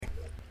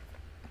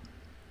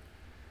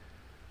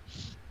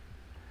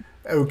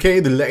Okay,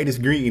 the light is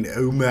green.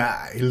 Oh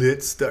my,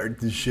 let's start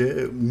the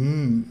show.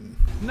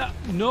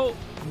 No.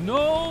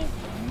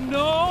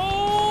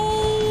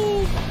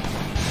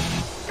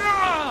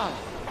 Ah!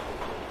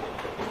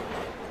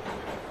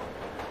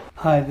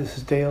 Hi, this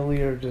is Dale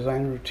Lear,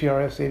 designer of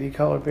TRS-80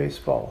 Color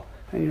Baseball,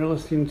 and you're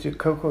listening to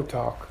Coco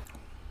Talk.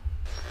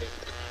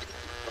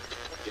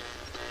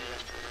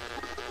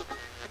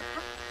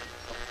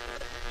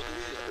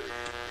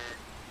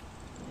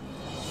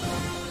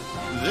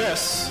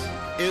 This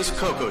is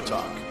Coco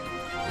Talk,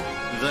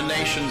 the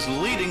nation's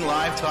leading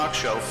live talk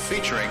show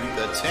featuring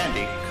the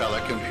Tandy color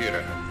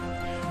computer.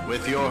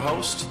 With your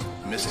host,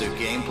 Mr.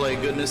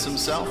 Gameplay Goodness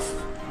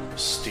himself,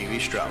 Stevie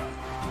Stroud.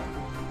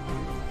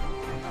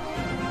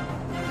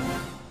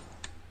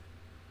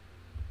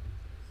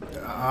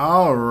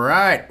 All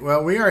right.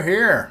 Well, we are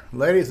here.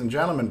 Ladies and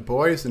gentlemen,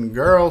 boys and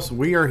girls,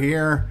 we are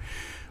here.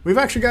 We've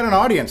actually got an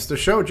audience. The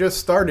show just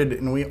started,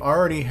 and we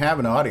already have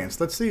an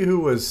audience. Let's see who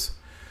was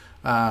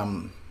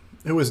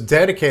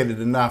dedicated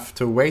enough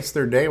to waste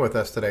their day with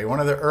us today. One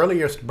of the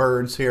earliest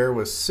birds here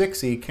was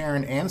Sixie.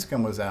 Karen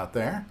Anscombe was out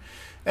there.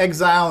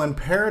 Exile in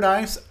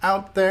Paradise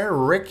out there.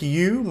 Rick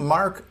U,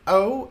 Mark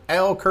O,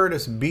 L.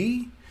 Curtis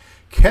B,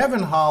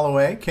 Kevin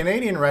Holloway,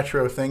 Canadian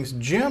Retro Things,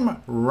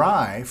 Jim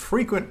Rye,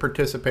 frequent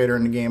participator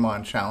in the Game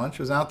On Challenge,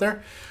 was out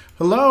there.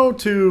 Hello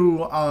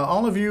to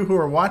all of you who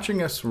are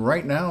watching us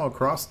right now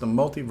across the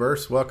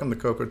multiverse. Welcome to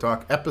Coco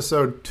Talk,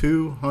 episode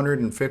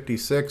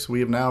 256. We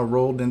have now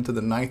rolled into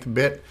the 9th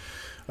bit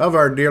of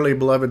our dearly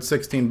beloved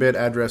 16-bit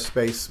address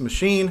space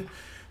machine.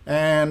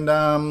 And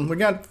we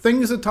got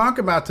things to talk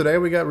about today.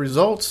 We got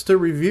results to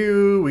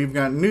review. We've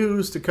got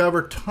news to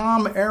cover.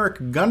 Tom Eric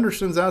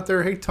Gunderson's out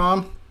there. Hey,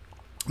 Tom.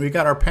 We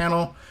got our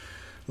panel.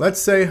 Let's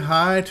say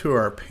hi to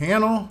our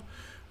panel.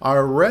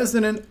 Our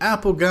resident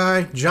Apple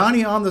guy,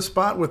 Johnny on the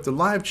spot with the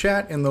live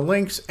chat and the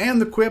links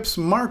and the quips.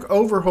 Mark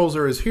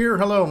Overholzer is here.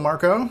 Hello,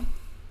 Marco.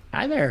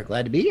 Hi there.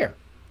 Glad to be here.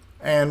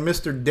 And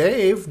Mr.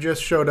 Dave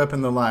just showed up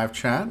in the live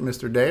chat.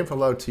 Mr. Dave,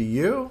 hello to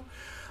you.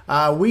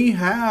 We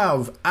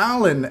have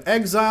Alan,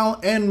 Exile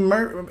and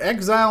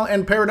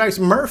Paradise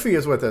Murphy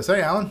is with us.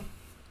 Hey, Alan.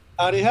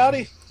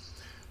 Howdy.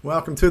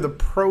 Welcome to the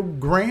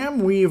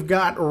program. We've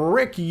got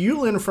Rick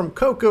Ulen from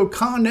Coco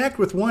Connect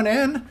with one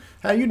N.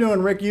 How you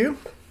doing, Rick U?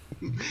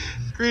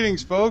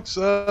 Greetings, folks.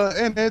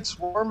 And it's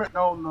warm.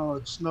 No,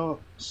 it's snow.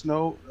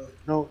 No,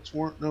 it's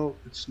warm. No,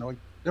 it's snowing.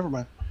 Never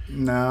mind.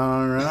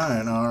 All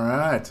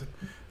right.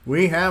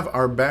 We have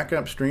our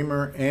backup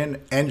streamer and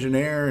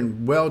engineer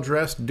and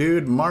well-dressed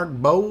dude, Mark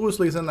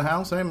Bosley's in the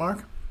house. Hey,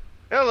 Mark.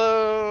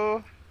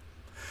 Hello.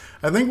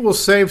 I think we'll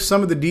save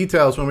some of the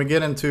details when we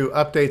get into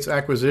updates,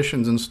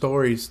 acquisitions, and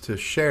stories to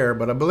share,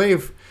 but I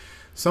believe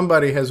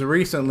somebody has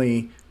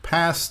recently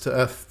passed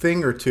a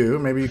thing or two.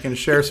 Maybe you can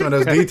share some of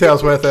those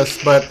details with us,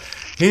 but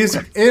he's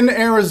in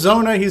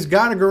Arizona. He's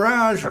got a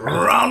garage.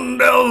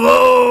 Rendezvous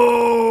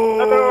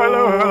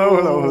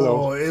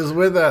Hello. is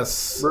with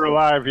us. We're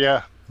live,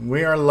 yeah.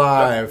 We are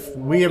live.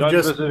 We have Done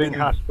just visiting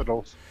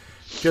hospitals.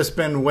 Just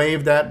been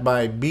waved at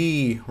by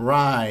B.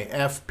 Rye,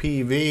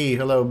 FPV.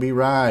 Hello, B.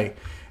 Rye.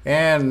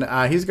 And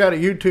he's got a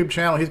YouTube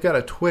channel. He's got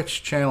a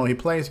Twitch channel. He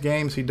plays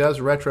games. He does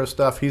retro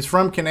stuff. He's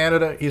from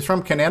Canada. He's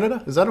from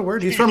Canada? Is that a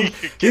word? He's from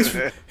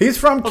Canada.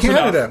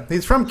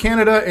 He's from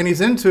Canada, and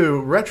he's into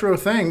retro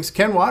things.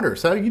 Ken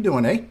Waters, how you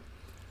doing, eh?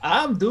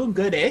 I'm doing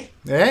good, eh?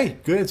 Hey,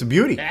 good. It's a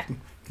beauty.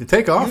 You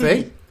take off,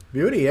 eh?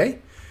 Beauty, eh?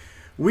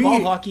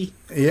 Ball hockey.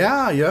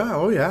 Yeah,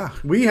 oh yeah.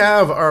 We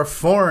have our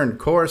foreign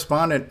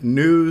correspondent,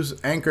 news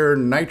anchor,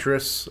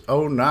 Nitrous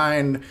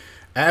 09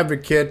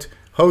 advocate,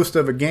 host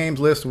of a Games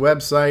List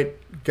website,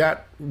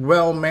 got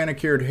well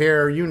manicured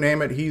hair, you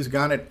name it, he's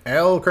got it.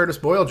 L. Curtis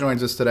Boyle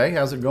joins us today.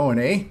 How's it going,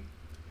 eh?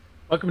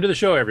 Welcome to the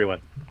show,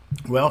 everyone.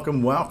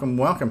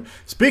 Welcome.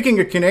 Speaking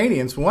of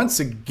Canadians, once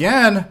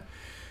again,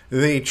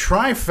 the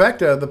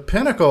trifecta, the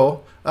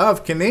pinnacle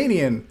of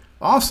Canadian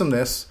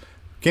awesomeness,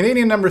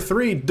 Canadian number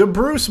 3,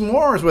 DeBruce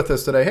Moore is with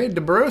us today. Hey,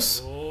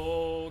 DeBruce.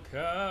 Oh,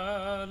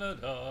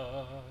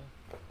 Canada.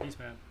 Peace,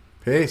 man.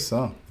 Peace.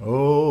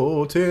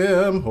 Oh,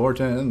 Tim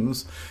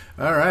Hortons.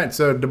 All right,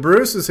 so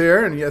DeBruce is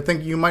here, and I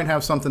think you might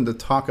have something to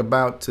talk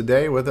about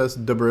today with us,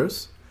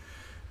 DeBruce.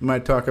 You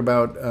might talk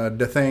about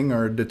the thing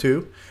or the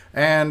two.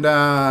 And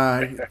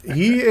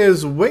he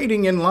is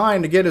waiting in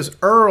line to get his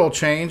URL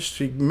changed.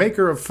 The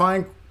maker of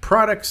fine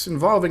products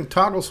involving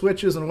toggle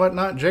switches and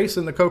whatnot.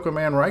 Jason, the Coco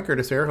Man Reichert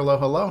is here.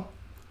 Hello.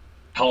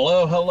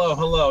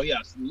 Hello.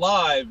 Yes,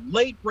 live,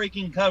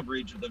 late-breaking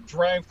coverage of the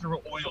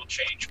drive-through oil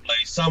change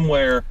place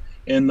somewhere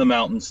in the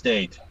Mountain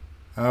State.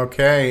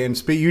 Okay,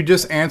 and you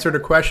just answered a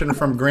question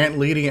from Grant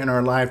Leedy in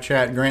our live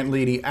chat. Grant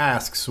Leedy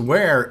asks,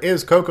 where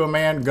is Coco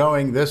Man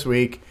going this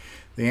week?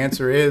 The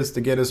answer is to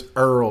get his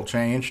URL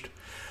changed.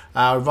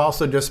 We've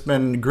also just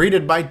been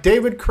greeted by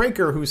David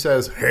Craker, who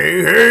says,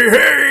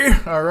 hey.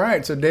 All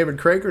right, so David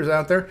Craker's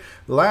out there.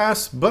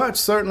 Last but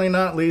certainly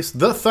not least,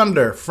 The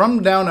Thunder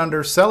from Down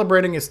Under,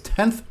 celebrating his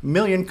 10th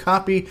million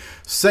copy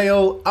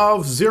sale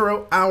of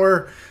 0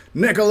 Hour.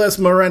 Nicholas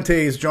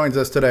Morentes joins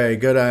us today.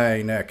 Good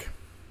day, Nick.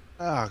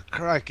 Oh,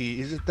 crikey.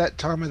 Is it that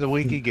time of the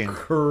week again?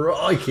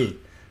 Crikey.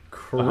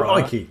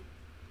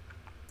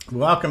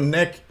 Welcome,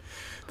 Nick.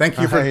 Thank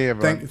you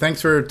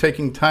thanks for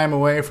taking time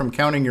away from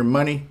counting your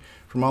money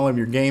from all of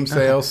your game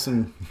sales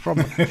and from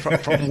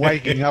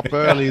waking up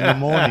early in the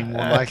morning,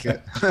 more like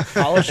it.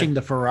 Polishing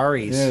the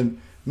Ferraris.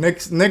 And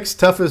Nick's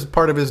toughest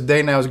part of his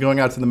day now is going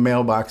out to the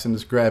mailbox and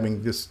just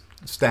grabbing just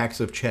stacks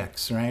of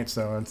checks, right?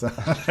 So it's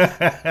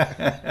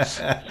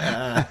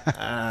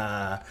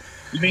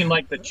You mean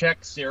like the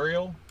Czech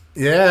cereal?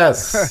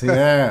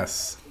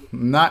 yes.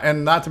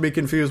 Not to be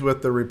confused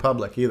with the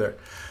Republic either.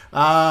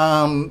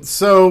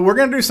 So we're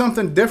going to do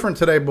something different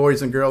today,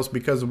 boys and girls,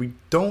 because we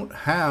don't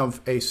have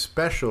a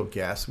special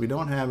guest. We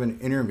don't have an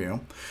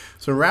interview.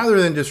 So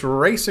rather than just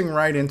racing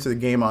right into the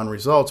game on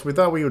results, we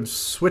thought we would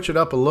switch it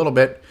up a little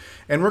bit.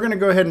 And we're going to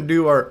go ahead and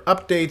do our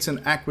updates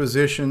and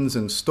acquisitions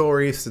and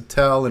stories to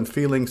tell and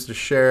feelings to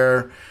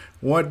share.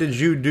 What did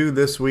you do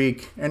this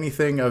week?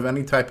 Anything of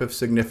any type of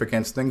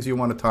significance, things you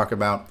want to talk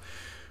about,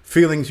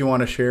 feelings you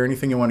want to share,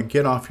 anything you want to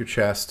get off your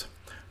chest.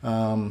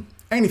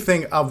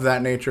 Anything of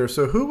that nature.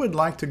 So who would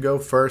like to go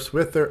first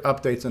with their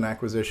updates and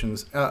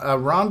acquisitions?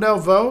 Ron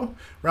Delvaux?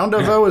 Ron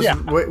Delvaux is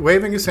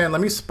waving his hand.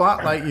 Let me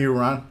spotlight you,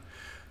 Ron.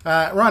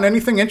 Ron,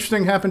 anything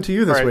interesting happened to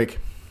you this week?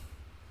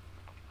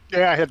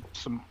 Yeah, I had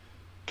some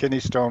kidney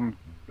stone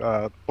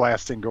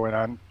blasting going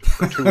on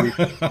for 2 weeks.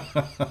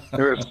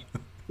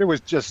 It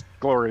was just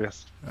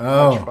glorious.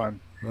 Much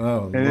fun.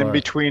 And in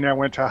between, I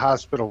went to a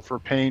hospital for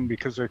pain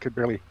because I could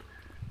barely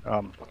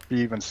be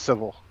even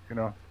civil, if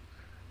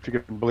you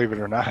can believe it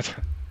or not.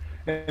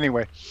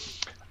 Anyway,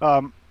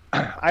 I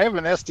have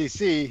an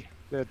SDC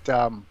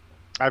that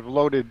I've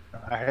loaded.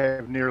 I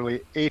have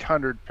nearly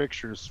 800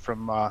 pictures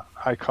from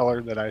High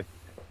Color that I,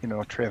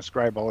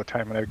 transcribe all the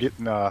time, and I'm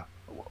getting a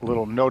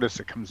little notice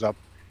that comes up.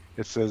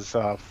 It says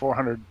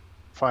 400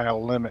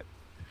 file limit.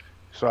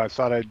 So I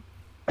thought I'd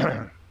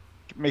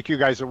make you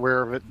guys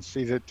aware of it and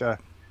see that.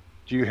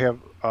 Do you have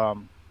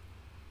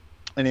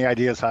any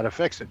ideas how to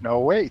fix it? No,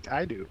 wait,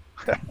 I do.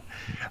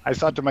 I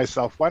thought to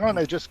myself, why don't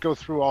I just go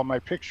through all my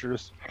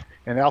pictures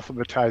and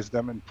alphabetize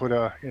them and put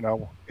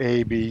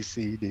A, B,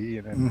 C, D,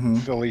 and then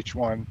fill each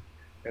one,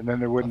 and then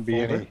there wouldn't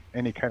be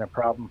any kind of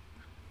problem.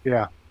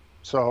 Yeah.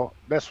 So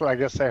that's what I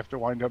guess I have to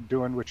wind up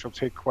doing, which will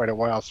take quite a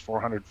while. It's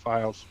 400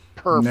 files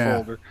per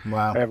folder.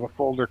 Wow. I have a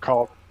folder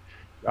called,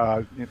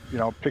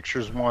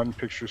 pictures 1,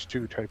 pictures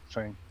 2 type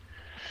thing.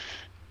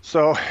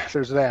 So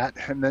there's that.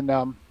 And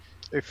then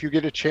if you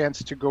get a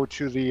chance to go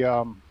to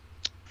the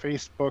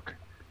Facebook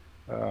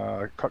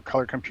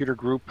Color Computer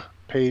Group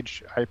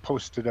page, I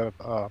posted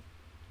a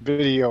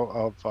video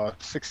of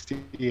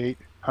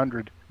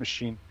 6800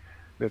 machine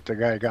that the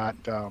guy got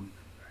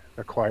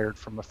acquired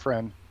from a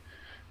friend.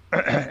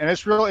 And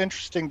it's real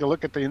interesting to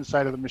look at the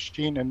inside of the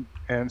machine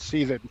and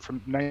see that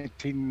from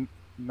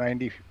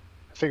 1990, I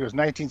think it was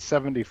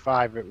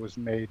 1975 it was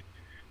made.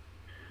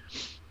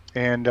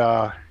 And,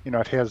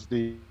 it has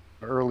the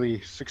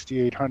early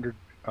 6800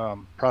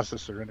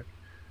 processor in it,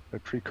 the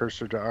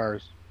precursor to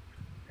ours.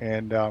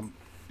 And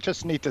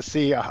just neat to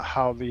see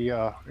how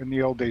in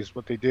the old days,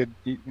 what they did.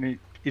 You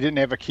didn't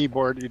have a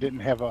keyboard. You didn't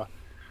have a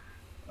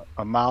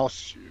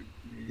mouse.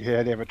 You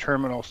had to have a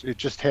terminal. It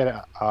just had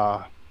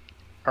a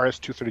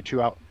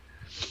RS-232 out.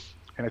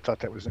 And I thought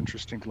that was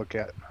interesting to look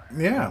at.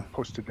 Yeah.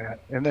 Posted that.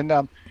 And then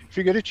if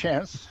you get a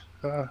chance,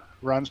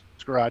 Ron's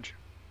Garage.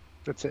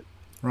 That's it.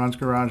 Ron's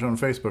Garage on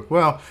Facebook.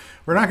 Well,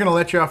 we're not going to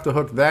let you off the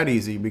hook that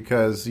easy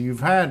because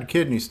you've had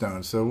kidney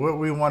stones. So what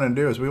we want to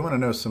do is we want to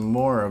know some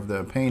more of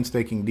the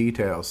painstaking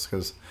details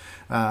because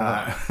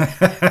I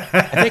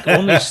think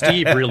only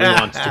Steve really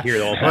wants to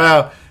hear all that.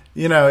 Well,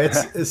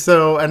 it's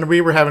so, and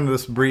we were having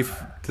this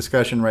brief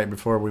discussion right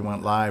before we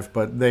went live,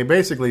 but they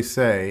basically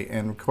say,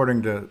 and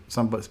according to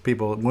some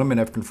people, women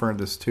have confirmed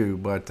this too,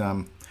 but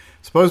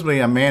supposedly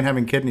a man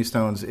having kidney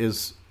stones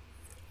is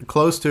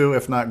close to,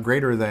 if not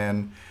greater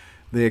than,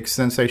 the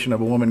sensation of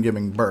a woman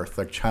giving birth,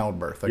 like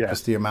childbirth, like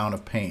just the amount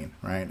of pain,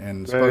 right?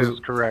 And that is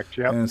correct.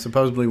 Yep. And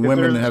supposedly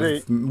women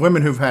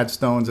who've had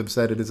stones have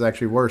said it is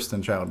actually worse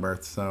than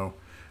childbirth. So,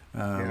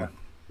 Well,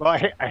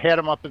 I had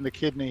them up in the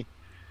kidney,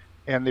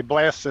 and they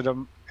blasted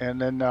them, and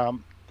then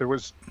I'm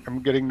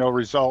getting no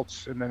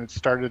results, and then it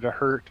started to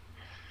hurt.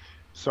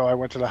 So I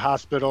went to the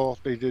hospital.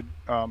 They did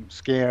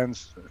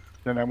scans.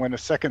 Then I went a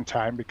second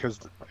time because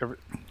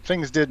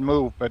things did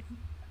move, but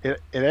it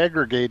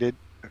aggregated.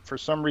 For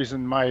some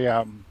reason,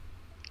 my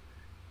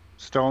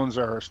stones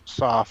are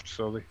soft,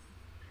 so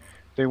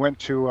they went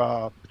to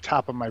the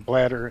top of my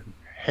bladder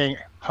and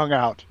hung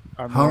out.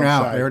 Hung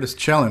out. They were just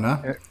chilling,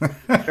 huh?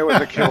 It was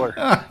a killer.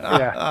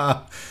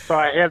 Yeah. So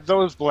I had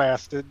those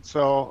blasted.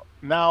 So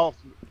now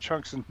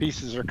chunks and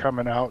pieces are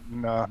coming out,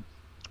 and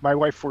my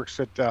wife works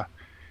at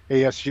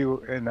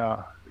ASU, and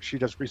she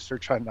does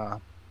research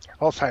on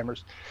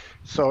Alzheimer's.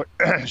 So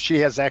she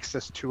has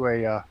access to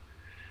a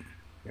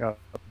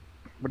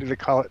what do they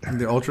call it?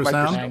 The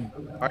ultrasound?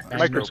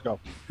 Microscope.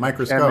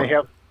 Microscope.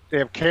 And they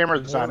have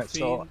cameras on it,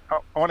 so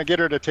I want to get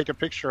her to take a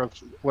picture of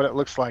what it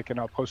looks like, and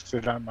I'll post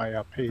it on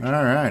my page. All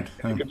right.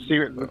 You can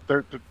see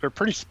they're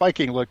pretty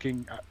spiky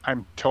looking,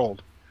 I'm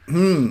told.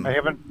 I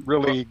haven't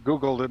really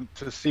Googled them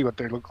to see what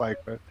they look like,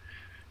 but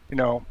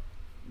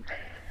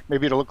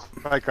maybe it'll look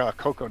like a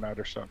coconut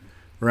or something.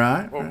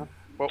 Right.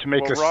 To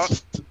make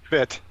us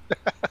fit.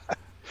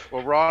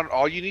 Well, Ron,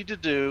 all you need to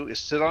do is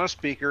sit on a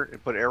speaker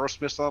and put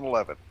Aerosmith on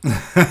 11.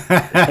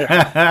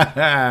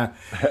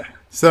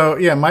 So,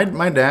 yeah,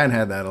 my dad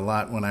had that a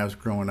lot when I was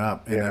growing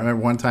up. And I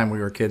remember one time we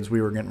were kids,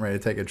 we were getting ready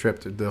to take a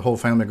trip, the whole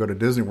family go to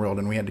Disney World,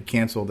 and we had to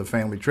cancel the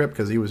family trip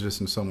because he was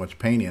just in so much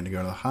pain. He had to go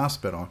to the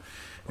hospital.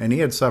 And he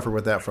had suffered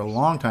with that for a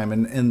long time.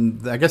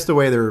 And I guess the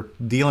way they're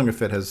dealing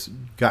with it has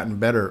gotten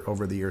better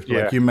over the years.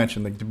 But like you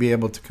mentioned, like, to be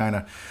able to kind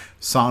of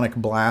sonic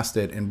blast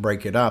it and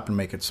break it up and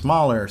make it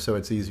smaller so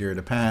it's easier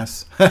to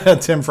pass.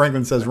 Tim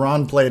Franklin says,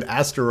 Ron played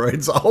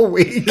Asteroids all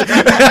week.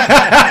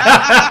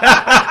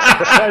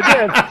 I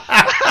did.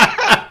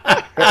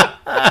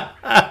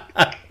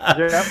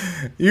 Yep.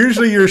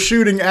 Usually you're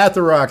shooting at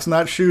the rocks,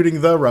 not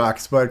shooting the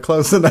rocks, but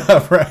close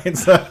enough, right?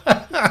 So,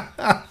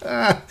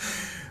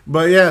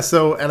 but yeah,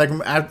 so and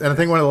I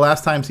think one of the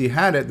last times he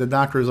had it, the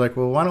doctor was like,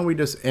 well, why don't we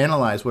just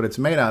analyze what it's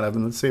made out of,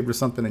 and let's see if there's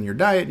something in your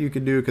diet you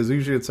could do, because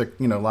usually it's like,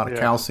 a lot of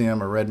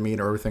calcium or red meat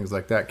or things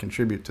like that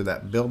contribute to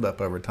that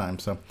buildup over time.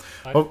 So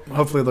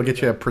hopefully they'll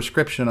get you a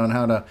prescription on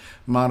how to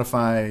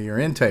modify your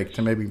intake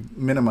to maybe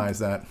minimize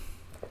that.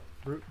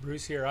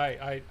 Bruce here,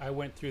 I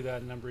went through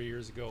that a number of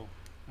years ago.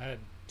 I had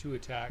 2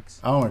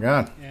 attacks. Oh my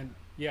God. And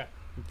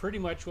pretty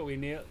much what we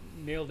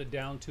nailed it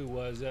down to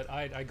was that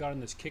I got on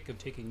this kick of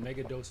taking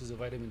mega doses of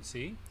vitamin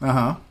C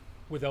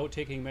without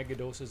taking mega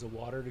doses of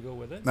water to go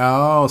with it.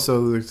 Oh,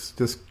 so it's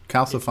just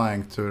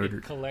calcifying to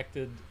it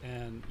collected,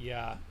 and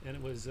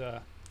it was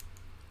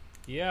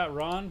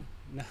Ron.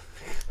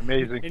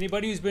 Amazing.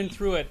 Anybody who's been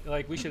through it,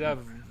 like, we should have,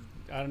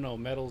 I don't know,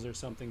 medals or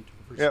something.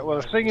 Well,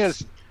 the thing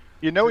is,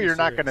 you're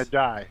not going to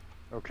die.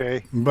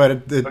 Okay, but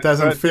it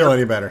doesn't feel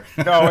any better.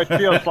 No, it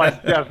feels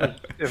like death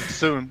is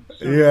soon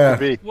to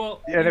be.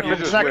 Well, and if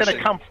it's not going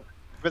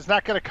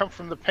to come,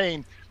 from the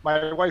pain,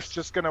 my wife's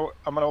just I'm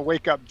gonna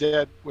wake up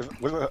dead with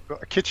a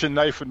kitchen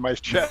knife in my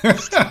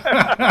chest.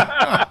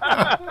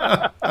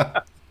 I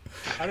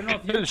don't know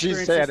if you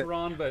experienced this,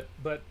 Ron,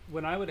 but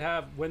when I would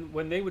have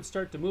when they would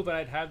start to move,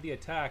 I'd have the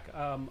attack.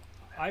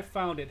 I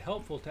found it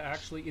helpful to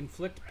actually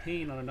inflict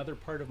pain on another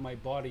part of my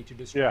body to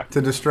distract.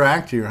 To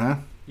distract you, huh?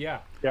 Yeah.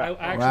 I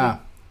actually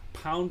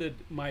pounded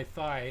my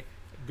thigh.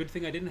 Good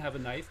thing I didn't have a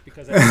knife,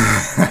 because I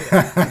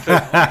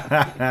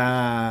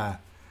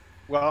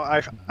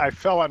Well, I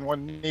fell on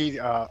one knee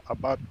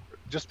about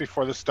just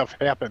before this stuff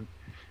happened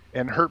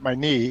and hurt my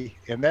knee,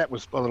 and that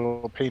was a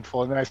little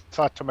painful. And then I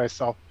thought to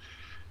myself,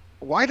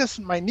 why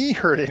doesn't my knee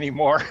hurt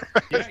anymore?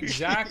 Yeah,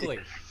 exactly.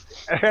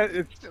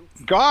 It's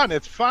gone.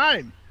 It's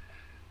fine.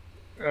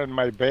 And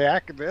my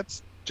back,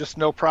 that's just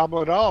no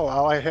problem at all.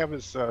 All I have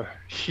is a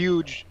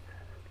huge,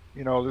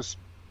 this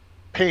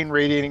pain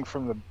radiating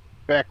from the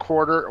back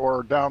quarter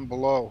or down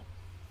below.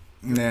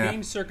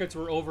 Pain circuits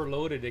were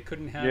overloaded. They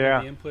couldn't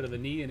handle the input of the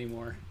knee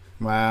anymore.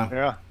 Wow.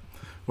 Yeah.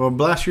 Well,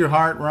 bless your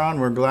heart, Ron.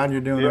 We're glad you're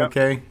doing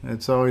okay.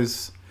 It's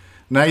always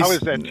nice. How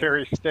is that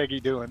Terry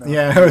Steggy doing?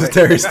 Yeah, it was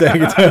Terry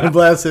Steggy doing.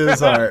 Bless his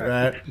heart,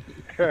 right?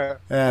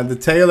 The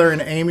Taylor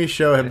and Amy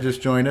show have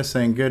just joined us,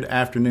 saying, good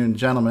afternoon,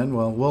 gentlemen.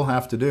 Well, we'll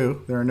have to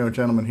do. There are no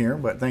gentlemen here,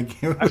 but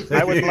thank you.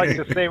 I would like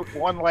to say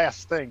one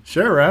last thing.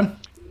 Sure, Ron.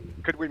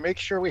 Could we make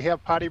sure we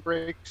have potty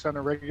breaks on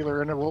a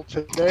regular interval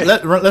today?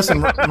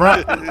 Listen,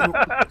 Ron,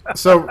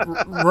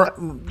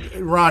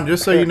 Ron,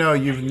 just so you know,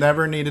 you've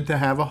never needed to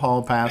have a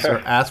hall pass or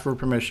ask for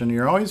permission.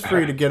 You're always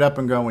free to get up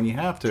and go when you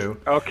have to.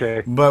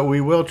 Okay. But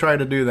we will try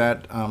to do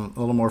that a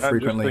little more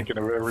frequently. I'm just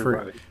thinking of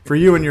everybody. For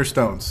you and your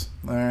stones.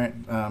 All right.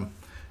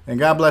 And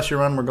God bless you,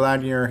 Ron. We're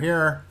glad you're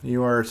here.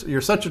 You're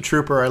such a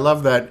trooper. I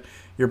love that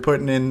you're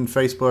putting in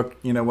Facebook,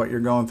 what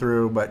you're going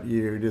through, but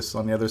you just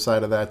on the other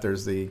side of that,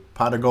 there's the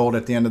pot of gold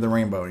at the end of the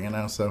rainbow.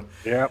 So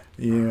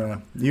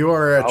you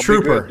are a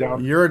trooper.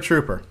 You're a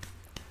trooper.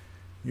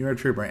 You're a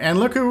trooper. And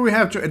look who we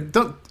have.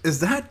 Is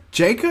that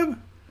Jacob?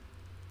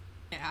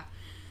 Yeah.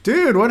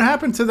 Dude, what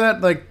happened to that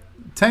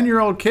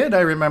 10-year-old kid I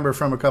remember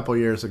from a couple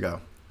years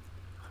ago?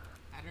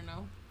 I don't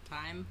know.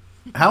 Time.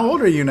 How old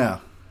are you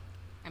now?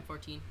 I'm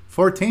 14.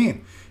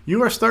 14.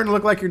 You are starting to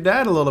look like your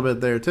dad a little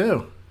bit there,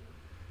 too.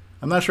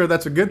 I'm not sure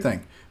that's a good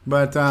thing,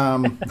 but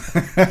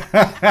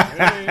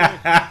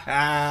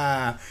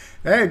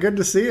hey, good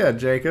to see you,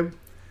 Jacob.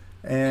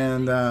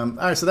 And all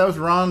right, so that was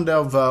Ron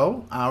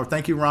Delvaux.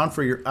 Thank you, Ron,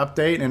 for your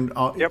update. And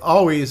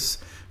always,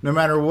 no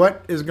matter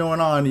what is going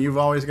on, you've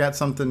always got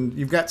something.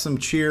 You've got some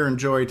cheer and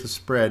joy to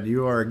spread.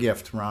 You are a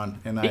gift, Ron.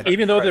 And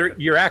even though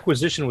your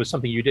acquisition was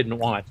something you didn't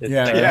want.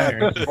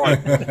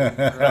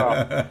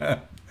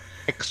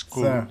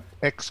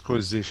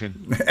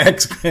 Exquisition.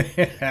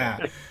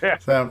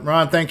 So,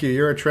 Ron, thank you.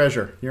 You're a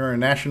treasure. You're a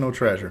national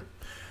treasure.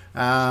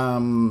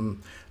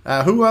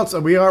 Who else?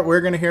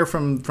 We're going to hear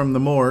from the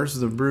Moores,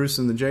 the Bruce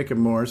and the Jacob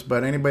Moores.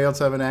 But anybody else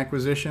have an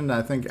acquisition?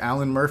 I think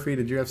Alan Murphy.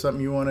 Did you have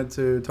something you wanted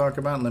to talk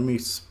about? Let me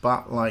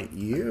spotlight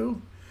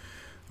you.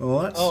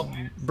 Let's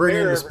bring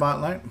in the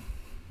spotlight.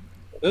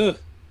 Ugh,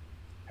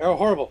 how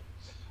horrible.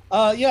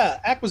 Yeah,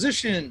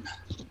 acquisition.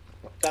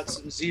 Got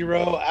some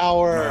 0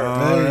 hour.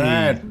 All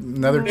right,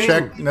 another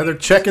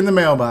check in the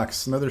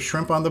mailbox. Another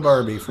shrimp on the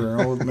Barbie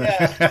for old man.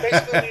 Yeah,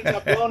 basically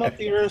I've blown up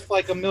the Earth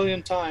like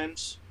 1,000,000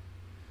 times.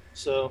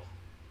 So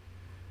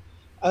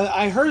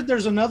I heard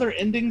there's another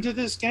ending to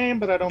this game,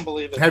 but I don't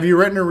believe it. Have you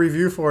written a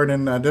review for it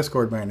in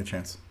Discord by any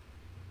chance?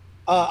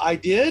 I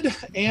did,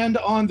 and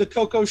on the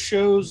Coco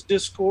Show's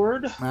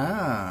Discord.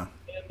 Ah.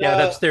 Yeah,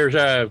 that's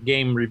their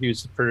game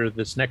reviews for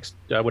this next,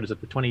 what is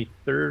it, the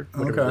 23rd?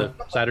 Whatever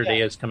the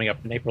Saturday is coming up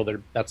in April.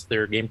 That's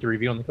their game to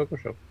review on the Coco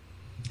Show.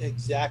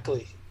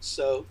 Exactly.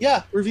 So,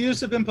 yeah,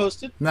 reviews have been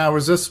posted. Now,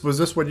 was this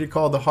what you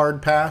call the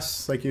hard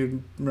pass, like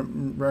you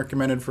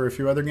recommended for a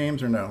few other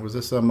games, or no? Was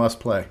this a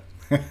must-play?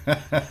 This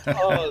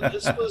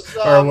was...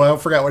 I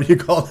forgot what you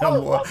called them.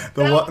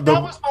 That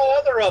was my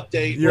other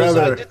update.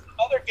 I did some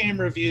other game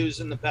reviews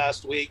in the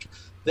past week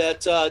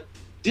that...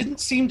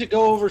 didn't seem to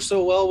go over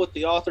so well with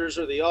the authors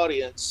or the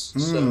audience.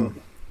 So,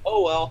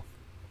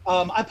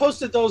 I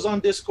posted those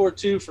on Discord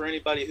too for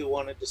anybody who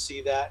wanted to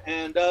see that,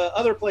 and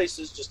other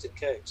places just in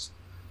case.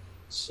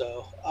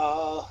 So,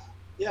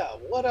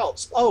 what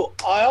else? Oh,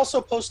 I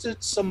also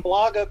posted some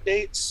blog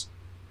updates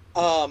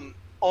on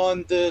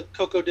the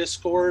Coco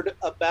Discord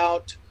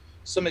about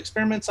some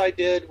experiments I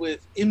did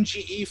with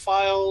MGE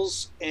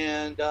files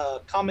and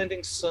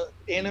commenting some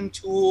Anim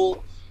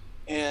tool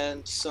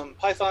and some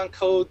Python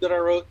code that I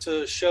wrote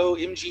to show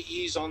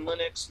MGEs on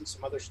Linux and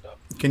some other stuff.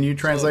 Can you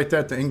translate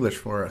that to English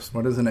for us?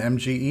 What is an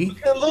MGE? You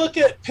can look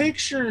at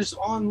pictures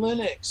on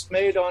Linux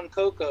made on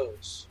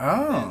Cocos.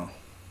 Oh.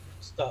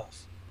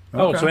 Stuff.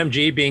 Okay. Oh, so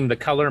MGE being the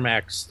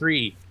ColorMax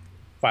 3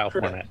 file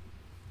format.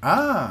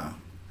 Ah.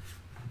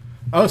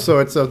 Oh, so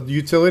it's a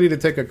utility to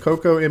take a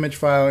Coco image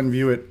file and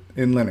view it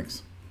in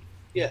Linux.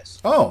 Yes.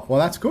 Oh, well,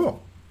 that's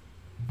cool.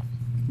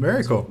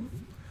 Very cool.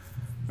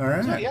 All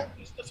right. So, yeah,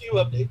 just a few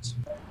updates.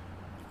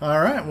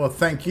 All right. Well,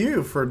 thank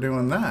you for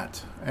doing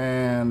that.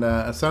 And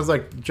it sounds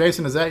like,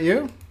 Jason, is that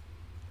you?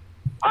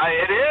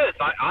 It is.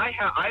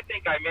 I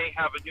think I may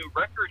have a new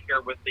record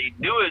here with the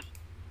newest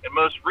and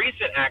most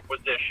recent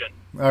acquisition.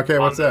 Okay,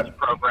 what's on that? This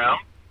program.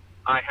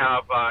 I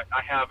have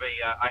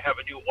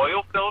a new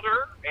oil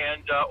filter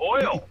and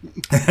oil.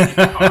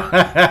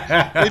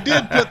 They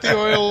did put the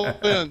oil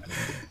in.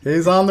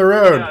 He's on the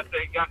road.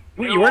 Yeah,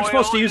 you weren't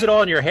supposed to use it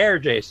all in your hair,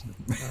 Jason.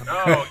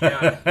 Oh,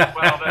 yeah.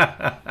 Well,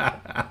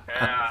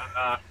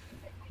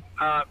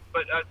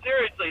 but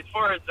seriously, as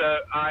far as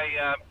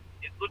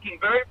it's looking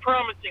very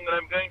promising that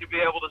I'm going to be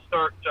able to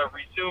start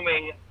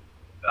resuming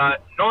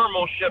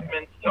normal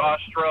shipments to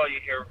Australia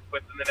here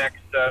within the next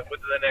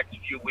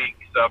few weeks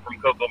from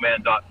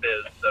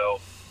CocoMan.biz. So,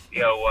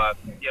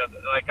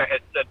 like I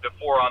had said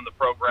before on the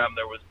program,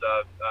 there was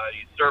a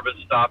service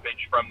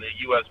stoppage from the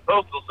U.S.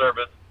 Postal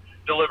Service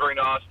delivering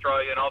to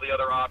Australia, and all the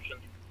other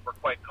options were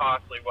quite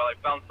costly. Well, I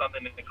found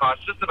something that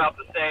costs just about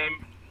the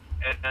same,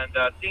 and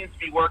seems to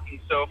be working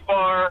so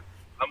far.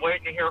 I'm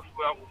waiting to hear.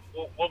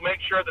 We'll make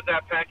sure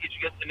that package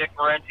gets to Nick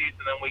Marentes,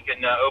 and then we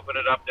can open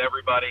it up to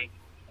everybody.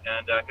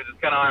 And because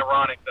it's kind of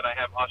ironic that I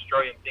have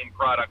Australian-themed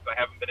products, I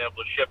haven't been able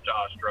to ship to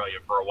Australia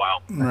for a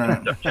while. Right.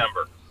 In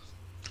September.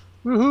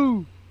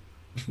 Woohoo!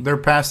 They're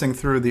passing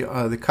through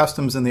the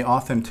customs and the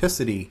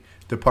authenticity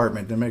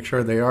department to make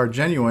sure they are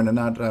genuine and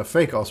not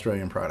fake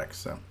Australian products.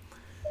 So.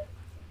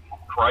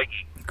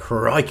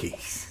 Crikey.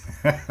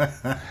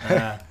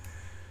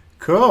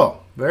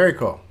 Cool. Very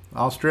cool.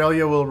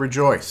 Australia will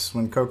rejoice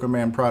when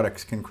CocoMan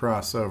products can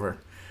cross over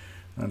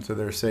onto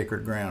their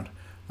sacred ground.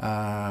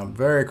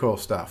 Very cool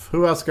stuff.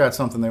 Who else got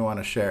something they want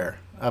to share?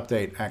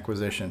 Update,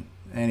 acquisition.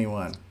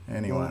 Anyone?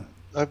 Well,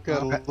 I've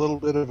got a little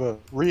bit of a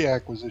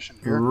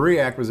reacquisition here.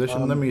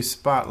 Reacquisition. Let me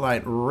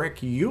spotlight Rick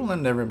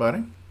Euland,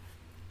 everybody.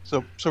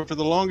 So for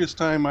the longest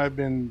time, I've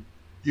been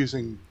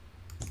using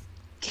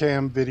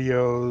cam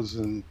videos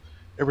and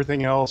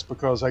everything else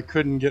because I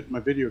couldn't get my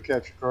video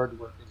capture card to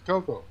work with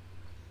Coco.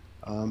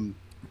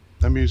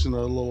 I'm using a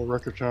little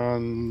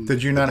Recordtron.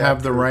 Did you not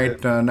have the right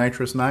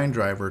Nitrous 9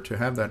 driver to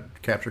have that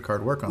capture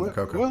card work on the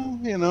Coco?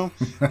 Well,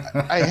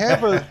 I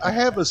have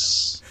a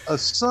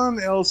Sun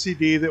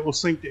LCD that will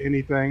sync to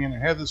anything, and I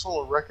have this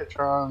little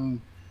Recordtron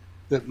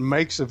that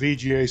makes a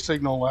VGA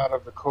signal out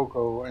of the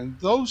Coco, and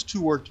those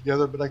two work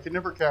together, but I can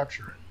never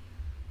capture it.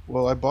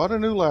 Well, I bought a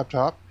new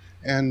laptop,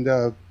 and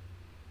the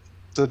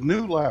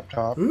new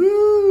laptop,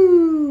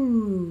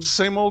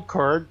 same old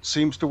card,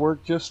 seems to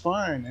work just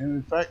fine. And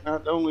in fact,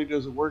 not only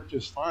does it work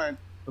just fine,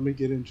 let me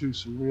get into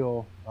some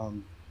real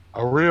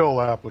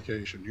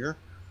application here.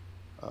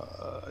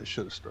 I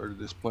should have started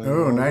this playing.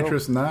 Oh,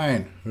 Nitrous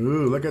 9.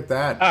 Ooh, look at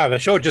that. Ah, the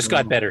show just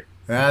got better.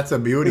 That's a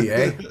beauty,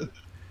 eh?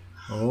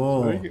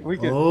 Oh, so we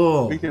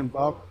can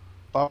bop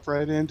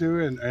right into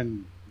it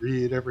and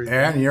read everything.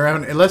 And you're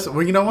having listen.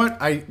 Well, you know what?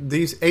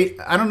 These 8.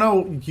 I don't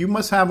know. You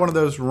must have one of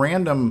those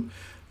random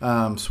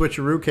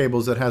switcheroo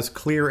cables that has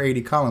clear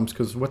 80 columns,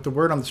 because what the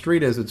word on the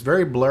street is, it's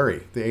very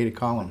blurry, the 80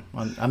 column.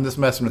 I'm just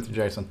messing with you,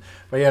 Jason.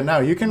 But yeah, no,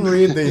 you can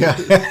read the.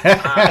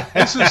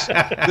 This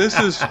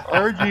is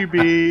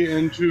RGB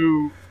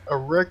into a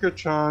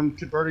Rekachon,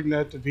 converting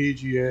that to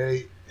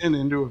VGA and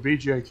into a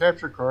VGA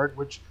capture card,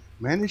 which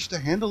managed to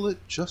handle it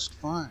just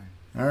fine.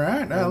 All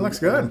right, that looks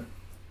good.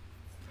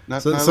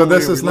 So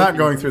this is not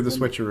going through the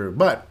switcheroo,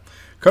 but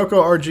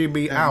Coco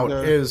RGB out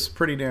is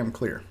pretty damn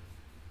clear.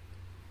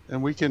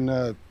 And we can,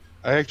 I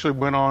actually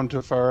went on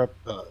to fire up,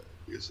 I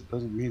guess it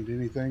doesn't mean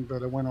anything,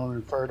 but I went on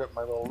and fired up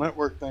my little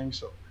network thing.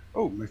 So,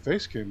 my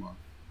face came on.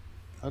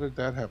 How did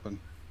that happen?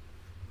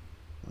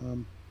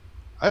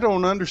 I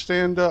don't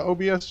understand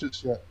OBS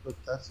just yet, but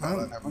that's how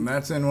that happened.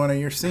 That's in one of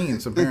your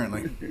scenes,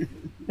 apparently.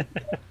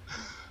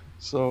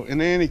 So,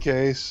 in any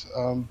case,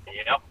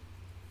 yep.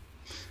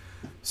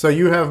 So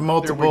you have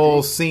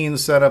multiple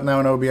scenes set up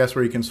now in OBS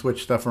where you can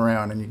switch stuff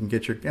around, and you can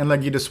get you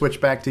just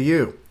switch back to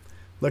you.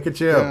 Look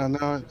at you.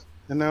 Yeah,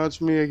 now it's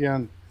me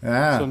again.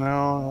 Yeah. So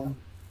now,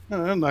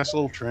 a nice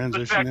little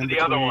transition. Back to the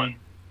other one.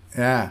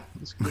 Yeah.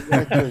 Let's go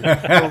back to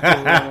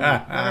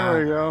there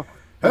we go.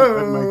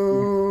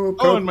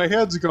 And my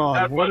head's gone.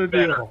 That's what a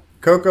deal.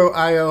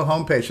 Coco.io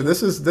homepage. So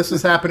this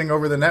is happening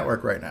over the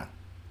network right now.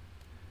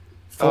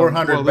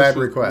 400 bad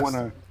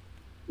requests.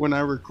 When I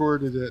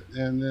recorded it,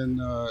 and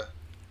then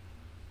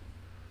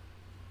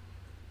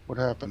what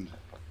happened?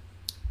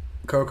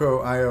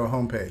 Coco.io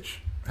homepage.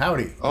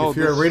 Howdy. If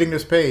you're reading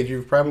this page,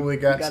 you've probably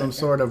got some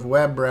sort of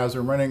web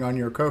browser running on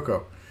your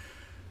Coco.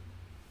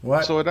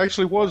 What? So it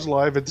actually was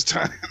live at the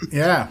time.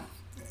 Yeah.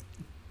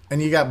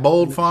 And you got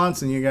bold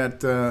fonts, and you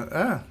got,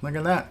 look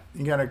at that.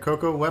 You got a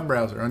Coco web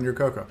browser on your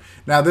Coco.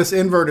 Now, this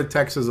inverted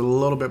text is a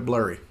little bit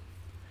blurry.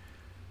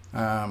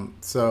 Coming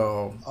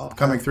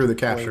through the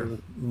capture.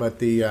 But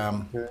the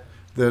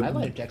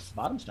highlighted text, the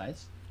bottom's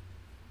nice.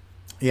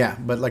 Yeah,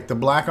 but like the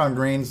black on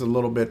green's a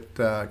little bit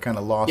kind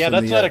of lost. Yeah,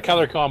 that's not a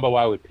color combo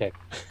I would pick.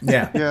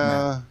 Yeah.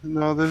 Yeah.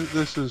 No,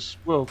 this is,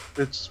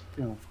 it's,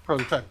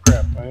 prototype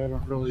crap. I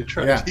haven't really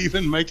tried to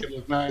even make it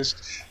look nice.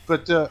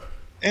 But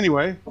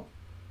anyway,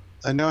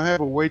 I now have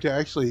a way to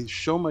actually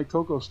show my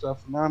Coco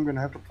stuff. Now I'm going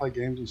to have to play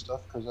games and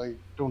stuff because I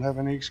don't have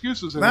any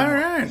excuses anymore. All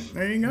right.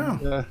 There you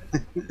go.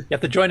 You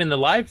have to join in the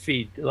live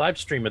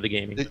stream of the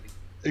gaming.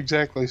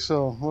 Exactly.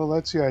 So,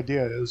 that's the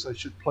idea, is I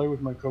should play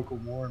with my Coco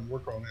more and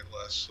work on it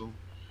less. So,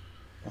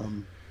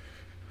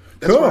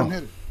 that's where I'm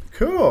headed.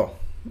 Cool.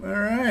 All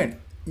right.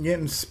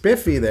 Getting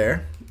spiffy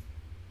there.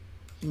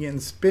 Getting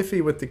spiffy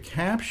with the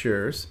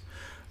captures.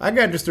 I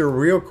got just a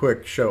real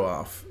quick show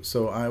off.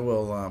 So I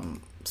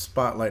will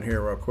spotlight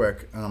here real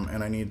quick.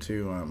 And I need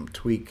to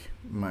tweak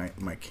my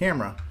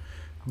camera.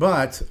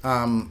 But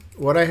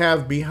what I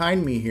have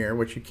behind me here,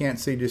 which you can't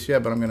see just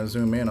yet, but I'm going to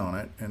zoom in on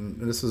it. And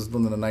this is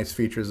one of the nice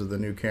features of the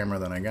new camera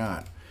that I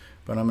got.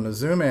 But I'm going to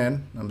zoom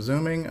in. I'm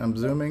zooming.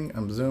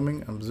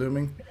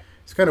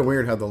 It's kind of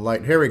weird how the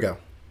light... Here we go.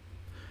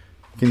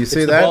 Can you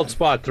see that? It's the bald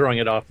spot throwing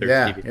it off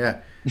there, Stevie. Yeah.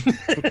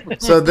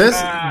 So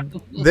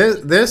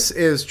this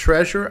is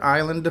Treasure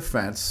Island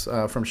Defense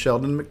from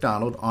Sheldon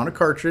McDonald on a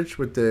cartridge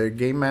with the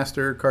Game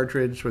Master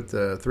cartridge with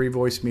the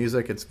 3-voice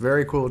music. It's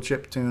very cool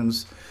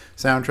chiptunes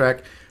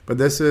soundtrack. But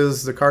this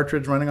is the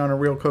cartridge running on a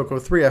real Coco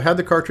 3. I've had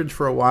the cartridge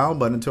for a while,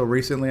 but until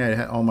recently,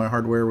 all my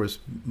hardware was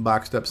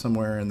boxed up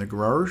somewhere in the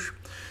garage.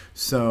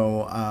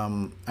 So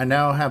I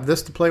now have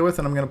this to play with,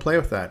 and I'm going to play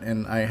with that.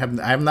 And I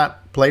have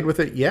not played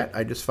with it yet.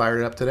 I just fired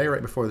it up today,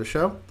 right before the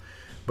show.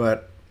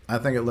 But I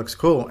think it looks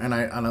cool, and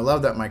I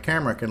love that my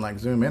camera can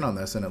zoom in on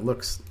this, and it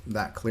looks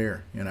that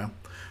clear,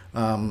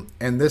 And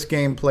this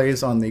game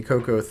plays on the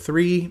Coco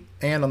 3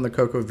 and on the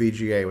Coco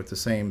VGA with the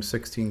same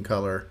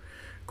 16-color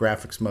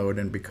graphics mode,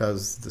 and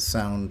because the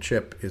sound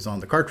chip is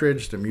on the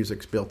cartridge, the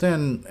music's built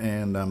in,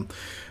 and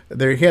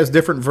he has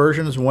different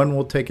versions. One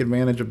will take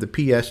advantage of the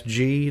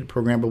PSG,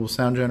 programmable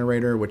sound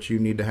generator, which you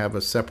need to have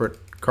a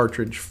separate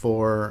cartridge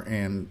for,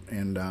 and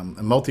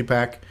a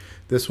multi-pack.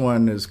 This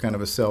one is kind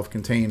of a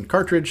self-contained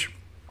cartridge,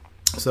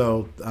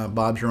 so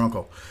Bob's your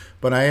uncle.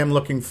 But I am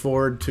looking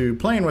forward to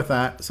playing with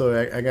that, so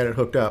I got it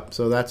hooked up.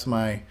 So that's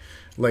my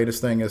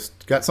latest thing, is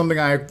got something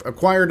I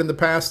acquired in the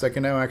past I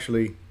can now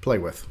actually play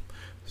with.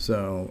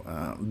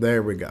 So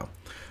there we go.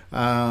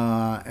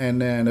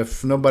 And then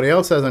if nobody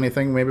else has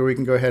anything, maybe we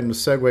can go ahead and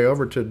segue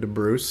over to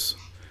DeBruce.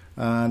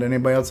 Did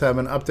anybody else have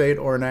an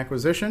update or an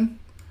acquisition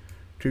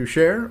to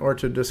share or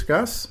to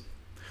discuss?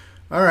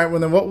 All right, well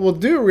then what we'll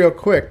do real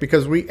quick,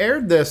 because we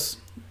aired this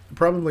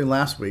probably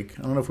last week.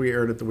 I don't know if we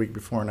aired it the week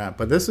before or not,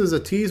 but this is a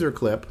teaser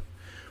clip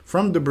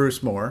from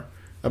DeBruce Moore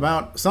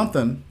about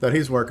something that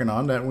he's working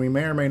on that we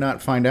may or may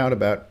not find out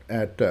about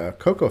at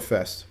Coco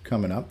Fest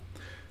coming up.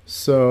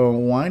 So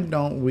why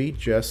don't we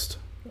just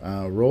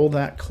roll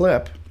that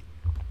clip,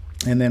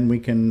 and then we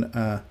can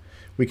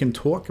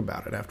talk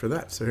about it after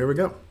that. So here we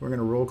go. We're going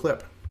to roll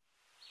clip.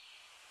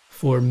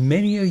 For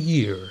many a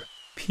year,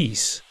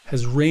 peace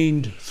has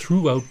reigned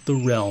throughout the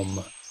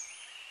realm.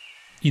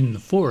 In the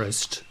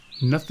forest,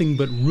 nothing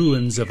but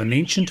ruins of an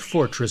ancient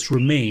fortress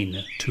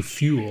remain to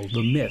fuel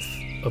the myth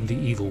of the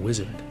evil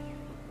wizard.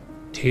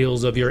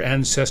 Tales of your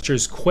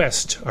ancestors'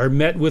 quest are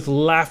met with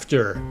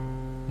laughter.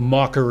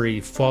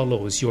 Mockery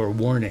follows your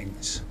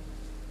warnings.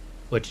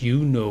 But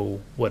you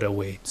know what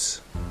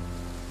awaits.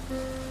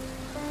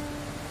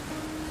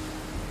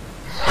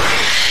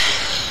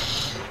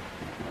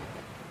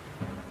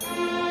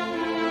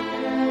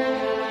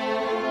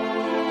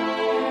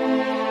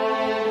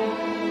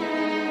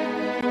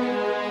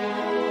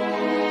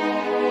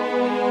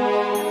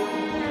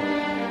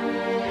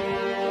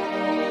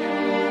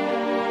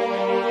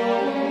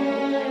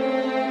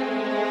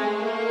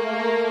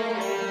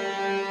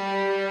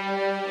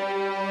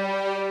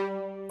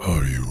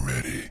 Are you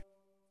ready?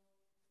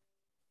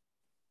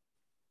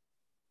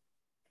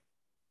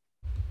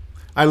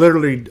 I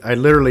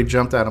literally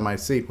jumped out of my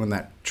seat when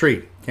that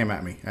tree came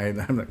at me.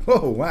 I'm like,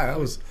 "Whoa, wow, that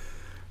was,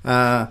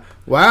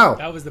 wow."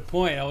 That was the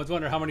point. I was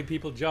wondering how many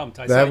people jumped.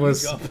 That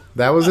was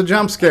a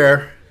jump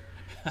scare.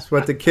 That's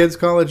what the kids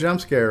call a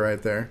jump scare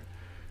right there.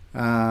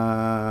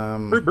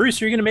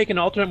 Bruce, are you going to make an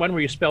alternate one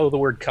where you spell the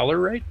word color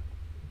right?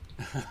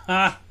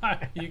 Are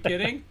you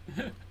kidding?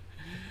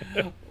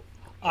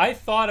 I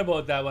thought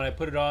about that when I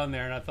put it on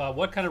there, and I thought,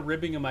 what kind of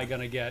ribbing am I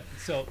going to get?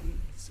 So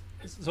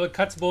it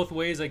cuts both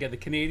ways. I get the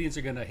Canadians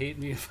are going to hate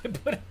me if I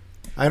put it.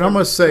 I'd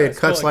almost say it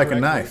cuts like a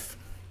knife,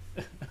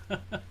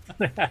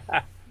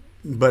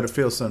 but it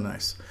feels so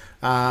nice.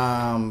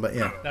 But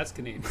yeah, that's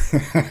Canadian.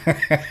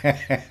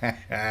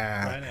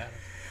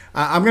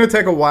 I'm going to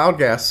take a wild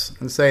guess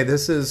and say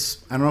this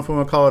is, I don't know if we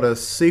want to call it a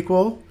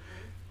sequel,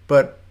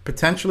 but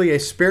potentially a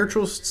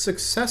spiritual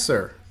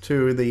successor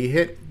to the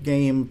hit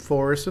game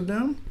Forest of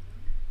Doom.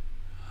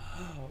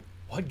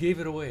 What gave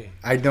it away?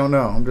 I don't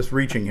know. I'm just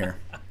reaching here.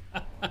 I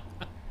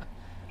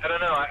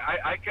don't know.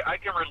 I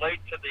can relate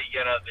to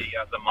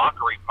the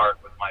mockery part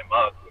with my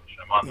mug, which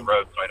I'm on the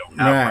road, so I don't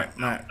have right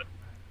now. Right.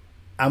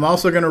 I'm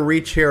also going to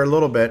reach here a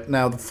little bit.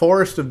 Now, the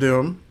Forest of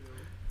Doom,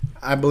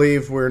 I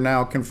believe we're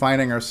now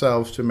confining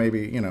ourselves to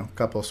maybe, a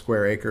couple of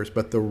square acres,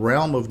 but the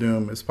Realm of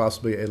Doom is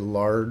possibly a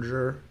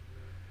larger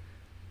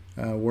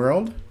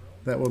world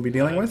that we'll be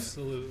dealing with?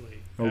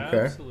 Absolutely. Okay.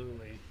 Absolutely.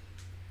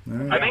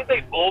 I think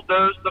they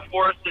bulldozed the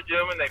Forest of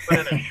Doom and they put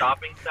in a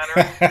shopping center.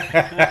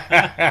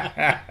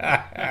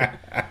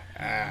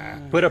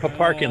 Put up a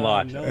parking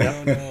lot.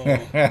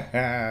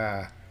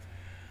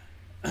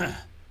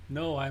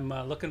 No, I'm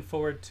looking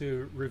forward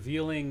to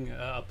revealing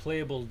a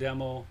playable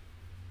demo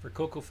for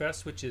Coco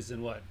Fest, which is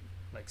in what,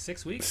 like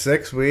 6 weeks?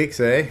 6 weeks,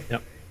 eh?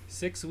 Yep.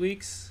 6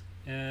 weeks,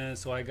 and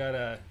so I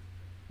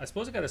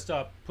suppose I gotta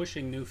stop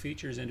pushing new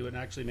features into it and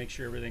actually make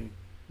sure everything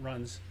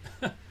runs.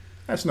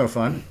 That's no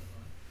fun.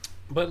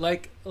 But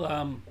like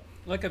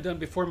I've done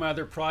before my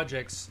other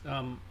projects,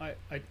 I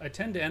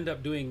tend to end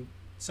up doing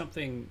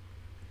something.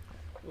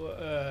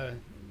 I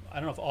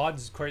don't know if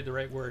odd's quite the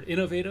right word.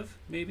 Innovative,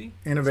 maybe.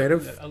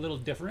 Innovative. A little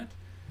different.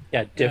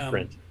 Yeah,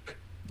 different.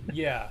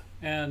 Yeah,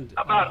 and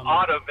how about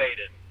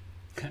automated?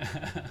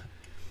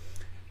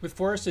 With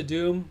Forest of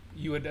Doom,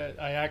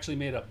 I actually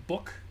made a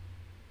book.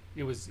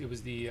 It was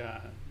the I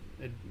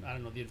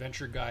don't know, the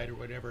adventure guide or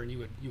whatever, and you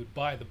would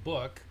buy the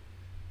book,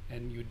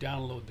 and you would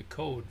download the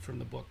code from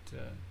the book to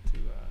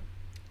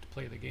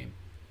play the game.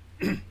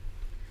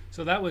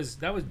 So that was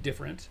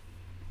different,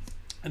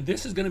 and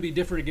this is going to be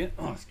different again.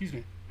 Oh, excuse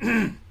me.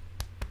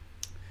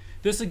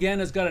 This again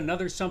has got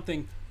another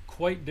something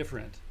quite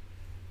different,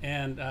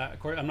 and of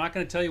course I'm not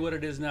going to tell you what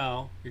it is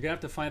now. You're going to have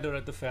to find out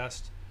at the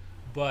fest,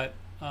 but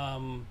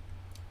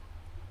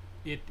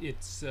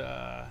it's.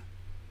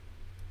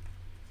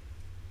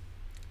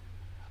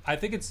 I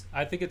think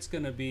it's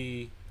going to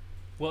be.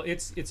 Well,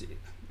 it's.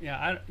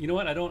 Yeah, you know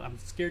what? I'm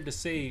scared to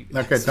say.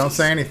 Okay, don't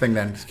say anything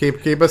then. Just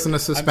keep us in the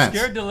suspense. I'm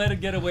scared to let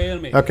it get away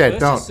on me. Okay, Let's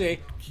don't. Just say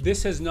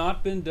this has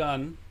not been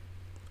done.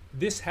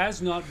 This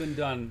has not been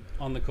done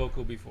on the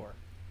Coco before.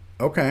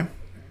 Okay.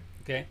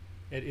 Okay,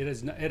 it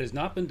has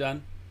not been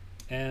done,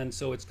 and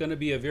so it's going to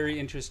be a very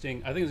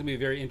interesting. I think it's going to be a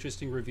very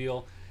interesting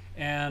reveal,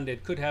 and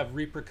it could have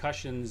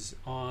repercussions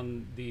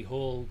on the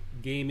whole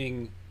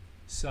gaming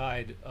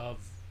side of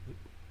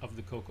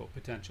the Coco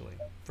potentially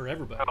for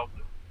everybody.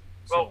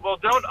 Well,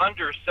 don't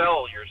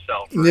undersell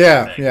yourself.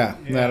 Yeah,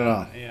 not at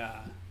all.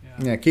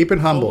 Yeah. Keep it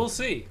humble. Well,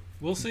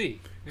 we'll see.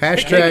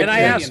 Hashtag. Can I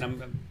ask?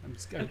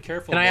 I'm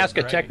careful. Can I ask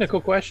a technical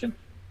question?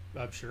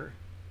 Sure.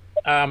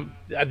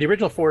 The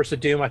original Forest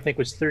of Doom, I think,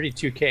 was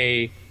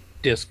 32K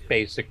disc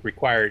basic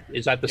required.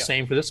 Is that the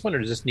same for this one, or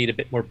does this need a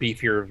bit more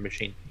beefier of a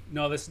machine?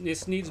 No,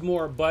 this needs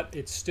more, but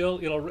it's still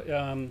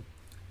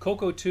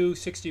Coco 2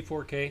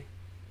 64K.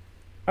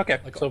 Okay,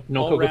 so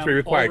no Coco 3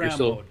 required. You're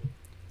still mode.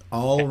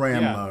 All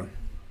RAM mode.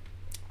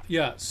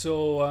 Yeah,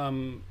 so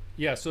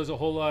so there's a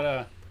whole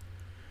lot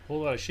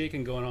of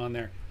shaking going on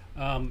there.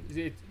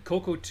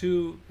 Coco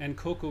 2 and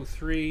Coco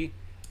 3,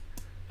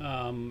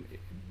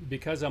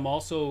 because I'm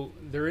also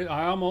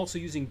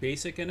using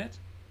BASIC in it,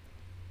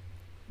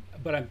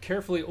 but I'm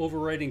carefully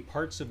overwriting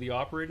parts of the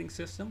operating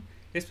system.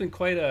 It's been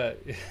quite a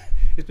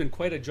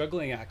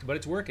juggling act, but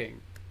it's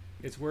working,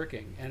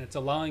 and it's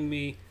allowing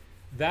me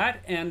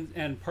that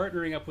and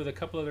partnering up with a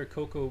couple other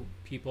cocoa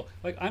people.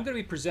 Like, I'm going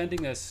to be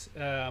presenting this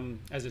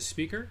as a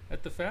speaker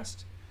at the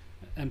fest,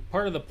 and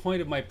part of the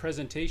point of my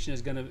presentation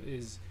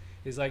is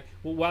like,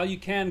 well, while you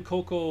can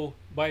cocoa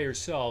by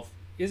yourself,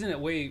 isn't it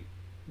way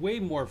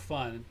more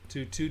fun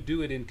to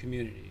do it in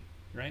community,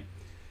 right?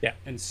 Yeah.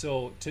 And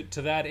so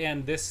to that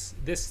end, this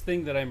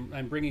thing that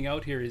I'm bringing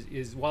out here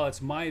is while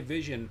it's my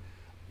vision,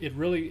 it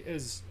really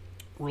is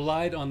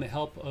relied on the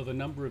help of a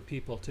number of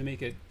people to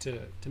make it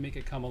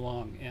come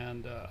along.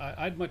 And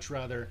I'd much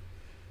rather.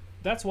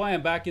 That's why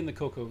I'm back in the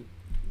cocoa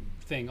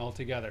thing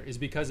altogether, is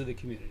because of the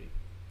community.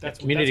 That's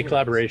community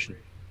collaboration.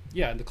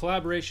 Yeah, the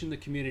collaboration, the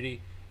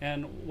community.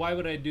 And why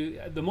would I do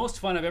the most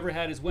fun I've ever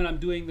had is when I'm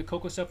doing the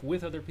cocoa stuff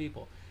with other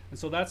people. And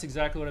so that's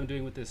exactly what I'm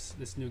doing with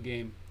this new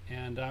game.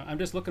 And I'm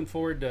just looking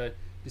forward to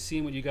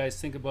seeing what you guys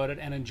think about it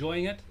and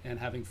enjoying it and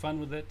having fun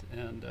with it.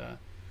 And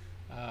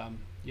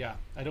yeah,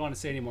 I don't want to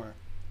say any more.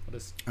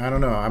 I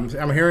don't know. I'm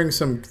hearing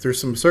there's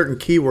some certain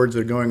keywords that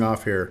are going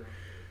off here.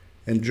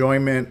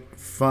 Enjoyment,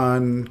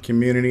 fun,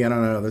 community. I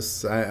don't know.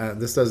 This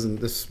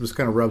just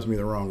kind of rubs me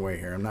the wrong way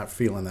here. I'm not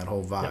feeling that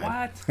whole vibe.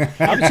 What?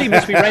 Obviously, you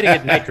must be writing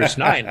at Nitrous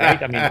 9,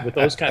 right? I mean, with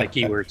those kind of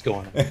keywords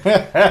going on.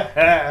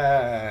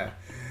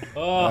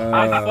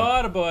 I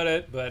thought about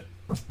it, but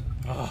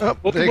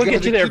we'll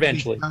get you there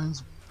eventually.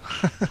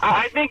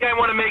 I think I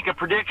want to make a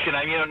prediction.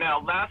 Now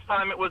last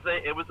time it was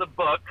a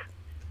book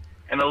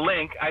and a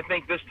link. I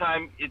think this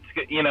time it's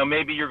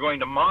maybe you're going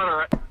to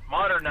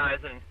modernize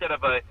it. Instead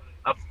of a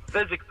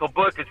physical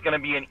book, it's going to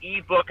be an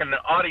e-book and an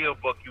audio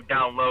book. You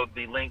download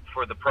the link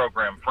for the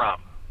program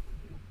from.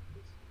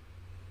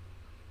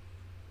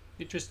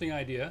 Interesting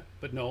idea,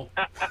 but no.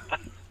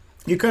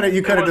 You could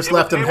have just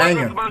left him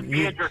hanging.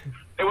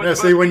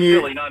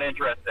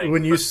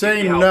 When you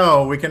say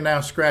no, we can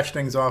now scratch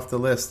things off the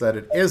list that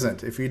it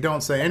isn't. If you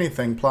don't say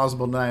anything,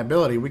 plausible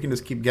deniability, we can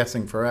just keep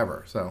guessing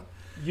forever. So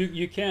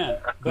you can.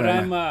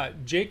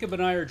 But Jacob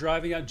and I are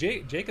driving out.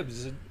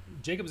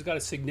 Jacob's got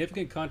a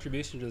significant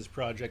contribution to this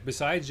project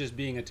besides just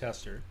being a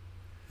tester.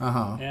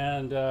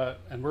 And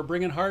we're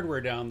bringing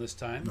hardware down this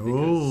time because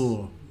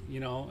Ooh.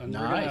 And we're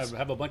gonna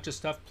have a bunch of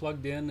stuff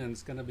plugged in, and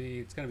it's gonna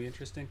be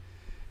interesting.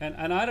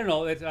 And I don't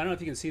know if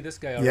you can see this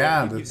guy already.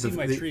 Yeah, You've seen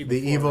my tree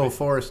before, the evil right?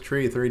 forest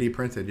tree 3D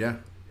printed. Yeah.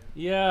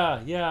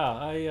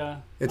 Yeah.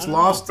 It's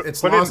lost.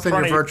 It's lost in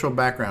your virtual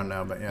background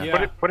now, but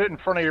yeah. Put it in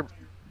front of your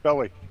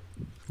belly.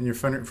 In your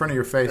front of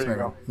your face, maybe.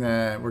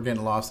 Nah, we're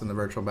getting lost in the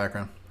virtual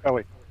background.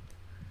 Belly.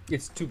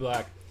 It's too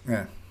black.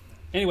 Yeah.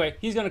 Anyway,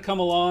 he's going to come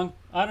along.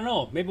 I don't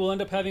know. Maybe we'll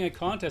end up having a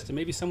contest, and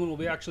maybe someone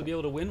will actually be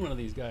able to win one of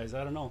these guys.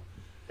 I don't know.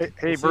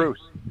 Hey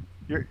Bruce,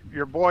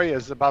 your boy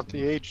is about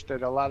the age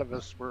that a lot of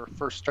us were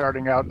first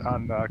starting out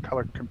on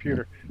Color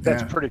Computer.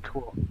 That's pretty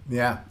cool.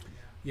 Yeah.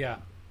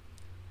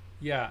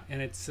 Yeah,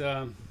 and it's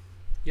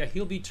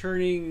he'll be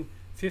turning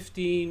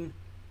 15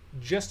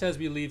 just as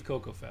we leave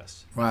Cocoa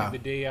Fest. Wow. Like the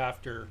day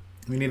after.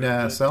 We need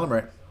to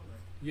celebrate.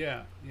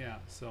 Yeah.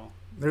 So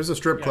there's a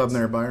strip club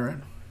nearby, right?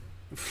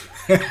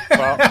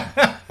 Well,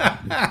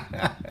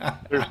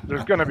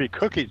 there's going to be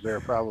cookies there,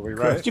 probably,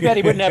 right? It's too bad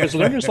he wouldn't have his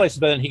learner's license,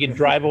 but then he can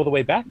drive all the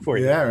way back for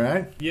you. Yeah,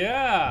 right.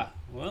 Yeah.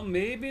 Well,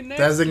 maybe next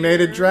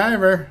designated year.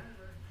 driver.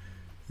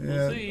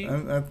 We'll see.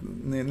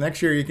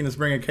 Next year you can just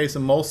bring a case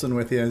of Molson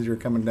with you as you're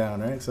coming down,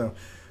 right? So,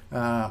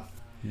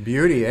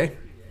 beauty, eh?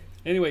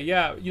 Anyway,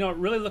 yeah,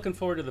 really looking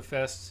forward to the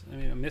fest. I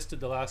mean, I missed it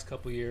the last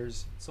couple of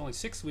years. It's only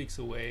 6 weeks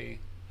away.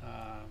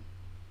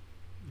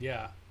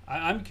 Yeah.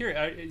 I'm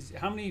curious,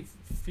 how many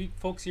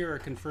folks here are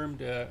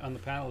confirmed on the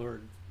panel who are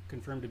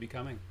confirmed to be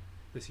coming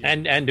this year?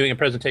 And doing a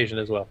presentation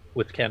as well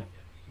with Ken.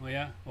 Oh,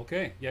 yeah?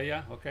 Okay.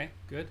 Yeah. Okay,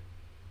 good.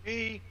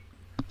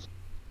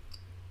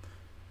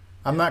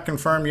 I'm not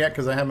confirmed yet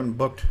because I haven't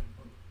booked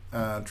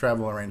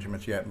travel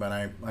arrangements yet, but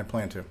I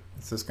plan to.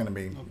 It's just going to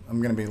be,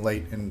 I'm going to be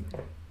late in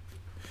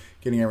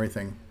getting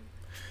everything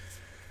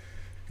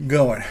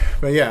going.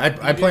 But yeah,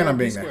 I plan on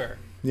being there.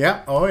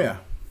 Yeah. Oh, yeah.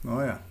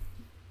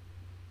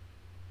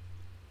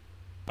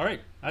 All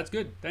right, that's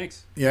good.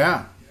 Thanks.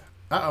 Yeah.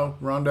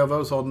 Ron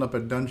Delvaux's holding up a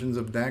Dungeons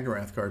of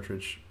Daggorath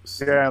cartridge.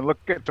 Yeah, look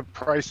at the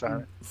price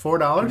on it.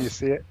 $4? Can you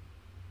see it?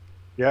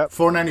 Yep.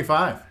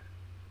 $4.95.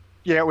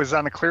 Yeah, it was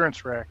on a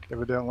clearance rack,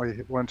 evidently,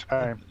 at one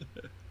time.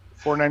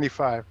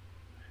 $4.95.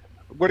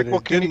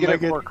 What can you get it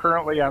for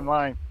currently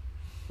online?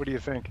 What do you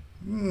think?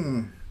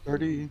 $30.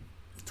 $30.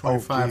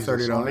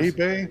 On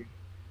eBay?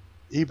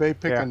 eBay,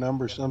 pick a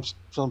number. Some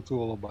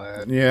fool will buy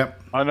it. Yeah.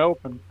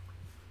 Unopened.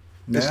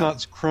 It's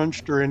not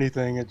crunched or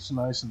anything. It's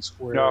nice and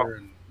square. No.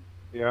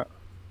 Yeah.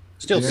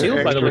 Still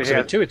sealed by the looks of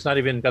it too. It's not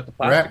even got the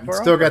plastic. Right.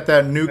 Still got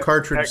that new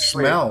cartridge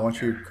smell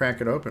once you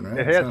crack it open,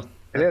 right?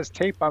 It has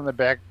tape on the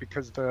back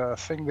because the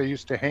thing they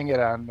used to hang it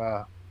on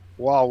the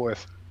wall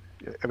with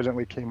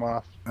evidently came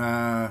off.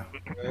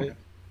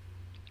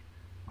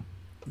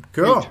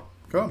 Cool.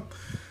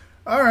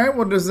 All right.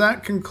 Well, does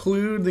that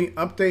conclude the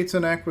updates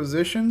and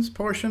acquisitions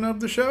portion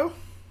of the show?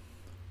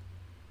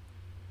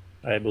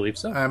 I believe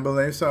so. I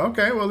believe so.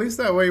 Okay, well, at least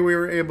that way we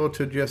were able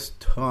to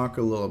just talk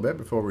a little bit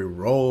before we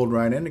rolled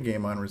right into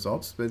Game On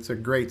Results. It's a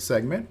great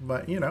segment,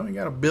 but, you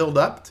got to build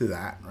up to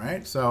that,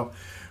 right? So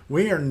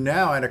we are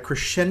now at a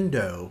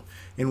crescendo,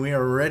 and we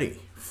are ready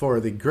for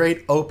the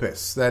great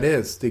opus that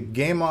is the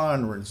Game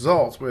On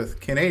Results with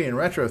Canadian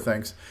Retro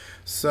Things.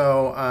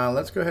 So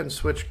let's go ahead and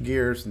switch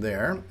gears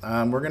there.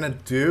 We're going to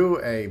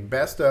do a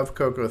best of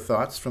Coco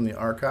Thoughts from the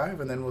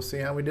archive, and then we'll see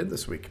how we did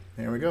this week.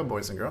 Here we go,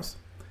 boys and girls.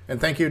 And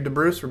thank you to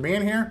Bruce for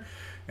being here,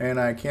 and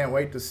I can't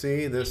wait to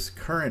see this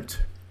current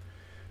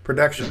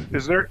production.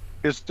 Is there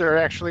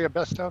actually a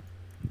best of?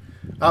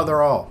 Oh,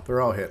 they're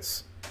all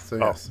hits. So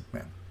yes,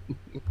 man.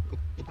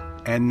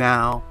 And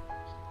now,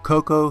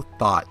 Coco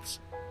Thoughts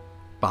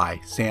by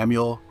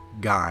Samuel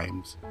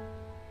Gimes.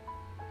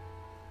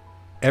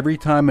 Every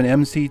time an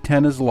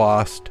MC-10 is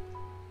lost,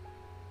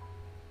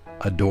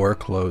 a door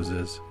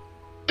closes.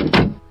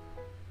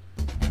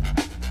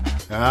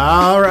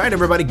 All right,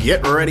 everybody,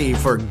 get ready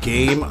for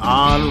Game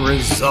On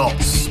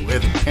Results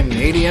with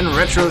Canadian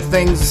Retro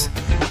Things,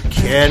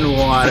 Ken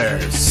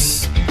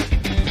Waters.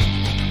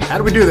 How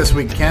did we do this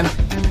week, Ken?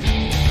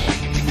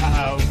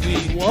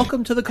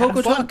 Welcome to the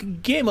Coco Talk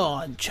Game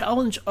On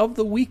Challenge of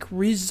the Week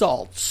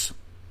results.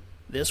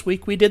 This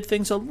week we did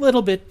things a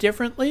little bit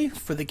differently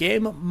for the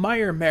game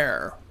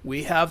Mire.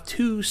 We have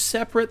 2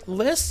 separate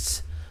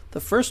lists. The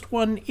first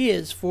one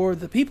is for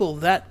the people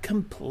that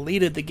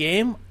completed the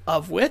game,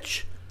 of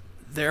which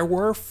there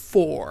were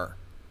 4.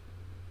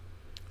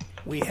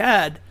 We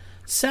had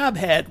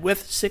Sabhead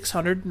with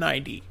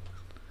 690,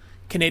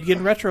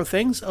 Canadian Retro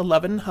Things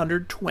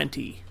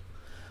 1120,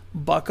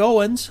 Buck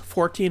Owens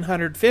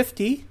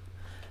 1450,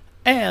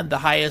 and the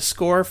highest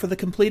score for the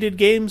completed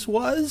games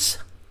was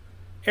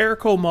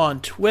Eric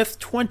Omont with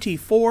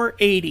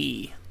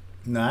 2480.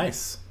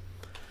 Nice.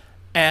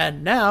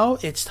 And now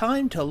it's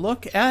time to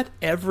look at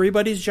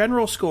everybody's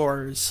general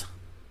scores.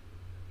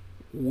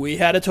 We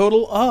had a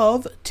total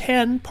of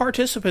 10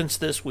 participants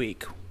this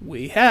week.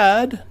 We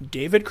had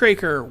David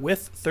Craker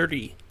with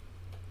 30.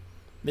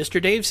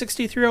 Mr. Dave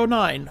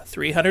 6309,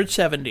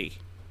 370.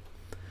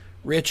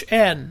 Rich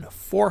N,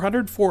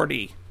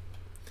 440.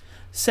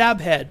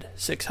 Sabhead,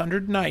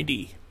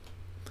 690.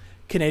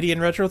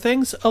 Canadian Retro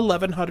Things,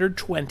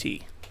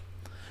 1120.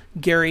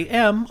 Gary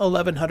M,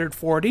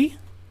 1140.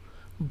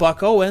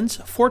 Buck Owens,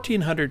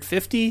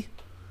 1450.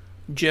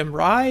 Jim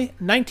Rye,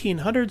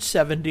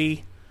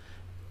 1970.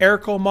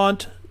 Eric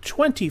Omont,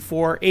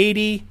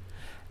 2480.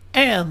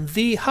 And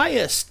the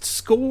highest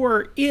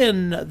score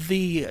in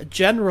the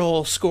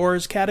general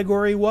scores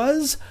category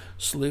was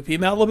Sloopy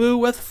Malibu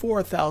with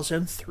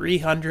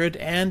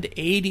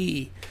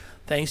 4,380.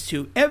 Thanks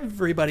to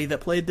everybody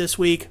that played this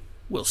week.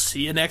 We'll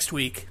see you next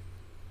week.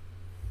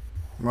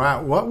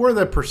 Wow. What were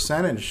the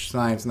percentage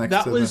signs next to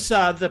that? That was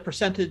the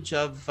percentage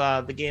of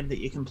the game that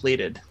you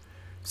completed.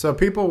 So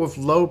people with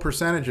low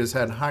percentages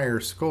had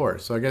higher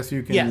scores. So I guess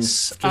you can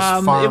just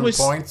farm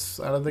points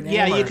out of the game?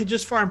 Yeah, you could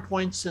just farm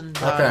points and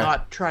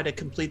not try to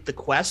complete the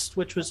quest,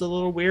 which was a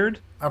little weird.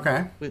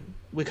 Okay.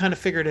 We kind of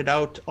figured it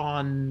out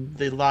on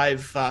the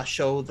live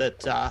show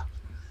that,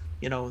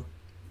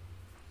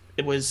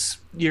 it was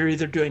you're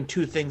either doing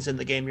 2 things in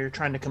the game. You're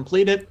trying to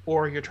complete it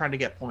or you're trying to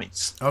get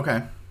points.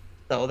 Okay.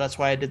 So that's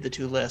why I did the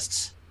 2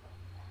 lists.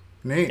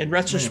 Neat. In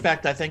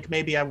retrospect, I think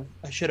maybe I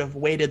should have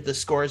weighted the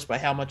scores by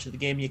how much of the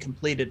game you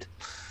completed.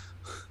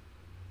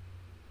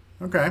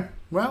 Okay.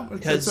 Well,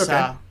 it's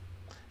okay.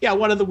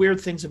 One of the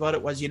weird things about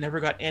it was you never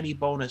got any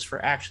bonus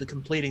for actually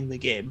completing the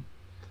game.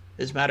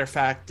 As a matter of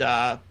fact,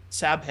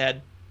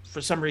 Sabhead, for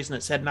some reason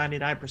it said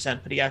 99%,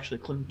 but he actually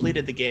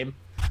completed the game.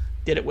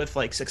 Did it with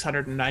like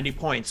 690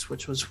 points,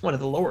 which was one of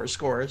the lower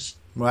scores.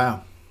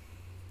 Wow.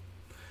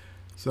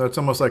 So it's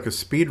almost like a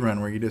speed run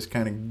where you just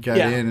kind of got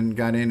in and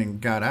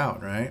got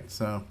out, right?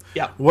 So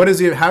what is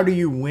it? How do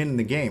you win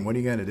the game? What do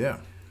you got to do?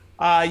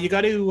 You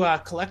got to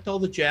collect all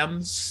the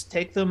gems,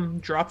 take them,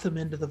 drop them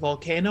into the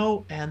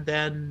volcano, and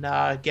then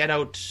get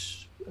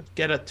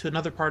to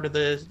another part of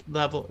the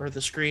level or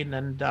the screen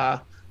and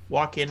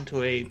walk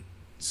into a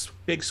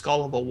big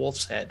skull of a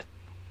wolf's head.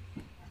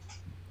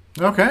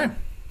 Okay.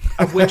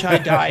 Of which I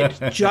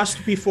died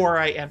just before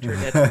I entered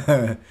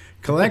it.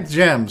 Collect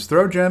gems,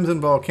 throw gems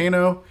in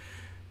volcano.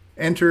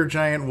 Enter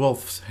giant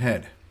wolf's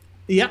head.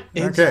 Yep,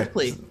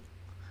 exactly. Okay.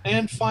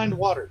 And find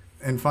water.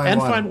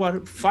 Find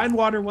water. Find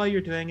water while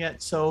you're doing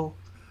it. So,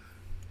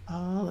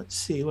 let's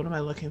see. What am I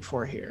looking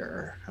for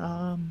here?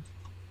 I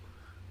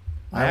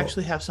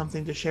actually have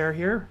something to share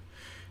here.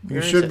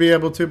 You should be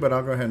able to, but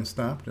I'll go ahead and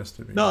stop just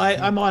to be. No,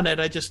 I'm on it.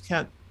 I just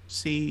can't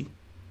see.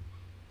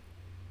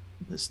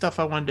 The stuff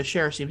I wanted to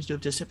share seems to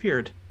have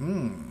disappeared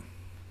from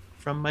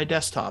my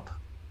desktop.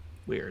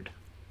 Weird.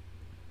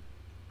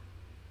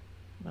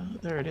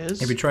 There it is.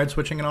 Have you tried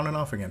switching it on and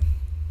off again?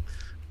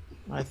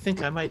 I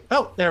think I might.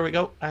 Oh, there we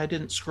go. I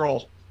didn't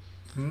scroll.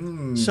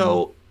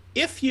 So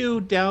if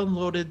you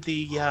downloaded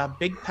the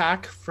big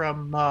pack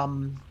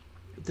from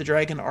the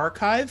Dragon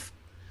Archive,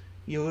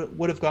 you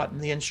would have gotten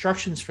the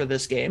instructions for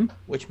this game,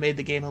 which made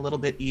the game a little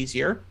bit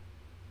easier.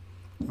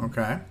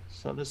 Okay.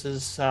 So this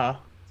is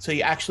so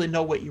you actually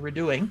know what you were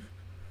doing.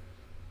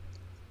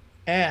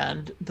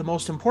 And the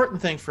most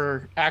important thing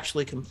for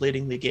actually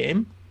completing the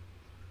game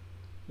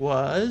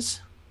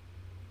was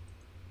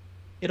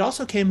it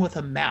also came with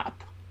a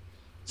map.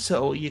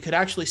 So you could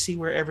actually see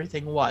where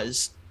everything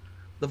was.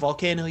 The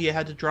volcano you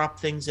had to drop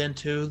things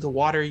into, the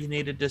water you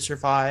needed to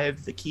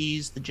survive, the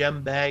keys, the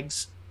gem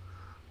bags,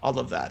 all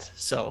of that.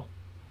 So,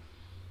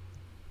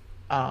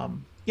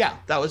 yeah,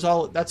 that's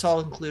all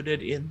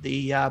included in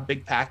the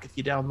big pack if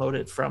you download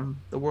it from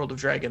the World of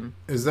Dragon.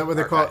 Is that what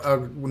they call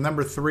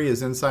number 3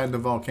 is inside the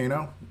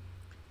volcano?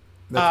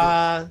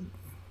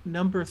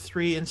 Number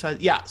 3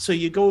 inside. Yeah, so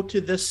you go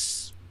to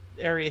this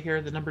area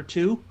here, the number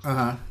 2.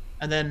 Uh-huh.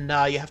 And then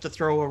you have to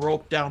throw a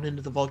rope down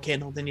into the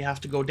volcano. Then you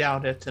have to go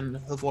down it and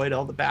avoid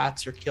all the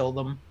bats or kill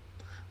them.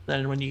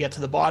 Then when you get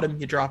to the bottom,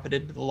 you drop it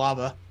into the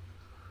lava.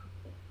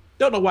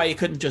 Don't know why you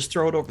couldn't just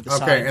throw it over the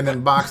side. Okay, and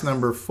then box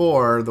number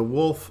 4, the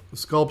wolf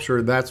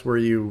sculpture. That's where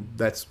you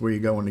go in the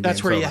game.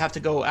 That's where you have to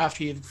go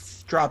after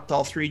you've dropped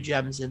all 3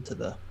 gems into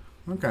the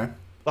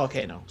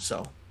volcano.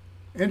 So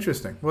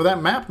interesting. Well,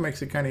 that map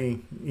makes it kind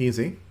of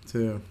easy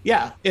to.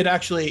 Yeah, it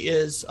actually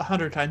is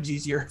 100 times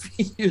easier if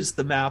you use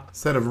the map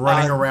instead of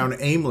running around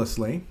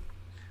aimlessly.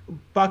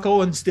 Buck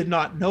Owens did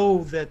not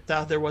know that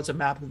there was a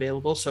map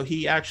available, so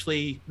he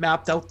actually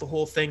mapped out the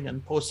whole thing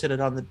and posted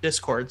it on the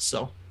Discord.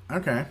 So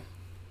okay.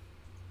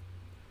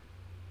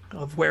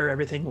 Of where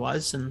everything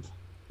was. And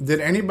did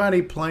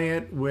anybody play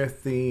it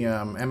with the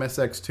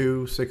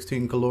MSX2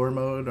 16 color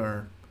mode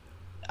or?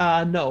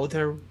 No,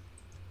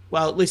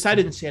 well, at least I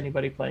didn't see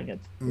anybody playing it.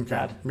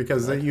 Okay,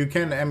 because you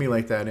can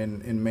emulate that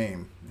in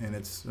MAME, and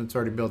it's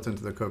already built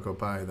into the Cocoa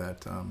Pi,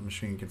 that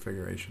machine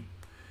configuration.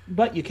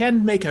 But you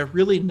can make a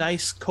really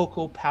nice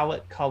Cocoa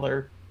palette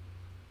color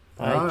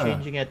by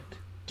changing it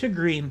to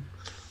green.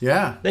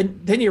 Yeah.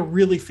 Then you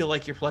really feel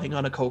like you're playing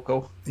on a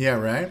Cocoa. Yeah,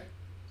 right?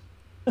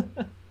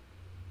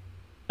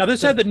 Now,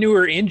 this had the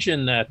newer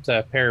engine that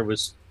Per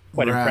was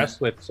quite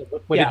impressed with. So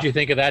what did you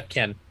think of that,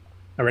 Ken?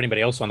 Or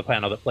anybody else on the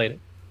panel that played it?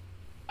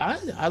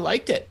 I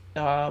liked it.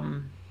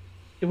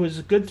 It was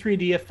a good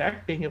 3D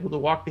effect, being able to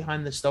walk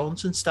behind the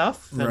stones and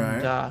stuff.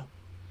 And,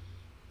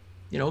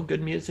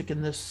 good music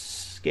in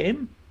this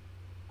game.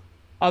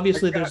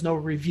 Obviously, there's no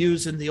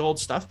reviews in the old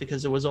stuff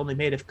because it was only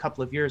made a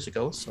couple of years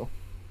ago. So,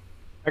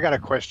 I got a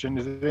question.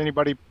 Did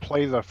anybody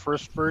play the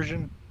first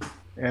version?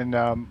 And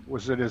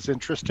was it as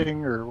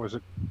interesting, or was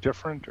it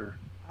different? Or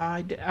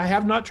I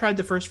have not tried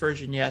the first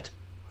version yet.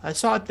 I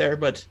saw it there,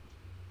 but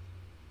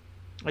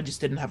I just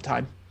didn't have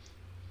time.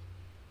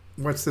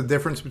 What's the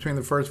difference between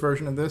the first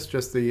version of this?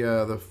 Just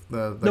the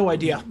no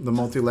idea. The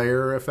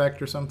multi-layer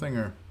effect or something,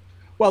 or?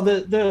 Well,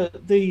 there's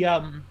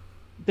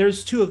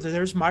 2 of them.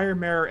 There's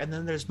Mire and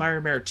then there's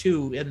Mire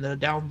 2 in the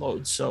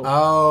download.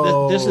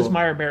 So this is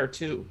Mire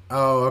 2.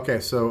 Oh,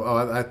 okay.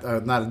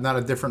 So not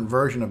a different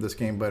version of this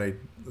game, but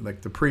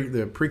the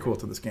prequel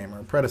to this game or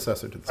a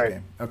predecessor to this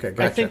game. Okay,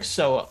 gotcha. I think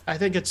so. I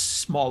think it's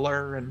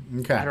smaller,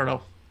 and I don't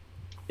know.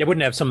 It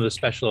wouldn't have some of the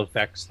special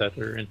effects that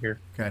are in here.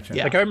 Gotcha.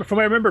 Yeah. Like I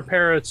remember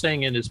Para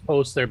saying in his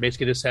post there,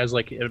 basically this has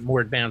like a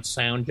more advanced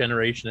sound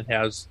generation. It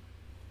has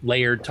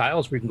layered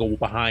tiles where you can go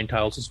behind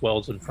tiles as well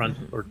as in front,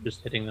 or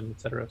just hitting them,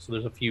 etc. So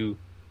there's a few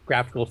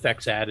graphical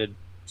effects added,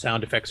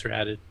 sound effects are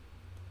added.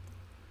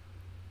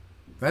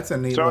 That's a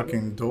neat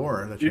looking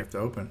door that you have to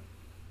open.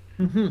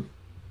 Mm-hmm.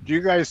 Do you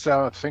guys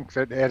think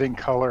that adding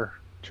color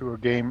to a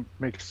game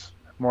makes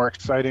it more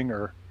exciting,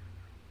 or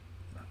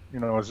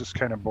is this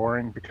kind of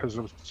boring because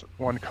of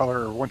one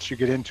color, or once you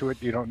get into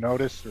it you don't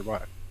notice, or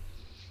what?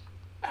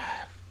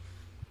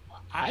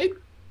 I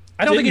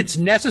don't think it's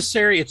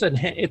necessary. It's an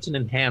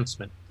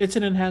enhancement. It's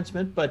an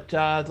enhancement, but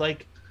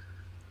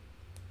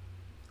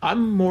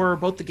I'm more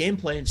about the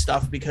gameplay and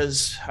stuff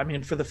because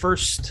for the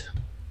first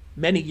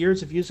many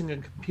years of using a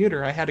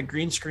computer, I had a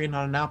green screen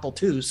on an Apple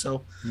II,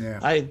 so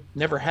I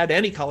never had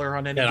any color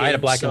on any game. I had a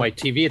black and white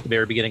TV at the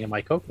very beginning of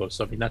my Cocoa,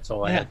 so that's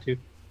all I had too.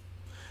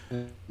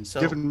 So,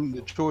 given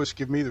the choice,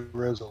 give me the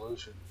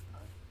resolution.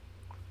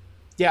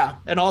 Yeah,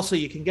 and also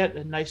you can get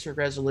a nicer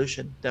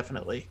resolution,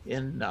 definitely,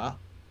 in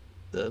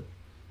the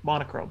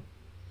monochrome.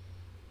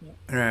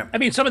 Yeah.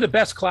 Some of the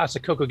best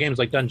classic Cocoa games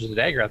like Dungeons &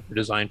 Dragons are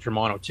designed for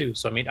mono too.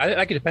 So I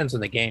think it depends on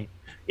the game.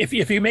 If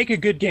you make a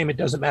good game, it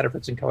doesn't matter if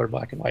it's in color,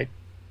 black and white.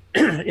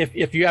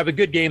 if you have a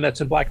good game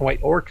that's in black and white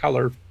or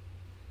color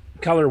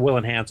will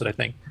enhance it, I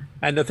think.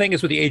 And the thing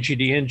is with the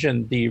AGD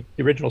engine, the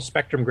original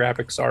Spectrum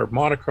graphics are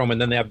monochrome,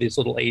 and then they have these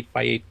little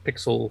 8x8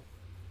 pixel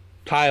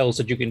tiles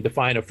that you can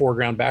define a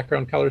foreground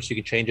background color, so you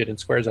can change it in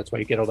squares. That's why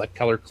you get all that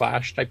color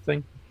clash type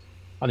thing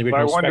on the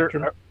original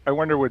Spectrum. I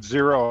wonder what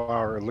 0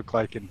 Hour looked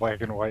like in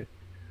black and white.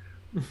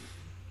 Well,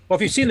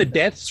 if you've seen the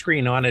death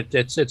screen on it,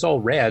 it's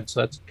all red, so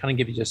that's kind of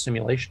give you a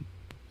simulation.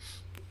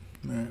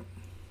 Right.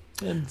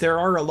 And there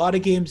are a lot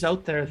of games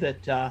out there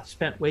that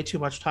spent way too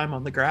much time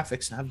on the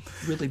graphics and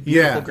have really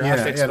beautiful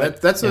graphics. Yeah,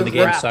 that's the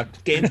game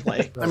sucked.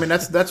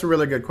 Gameplay. That's a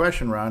really good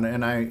question, Ron.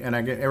 And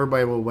I get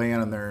everybody will weigh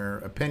in on their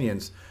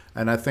opinions.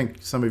 And I think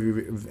some of you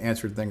have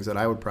answered things that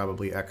I would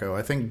probably echo.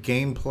 I think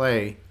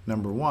gameplay,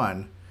 number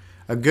one,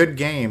 a good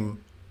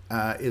game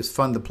is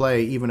fun to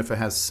play, even if it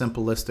has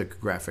simplistic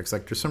graphics.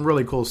 Like there's some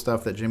really cool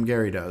stuff that Jim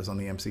Gary does on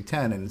the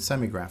MC10 and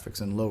semi-graphics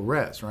and low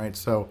res, right?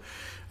 So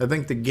I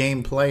think the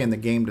gameplay and the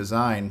game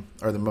design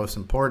are the most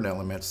important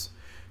elements.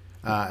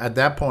 At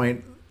that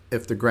point,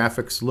 if the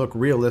graphics look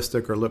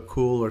realistic or look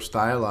cool or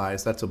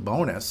stylized, that's a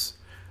bonus.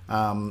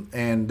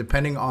 And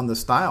depending on the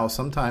style,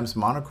 sometimes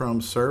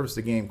monochrome serves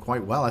the game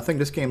quite well. I think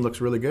this game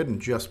looks really good in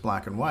just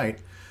black and white.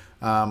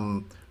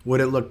 Would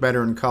it look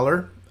better in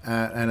color?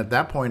 And at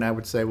that point, I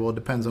would say, well, it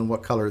depends on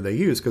what color they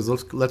use.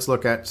 Because let's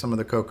look at some of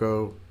the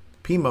Coco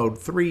P-Mode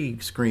 3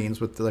 screens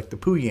with the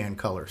Puyan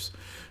colors.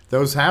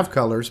 Those have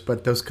colors,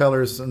 but those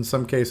colors in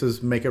some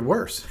cases make it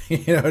worse,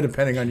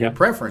 depending on your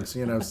preference,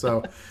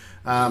 So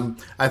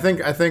I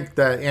think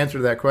the answer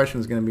to that question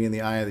is going to be in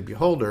the eye of the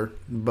beholder.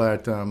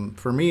 But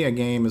for me, a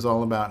game is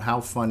all about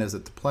how fun is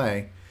it to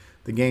play.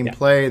 The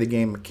gameplay, the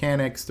game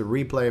mechanics, the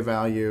replay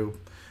value,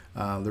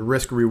 the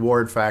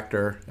risk-reward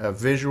factor,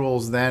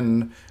 visuals.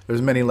 Then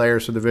there's many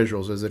layers to the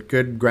visuals. Is it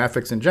good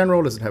graphics in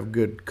general? Does it have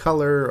good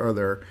color? Are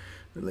there,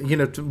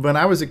 when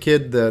I was a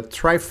kid, the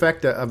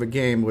trifecta of a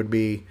game would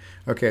be,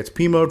 okay, it's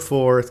P-Mode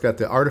 4, it's got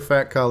the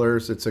artifact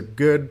colors, it's a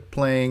good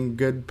playing,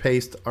 good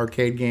paced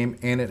arcade game,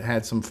 and it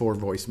had some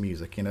 4-voice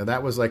music.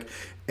 That was like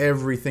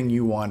everything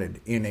you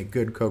wanted in a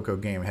good Coco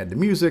game. It had the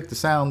music, the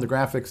sound, the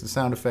graphics, the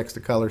sound effects, the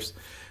colors.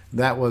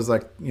 That was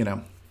like,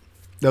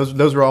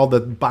 Those are all the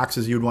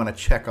boxes you'd want to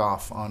check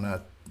off on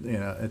a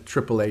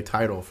AAA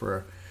title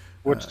for.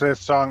 What's that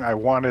song? I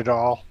Want It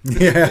All.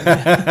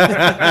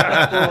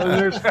 Yeah. Well,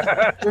 there's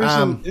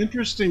an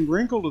interesting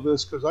wrinkle to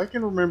this because I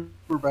can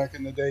remember back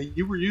in the day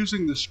you were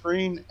using the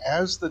screen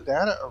as the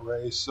data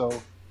array,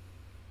 so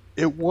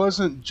it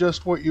wasn't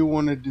just what you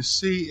wanted to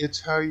see; it's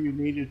how you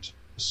needed to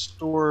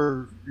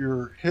store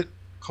your hit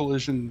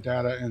collision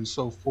data and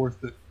so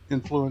forth that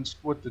influenced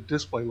what the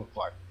display looked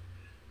like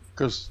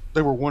because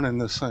they were one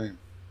and the same.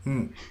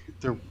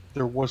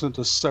 There wasn't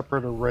a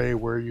separate array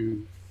where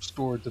you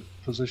stored the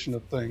position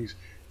of things.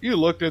 You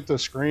looked at the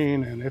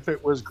screen, and if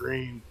it was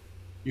green,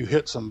 you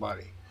hit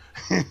somebody.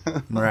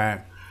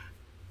 Right.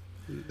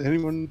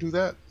 Anyone do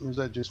that, or is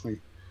that just me?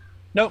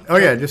 Nope. Oh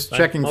yeah, just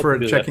checking for a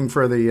pixel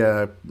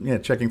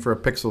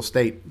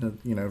state,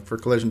 for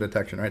collision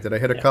detection. Right? Did I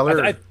hit a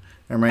color? I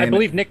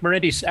believe Nick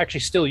Marenti actually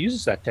still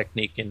uses that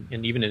technique,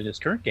 and even in his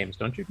current games,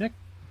 don't you, Nick?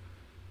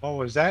 What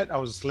was that? I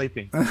was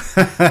sleeping. Well,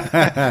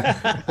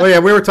 yeah,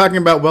 we were talking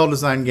about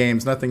well-designed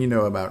games, nothing you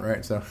know about,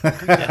 right? So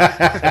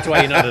that's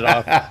why you nodded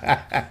off.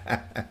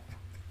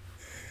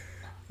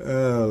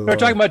 We're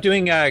talking about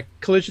doing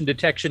collision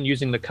detection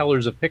using the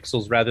colors of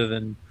pixels rather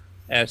than,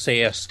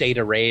 say, a state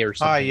array or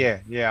something. Oh,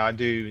 yeah, I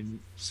do in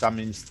some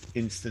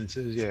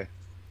instances, yeah.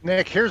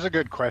 Nick, here's a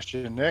good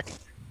question, Nick.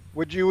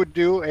 Would you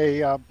do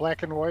a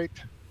black and white,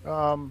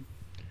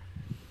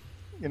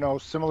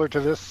 similar to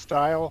this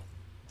style?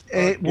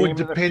 It would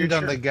depend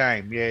on the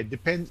game. Yeah,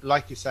 depends.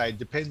 Like you say, it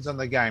depends on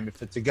the game.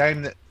 If it's a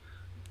game that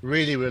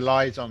really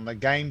relies on the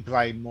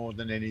gameplay more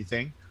than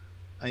anything,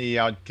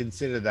 I'd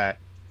consider that.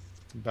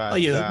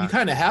 But you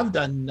kind of have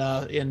done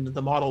in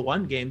the Model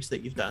 1 games that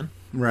you've done.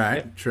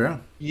 Right. True.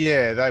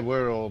 Yeah, they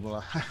were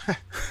all.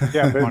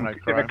 Yeah, but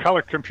in a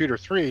Color Computer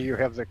 3, you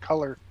have the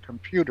Color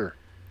Computer.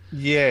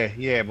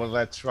 Yeah. Well,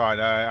 that's right.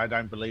 I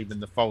don't believe in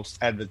the false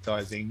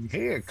advertising.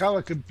 Here,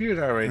 Color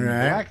Computer in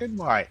black and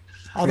white.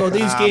 Although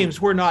these games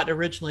were not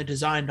originally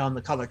designed on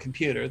the Color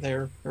Computer,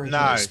 they're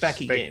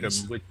Speccy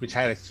games, which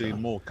had actually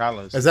more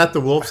colors. Is that the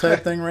Wolf's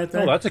Head thing right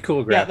there? Oh, that's a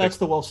cool graphic. Yeah, that's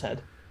the Wolf's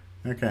Head.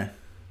 Okay.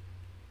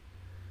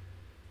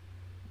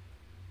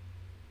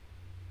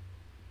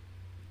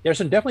 There's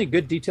some definitely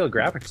good detailed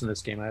graphics in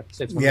this game. I have to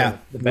say it's one of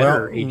the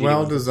better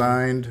well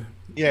designed.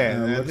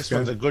 Yeah, this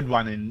one's a good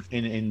one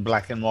in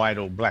black and white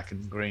or black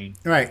and green.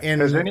 Right.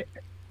 And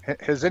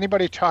has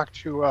anybody talked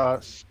to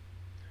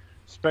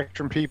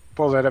Spectrum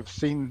people that have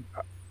seen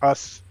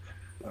us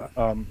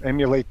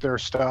emulate their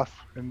stuff,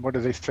 and what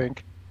do they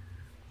think?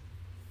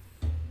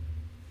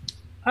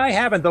 I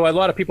haven't, though. A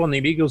lot of people in the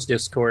Amigos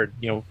Discord,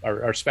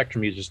 are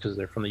Spectrum users because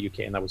they're from the UK,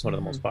 and that was one of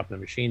the most popular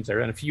machines there.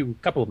 And a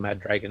couple of Mad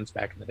Dragons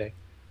back in the day.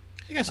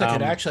 I guess I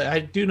could I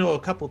do know a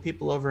couple of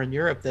people over in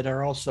Europe that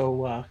are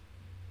also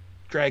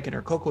Dragon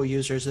or Coco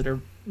users that are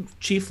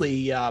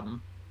chiefly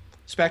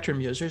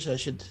Spectrum users. I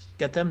should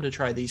get them to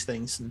try these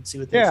things and see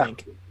what they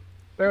think.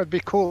 That would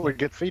be cool to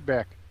get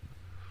feedback.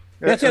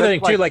 That's the other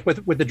thing too. Like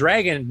with the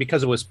Dragon,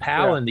 because it was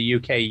PAL in the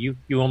UK, you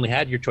only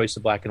had your choice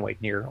of black and white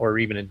near, or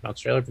even in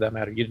Australia for that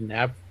matter. You didn't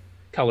have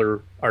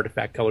color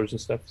artifact colors and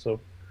stuff,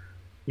 so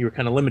you were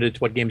kind of limited to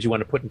what games you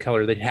want to put in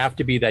color. They'd have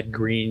to be that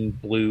green,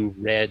 blue,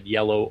 red,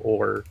 yellow,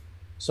 or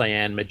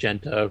cyan,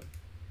 magenta,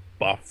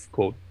 buff,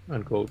 quote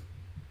unquote,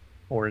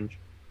 orange.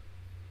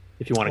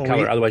 If you want to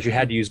color, otherwise you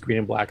had to use green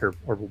and black or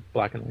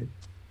black and white.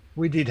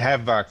 We did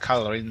have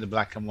color in the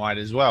black and white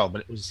as well,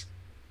 but it was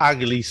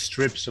ugly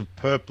strips of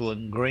purple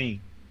and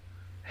green.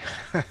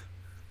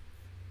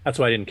 That's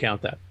why I didn't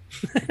count that.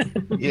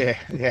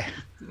 Yeah.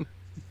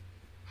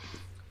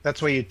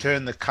 That's where you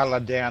turn the color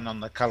down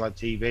on the color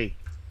TV.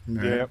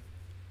 Right.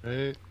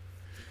 Yeah.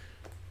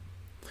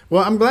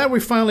 Well, I'm glad we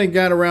finally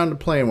got around to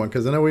playing one,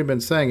 because I know we've been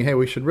saying, hey,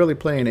 we should really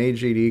play an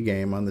AGD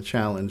game on the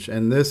challenge,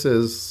 and this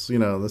is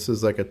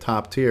like a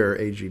top tier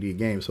AGD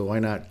game, so why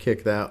not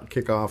kick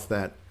off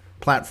that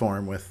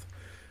platform with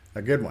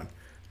a good one?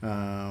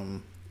 I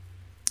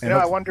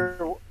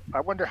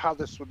wonder how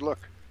this would look.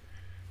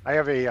 I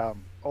have a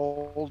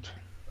old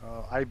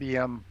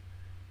IBM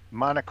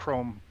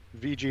monochrome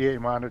VGA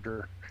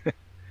monitor,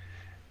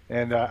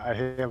 and I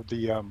have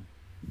the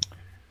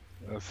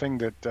thing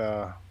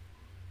that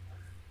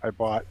I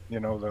bought.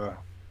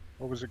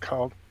 What was it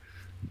called?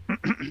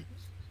 The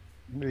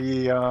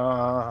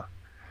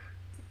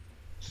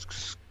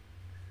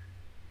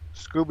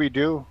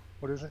Scooby-Doo.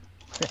 What is it?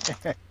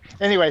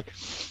 Anyway,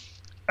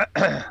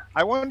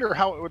 I wonder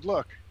how it would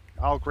look.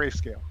 All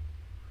grayscale.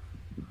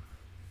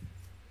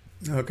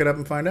 Hook it up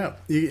and find out.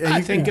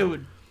 I think it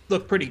would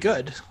look pretty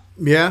good.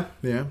 Yeah.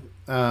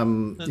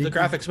 The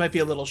graphics might be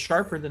a little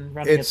sharper than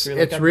running it through.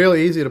 It's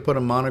really easy to put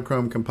a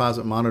monochrome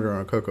composite monitor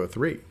on a Coco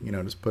 3.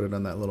 Just put it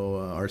on that little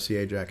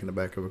RCA jack in the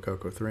back of a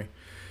Coco 3.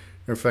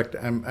 In fact,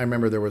 I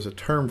remember there was a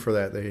term for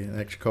that. They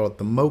actually call it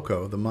the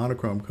MoCo, the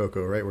monochrome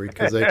Coco, right?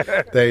 Because they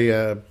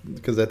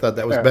thought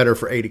that was better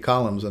for 80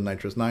 columns than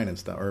Nitrous 9 and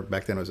stuff. Or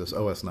back then it was just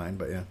OS 9,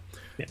 but yeah.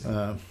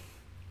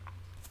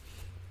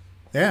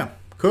 Yeah,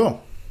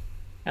 cool.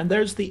 And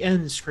there's the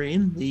end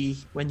screen,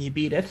 when you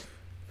beat it.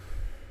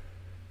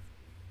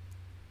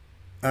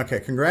 Okay,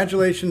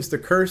 congratulations. The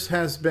curse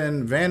has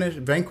been vanished.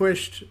 I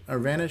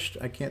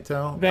can't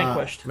tell.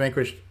 Vanquished.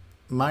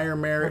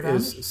 Mire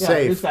is safe. Yeah,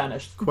 it is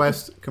vanished.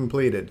 Quest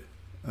completed.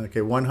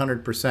 Okay,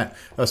 100%.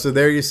 Oh, so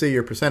there you see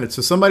your percentage.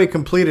 So somebody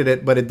completed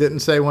it, but it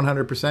didn't say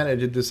 100%.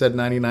 It just said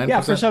 99%.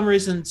 Yeah, for some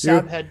reason,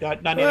 Sab had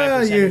got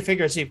 99%. He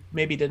figures he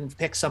maybe didn't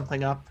pick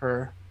something up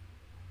or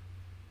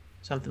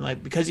something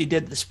because he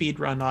did the speed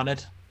run on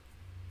it.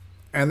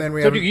 And then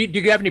do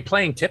you have any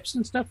playing tips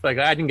and stuff? Like,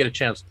 I didn't get a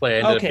chance to play.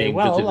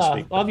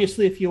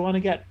 Obviously, if you want to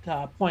get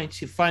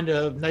points, you find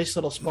a nice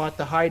little spot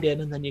to hide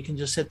in, and then you can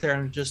just sit there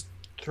and just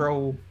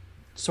throw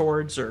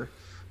swords, or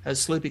as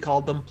Sloopy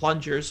called them,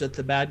 plungers at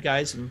the bad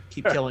guys and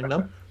keep killing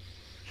them.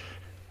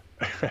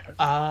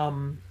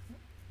 Other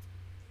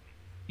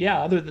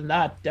than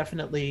that,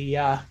 definitely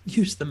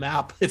use the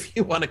map if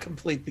you want to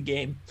complete the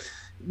game.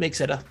 It makes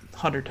it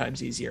 100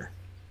 times easier.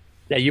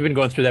 Yeah, you've been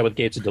going through that with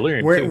Gates of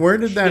Delirium. Where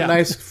did that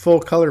nice full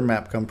color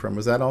map come from?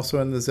 Was that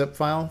also in the zip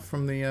file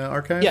from the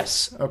archive?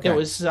 Yes. Okay. It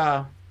was.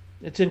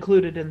 It's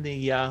included in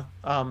the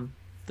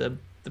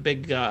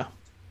big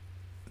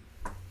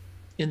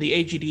in the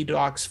AGD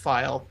docs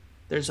file.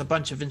 There's a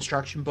bunch of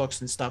instruction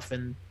books and stuff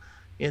in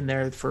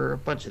there for a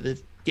bunch of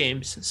the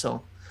games.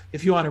 So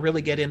if you want to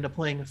really get into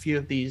playing a few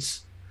of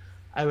these,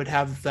 I would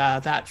have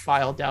that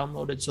file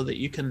downloaded so that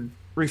you can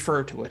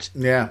refer to it.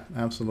 Yeah,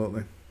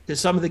 absolutely. Because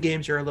some of the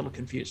games are a little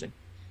confusing.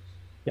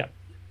 Yeah.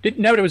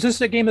 Was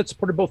this a game that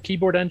supported both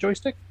keyboard and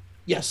joystick?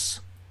 Yes.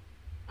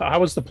 How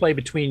was the play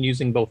between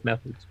using both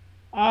methods?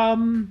 I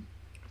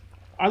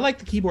like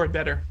the keyboard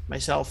better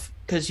myself,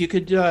 because you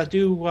could do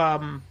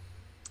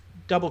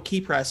double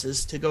key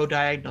presses to go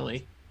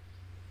diagonally.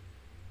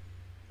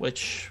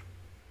 Which...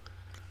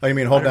 Oh, you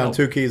mean hold down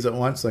two keys at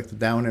once, like the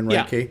down and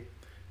right key?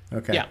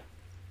 Okay. Yeah.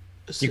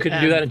 You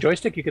couldn't do that in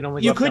joystick? You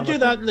could do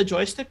that in the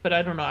joystick, but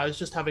I don't know. I was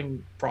just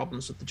having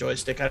problems with the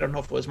joystick. I don't know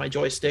if it was my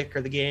joystick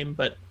or the game,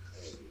 but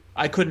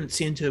I couldn't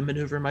seem to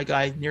maneuver my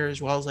guy near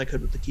as well as I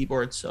could with the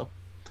keyboard. So,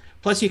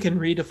 plus you can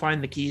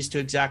redefine the keys to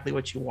exactly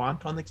what you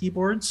want on the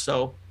keyboard.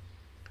 So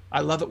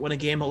I love it when a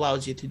game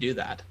allows you to do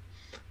that.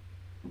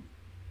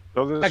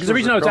 Because the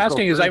reason I was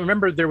asking is I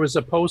remember there was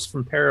a post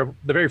from Para,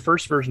 the very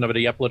first version of it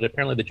he uploaded.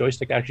 Apparently the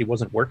joystick actually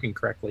wasn't working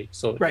correctly.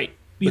 So right.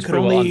 You could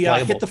only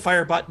hit the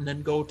fire button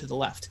and go to the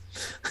left.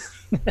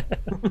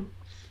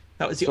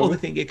 That was the only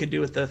thing you could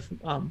do with the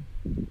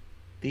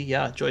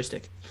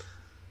joystick.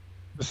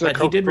 But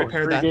he did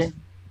repair that. Game?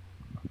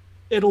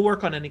 It'll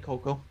work on any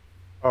Coco.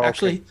 Oh,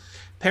 actually, okay.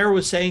 Per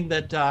was saying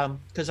that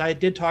because I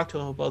did talk to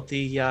him about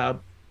the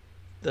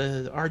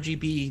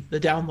RGB, the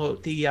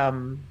download,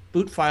 the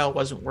boot file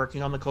wasn't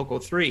working on the Coco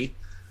 3,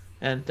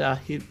 and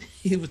he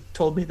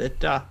told me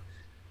that.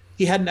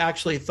 He hadn't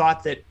actually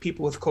thought that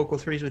people with Coco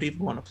 3s would even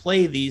want to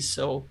play these,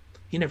 so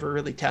he never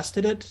really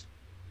tested it.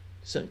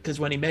 So, because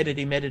when he made it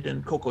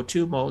in Coco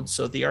 2 mode,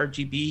 so the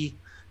RGB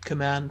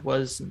command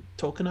was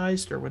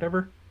tokenized or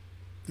whatever.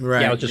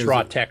 Right. Yeah, it was just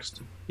raw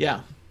text.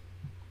 Yeah.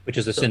 Which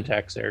is a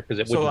syntax error, because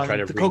it wouldn't try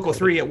to. The Coco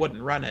 3, it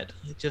wouldn't run it.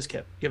 It just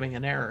kept giving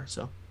an error.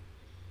 So.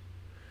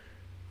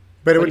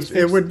 But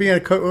it would be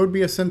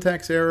a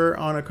syntax error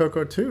on a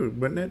Coco 2,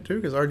 wouldn't it?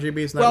 Too, because RGB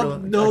is not. Well,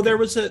 no, there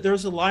was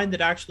a line that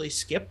actually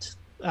skipped.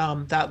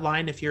 That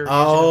line, if you're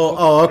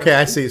okay,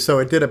 I see. So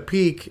it did a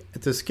peak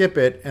to skip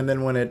it, and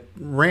then when it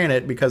ran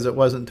it, because it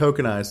wasn't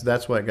tokenized,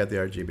 that's why it got the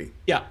RGB.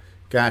 Yeah,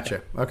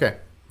 gotcha. Okay,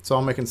 it's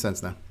all making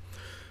sense now.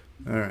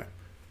 All right.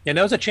 Yeah,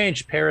 that was a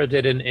change Para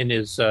did in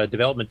his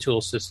development tool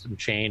system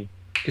chain,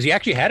 because he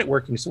actually had it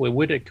working, so it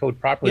would encode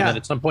properly. Yeah. And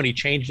then at some point he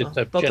changed it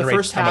to but generate the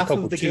first half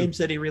of the 2. games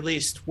that he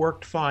released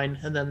worked fine,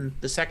 and then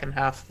the second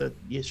half that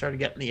you started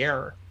getting the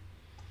error.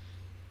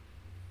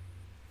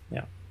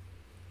 Yeah.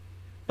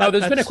 Now,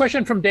 there's been a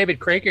question from David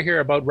Kraker here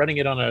about running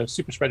it on a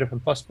Super Sprite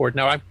FM Plus board.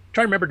 Now, I'm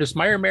trying to remember, does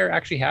Meyer Mare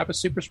actually have a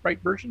Super Sprite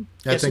version?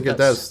 I think it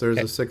does. There's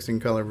a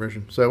 16-color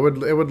version. So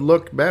it would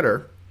look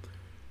better.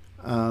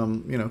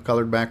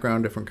 Colored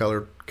background, different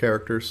colored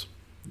characters.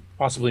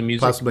 Possibly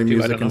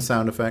music and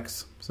sound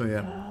effects. So,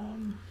 yeah.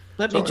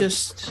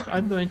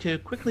 I'm going to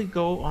quickly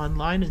go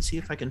online and see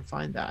if I can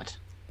find that.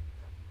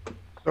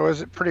 So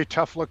is it pretty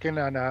tough looking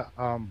on a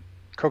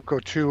Coco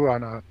 2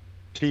 on a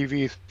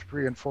TV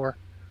 3 and 4?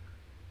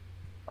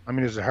 I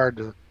mean, is it hard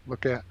to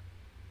look at?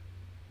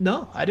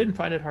 No, I didn't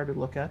find it hard to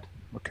look at.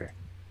 Okay.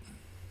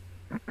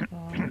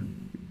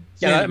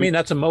 I mean,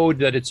 that's a mode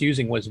that it's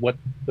using was what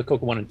the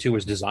Coco 1 and 2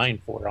 was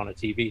designed for on a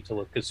TV, to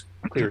look as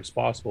clear as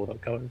possible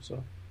without color.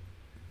 So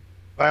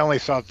I only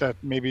thought that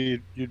maybe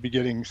you'd be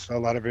getting a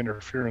lot of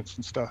interference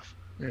and stuff,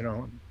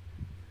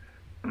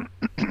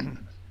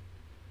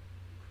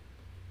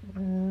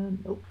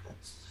 Nope.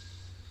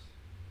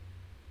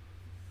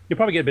 You'll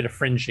probably get a bit of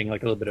fringing,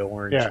 like a little bit of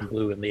orange and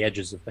blue in the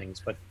edges of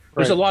things, but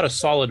there's a lot of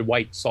solid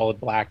white,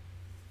 solid black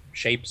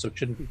shapes, so it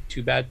shouldn't be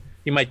too bad.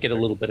 You might get a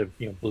little bit of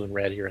blue and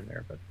red here and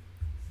there, but.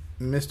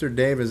 Mr.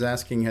 Dave is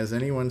asking, has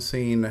anyone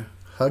seen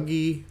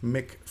Huggy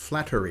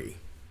McFlattery?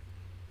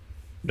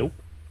 Nope.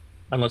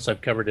 Unless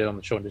I've covered it on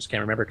the show and just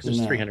can't remember because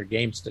there's 300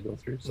 games to go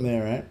through. So.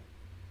 Yeah, right.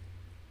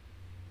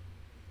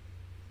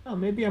 Oh,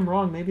 maybe I'm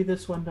wrong. Maybe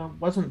this one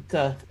isn't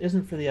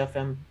for the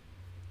FM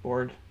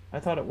board. I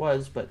thought it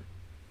was, but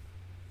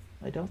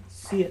I don't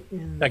see it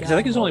in. Yeah, because I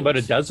think there's only about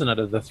a dozen out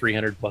of the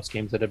 300 plus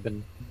games that have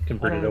been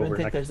converted over. I don't even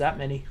think there's that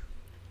many.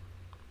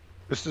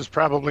 This is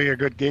probably a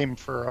good game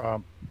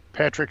for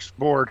Patrick's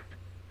board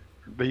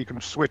that you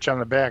can switch on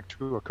the back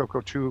to a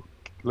Coco 2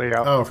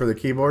 layout. Oh, for the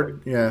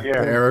keyboard? Yeah. The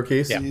arrow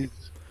keys? Yeah.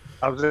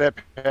 How's that,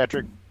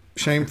 Patrick?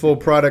 Shameful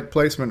product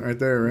placement right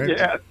there,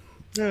 right?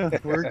 Yeah,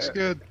 works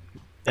good.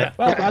 Yeah.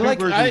 Well,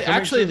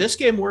 actually, this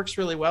game works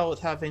really well with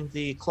having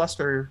the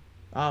cluster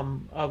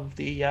of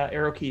the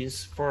arrow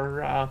keys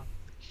for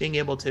being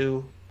able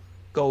to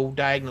go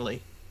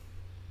diagonally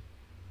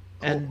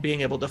and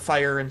being able to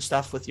fire and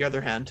stuff with the other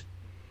hand.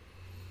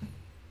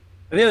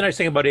 And the other nice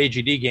thing about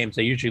AGD games,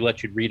 they usually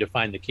let you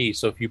redefine the key.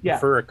 So if you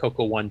prefer a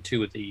Coco 1-2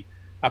 with the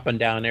up and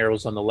down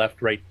arrows on the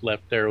left, right,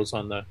 left arrows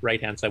on the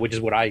right-hand side, which is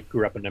what I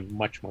grew up and am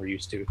much more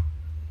used to,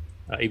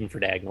 even for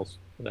diagonals,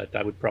 that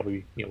I would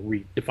probably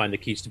redefine the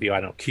keys to be,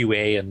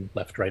 QA and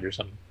left, right, or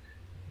something.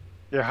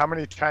 Yeah, how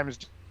many times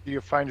do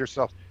you find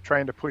yourself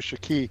trying to push a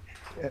key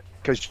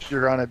because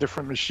you're on a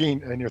different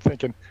machine and you're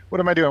thinking, what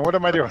am I doing? I'm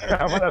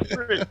on a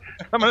 3.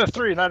 I'm on a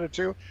 3, not a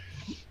 2.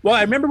 Well,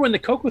 I remember when the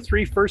Coco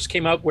 3 first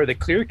came out where the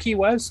clear key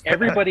was,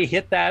 everybody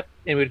hit that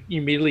and would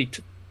immediately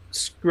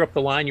screw up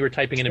the line you were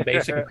typing in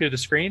BASIC and clear the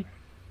screen.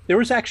 There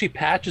was actually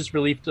patches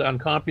released on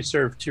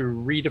CompuServe to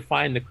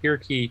redefine the clear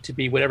key to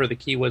be whatever the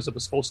key was that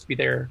was supposed to be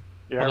there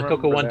on the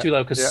Coco 1-2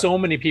 level because so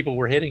many people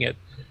were hitting it.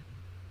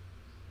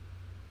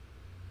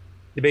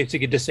 They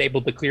basically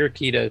disabled the clear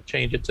key to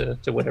change it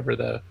to whatever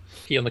the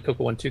key on the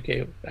Coco 1-2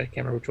 key. I can't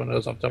remember which one it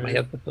was off the top of my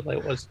head, but the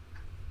light was.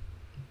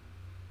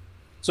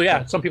 So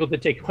yeah, some people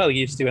did take well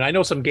used to, and I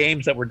know some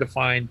games that were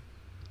defined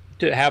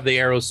to have the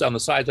arrows on the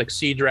sides, like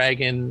Sea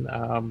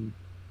Dragon,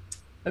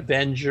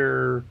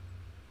 Avenger,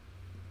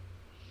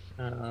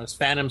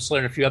 Phantom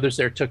Slayer, and a few others.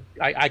 There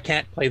I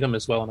can't play them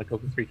as well on the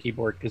Coco 3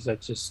 keyboard because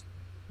it's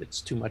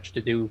too much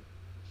to do.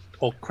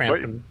 Whole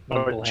cramp and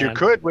but you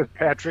could with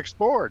Patrick's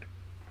board.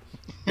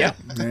 Yeah,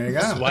 there you go.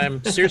 That's why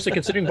I'm seriously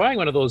considering buying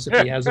one of those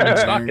if he has them in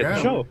stock at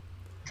the show.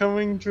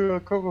 Coming to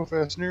a Coco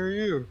Fest near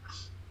you.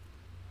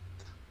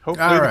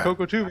 Hopefully the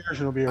Coco 2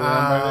 version will be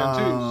around by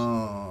then too.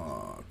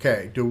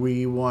 Okay, do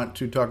we want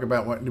to talk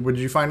about did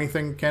you find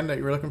anything, Ken, that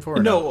you were looking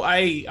for? No,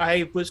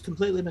 I was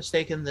completely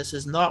mistaken. This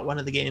is not one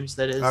of the games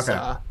that is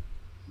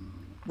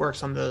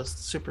works on the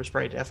Super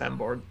Sprite FM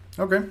board.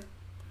 Okay.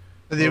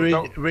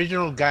 The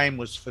original game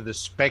was for the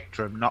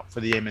Spectrum, not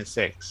for the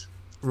MSX.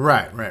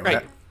 Right.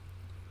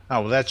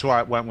 Oh, well, that's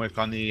why it won't work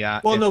on the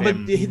well, FM. no, but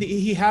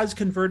he has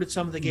converted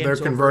some of the games. They're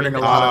converting a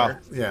lot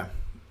of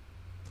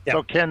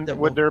So, Ken,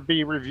 would there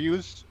be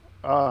reviews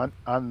on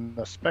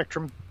the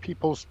Spectrum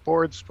people's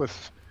boards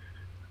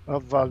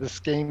of this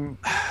game?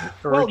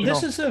 Well,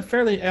 this is a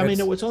fairly. I mean,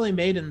 it was only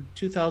made in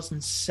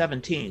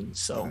 2017,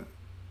 so.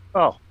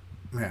 Oh.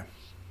 Yeah.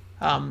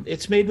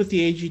 It's made with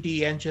the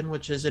AGD engine,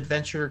 which is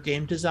Adventure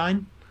Game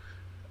Design,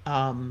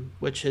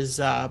 which is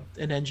an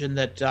engine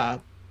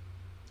that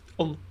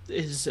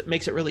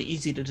makes it really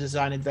easy to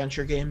design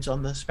adventure games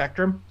on the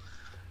Spectrum.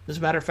 As a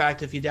matter of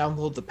fact, if you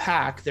download the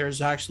pack,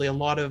 there's actually a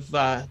lot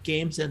of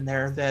games in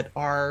there that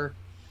are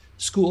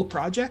school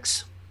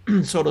projects.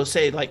 So to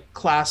say, like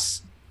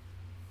class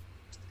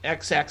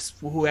XX,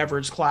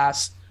 whoever's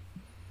class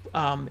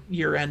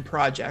year-end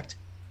project,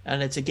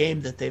 and it's a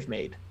game that they've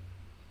made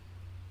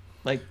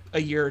like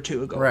a year or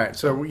two ago. Right.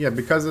 So yeah,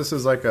 because this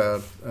is like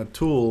a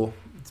tool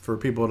for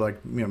people to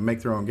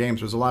make their own games.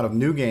 There's a lot of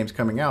new games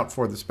coming out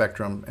for the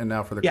Spectrum and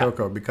now for the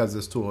Coco because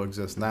this tool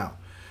exists now.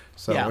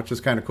 So which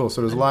is kind of cool.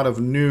 So there's a lot of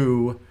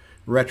new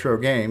retro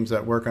games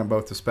that work on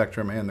both the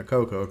Spectrum and the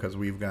Coco because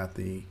we've got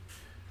the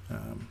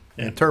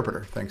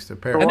interpreter, thanks to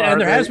Perry.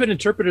 And there has been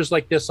interpreters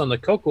like this on the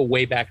Coco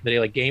way back in the day.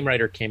 Like Game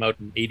Writer came out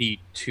in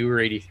 82 or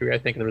 83, I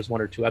think, and there was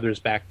one or two others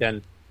back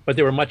then. But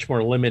they were much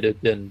more limited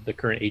than the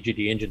current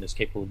AGD engine is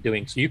capable of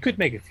doing. So you could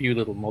make a few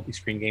little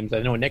multi-screen games. I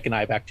know Nick and I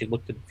have actually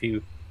looked at a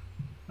few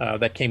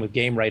that came with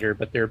Game Writer,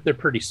 but they're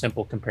pretty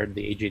simple compared to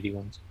the AGD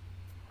ones.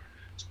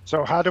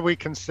 So how do we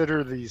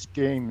consider these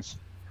games?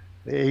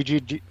 The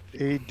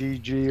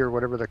ADG or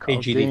whatever they're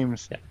called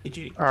games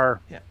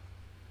are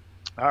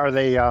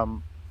they?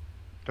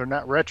 They're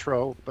not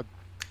retro, but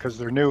because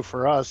they're new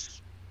for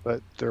us,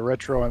 but they're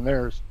retro on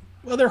theirs.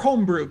 Well, they're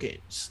homebrew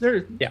games.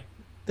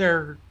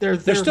 They're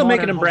still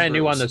making them brand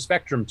new homebrews. on the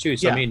Spectrum too.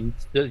 So I mean,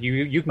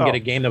 you can get a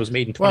game that was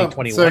made in Well,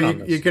 2021. so on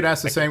this. you could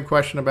ask the same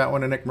question about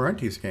one of Nick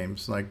Marenti's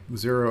games, like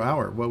 0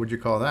 Hour. What would you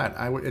call that?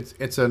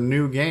 It's a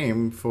new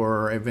game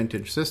for a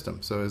vintage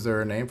system. So is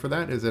there a name for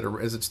that? Is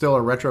it still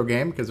a retro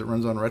game because it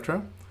runs on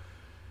retro?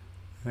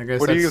 I guess.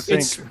 What do you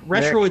think? It's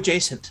retro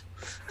adjacent.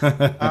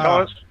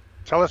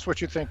 Tell us what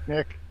you think,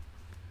 Nick.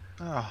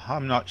 Oh,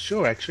 I'm not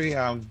sure actually.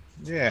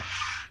 Yeah,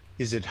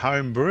 is it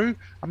homebrew?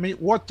 I mean,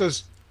 what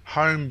does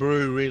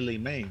homebrew really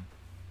mean?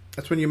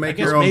 That's when you make I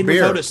guess your own made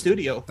beer. without a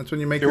studio. That's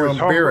when you make your own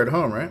beer at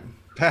home, right?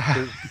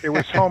 It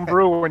was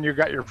homebrew when you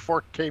got your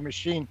 4K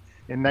machine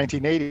in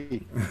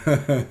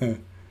 1980.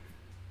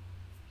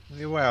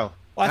 Well,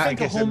 I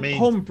think a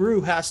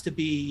homebrew has to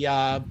be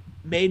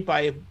made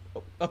by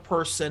a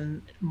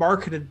person,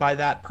 marketed by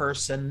that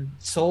person,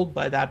 sold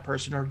by that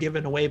person, or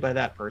given away by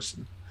that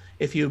person.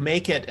 If you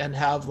make it and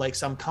have like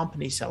some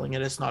company selling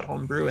it, it's not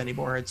homebrew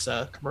anymore. It's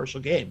a commercial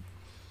game.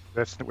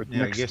 That's what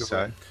I guess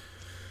so.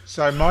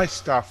 So my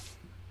stuff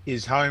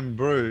is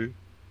homebrew,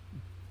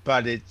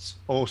 but it's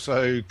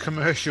also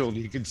commercial,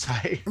 you could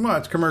say. Well,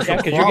 it's commercial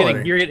because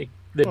quality. you're getting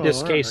the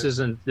disc cases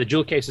and the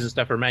jewel cases and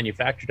stuff are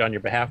manufactured on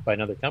your behalf by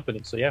another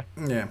company. So yeah.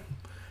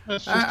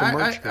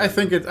 I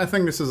think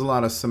this is a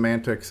lot of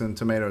semantics and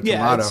tomato.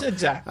 Yeah,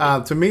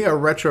 exactly. To me, a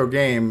retro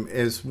game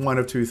is one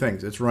of two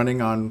things. It's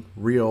running on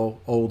real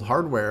old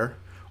hardware,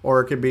 or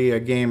it could be a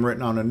game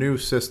written on a new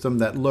system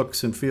that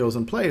looks and feels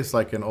and plays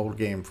like an old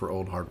game for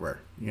old hardware.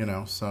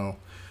 So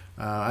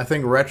I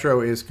think retro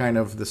is kind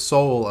of the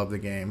soul of the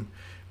game,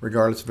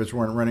 regardless if it's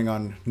running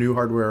on new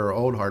hardware or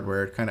old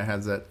hardware. It kind of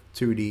has that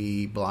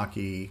 2D,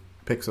 blocky,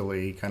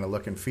 pixely kind of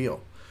look and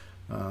feel.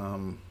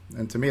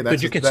 And to me, that's...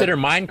 Would you consider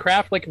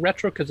Minecraft like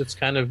retro because it's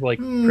kind of like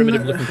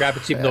primitive looking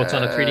graphics, even though it's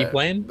on a 3D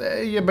plane?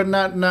 Yeah, but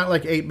not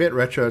like 8-bit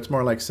retro. It's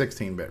more like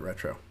 16-bit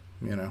retro.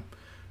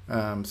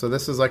 So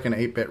this is like an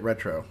 8-bit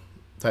retro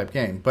type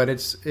game, but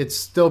it's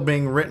still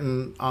being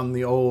written on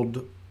the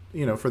old,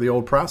 for the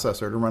old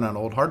processor to run on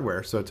old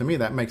hardware. So to me,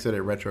 that makes it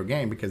a retro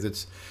game because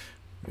it's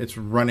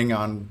running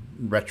on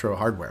retro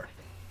hardware.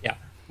 Yeah.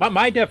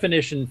 My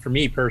definition for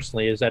me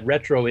personally is that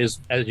retro is,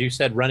 as you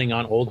said, running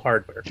on old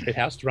hardware. It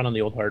has to run on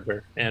the old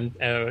hardware. And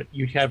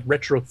you have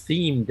retro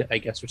themed, I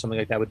guess, or something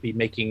like that would be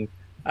making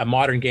a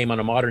modern game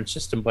on a modern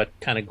system, but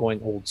kind of going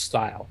old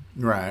style.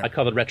 Right. I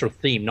call it retro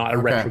theme, not a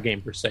retro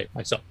game per se,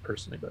 myself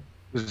personally. But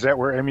is that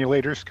where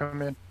emulators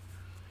come in?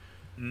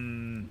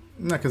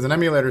 No, because an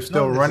emulator is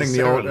still running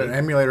the old. An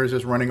emulator is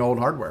just running old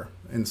hardware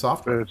in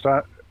software.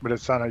 But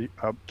it's on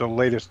the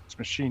latest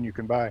machine you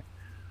can buy.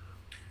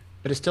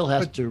 But it still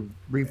has to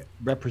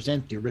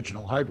represent the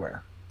original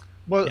hardware.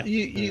 Well,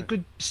 you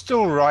could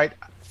still write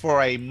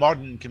for a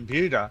modern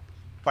computer,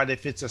 but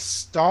if it's a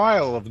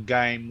style of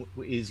game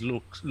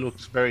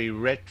looks very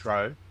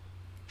retro,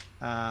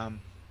 I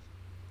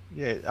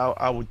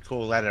would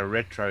call that a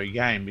retro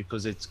game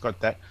because it's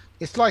got that.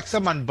 It's like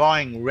someone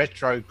buying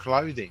retro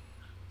clothing.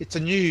 It's a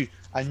new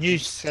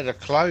set of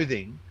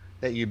clothing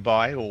that you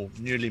buy or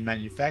newly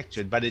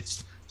manufactured, but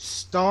it's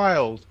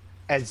styled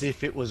as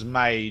if it was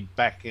made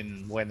back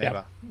in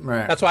whenever. Yeah.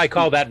 Right. That's why I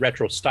call that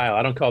retro style.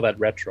 I don't call that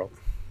retro.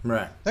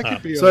 Right. That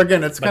could be. So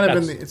again, it's kind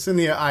of it's in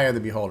the eye of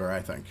the beholder, I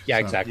think. Yeah,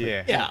 so. Exactly.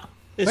 Yeah.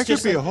 It's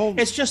just a whole.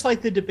 It's just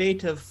like the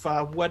debate of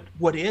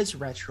what is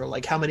retro.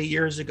 Like how many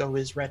years ago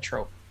is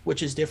retro,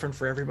 which is different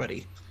for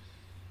everybody.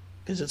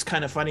 Because it's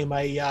kind of funny.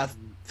 My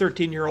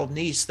 13-year-old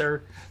niece,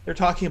 they're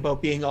talking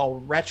about being all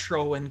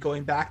retro and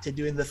going back to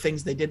doing the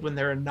things they did when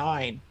they were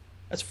 9.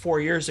 That's 4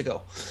 years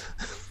ago.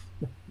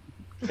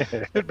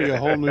 It'd be a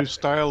whole new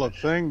style of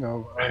thing,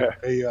 though.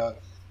 A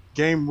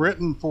game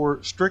written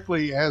for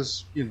strictly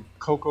as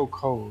Coco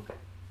code,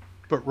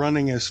 but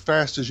running as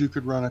fast as you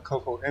could run a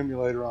Coco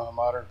emulator on a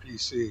modern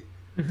PC.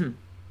 Mm-hmm.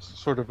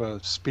 Sort of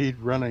a speed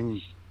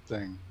running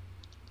thing.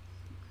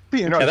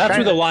 That's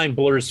where the line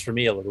blurs for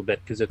me a little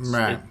bit because it's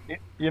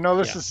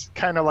this is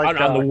kind of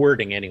like on the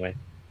wording anyway.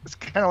 It's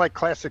kind of like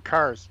classic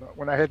cars.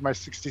 When I had my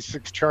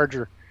 '66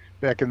 Charger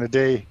back in the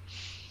day,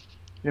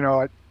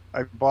 I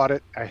bought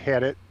it, I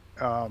had it.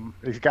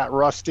 It got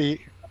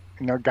rusty,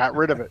 got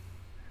rid of it.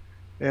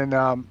 And,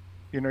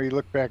 you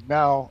look back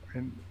now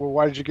and, well,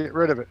 why did you get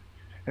rid of it?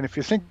 And if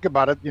you think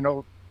about it,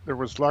 there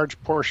was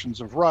large portions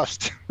of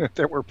rust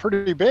that were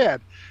pretty bad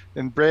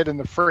and bred in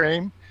the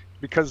frame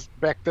because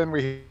back then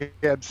we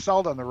had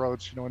salt on the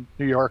roads, in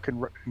New York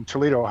and in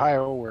Toledo,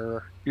 Ohio,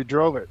 where you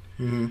drove it,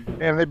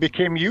 Mm-hmm. and they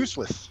became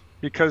useless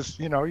because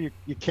you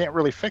can't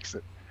really fix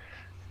it.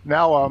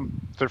 Now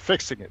they're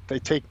fixing it. They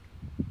take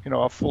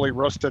a fully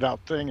rusted out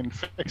thing and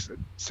fix it.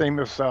 Same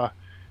with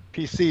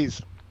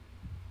PCs.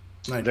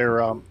 Nice.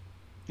 They're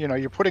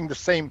you're putting the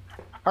same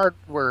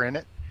hardware in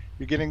it,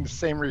 you're getting the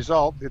same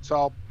result. It's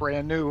all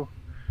brand new,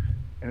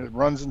 and it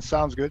runs and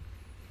sounds good,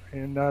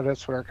 and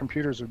that's what our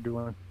computers are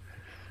doing.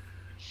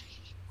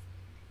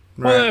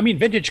 Well, I mean,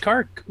 vintage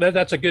car,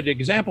 that's a good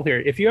example here.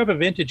 If you have a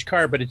vintage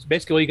car, but it's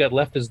basically all you got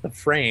left is the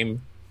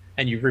frame,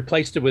 and you've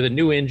replaced it with a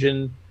new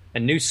engine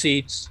and new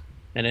seats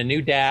and a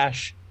new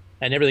dash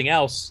and everything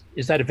else,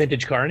 is that a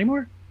vintage car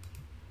anymore?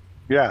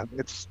 Yeah,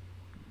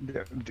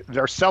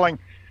 they're selling,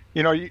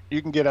 you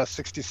can get a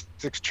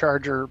 66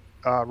 Charger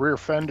rear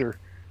fender,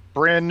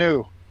 brand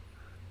new,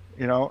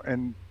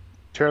 and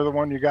tear the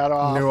one you got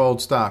off. New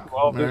old stock.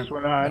 Well, this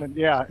one on, and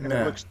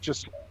it looks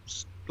just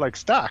like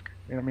stock.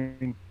 I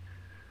mean...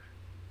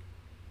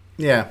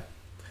 Yeah.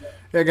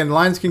 Again,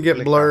 lines can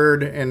get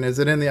blurred, and is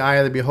it in the eye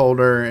of the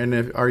beholder?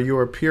 And are you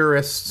a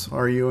purist?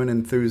 Are you an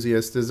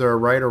enthusiast? Is there a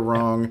right or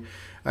wrong?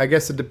 I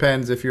guess it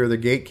depends if you're the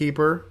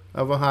gatekeeper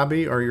of a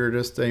hobby or you're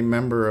just a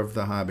member of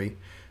the hobby.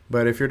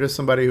 But if you're just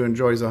somebody who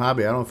enjoys a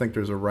hobby, I don't think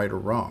there's a right or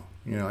wrong.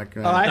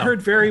 I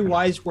heard very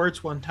wise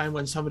words one time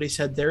when somebody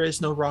said, "There is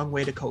no wrong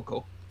way to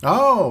cocoa."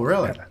 Oh,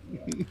 really?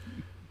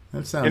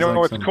 That sounds.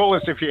 What's cool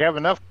is if you have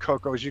enough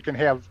cocos, you can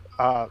have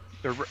a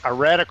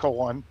radical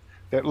one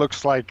that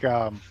looks like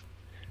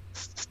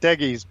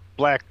Steggy's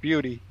Black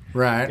Beauty.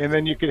 Right. And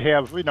then you could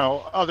have,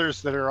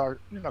 others that are,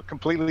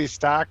 completely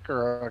stock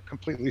or a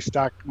completely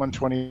stock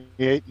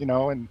 128,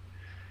 and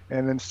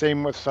then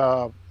same with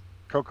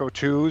Coco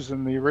 2s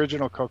and the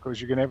original Cocos.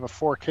 You can have a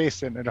 4K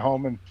sitting at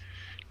home and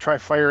try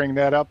firing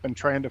that up and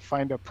trying to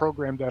find a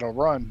program that'll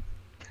run.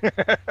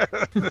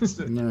 That's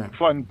the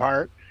fun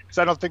part, because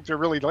I don't think they're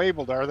really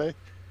labeled, are they?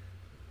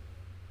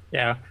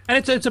 Yeah,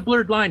 and it's a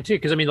blurred line too,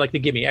 because I mean, like the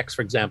Gimme X,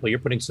 for example, you're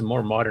putting some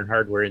more modern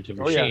hardware into a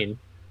machine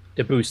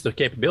to boost the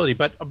capability.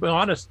 But I'll be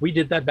honest, we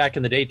did that back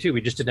in the day too.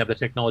 We just didn't have the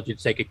technology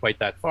to take it quite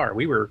that far.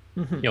 We were,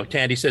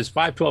 Tandy says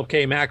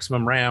 512K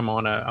maximum RAM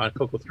on a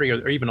Coco 3,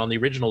 or even on the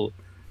original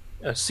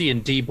C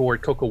and D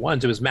board Coco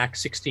 1s, it was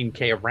max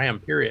 16K of RAM,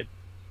 period.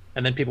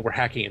 And then people were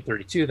hacking in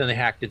 32, then they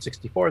hacked in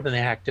 64, then they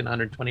hacked in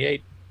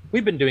 128.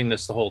 We've been doing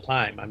this the whole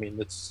time. I mean,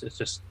 it's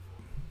just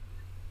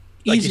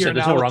like easier said,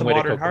 now with the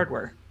modern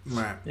hardware.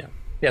 Right. Yeah,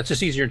 it's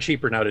just easier and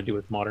cheaper now to do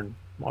with modern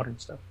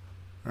stuff.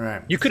 All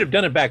right. You could have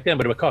done it back then,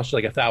 but it would cost you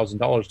like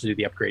 $1,000 to do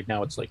the upgrade.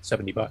 Now it's like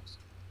 $70.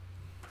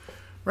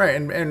 Right,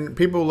 and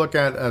people look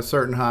at a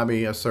certain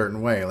hobby a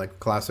certain way, like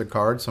classic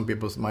cards. Some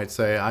people might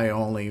say, I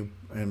only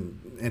am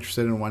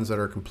interested in ones that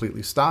are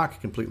completely stock,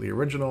 completely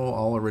original,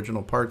 all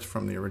original parts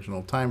from the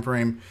original time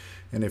frame.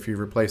 And if you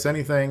replace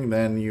anything,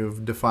 then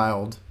you've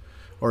defiled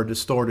or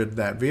distorted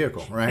that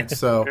vehicle, right?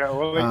 So yeah,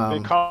 well, they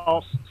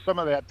call some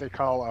of that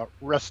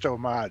resto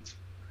mods.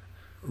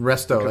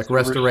 Resto, like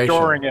restoration.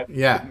 Restoring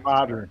it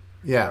modern.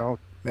 Yeah,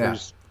 and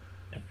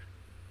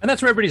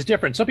that's where everybody's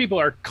different. Some people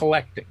are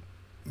collecting.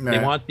 They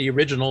want the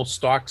original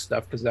stock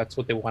stuff because that's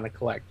what they want to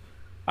collect.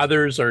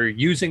 Others are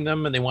using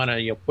them and they want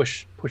to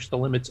push the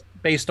limits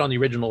based on the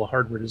original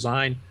hardware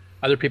design.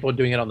 Other people are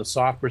doing it on the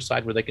software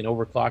side where they can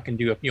overclock and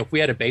do if we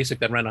had a basic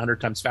that ran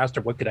 100 times faster,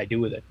 what could I do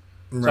with it?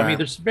 So I mean,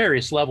 there's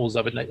various levels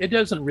of it. It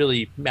doesn't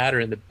really matter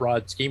in the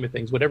broad scheme of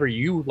things. Whatever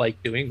you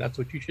like doing, that's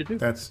what you should do.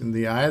 That's in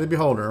the eye of the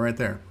beholder, right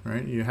there.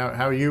 Right?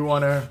 How you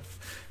want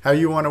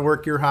to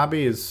work your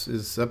hobby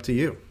is up to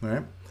you.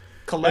 Right?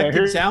 Collect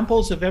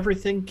examples of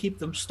everything, keep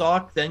them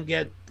stocked, then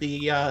get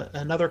the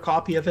another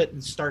copy of it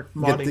and start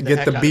modding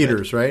get the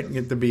beaters, right?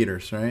 Get the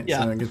beaters, right?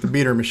 Yeah. So get the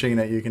beater machine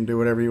that you can do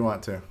whatever you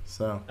want to.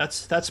 So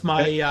that's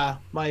my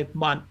my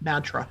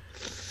mantra.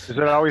 Is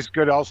it always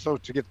good also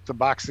to get the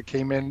box that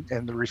came in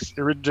and the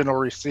original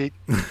receipt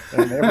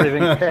and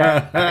everything?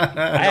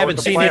 I haven't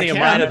seen any of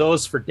mine of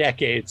those for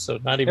decades, so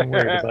not even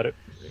worried about it.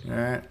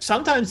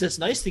 Sometimes it's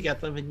nice to get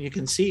them and you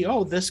can see,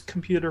 this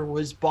computer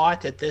was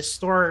bought at this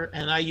store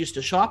and I used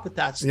to shop at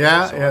that store.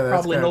 So I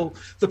probably know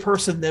the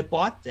person that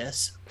bought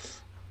this.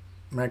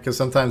 Right, because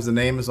sometimes the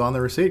name is on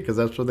the receipt because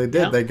that's what they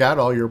did. Yeah. They got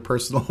all your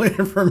personal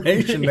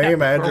information,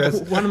 name,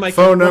 address,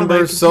 phone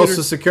number,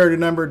 social security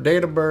number,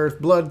 date of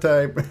birth, blood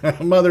type,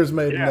 mother's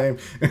maiden name.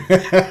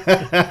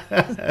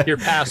 Your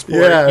passport,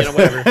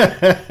 whatever.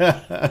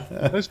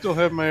 I still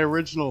have my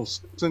original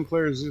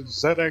Sinclair's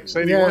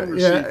ZX81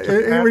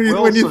 receipt.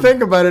 When you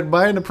think about it,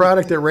 buying a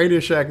product at Radio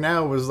Shack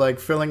now was like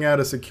filling out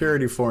a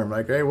security form.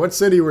 Like, hey, what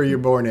city were you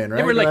born in? Right?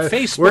 They were like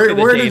Facebook.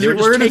 Where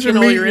did you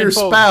meet your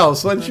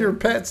spouse? What's your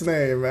pet's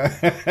name?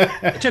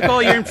 They took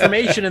all your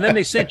information and then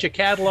they sent you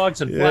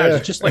catalogs and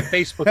flyers, just like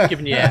Facebook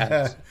giving you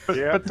ads.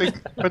 But they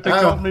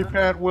called me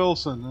Pat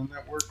Wilson, and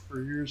that worked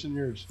for years and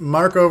years.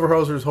 Mark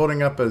Overholzer is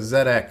holding up a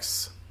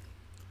ZX.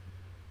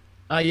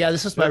 Yeah,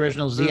 this is my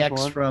original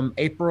ZX from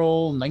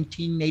April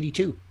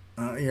 1982.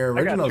 Your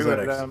original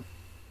ZX.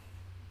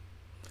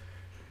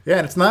 Yeah,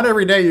 and it's not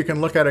every day you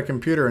can look at a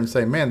computer and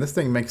say, man, this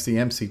thing makes the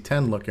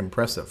MC10 look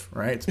impressive,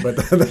 right? But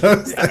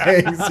those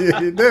things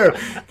you do.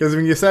 Because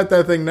when you set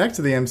that thing next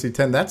to the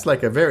MC10, that's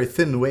like a very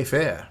thin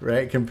wafer,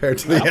 right, compared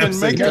to the MC10. can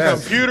make a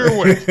computer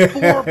with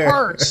 4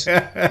 parts.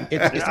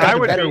 It's got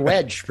a better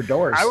wedge for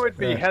doors. I would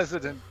be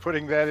hesitant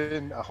putting that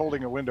in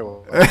holding a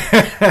window.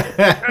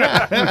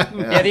 Yeah,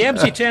 the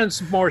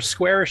MC10's more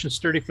squarish and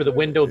sturdy for the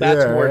window.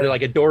 That's more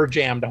like a door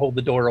jamb to hold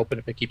the door open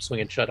if it keeps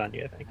swinging shut on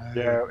you, I think.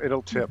 Yeah,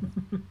 it'll tip.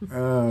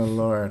 Oh,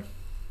 Lord.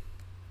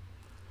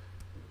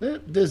 The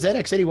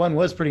ZX81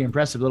 was a pretty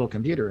impressive little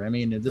computer. I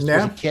mean, this was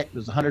a kit. It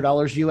was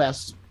 $100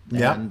 US.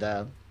 Yeah. And,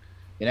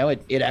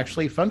 it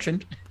actually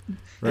functioned.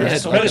 Right.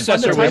 Its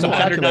predecessor was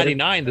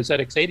 $199, the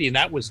ZX80, and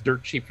that was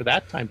dirt cheap for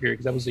that time period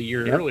because that was a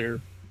year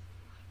earlier.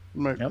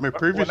 My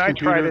previous when I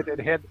computer, tried it,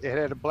 it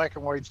had a black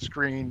and white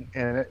screen,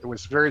 and it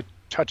was very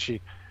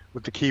touchy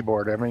with the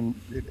keyboard. I mean,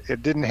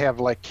 it didn't have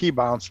like key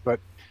bounce, but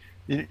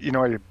you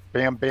know,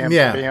 bam, bam,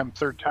 bam,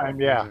 third time,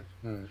 You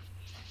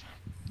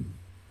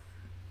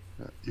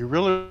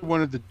really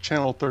wanted the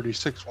Channel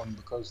 36 one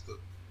because the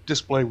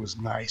display was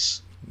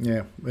nice.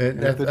 Yeah.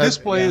 If the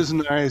display is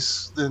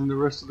nice, then the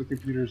rest of the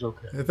computer is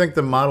okay. I think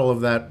the model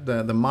of that,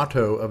 the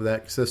motto of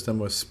that system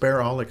was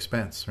 "spare all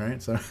expense,"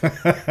 right? So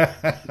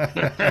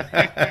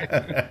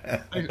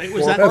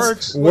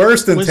that's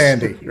worse than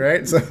Tandy,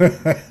 right? So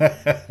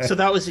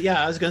that was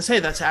I was going to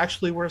say that's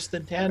actually worse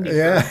than Tandy.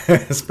 Yeah,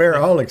 spare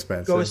all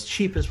expense. Go as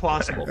cheap as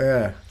possible.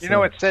 Yeah, you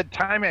know, it said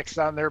Timex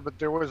on there, but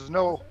there was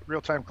no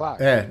real-time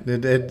clock. Yeah,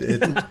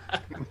 it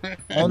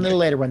only the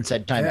later one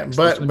said Timex.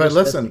 Yeah, but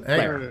listen,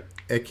 hey,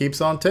 it keeps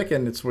on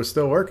ticking. We're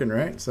still working,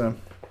 right? So,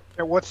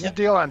 what's the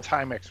deal on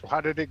Timex?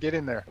 How did it get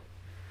in there?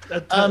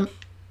 Go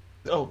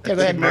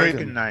ahead,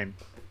 American name.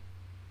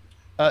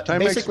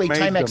 Basically,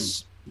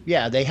 Timex.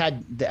 Yeah, they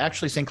had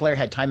actually Sinclair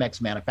had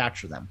Timex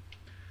manufacture them,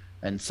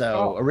 and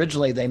so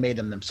originally they made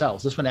them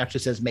themselves. This one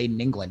actually says made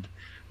in England,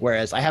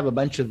 whereas I have a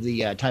bunch of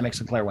the Timex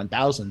Sinclair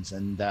 1000s,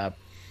 and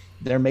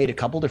they're made a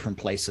couple different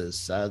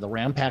places. The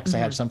RAM packs, I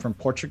have some from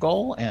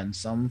Portugal and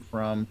some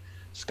from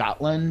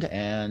Scotland,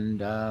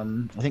 and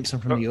I think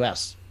some from the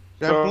U.S.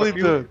 So I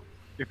believe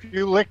if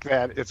you lick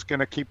that, it's going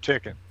to keep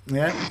ticking.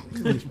 Yeah,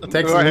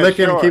 takes a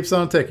licking and keeps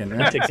on ticking.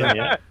 Right?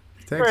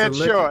 Go ahead,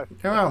 show it.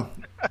 Come on.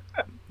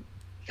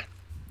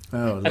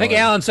 Oh, I think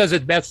Alan says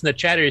it best in the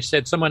chat. He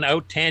said someone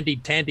out Tandy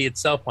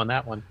itself on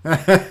that one. All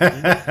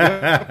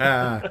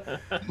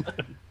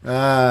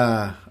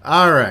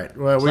right.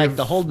 Well, it's like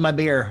to hold my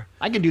beer.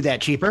 I can do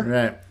that cheaper.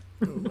 Right.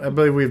 I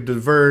believe we've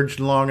diverged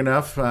long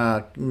enough.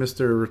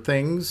 Mr.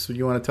 Things,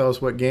 you want to tell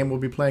us what game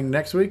we'll be playing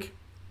next week?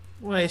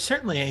 Well,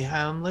 certainly.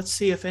 Let's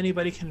see if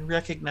anybody can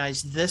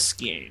recognize this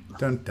game.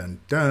 Dun,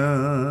 dun,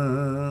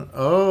 dun.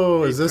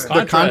 Oh, is this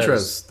the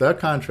Contras? The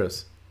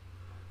Contras.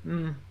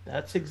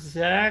 That's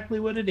exactly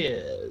what it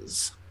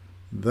is.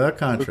 The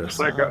Contras. Looks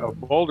like a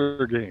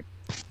Boulder game.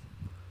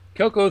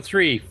 Coco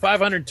 3,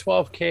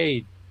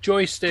 512K,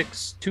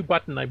 joysticks,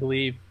 2-button, I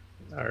believe,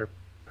 are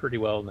pretty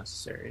well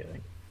necessary, I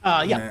think.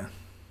 Yeah.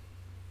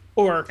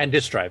 And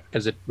disk drive,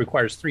 because it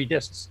requires 3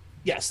 discs.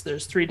 Yes,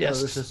 there's 3 discs.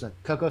 So this is a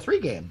Coco 3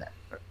 game then.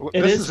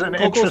 This is an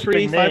Coco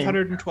 3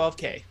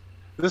 512K.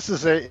 This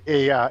is a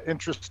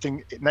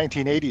interesting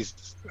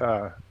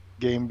 1980s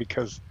game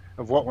because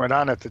of what went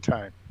on at the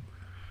time.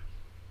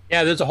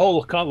 Yeah, there's a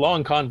whole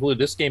long convoluted.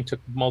 This game took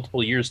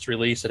multiple years to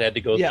release. It had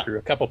to go through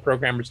a couple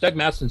programmers. Doug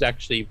Maston's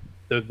actually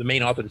the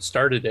main author that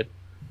started it,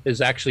 is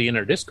actually in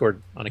our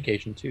Discord on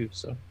occasion too.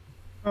 So.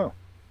 Oh.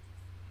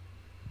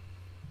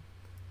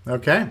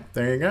 Okay,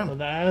 there you go. So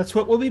that's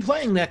what we'll be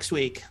playing next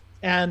week.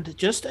 And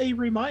just a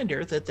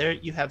reminder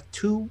that you have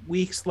 2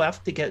 weeks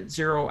left to get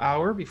 0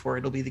 Hour before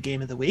it'll be the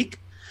game of the week,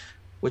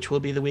 which will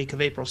be the week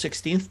of April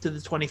 16th to the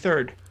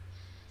 23rd.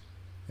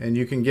 And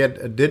you can get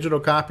a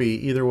digital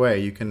copy either way.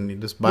 You can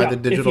just buy the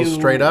digital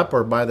straight up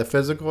or buy the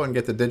physical and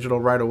get the digital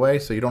right away,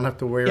 so you don't have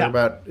to worry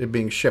about it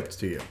being shipped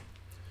to you.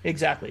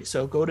 Exactly.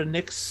 So go to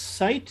Nick's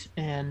site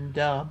and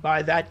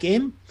buy that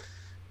game.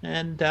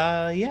 And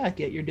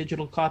get your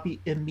digital copy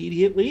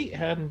immediately.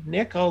 And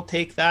Nick, I'll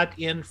take that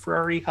in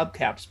Ferrari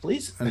hubcaps,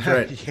 please. That's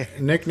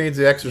right. Nick needs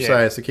the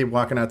exercise to keep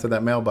walking out to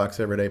that mailbox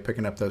every day,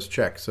 picking up those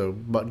checks. So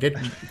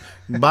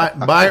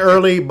buy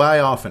early, buy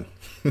often.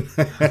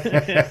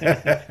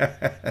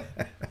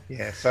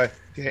 So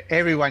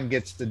everyone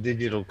gets the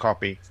digital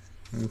copy.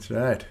 That's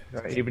right.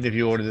 So even if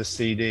you order the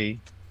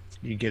CD,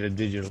 you get a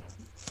digital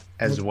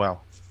as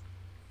well.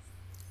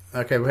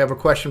 Okay, we have a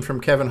question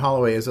from Kevin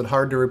Holloway. Is it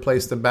hard to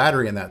replace the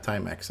battery in that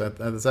Timex?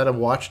 Is that a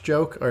watch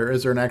joke, or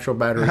is there an actual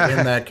battery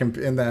in that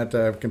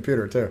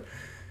computer too?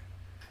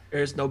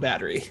 There's no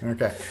battery.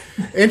 Okay.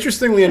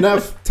 Interestingly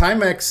enough,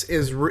 Timex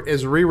is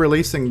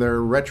re-releasing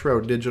their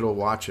retro digital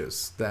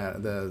watches. I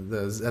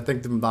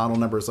think the model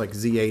number is like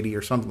Z80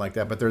 or something like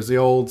that. But there's the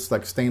old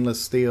like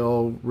stainless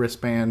steel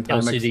wristband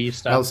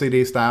Timex,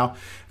 LCD style,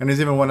 and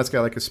there's even one that's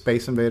got like a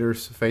Space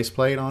Invaders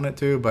faceplate on it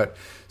too. But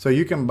so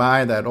you can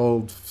buy that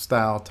old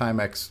style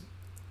Timex.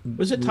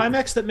 Was it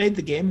Timex that made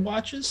the game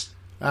watches?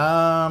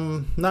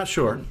 Not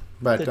sure,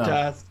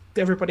 but.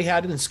 everybody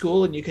had it in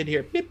school, and you could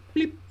hear beep,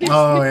 beep, beep.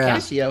 Oh, yeah.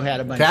 Casio had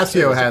a bunch.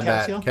 Casio had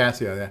Casio? that.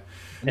 Casio, yeah.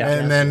 Yeah,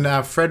 and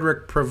then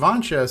Frederick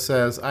Provancha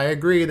says, I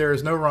agree, there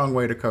is no wrong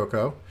way to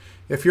Coco.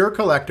 If you're a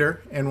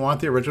collector and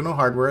want the original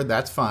hardware,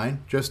 that's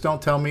fine. Just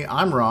don't tell me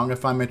I'm wrong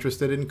if I'm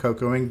interested in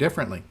Cocoing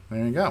differently.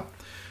 There you go.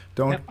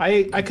 Don't.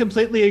 Yeah, I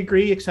completely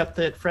agree, except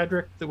that,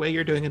 Frederick, the way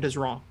you're doing it is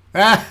wrong.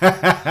 Hey,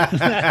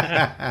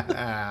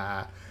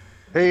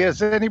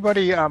 has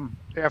anybody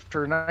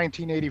after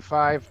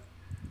 1985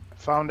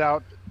 found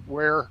out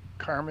where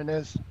Carmen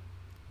is?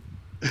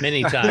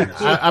 Many times.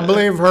 I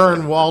believe her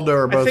and Waldo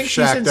are both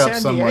shacked up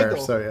somewhere.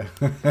 Diego. So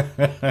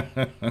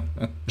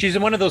yeah. She's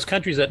in one of those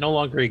countries that no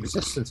longer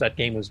exists since that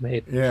game was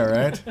made. Yeah,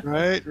 right.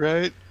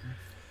 Right.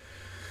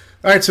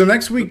 All right. So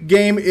next week's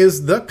game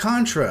is The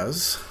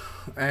Contras,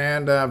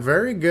 and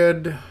very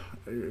good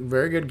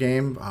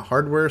game.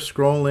 Hardware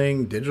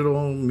scrolling,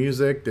 digital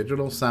music,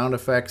 digital sound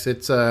effects.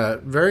 It's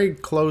a very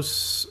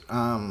close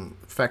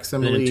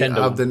facsimile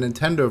of the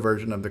Nintendo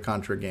version of the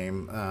Contra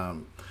game,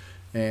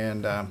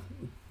 and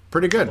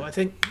pretty good. Well, I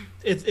think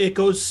it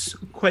goes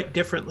quite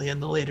differently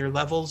in the later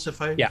levels,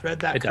 if I read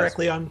that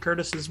correctly on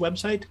Curtis's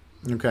website.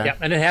 Okay. Yeah,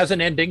 and it has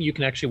an ending. You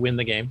can actually win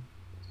the game.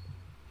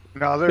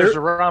 No, there's a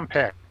ROM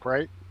pack,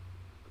 right?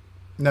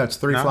 No, it's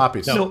 3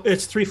 floppies. No,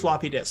 it's 3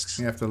 floppy disks.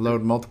 You have to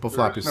load multiple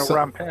floppies. No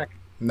ROM pack.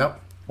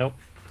 Nope. No.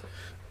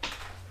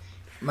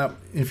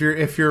 If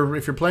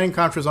you're playing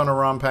Contras on a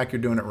ROM pack,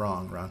 you're doing it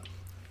wrong, Ron.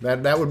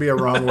 That would be a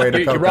wrong way to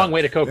Coco. You're wrong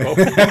way to Coco.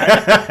 Maybe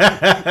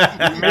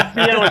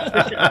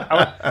I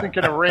was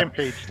thinking of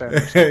Rampage then.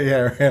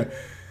 Yeah.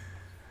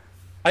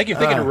 I think you're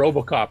thinking of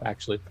RoboCop,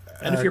 actually.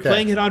 And if you're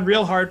playing it on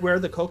real hardware,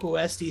 the Coco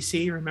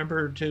SDC,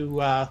 remember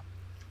to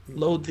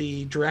load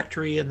the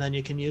directory, and then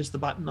you can use the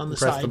button on the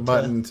side. Press the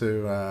button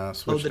to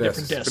switch load the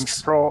different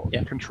disks.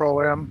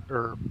 Control M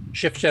or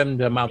Shift M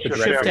to mount the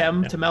directory. Shift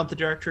M to mount the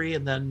directory,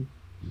 and then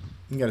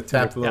you got to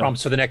tap the little.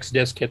 So the next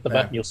disk, hit the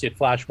button. You'll see it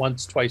flash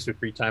once, twice, or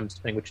 3 times,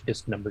 depending which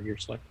disk number you're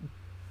selecting.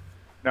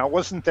 Now,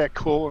 wasn't that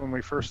cool when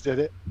we first did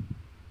it?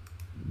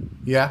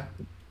 Yeah,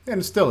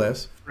 and it still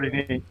is.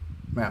 Pretty neat.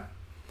 Yeah.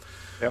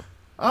 Yep.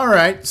 All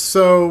right,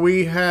 so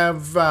we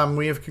have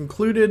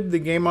concluded the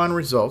Game On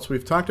results.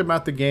 We've talked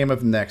about the game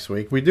of next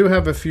week. We do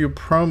have a few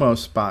promo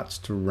spots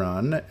to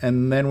run,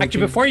 and then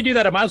before you do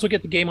that, I might as well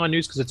get the Game On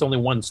news because it's only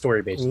one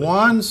story, basically.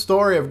 One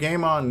story of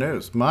Game On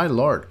news. My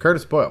lord,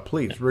 Curtis Boyle,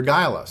 please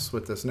regale us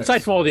with this news.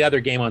 Aside from all the other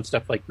Game On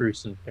stuff like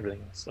Bruce and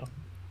everything else, so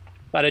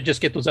thought I'd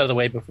just get those out of the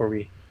way before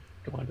we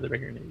go on to the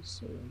regular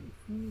news. So,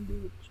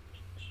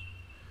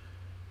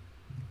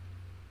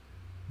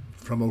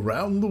 from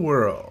around the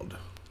world.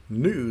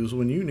 News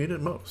when you need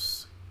it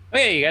most.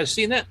 Hey, you guys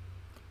seen that?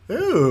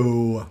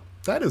 Ooh,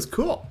 that is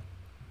cool.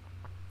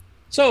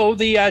 So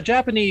the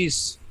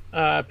Japanese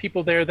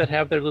people there that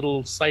have their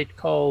little site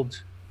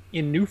called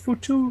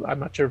Inufutu, I'm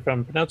not sure if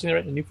I'm pronouncing it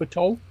right,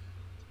 Inufuto,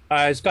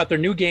 has got their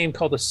new game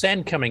called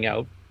Ascend coming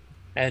out.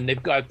 And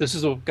this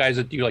is the guys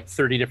that do like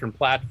 30 different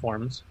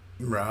platforms.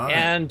 Right.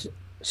 And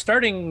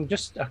starting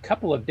just a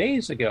couple of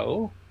days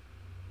ago,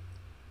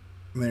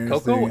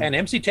 Coco and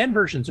MC10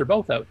 versions are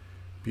both out.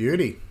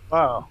 Beauty.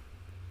 Wow.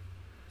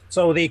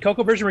 So the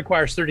Coco version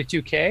requires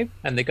 32K,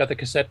 and they got the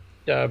cassette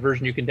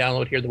version you can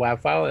download here, the WAV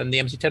file, and the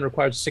MC10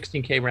 requires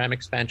 16K RAM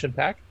expansion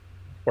pack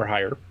or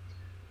higher.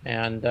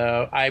 And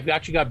I've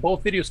actually got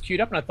both videos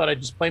queued up, and I thought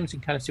I'd just play them so you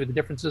can kind of see what the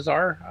differences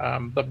are.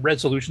 The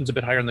resolution's a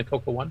bit higher on the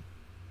Coco one,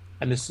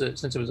 and this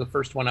since it was the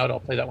first one out, I'll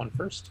play that one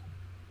first.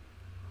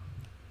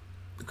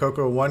 The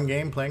Coco 1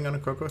 game playing on a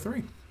Coco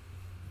 3.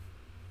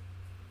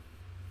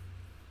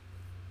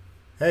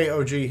 Hey,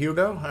 OG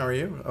Hugo, how are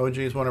you? OG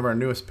is one of our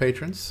newest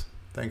patrons.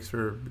 Thanks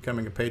for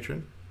becoming a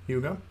patron,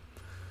 Hugo.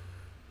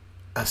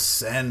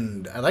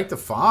 Ascend. I like the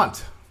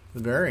font.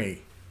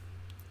 Very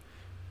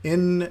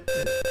looks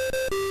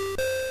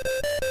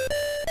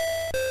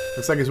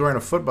like he's wearing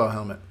a football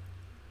helmet.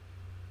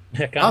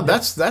 Oh,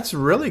 that's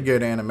really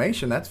good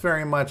animation. That's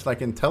very much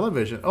like in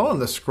television. Oh,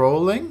 and the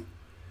scrolling.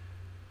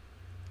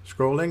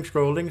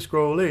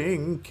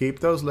 Scrolling. Keep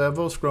those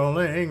levels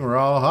scrolling.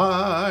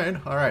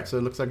 Rawhide. All right, so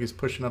it looks like he's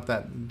pushing up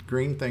that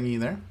green thingy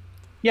there.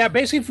 Yeah,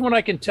 basically from what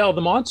I can tell,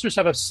 the monsters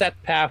have a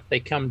set path they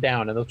come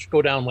down, and they'll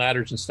go down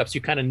ladders and stuff, so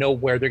you kind of know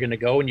where they're going to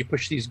go, and you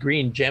push these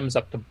green gems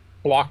up to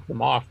block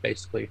them off,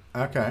 basically.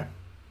 Okay.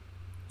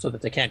 So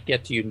that they can't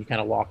get to you, and you kind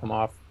of lock them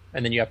off.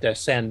 And then you have to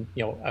ascend,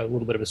 a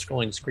little bit of a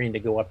scrolling screen to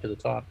go up to the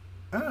top.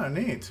 Oh,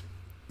 neat.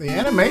 The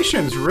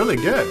animation's really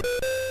good.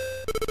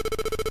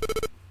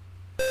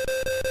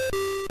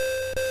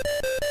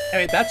 I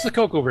mean, that's the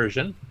Coco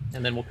version,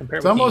 and then we'll compare.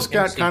 It's almost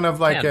got kind of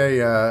like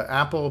a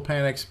Apple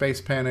Panic,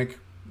 Space Panic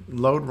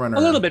load runner. A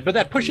little bit, but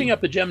that pushing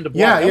up the gem to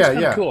block, that's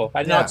kind of cool.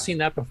 I've not seen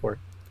that before.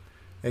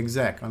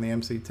 Exact, on the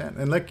MC10.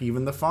 And look,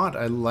 even the font.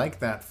 I like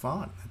that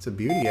font. It's a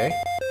beauty, eh?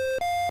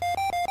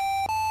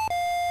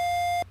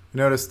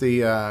 Notice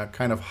the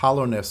kind of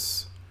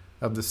hollowness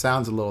of the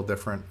sound's a little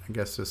different, I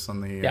guess, just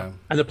on the...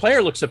 and the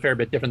player looks a fair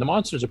bit different. The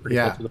monsters are pretty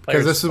close to the player.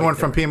 Because this is one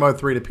from P-Mode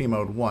 3 to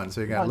P-Mode 1,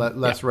 so you got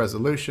less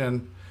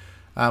resolution.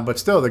 But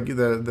still,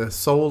 the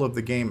soul of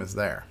the game is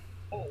there.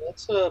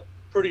 That's a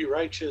pretty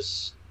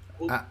righteous.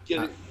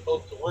 Getting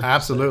both to work.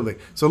 Absolutely.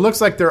 So it looks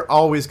like they're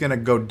always going to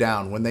go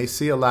down. When they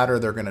see a ladder,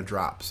 they're going to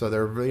drop. So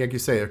they're, like you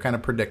say, they're kind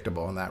of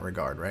predictable in that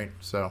regard, right?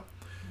 So,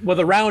 well,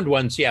 the round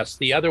ones, yes.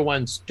 The other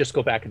ones just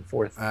go back and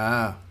forth.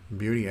 Ah,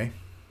 beauty, eh?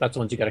 That's the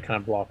ones you got to kind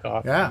of block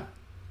off. Yeah.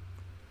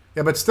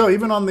 Yeah, but still,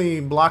 even on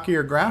the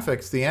blockier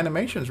graphics, the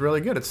animation is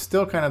really good. It's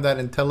still kind of that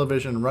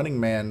Intellivision Running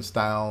Man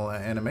style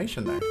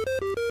animation there.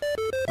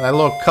 And that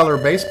little color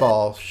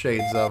baseball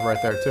shades of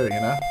right there too, you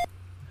know?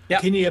 Yeah.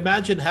 Can you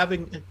imagine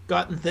having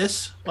gotten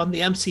this on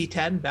the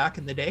MC10 back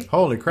in the day?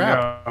 Holy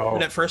crap. No.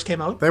 When it first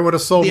came out? They would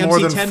have sold more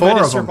than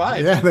 4 of them.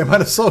 Yeah, they might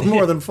have sold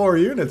more than 4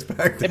 units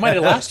back then. They might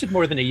have lasted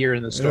more than a year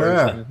in the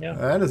stores. Yeah,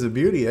 that is a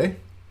beauty, eh?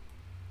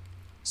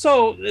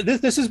 So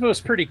this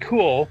was pretty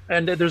cool.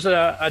 And there's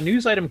a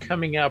news item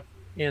coming up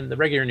in the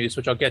regular news,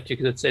 which I'll get to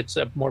because it's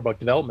more about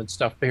development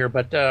stuff here.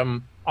 But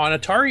on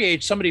Atari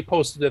Age, somebody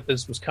posted that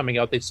this was coming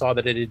out. They saw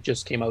that it had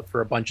just came out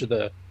for a bunch of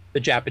the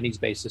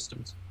Japanese-based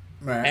systems.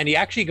 Right. And he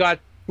actually got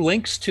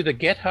links to the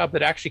GitHub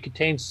that actually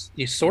contains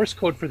the source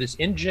code for this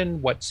engine,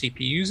 what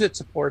CPUs it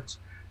supports.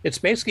 It's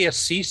basically a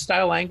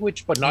C-style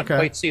language, but not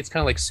quite C. It's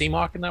kind of like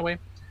CMOC in that way.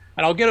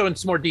 And I'll get into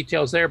some more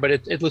details there, but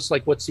it looks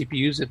like what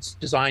CPUs it's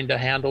designed to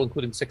handle,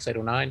 including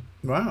 6809.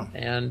 Wow.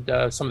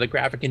 And some of the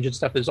graphic engine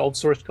stuff. There's old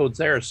source codes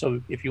there.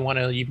 So if you want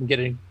to, you can get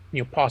in,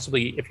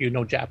 possibly if you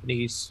know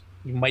Japanese,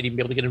 you might even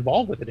be able to get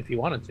involved with it if you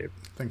wanted to.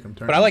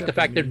 But I like the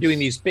fact they're doing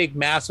these big,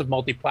 massive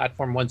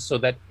multi-platform ones so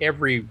that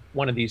every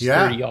one of these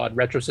 30-odd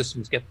retro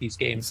systems get these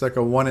games. It's like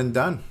a one and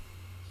done.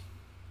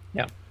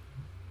 Yeah.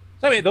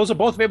 So anyway, those are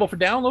both available for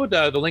download.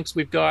 The links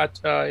we've got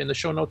in the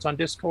show notes on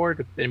Discord.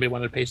 If anybody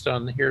wanted to paste it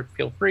on here,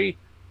 feel free.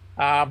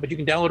 But you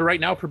can download it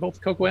right now for both the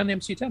Coco and the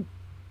MC10.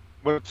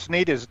 What's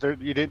neat is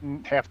you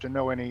didn't have to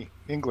know any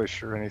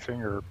English or anything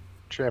or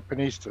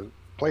Japanese to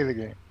play the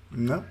game.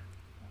 No.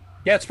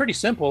 Yeah, it's pretty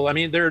simple. I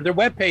mean, their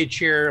webpage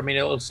here, I mean,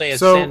 it'll say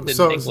Ascend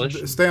in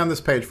English. Stay on this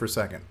page for a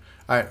second.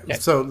 All right. Okay.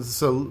 So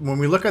when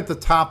we look at the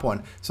top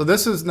one, so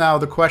this is now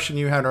the question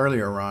you had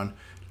earlier, Ron.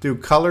 Do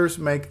colors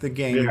make the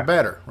game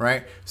better,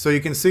 right? So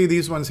you can see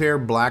these ones here,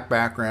 black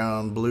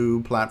background,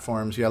 blue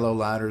platforms, yellow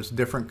ladders,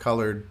 different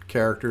colored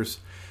characters.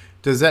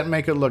 Does that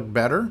make it look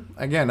better?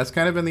 Again, that's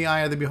kind of in the eye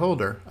of the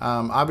beholder.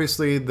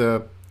 Obviously,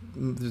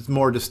 there's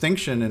more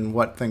distinction in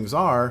what things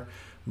are,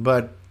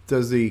 but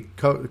does the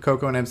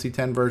Coco and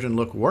MC10 version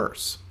look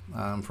worse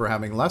for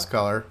having less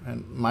color?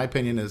 And my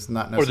opinion is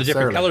not necessarily. Or the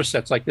different color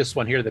sets, like this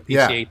one here, the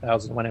PC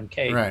 8001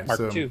 MK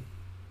Mark II.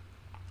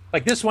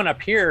 Like this one up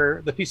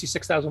here, the PC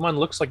 6001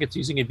 looks like it's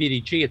using a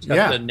VDG. It's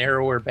got the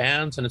narrower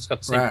bands, and it's got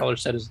the same color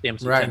set as the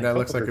MC10. Right, that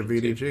looks like a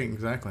VDG, too.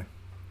 Exactly.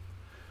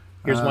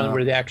 Here's one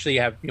where they actually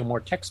have more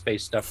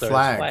text-based stuff.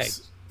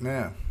 Flags.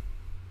 Yeah.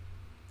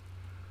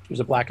 There's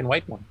a black and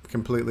white one.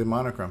 Completely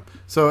monochrome.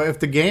 So if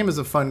the game is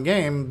a fun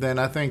game, then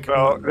I think...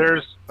 Well,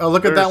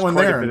 look at that one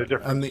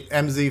there. On the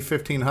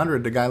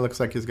MZ1500, the guy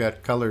looks like he's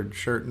got colored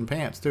shirt and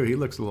pants, too. He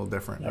looks a little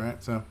different,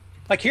 right? So,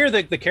 like here,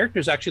 the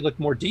characters actually look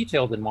more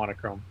detailed than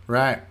monochrome.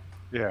 Right.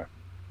 Yeah.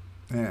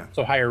 Yeah.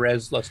 So higher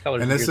res, less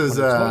colors. And this is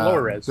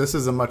lower res. This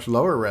is a much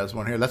lower res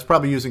one here. That's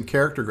probably using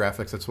character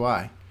graphics. That's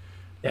why.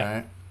 Yeah.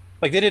 Right?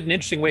 Like they did an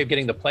interesting way of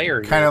getting the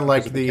player. Kind of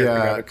like the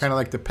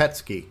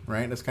Petsky,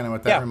 right? That's kind of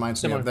what that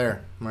reminds me of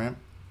there, right?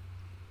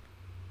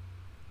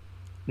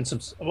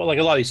 And like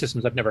a lot of these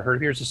systems I've never heard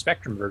of. Here's the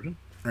Spectrum version,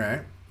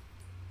 right?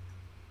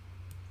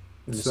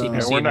 So,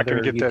 we're not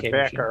going to get that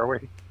back, are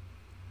we?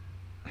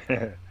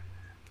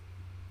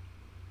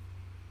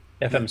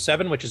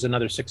 FM7, which is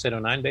another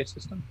 6809 based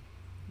system.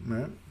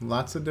 Right.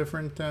 Lots of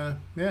different, And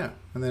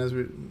then as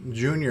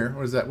Junior,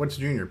 what is that? What's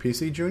Junior?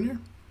 PC Junior?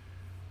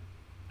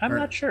 I'm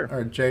not sure.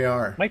 Or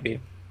JR. Might be.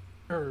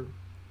 Or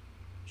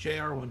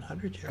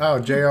JR100.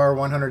 Oh,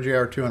 JR100,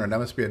 JR200. That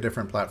must be a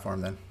different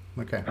platform then.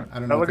 Okay. I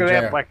don't know. Look at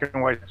that black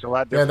and white. It's a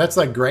lot different. Yeah, that's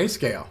like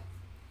grayscale.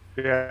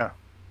 Yeah.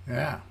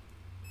 Yeah.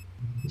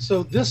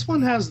 So this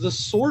one has the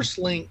source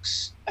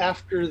links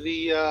after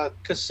the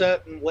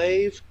cassette and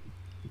wave,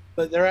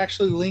 but they're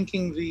actually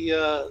linking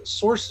the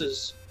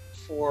sources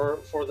for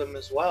them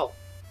as well.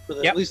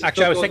 Yeah,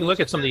 actually, I was taking a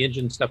look at some of the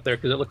engine stuff there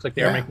because it looks like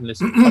they are making this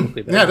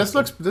publicly. Yeah,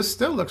 this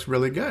still looks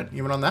really good,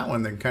 even on that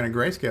one, the kind of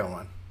grayscale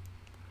one.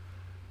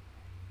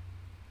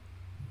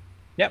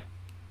 Yep,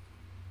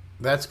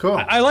 that's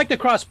cool. I like the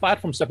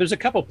cross-platform stuff. There's a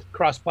couple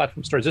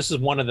cross-platform stories. This is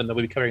one of them that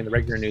we'll be covering in the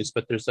regular news,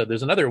 but there's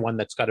another one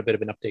that's got a bit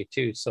of an update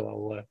too.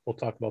 So we'll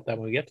talk about that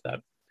when we get to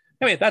that.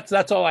 Anyway,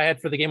 that's all I had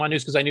for the Game On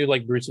News because I knew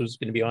like Bruce was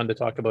going to be on to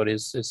talk about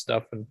his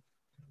stuff, and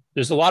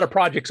there's a lot of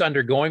projects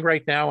undergoing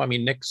right now. I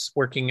mean, Nick's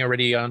working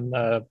already on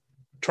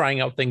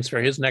trying out things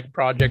for his next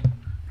project.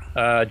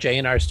 Jay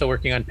and I are still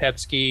working on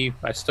Petsky.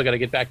 I still got to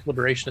get back to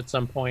Liberation at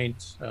some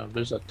point.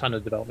 There's a ton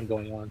of development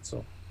going on.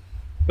 So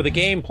for the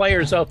game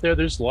players out there,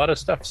 there's a lot of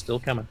stuff still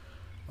coming.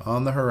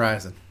 On the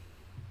horizon.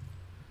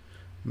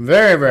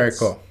 Very, very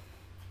cool.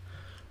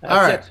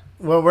 All right. It.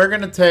 Well, we're going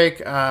to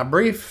take a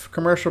brief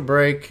commercial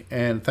break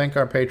and thank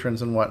our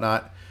patrons and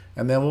whatnot.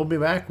 And then we'll be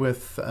back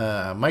with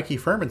Mikey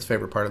Furman's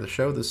favorite part of the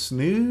show, the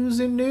Snooze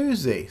and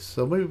Newsy.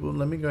 So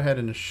let me go ahead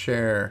and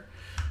share.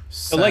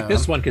 I like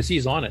this one because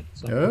he's on it.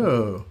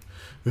 So.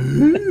 Oh.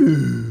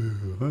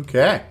 Ooh.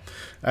 Okay.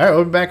 All right,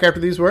 we'll be back after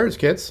these words,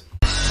 kids.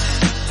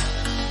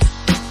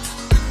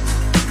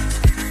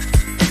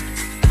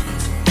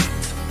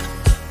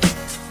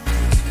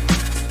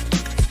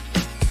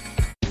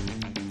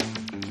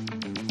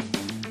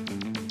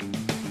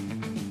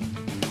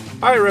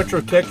 Hi,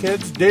 Retro Tech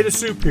Heads. Data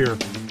Soup here.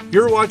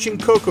 You're watching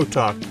Coco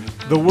Talk,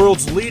 the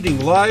world's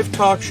leading live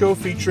talk show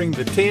featuring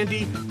the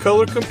Tandy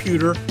Color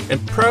Computer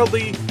and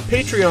proudly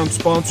Patreon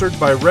sponsored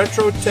by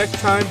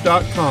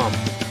RetroTechTime.com.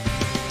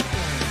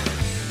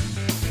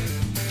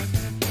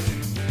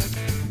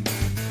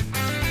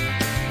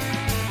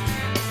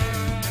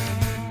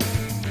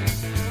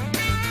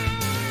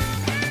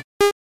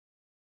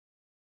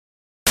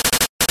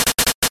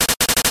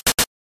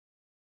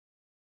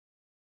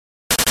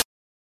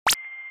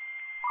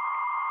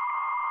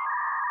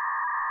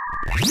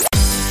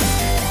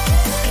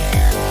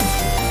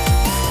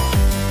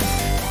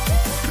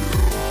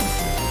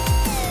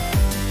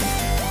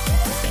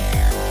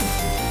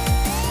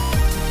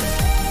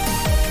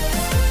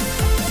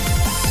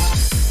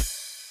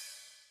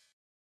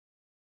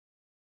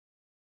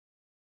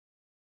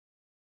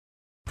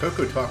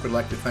 Coco Talk would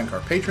like to thank our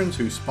patrons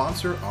who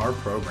sponsor our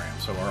program,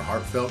 so our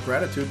heartfelt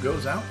gratitude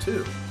goes out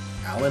to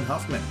Alan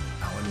Huffman,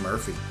 Alan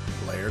Murphy,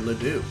 Blair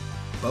Ledoux,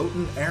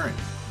 Bowton Aaron,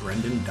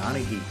 Brendan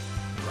Donahue,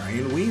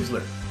 Brian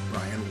Weasler,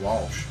 Brian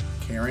Walsh,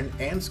 Karen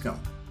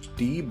Anscombe,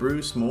 D.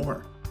 Bruce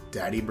Moore,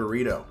 Daddy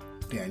Burrito,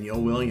 Daniel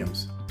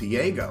Williams,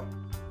 Diego,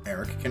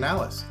 Eric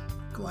Canales,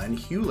 Glenn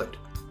Hewlett,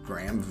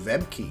 Graham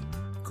Vebke,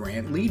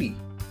 Grant Leedy,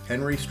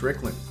 Henry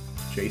Strickland,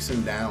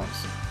 Jason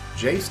Downs,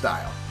 J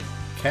Style,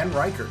 Ken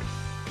Reichert,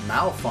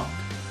 Malfunct,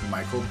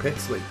 Michael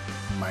Pitsley,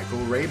 Michael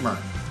Rayburn,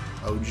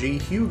 OG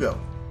Hugo,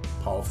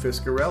 Paul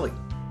Fiscarelli,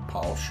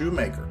 Paul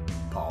Shoemaker,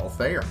 Paul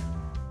Thayer,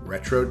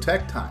 Retro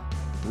Tech Time,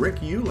 Rick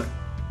Hewlin,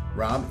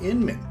 Rob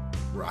Inman,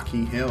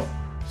 Rocky Hill,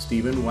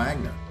 Stephen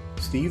Wagner,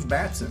 Steve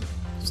Batson,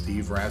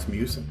 Steve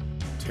Rasmussen,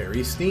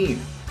 Terry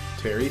Steen,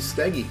 Terry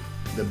Steggy,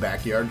 The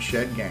Backyard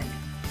Shed Gang,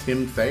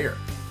 Tim Thayer,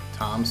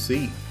 Tom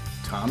C.,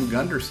 Tom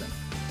Gunderson,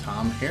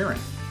 Tom Heron,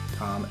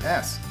 Tom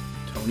S.,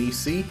 Tony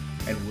C.,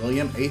 and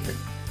William Athan.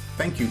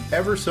 Thank you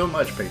ever so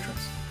much,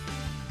 patrons.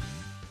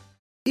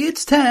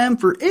 It's time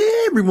for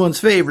everyone's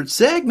favorite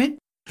segment,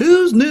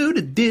 Who's New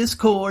to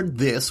Discord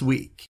This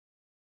Week?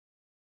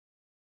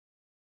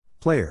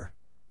 Player.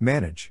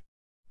 Manage.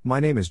 My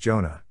name is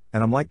Jonah,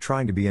 and I'm like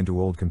trying to be into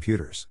old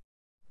computers.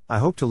 I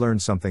hope to learn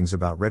some things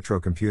about retro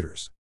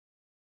computers.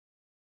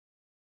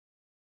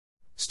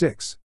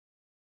 Sticks.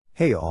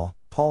 Hey all,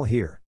 Paul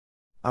here.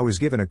 I was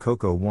given a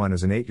Coco 1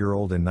 as an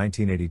 8-year-old in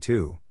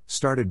 1982,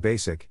 started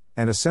BASIC,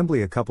 and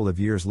assembly a couple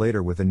of years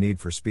later with a need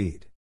for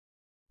speed.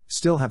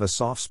 Still have a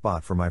soft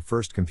spot for my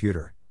first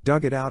computer,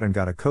 dug it out and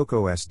got a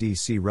Coco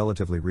SDC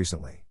relatively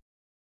recently.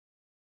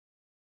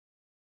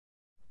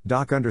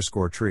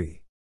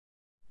 Doc_tree.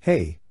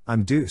 Hey,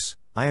 I'm Deuce,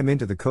 I am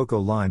into the Coco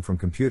line from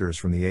computers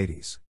from the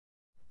 80s.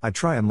 I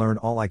try and learn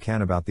all I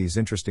can about these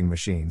interesting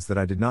machines that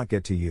I did not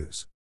get to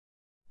use.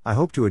 I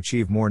hope to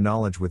achieve more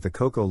knowledge with the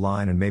Coco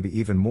line and maybe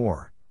even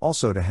more,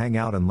 also to hang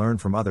out and learn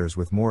from others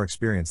with more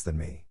experience than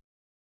me.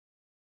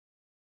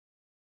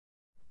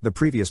 The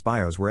previous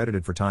bios were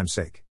edited for time's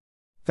sake.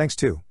 Thanks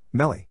to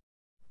Melly,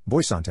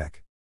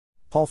 Boysantech,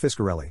 Paul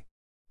Fiscarelli,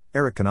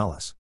 Eric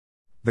Canales,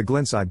 the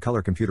Glenside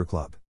Color Computer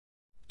Club,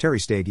 Terry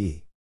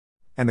Stagge,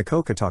 and the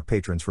Coco Talk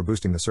patrons for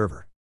boosting the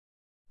server.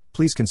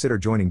 Please consider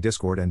joining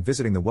Discord and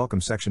visiting the welcome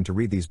section to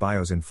read these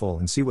bios in full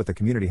and see what the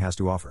community has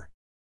to offer.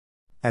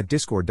 At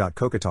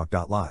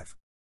discord.cocotalk.live.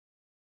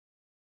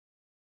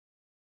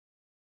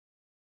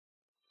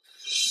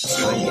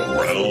 From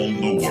around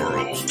the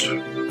world,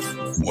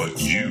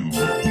 what you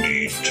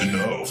need to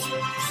know.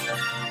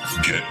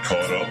 Get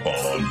caught up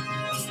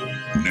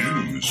on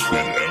News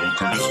with L.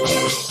 Curtis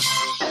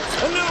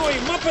Boyle. And now a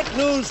Muppet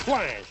News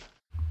Flash.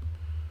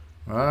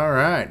 All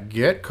right,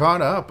 get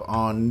caught up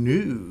on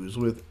News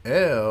with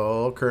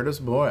L. Curtis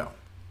Boyle.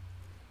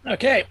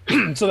 Okay,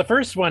 so the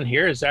first one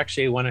here is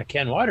actually one of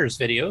Ken Waters'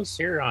 videos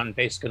here on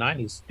Basic 9.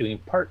 He's doing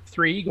part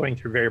 3, going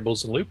through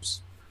variables and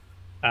loops.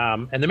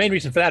 And the main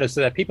reason for that is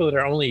that people that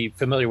are only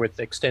familiar with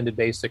extended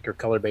basic or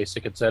color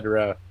basic,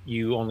 etc.,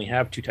 you only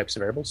have 2 types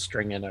of variables,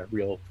 string and a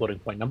real floating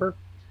point number.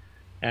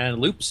 And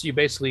loops, you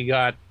basically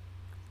got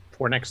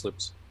 4 next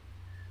loops.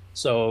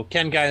 So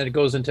Ken kind of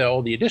goes into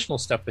all the additional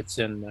stuff that's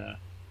in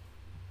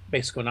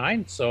Basic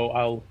 09.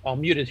 So I'll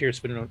mute it here so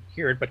we don't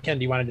hear it. But Ken,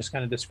 do you want to just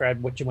kind of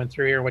describe what you went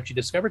through here and what you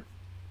discovered?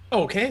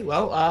 Okay,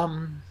 well,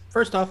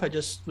 first off, I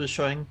just was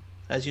showing,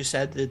 as you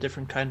said, the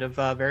different kind of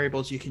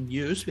variables you can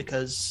use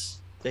because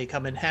they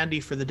come in handy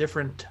for the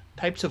different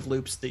types of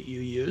loops that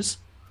you use.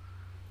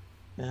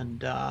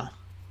 And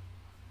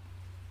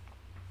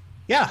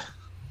yeah,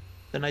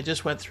 then I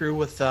just went through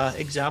with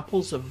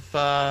examples of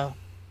a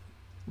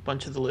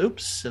bunch of the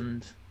loops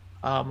and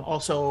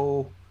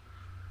also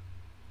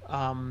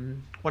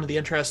one of the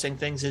interesting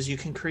things is you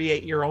can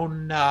create your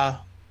own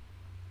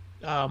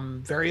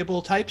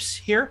variable types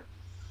here.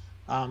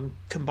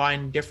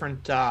 Combine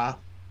different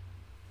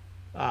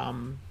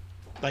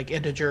like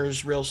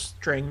integers, real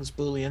strings,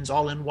 booleans,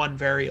 all in one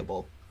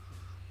variable.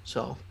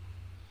 So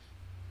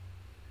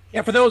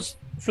yeah, for those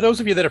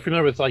of you that are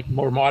familiar with like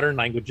more modern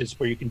languages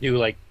where you can do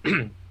like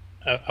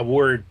a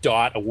word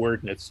dot a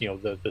word, and it's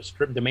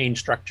the main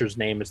structure's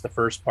name is the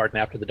first part,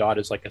 and after the dot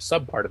is like a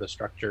sub part of the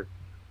structure.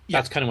 Yeah.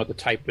 That's kind of what the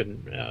type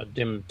and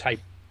dim type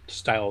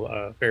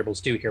style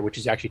variables do here, which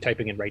is actually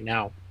typing in right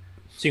now.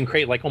 So you can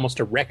create like almost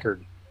a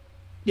record.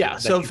 Yeah.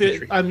 So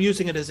I'm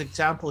using it as an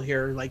example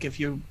here. Like if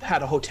you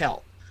had a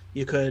hotel,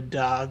 you could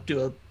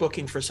do a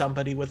booking for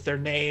somebody with their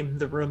name,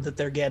 the room that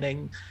they're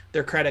getting,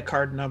 their credit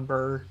card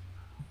number,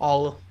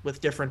 all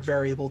with different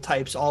variable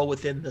types, all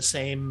within the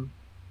same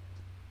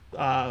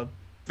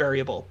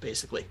variable,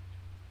 basically.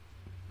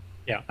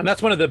 Yeah, and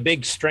that's one of the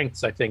big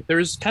strengths, I think.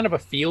 There's kind of a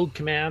field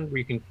command where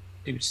you can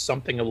do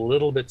something a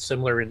little bit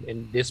similar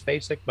in this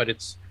basic, but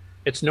it's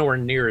nowhere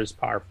near as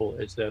powerful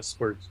as this,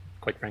 where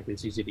quite frankly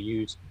it's easy to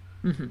use.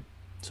 Mm-hmm.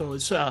 So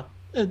it's a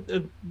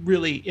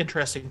really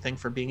interesting thing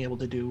for being able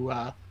to do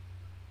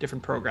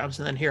different programs.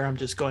 And then here I'm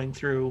just going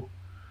through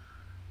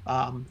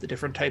the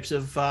different types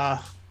of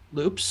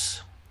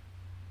loops.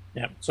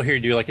 Yeah, so here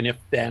you do like an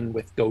if-then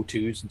with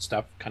go-tos and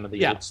stuff, kind of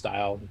the old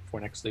style for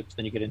next loops.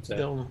 Then you get into...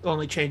 The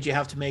only change you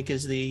have to make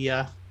is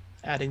the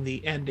adding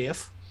the end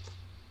if.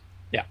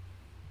 Yeah.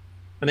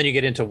 And then you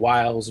get into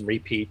whiles and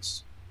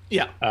repeats.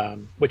 Yeah.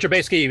 Which are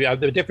basically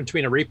the difference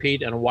between a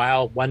repeat and a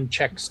while. One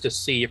checks to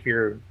see if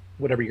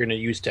whatever you're going to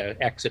use to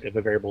exit if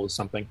a variable is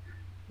something.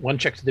 One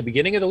checks at the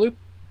beginning of the loop,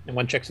 and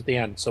one checks at the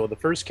end. So the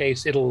first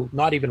case, it'll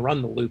not even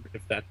run the loop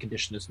if that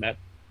condition is met.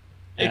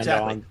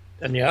 Exactly.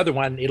 And the other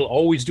one, it'll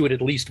always do it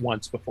at least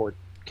once before it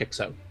kicks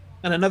out.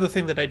 And another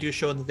thing that I do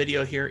show in the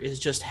video here is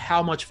just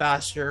how much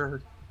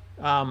faster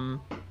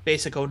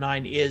Basic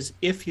 09 is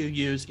if you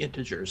use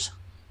integers.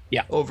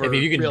 Yeah, over if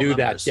you can do numbers.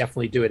 that,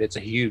 definitely do it. It's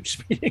a huge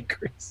speed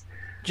increase.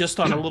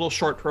 Just on a little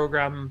short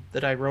program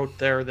that I wrote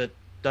there that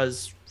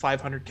does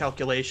 500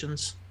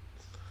 calculations.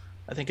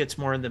 I think it's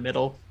more in the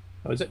middle.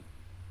 Oh, is it?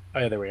 Oh,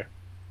 yeah, there we are.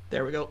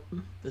 There we go.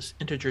 This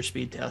integer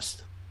speed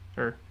test.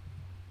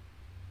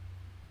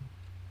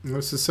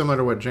 This is similar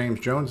to what James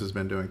Jones has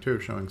been doing too,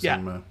 showing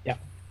some... Yeah.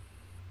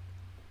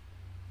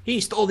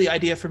 He stole the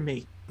idea from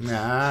me.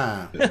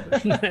 Ah.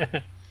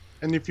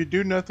 And if you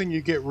do nothing, you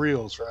get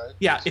reals, right?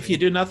 Yeah, if you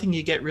do nothing,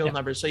 you get real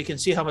numbers. So you can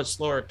see how much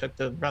slower it took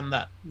to run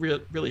that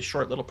really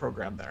short little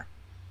program there.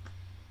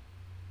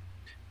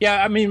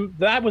 Yeah, I mean,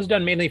 that was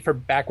done mainly for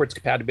backwards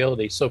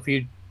compatibility. So if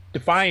you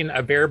define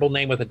a variable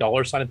name with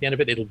a $sign at the end of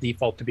it, it'll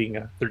default to being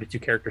a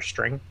 32-character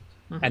string.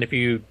 Mm-hmm. And if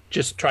you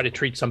just try to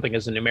treat something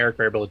as a numeric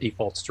variable, it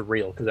defaults to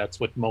real, because that's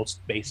what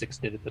most basics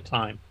did at the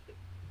time.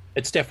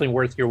 It's definitely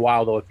worth your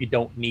while, though, if you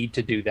don't need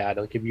to do that.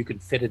 Like if you can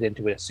fit it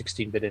into a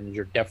 16-bit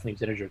integer, definitely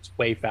use integer. It's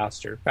way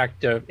faster. In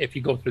fact, if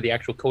you go through the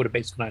actual code of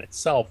Basic 09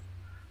 itself,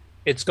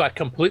 it's got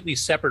completely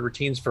separate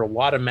routines for a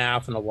lot of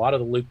math and a lot of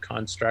the loop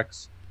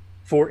constructs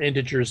for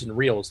integers and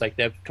reals. Like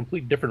they have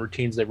completely different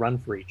routines they run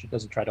for each. It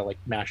doesn't try to like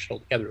mash it all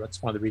together.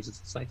 That's one of the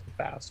reasons it's nice and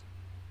fast.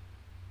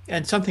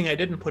 And something I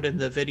didn't put in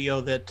the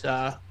video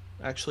that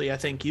actually I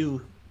think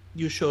you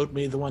showed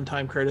me the one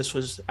time, Curtis,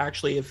 was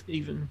actually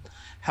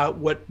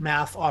what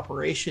math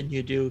operation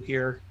you do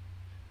here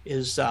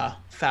is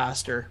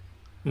faster.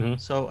 Mm-hmm.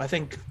 So I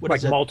think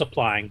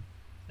multiplying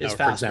is for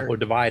faster. example, or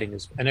dividing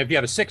is, and if you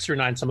have a 6 or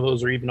 9, some of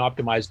those are even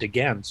optimized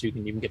again, so you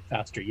can even get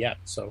faster yet.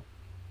 So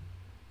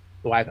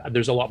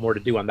there's a lot more to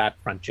do on that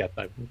front yet.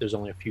 There's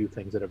only a few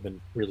things that have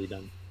been really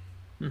done.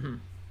 Mm-hmm.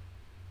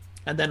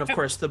 And then, of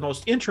course, the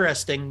most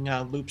interesting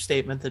loop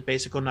statement that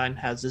Basic 09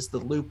 has is the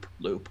loop,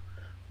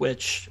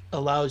 which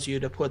allows you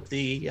to put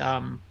the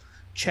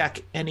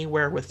check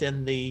anywhere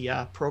within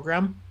the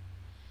program.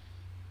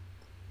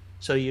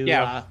 So you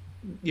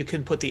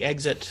can put the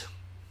exit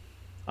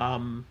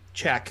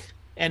check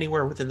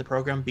anywhere within the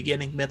program,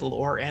 beginning, middle,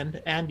 or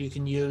end, and you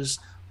can use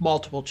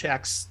multiple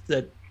checks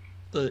that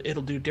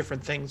it'll do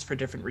different things for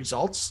different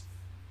results.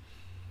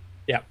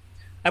 Yeah.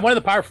 And one of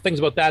the powerful things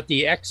about that,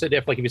 the exit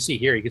if, like if you see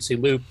here, you can see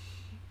loop.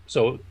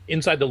 So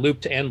inside the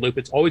loop to end loop,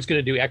 it's always going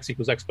to do x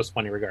equals x plus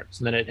 1 regardless.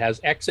 And then it has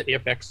exit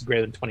if x is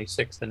greater than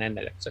 26, then end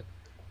at exit,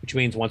 which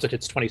means once it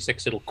hits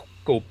 26, it'll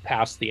go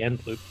past the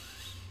end loop.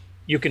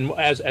 You can,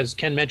 as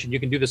Ken mentioned, you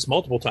can do this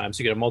multiple times.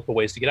 You can have multiple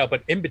ways to get out.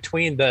 But in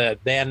between the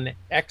then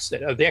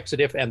exit, the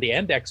exit if and the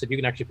end exit, you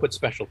can actually put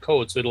special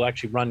code. So it'll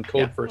actually run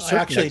code for a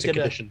certain exit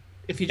condition.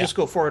 If you just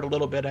go forward a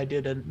little bit, I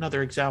did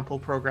another example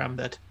program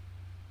that.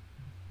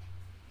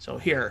 So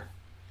here.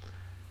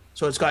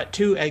 So it's got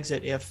 2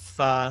 exit if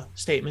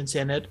statements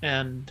in it,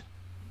 and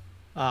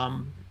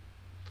the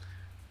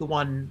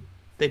one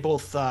they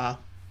both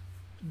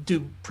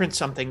do print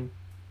something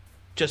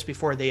just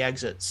before they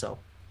exit. So,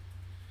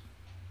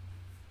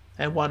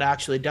 and one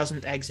actually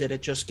doesn't exit;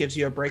 it just gives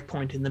you a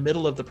breakpoint in the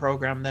middle of the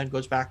program, then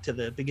goes back to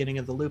the beginning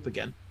of the loop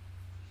again.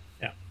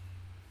 Yeah.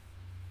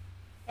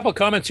 couple of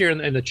comments here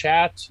in the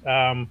chat.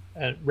 And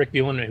Rick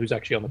Buelan, who's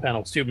actually on the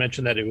panel too,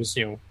 mentioned that it was,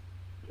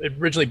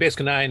 originally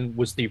Basic 9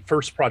 was the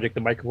first project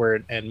that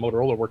Microware and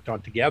Motorola worked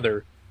on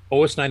together.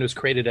 OS 9 was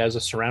created as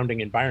a surrounding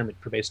environment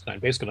for Basic 9.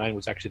 Basic 9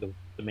 was actually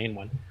the main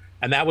one.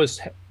 And that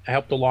was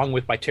helped along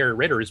with by Terry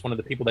Ritter, who's one of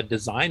the people that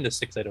designed the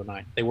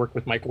 6809. They worked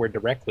with Microware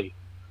directly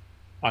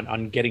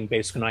on getting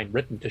Basic 9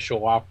 written to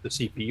show off the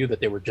CPU that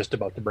they were just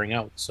about to bring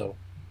out. So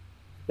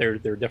they're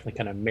definitely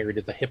kind of married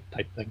at the hip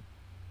type thing.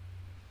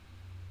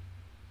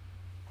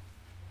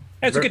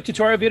 And it's a good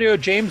tutorial video.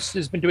 James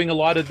has been doing a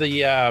lot of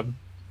the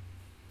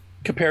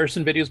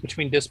comparison videos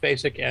between Disk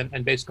Basic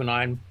and Basic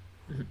 09,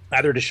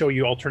 either to show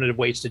you alternative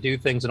ways to do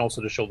things and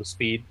also to show the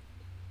speed.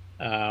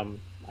 I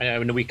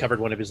know we covered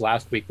one of his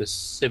last week, the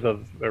Civ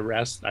of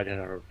Arrest. I don't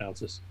know how to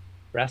pronounce this.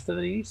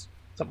 Rastadis?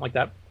 Something like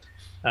that.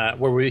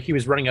 Where he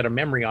was running out of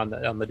memory on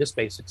the Disk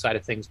Basic side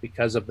of things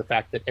because of the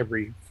fact that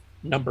every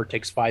number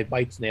takes 5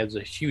 bytes and there's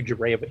a huge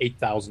array of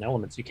 8,000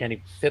 elements. You can't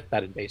even fit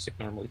that in Basic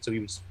normally. So he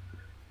was,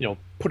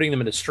 putting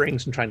them into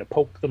strings and trying to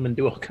poke them and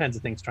do all kinds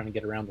of things trying to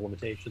get around the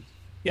limitations.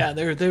 Yeah,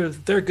 they're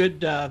good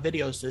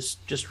videos. This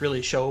just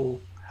really show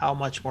how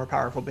much more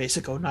powerful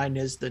Basic 09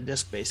 is than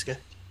Disk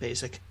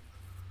Basic.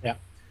 Yeah.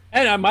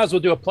 And I might as well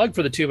do a plug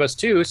for the two of us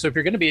too. So if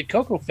you're going to be at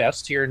Cocoa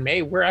Fest here in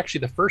May, we're actually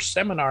the first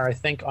seminar, I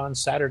think, on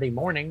Saturday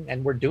morning,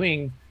 and we're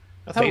doing.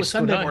 I thought it was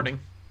Sunday morning.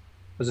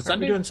 Was it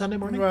Sunday? Are we doing Sunday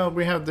morning? Well,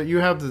 you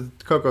have the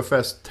Cocoa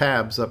Fest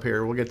tabs up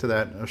here. We'll get to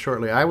that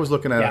shortly. I was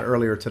looking at it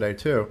earlier today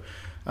too.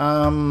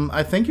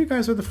 I think you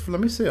guys are let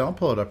me see. I'll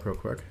pull it up real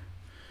quick.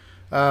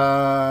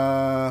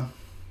 Well,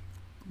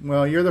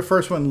 you're the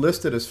first one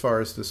listed as far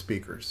as the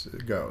speakers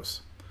goes.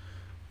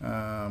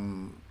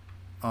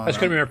 I just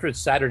couldn't remember if it's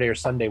Saturday or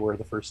Sunday. We're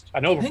the first. I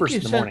know we're first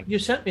in the morning. You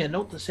sent me a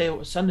note to say it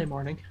was Sunday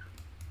morning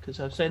because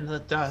I was saying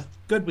that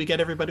good, we get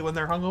everybody when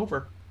they're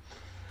hungover.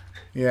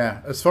 Yeah,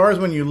 as far as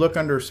when you look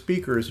under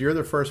speakers, you're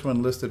the first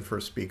one listed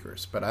for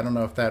speakers, but I don't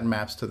know if that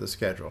maps to the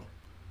schedule.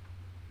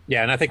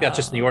 Yeah, and I think that's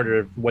just in the order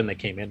of when they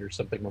came in or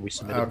something when we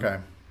submitted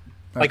them.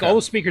 Okay. All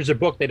the speakers are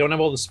booked. They don't have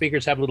all the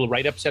speakers have a little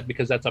write-up set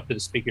because that's up to the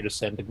speaker to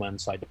send to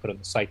Glenn's side to put on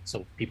the site,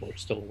 so people are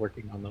still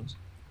working on those.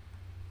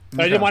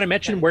 But I did want to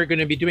mention we're going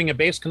to be doing a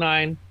Basic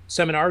 9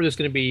 seminar. There's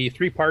going to be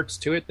 3 parts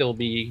to it. There'll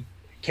be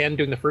Ken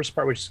doing the first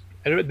part, which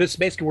this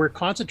basically we're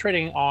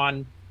concentrating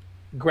on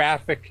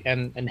graphic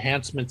and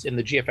enhancements in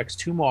the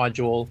GFX2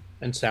 module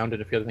and sound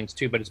and a few other things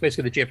too. But it's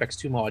basically the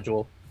GFX2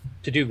 module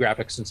to do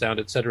graphics and sound,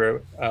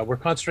 etc. We're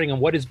concentrating on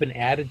what has been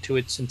added to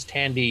it since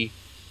Tandy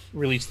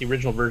released the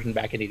original version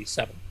back in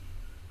 '87.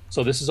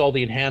 So this is all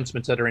the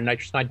enhancements that are in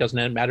Nitrous 9.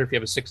 Doesn't matter if you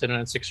have a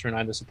 609,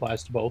 609. This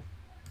applies to both.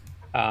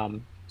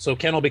 So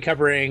Ken will be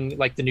covering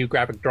like the new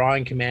graphic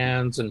drawing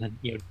commands and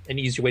an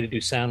easier way to do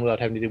sound without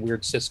having to do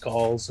weird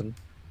syscalls and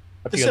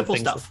the simple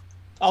stuff.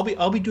 I'll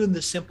be doing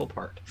the simple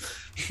part.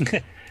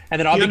 And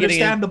then I'll the be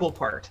getting understandable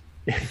part.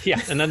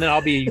 Yeah, and then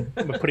I'll be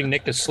putting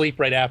Nick to sleep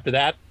right after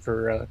that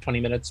for 20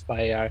 minutes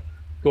by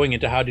going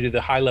into how to do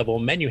the high-level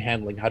menu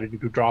handling, how to do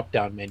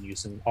drop-down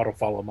menus and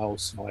auto-follow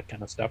mouse and all that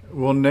kind of stuff.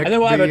 Will Nick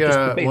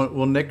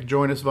will Nick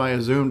join us via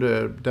Zoom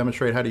to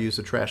demonstrate how to use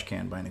the trash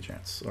can by any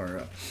chance?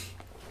 Or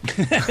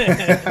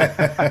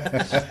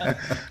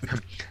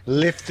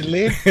lift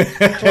lid,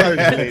 close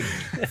lid,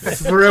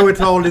 throw it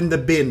all in the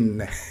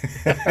bin.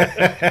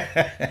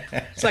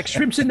 It's like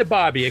shrimps in the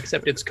barbie,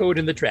 except it's code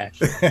in the trash.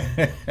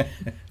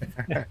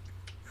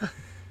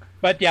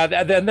 But yeah,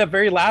 then the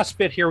very last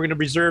bit here, we're going to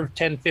reserve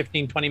 10,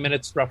 15, 20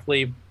 minutes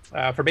roughly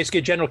for basically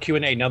a general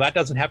Q&A. Now, that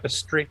doesn't have to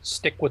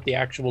stick with the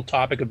actual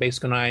topic of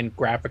Basic 9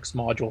 graphics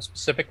module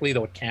specifically,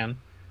 though it can.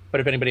 But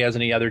if anybody has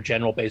any other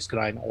general Basic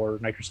 9 or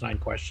Nitrous 9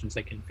 questions,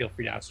 they can feel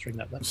free to ask during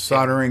that.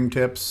 Soldering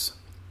tips?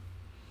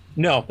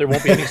 No, there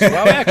won't be any.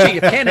 Well, actually,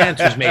 if Ken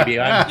answers, maybe.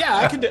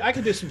 Yeah, I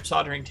can do some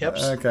soldering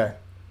tips. Okay.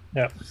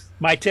 Yeah.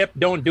 My tip: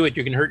 don't do it.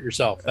 You can hurt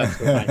yourself. That's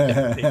what my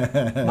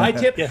tip. My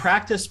tip: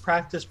 practice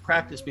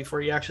before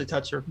you actually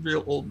touch a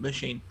real old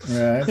machine.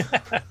 Right.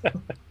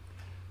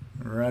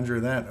 Roger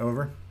that.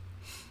 Over.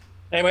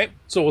 Anyway,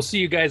 so we'll see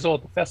you guys all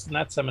at the fest in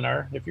that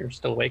seminar if you're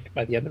still awake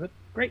by the end of it.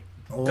 Great.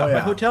 Got my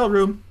hotel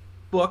room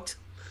booked.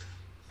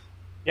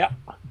 Yeah,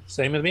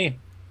 same with me.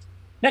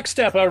 Next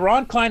up,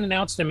 Ron Klein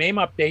announced a MAME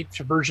update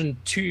to version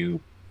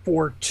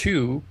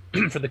 2.4.2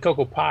 for the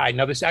Cocoa Pi.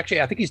 Now, this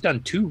actually, I think he's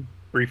done 2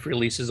 brief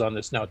releases on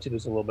this now, too.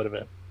 There's a little bit of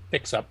a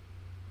fix-up.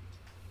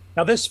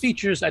 Now, this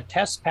features a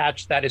test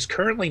patch that is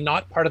currently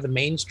not part of the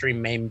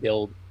mainstream MAME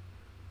build.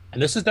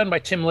 And this is done by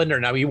Tim Linder.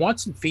 Now, he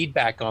wants some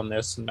feedback on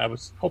this, and I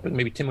was hoping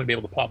maybe Tim would be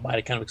able to pop by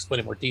to kind of explain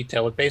in more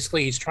detail. But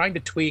basically, he's trying to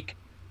tweak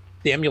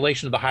the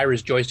emulation of the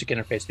high-res joystick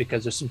interface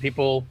because there's some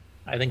people,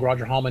 I think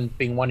Roger Hallman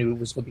being one who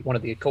was one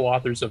of the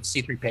co-authors of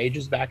C3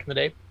 Pages back in the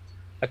day,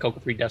 a Cocoa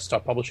 3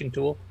 desktop publishing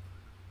tool,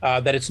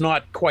 that it's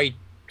not quite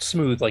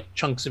smooth, like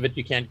chunks of it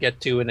you can't get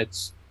to, and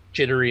it's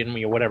jittery and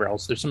whatever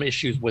else. There's some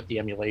issues with the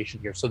emulation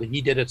here. So that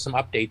he did some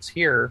updates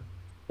here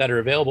that are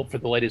available for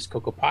the latest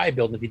Cocoa Pi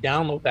build. And if you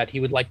download that,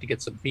 he would like to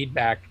get some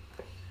feedback,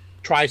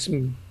 try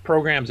some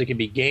programs. They can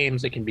be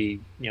games, they can be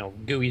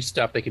GUI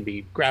stuff, they can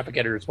be graphic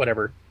editors,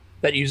 whatever,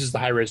 that uses the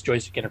high-res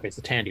joystick interface,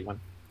 the Tandy one,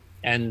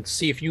 and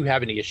see if you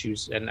have any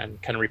issues and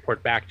kind of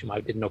report back to him.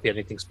 I didn't know if he had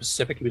anything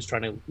specific he was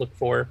trying to look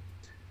for.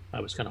 I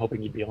was kind of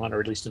hoping you'd be on,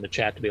 or at least in the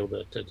chat, to be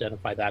able to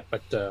identify that.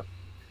 But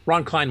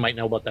Ron Klein might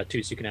know about that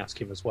too, so you can ask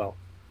him as well.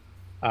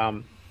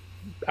 I'm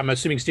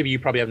assuming, Stevie, you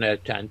probably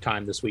haven't had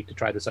time this week to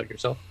try this out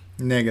yourself.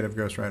 Negative,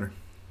 Ghost Rider.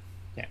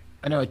 Yeah,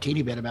 I know a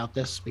teeny bit about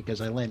this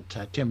because I lent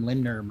Tim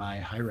Lindner my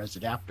high-res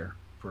adapter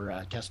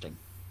for testing.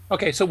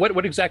 Okay, so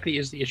what exactly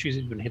is the issues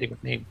you've been hitting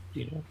with MAME? Do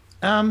you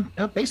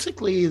know?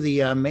 Basically,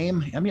 the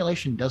MAME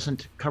emulation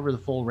doesn't cover the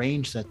full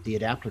range that the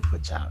adapter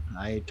puts out.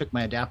 I took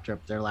my adapter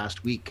up there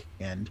last week,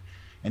 and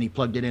he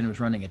plugged it in and was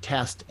running a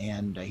test,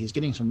 and he's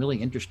getting some really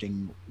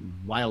interesting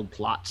wild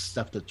plots,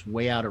 stuff that's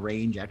way out of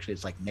range. Actually,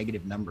 it's like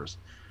negative numbers.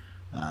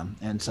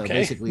 And so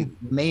basically,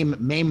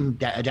 MAME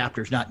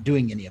adapter is not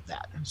doing any of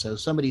that. So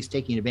somebody's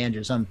taking advantage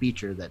of some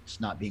feature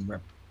that's not being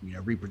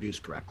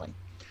reproduced correctly.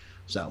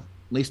 So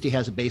at least he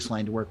has a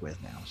baseline to work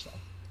with now. So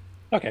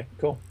okay,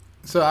 cool.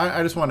 So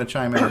I just want to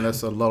chime in on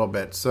this a little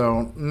bit.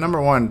 So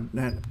number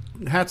one,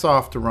 hats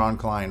off to Ron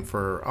Klein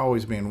for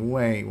always being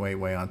way, way,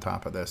 way on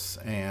top of this.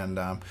 And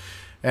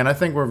I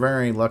think we're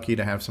very lucky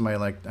to have somebody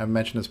like, I've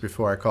mentioned this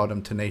before, I called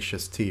him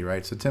Tenacious T,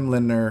 right? So Tim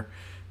Lindner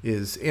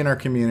is in our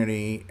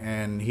community,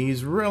 and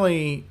he's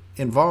really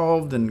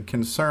involved and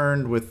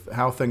concerned with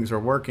how things are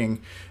working.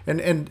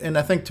 And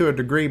I think to a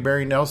degree,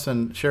 Barry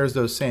Nelson shares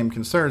those same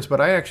concerns, but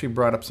I actually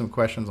brought up some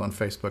questions on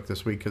Facebook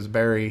this week because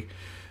Barry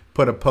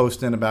put a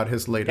post in about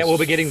his latest we'll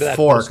be getting to that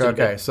fork.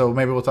 Okay, so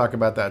maybe we'll talk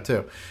about that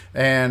too.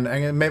 And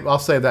maybe I'll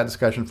save that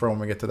discussion for when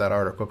we get to that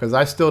article, because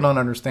I still don't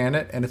understand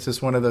it, and it's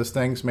just one of those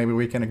things. Maybe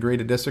we can agree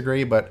to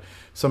disagree, but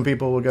some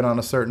people will get on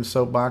a certain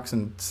soapbox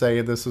and say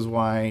this is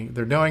why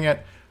they're doing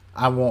it.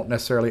 I won't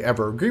necessarily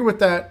ever agree with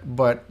that,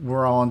 but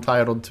we're all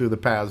entitled to the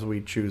paths we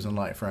choose in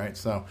life, right?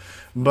 So,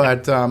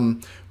 but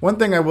one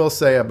thing I will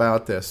say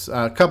about this,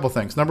 a couple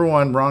things. Number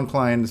one, Ron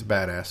Klein is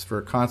badass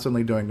for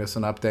constantly doing this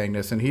and updating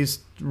this, and he's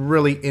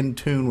really in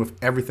tune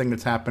with everything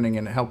that's happening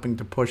and helping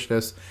to push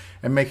this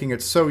and making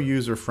it so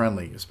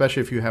user-friendly,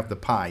 especially if you have the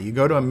Pi. You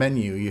go to a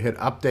menu, you hit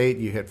update,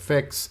 you hit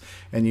fix,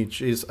 and you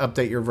just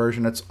update your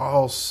version. It's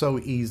all so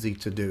easy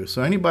to do.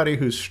 So anybody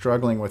who's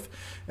struggling with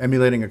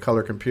emulating a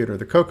color computer,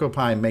 the Cocoa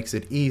Pi makes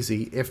it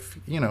easy if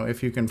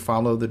you can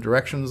follow the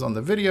directions on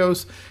the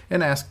videos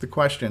and ask the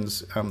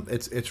questions.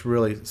 It's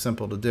really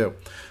simple to do.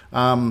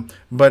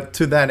 But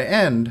to that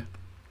end,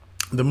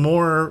 the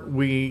more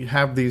we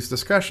have these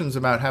discussions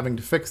about having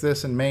to fix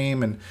this in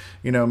MAME, and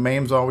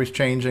MAME's always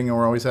changing and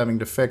we're always having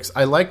to fix.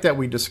 I like that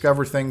we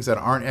discover things that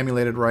aren't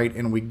emulated right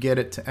and we get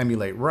it to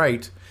emulate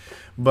right.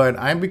 But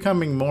I'm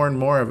becoming more and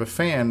more of a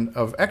fan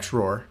of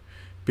XRoar,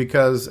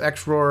 because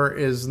XRoar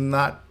is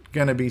not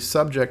going to be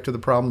subject to the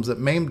problems that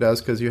MAME does,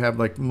 because you have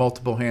like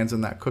multiple hands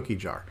in that cookie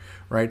jar,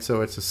 right?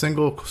 So it's a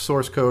single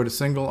source code, a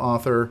single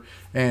author,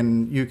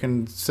 and you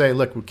can say,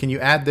 look, can you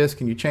add this?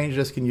 Can you change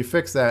this? Can you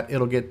fix that?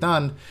 It'll get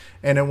done,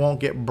 and it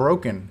won't get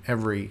broken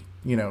every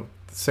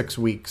 6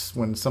 weeks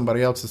when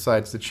somebody else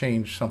decides to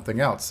change something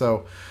else.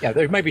 So yeah,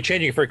 they might be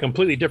changing it for a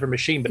completely different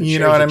machine, but you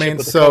know what I mean.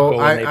 So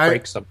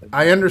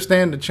I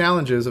understand the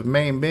challenges of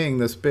MAME being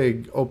this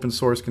big open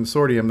source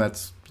consortium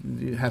that's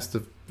has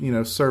to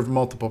serve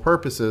multiple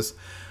purposes.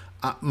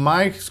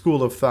 My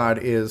school of thought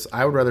is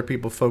I would rather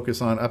people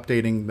focus on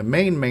updating the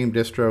main MAME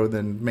distro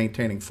than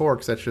maintaining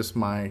forks. That's just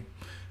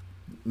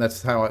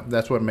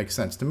that's what makes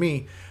sense to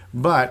me.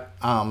 But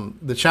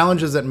the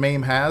challenges that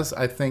MAME has,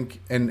 I think,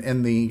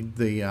 and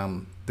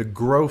the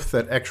growth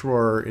that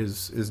XRoar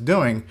is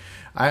doing,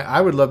 I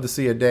would love to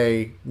see a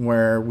day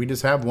where we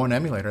just have one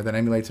emulator that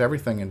emulates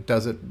everything and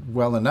does it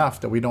well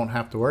enough that we don't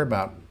have to worry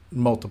about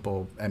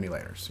multiple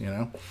emulators,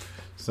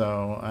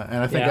 So,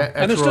 and I think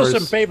and there's still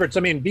some favorites.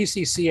 I mean,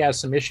 BCC has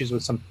some issues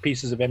with some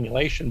pieces of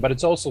emulation, but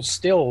it's also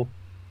still,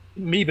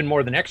 even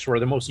more than XRoar,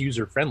 the most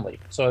user-friendly.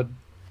 So,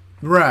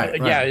 right.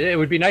 Yeah, it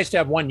would be nice to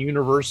have one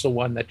universal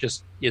one that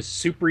just is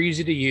super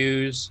easy to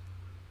use.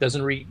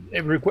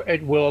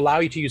 It will allow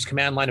you to use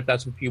command line if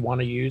that's what you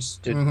want to use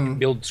to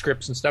build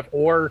scripts and stuff,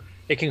 or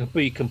it can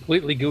be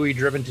completely GUI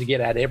driven to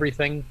get at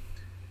everything.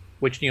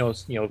 Which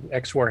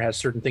XRoar has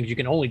certain things you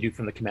can only do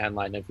from the command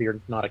line. If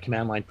you're not a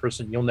command line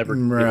person, you'll never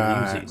be able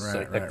to use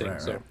these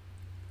things. So,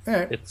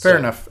 fair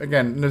enough.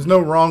 Again, there's no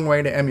wrong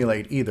way to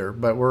emulate either,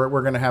 but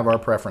we're going to have our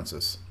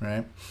preferences,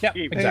 right? Yeah,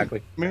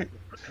 exactly.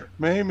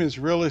 MAME is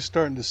really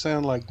starting to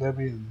sound like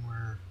Debian,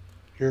 where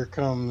here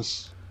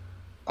comes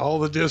all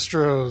the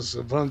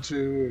distros,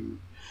 Ubuntu,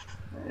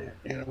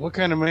 and what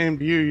kind of MAME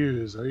do you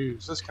use? I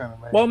use this kind of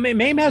MAME. Well,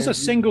 MAME has a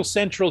single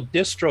central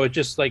distro. It's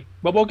just like,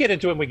 we'll get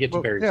into it when we get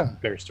to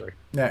Barry's story.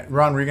 Yeah,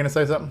 Ron, were you going to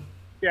say something?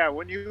 Yeah,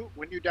 when you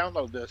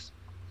download this,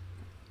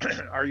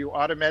 are you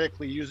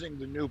automatically using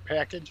the new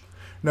package?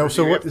 No,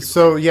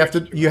 so you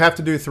have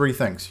to do three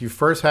things. You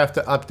first have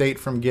to update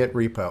from Git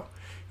repo.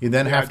 You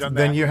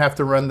then you have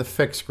to run the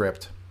fix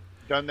script.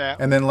 Done that.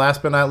 And then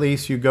last but not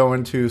least, you go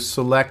into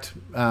select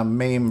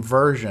MAME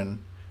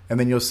version. and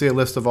then you'll see a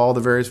list of all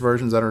the various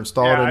versions that are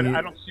installed. Yeah, and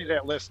I don't see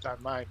that list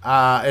on mine.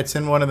 It's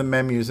in one of the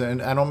menus,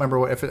 and I don't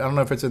remember I don't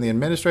know if it's in the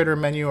administrator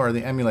menu or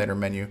the emulator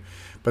menu,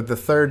 but the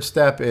third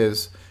step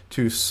is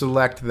to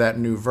select that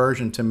new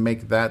version to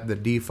make that the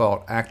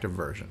default active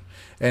version.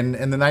 And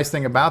the nice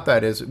thing about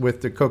that is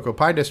with the Cocoa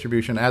Pi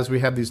distribution, as we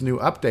have these new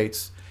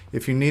updates,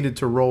 if you needed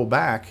to roll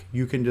back,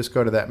 you can just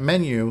go to that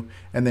menu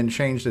and then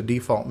change the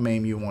default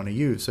MAME you want to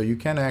use. So you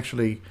can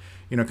actually,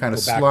 kind of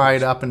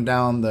slide up and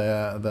down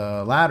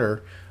the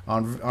ladder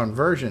on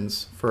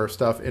versions for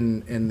stuff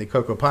in the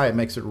Cocoa Pi. It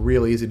makes it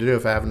real easy to do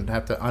if I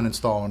have to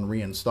uninstall and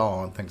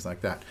reinstall and things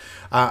like that.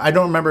 I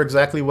don't remember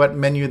exactly what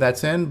menu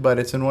that's in, but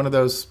it's in one of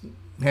those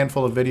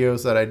handful of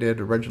videos that I did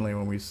originally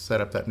when we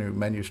set up that new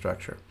menu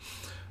structure.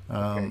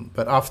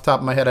 But off the top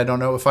of my head, I don't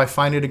know. If I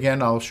find it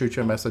again, I'll shoot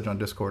you a message on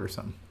Discord or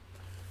something.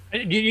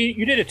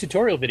 You did a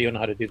tutorial video on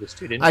how to do this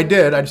too, didn't you? I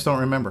did. I just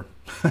don't remember.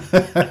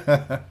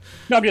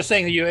 No, I'm just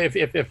saying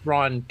that if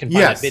Ron can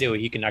find that video,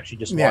 he can actually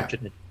just watch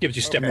it, and it gives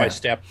you step by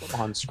step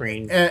on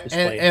screen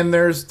display. And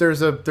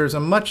there's a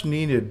much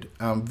needed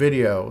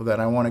video that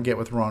I want to get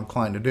with Ron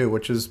Klein to do,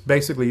 which is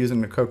basically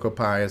using the Cocoa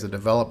Pi as a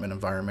development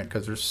environment,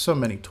 because there's so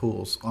many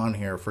tools on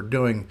here for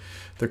doing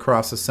the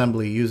cross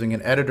assembly using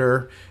an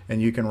editor,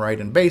 and you can write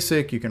in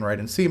BASIC, you can write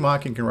in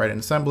CMOC, you can write in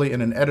assembly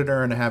in an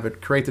editor and have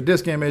it create the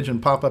disk image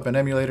and pop up an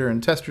emulator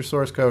and test your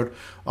source code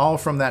all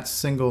from that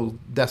single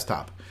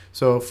desktop.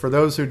 So for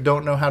those who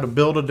don't know how to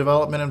build a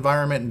development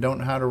environment and don't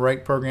know how to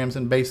write programs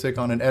in BASIC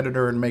on an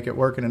editor and make it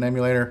work in an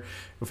emulator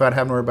without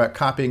having to worry about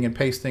copying and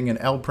pasting and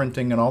L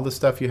printing and all the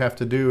stuff you have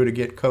to do to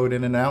get code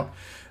in and out,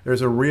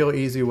 there's a real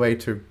easy way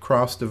to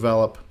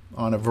cross-develop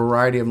on a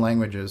variety of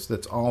languages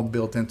that's all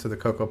built into the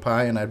Cocoa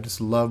Pi, and I'd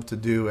just love to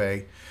do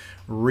a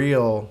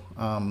real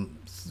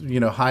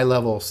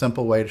high-level,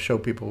 simple way to show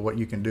people what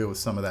you can do with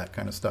some of that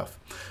kind of stuff.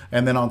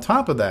 And then on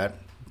top of that,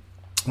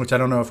 which I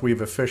don't know if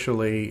we've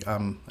officially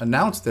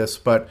announced this,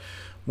 but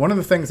one of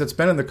the things that's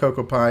been in the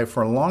Cocoa Pi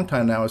for a long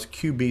time now is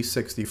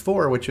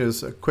QB64, which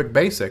is a Quick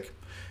Basic.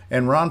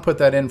 And Ron put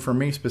that in for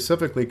me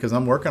specifically because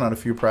I'm working on a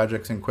few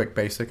projects in Quick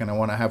Basic, and I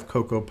want to have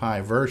Cocoa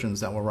Pi versions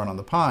that will run on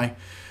the Pi.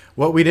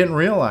 What we didn't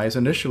realize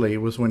initially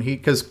was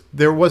because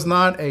there was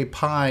not a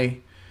Pi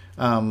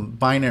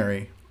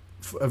binary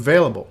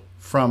available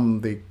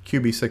from the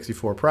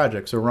QB64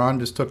 project. So Ron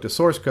just took the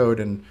source code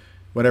and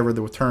whatever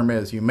the term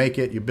is, you make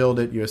it, you build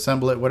it, you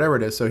assemble it, whatever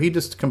it is. So he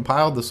just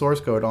compiled the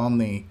source code on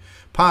the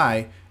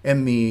Pi,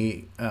 and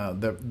the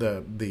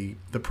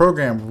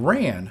program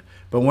ran.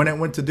 But when it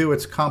went to do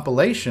its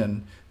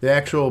compilation, the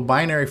actual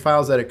binary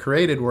files that it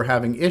created were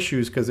having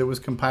issues because it was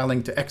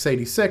compiling to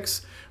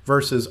x86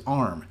 versus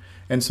ARM.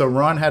 And so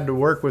Ron had to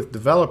work with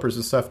developers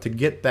and stuff to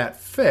get that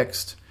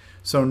fixed.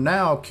 So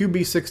now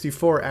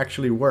QB64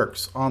 actually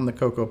works on the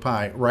Cocoa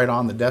Pi right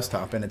on the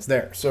desktop, and it's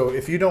there. So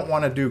if you don't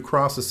want to do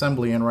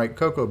cross-assembly and write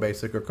Cocoa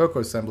Basic or Cocoa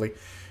Assembly,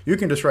 you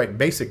can just write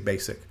Basic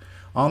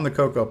on the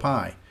Cocoa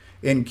Pi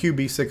in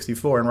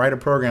QB64 and write a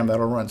program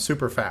that'll run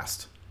super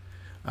fast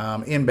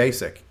in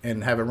BASIC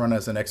and have it run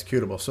as an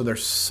executable. So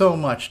there's so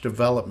much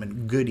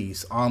development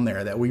goodies on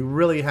there that we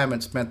really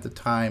haven't spent the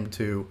time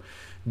to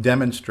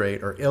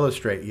demonstrate or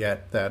illustrate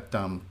yet.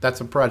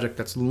 That's a project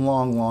that's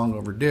long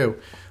overdue,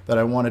 that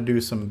I want to do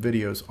some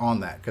videos on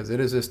that, because it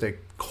is just a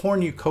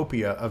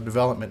cornucopia of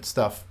development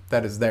stuff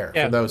that is there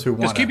for those who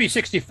want to. Because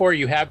QB64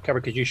 you have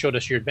covered, because you showed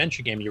us your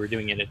adventure game you were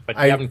doing in it, but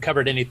you haven't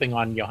covered anything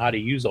on how to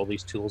use all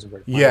these tools and where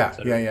to find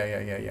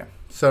it, yeah.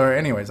 So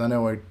anyways, I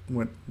know I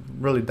went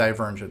really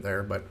divergent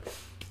there, but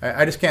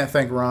I just can't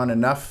thank Ron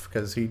enough,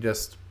 because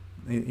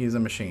he's a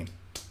machine.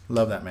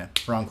 Love that man,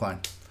 Ron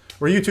Klein.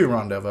 Well, you too,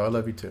 Ron Devo. I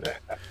love you too.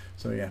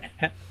 So yeah,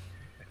 I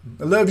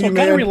love you,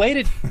 man. Kind of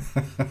related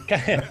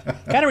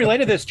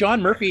to this,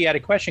 John Murphy had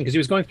a question because he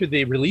was going through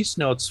the release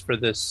notes for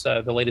this,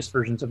 the latest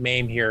versions of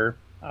MAME here.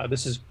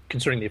 This is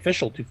concerning the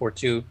official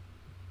 242,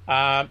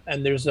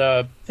 and there's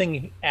a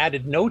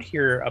added note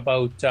here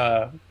about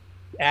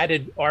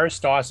added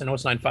RSDOS and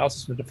OS9 file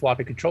system to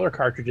floppy controller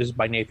cartridges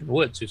by Nathan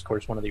Woods, who's of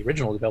course one of the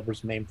original developers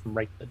of MAME from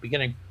right at the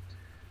beginning.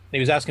 And he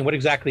was asking, what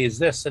exactly is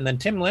this? And then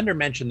Tim Linder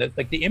mentioned that,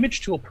 like, the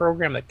image tool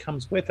program that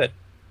comes with it,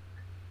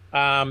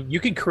 you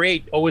can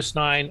create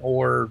OS9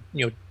 or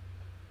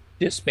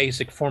disk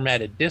basic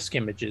formatted disk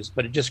images,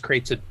 but it just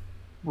creates a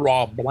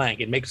raw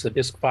blank. It makes the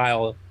disk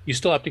file. You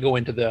still have to go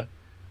into the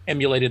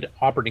emulated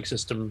operating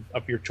system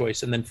of your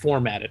choice and then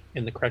format it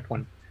in the correct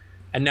one.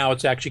 And now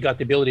it's actually got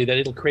the ability that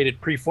it'll create it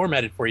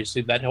pre-formatted for you,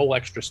 so that whole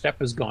extra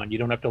step is gone. You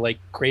don't have to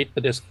create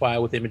the disk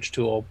file with image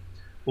tool,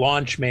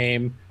 launch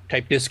MAME,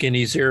 type disk in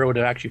E0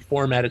 to actually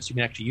format it so you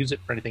can actually use it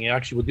for anything. It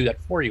actually will do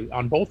that for you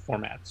on both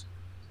formats.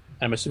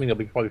 And I'm assuming they'll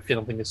be probably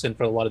fiddling this in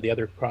for a lot of the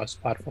other cross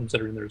platforms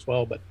that are in there as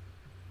well. But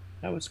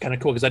that was kind of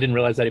cool because I didn't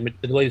realize that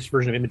the latest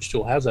version of Image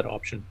Tool has that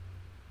option.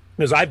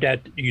 Because I've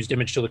used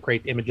Image Tool to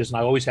create images, and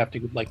I always have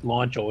to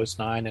launch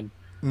OS9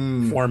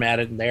 and format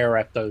it in there. I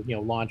have to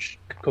launch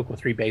Cocoa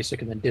 3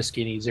 Basic and then disk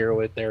in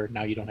E0 it there.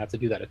 Now you don't have to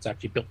do that. It's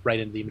actually built right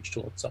into the Image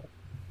Tool itself.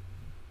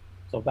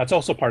 So that's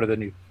also part of the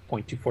new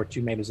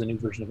 0.242 MAME is the new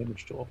version of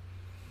Image Tool.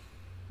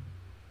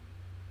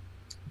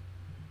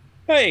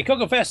 Hey,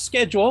 CocoFest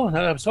schedule.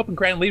 I was hoping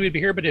Grant Lee would be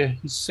here, but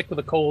he's sick with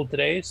a cold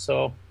today.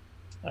 So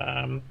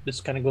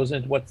this kind of goes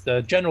into what's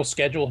the general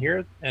schedule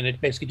here, and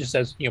it basically just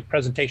says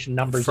presentation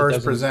numbers.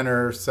 First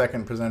presenter,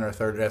 second presenter,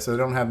 third. So they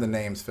don't have the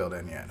names filled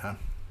in yet, huh?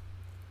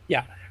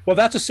 Yeah. Well,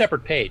 that's a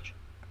separate page.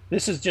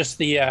 This is just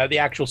the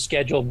actual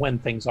schedule of when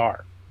things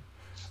are.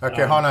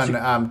 Okay, hold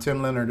on.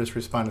 Tim Leonard just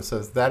responded,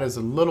 says, that is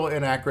a little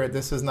inaccurate.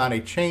 This is not a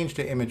change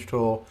to image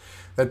tool.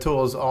 That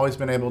tool has always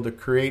been able to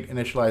create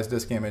initialized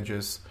disk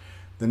images.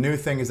 The new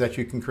thing is that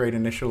you can create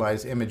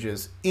initialized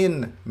images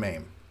in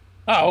MAME.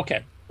 Oh,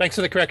 okay. Thanks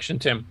for the correction,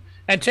 Tim.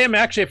 And Tim,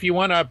 actually, if you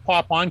want to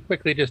pop on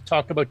quickly, just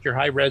talk about your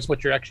high-res,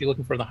 what you're actually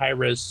looking for in the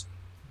high-res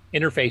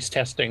interface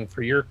testing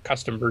for your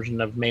custom version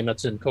of MAME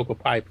that's in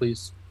CocoaPi,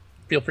 please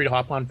feel free to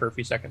hop on for a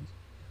few seconds.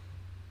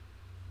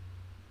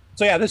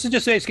 So yeah, this is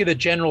just basically the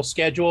general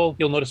schedule.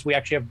 You'll notice we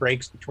actually have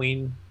breaks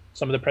between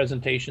some of the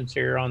presentations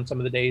here on some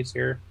of the days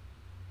here.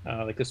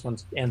 Like this one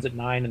ends at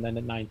 9 and then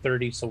at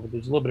 9:30, so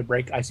there's a little bit of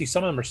break. I see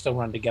some of them are still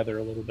run together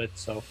a little bit,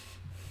 so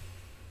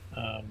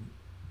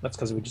that's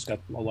because we just got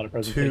a lot of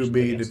presentations. To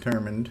be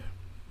determined.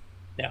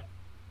 Yeah.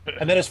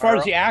 And then as far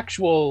as the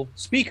actual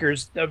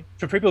speakers,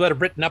 for people that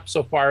have written up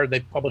so far,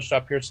 they've published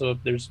up here. So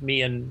there's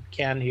me and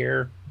Ken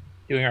here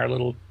doing our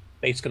little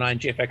Basic 9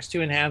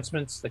 GFX2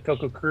 enhancements. The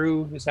Coco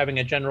crew is having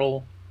a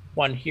general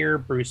one here.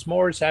 Bruce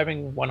Moore is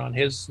having one on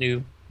his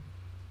new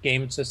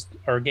game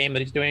that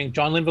he's doing.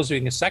 John Linville's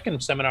doing a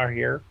second seminar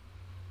here,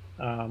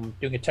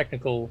 doing a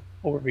technical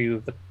overview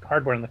of the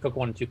hardware on the Coco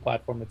 1 and 2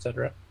 platform,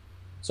 etc.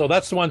 So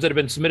that's the ones that have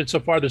been submitted so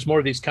far. There's more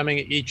of these coming.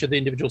 Each of the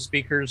individual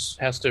speakers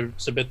has to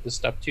submit this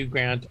stuff to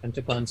Grant and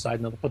to Glenside,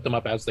 and they'll put them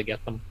up as they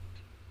get them.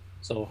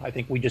 So I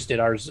think we just did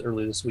ours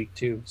early this week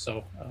too.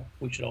 So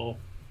we should all.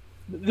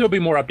 There'll be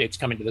more updates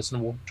coming to this,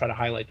 and we'll try to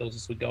highlight those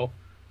as we go,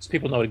 so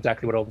people know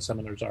exactly what all the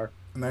seminars are.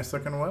 Nice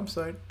looking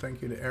website.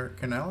 Thank you to Eric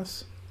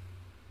Canales.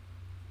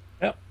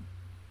 Yep.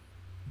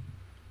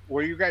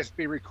 Will you guys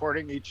be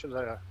recording each of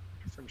the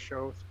different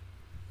shows?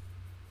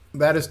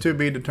 That is to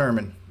be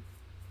determined,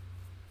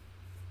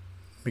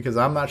 because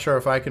I'm not sure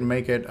if I can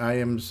make it. I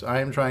am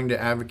trying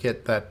to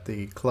advocate that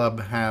the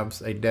club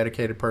has a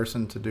dedicated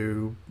person to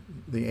do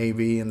the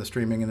AV and the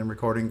streaming and the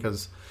recording,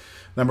 because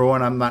number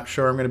one, I'm not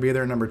sure I'm going to be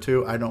there. Number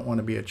two, I don't want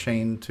to be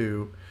chained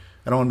to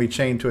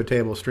a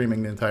table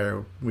streaming the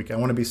entire week. I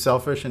want to be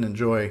selfish and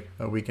enjoy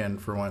a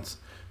weekend for once.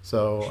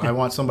 So I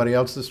want somebody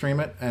else to stream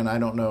it, and I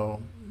don't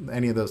know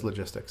any of those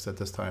logistics at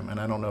this time, and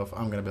I don't know if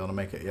I'm going to be able to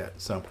make it yet.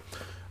 So,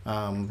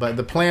 but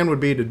the plan would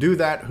be to do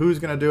that. Who's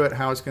going to do it,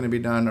 how it's going to be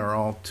done, are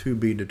all to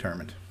be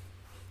determined.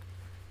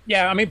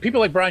 Yeah, I mean, people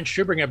like Brian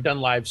Schubring have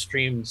done live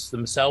streams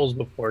themselves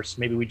before, so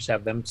maybe we just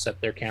have them set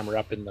their camera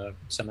up in the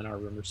seminar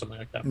room or something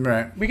like that.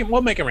 Right.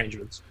 We'll make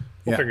arrangements.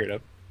 We'll figure it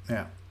out.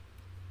 Yeah.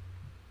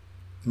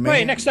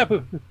 Right, next up,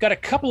 we've got a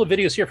couple of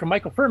videos here from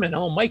Michael Furman.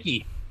 Oh,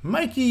 Mikey,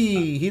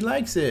 he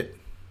likes it.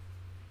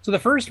 So the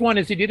first one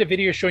is he did a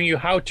video showing you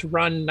how to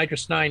run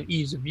Nitrous 9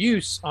 ease of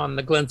use on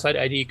the Glenside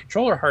ID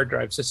controller hard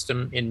drive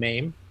system in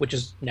MAME, which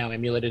is now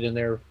emulated in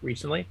there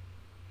recently.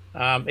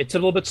 It's a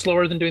little bit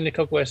slower than doing the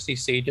Coco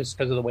SDC just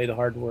because of the way the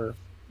hardware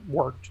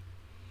worked.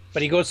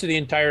 But he goes through the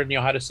entire,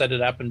 how to set it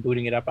up and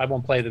booting it up. I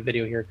won't play the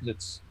video here because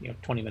it's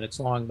 20 minutes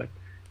long. But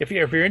if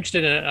you're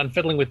interested in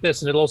fiddling with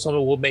this, and it also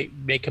will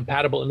make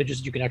compatible images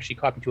that you can actually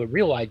copy to a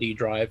real ID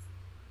drive,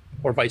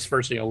 or vice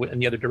versa, in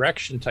the other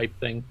direction type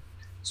thing.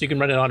 So you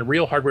can run it on a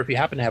real hardware if you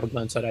happen to have a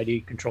Glenside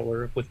ID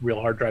controller with real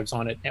hard drives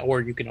on it,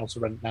 or you can also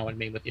run it now in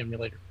MAME with the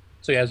emulator.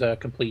 So he has a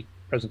complete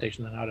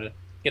presentation on how to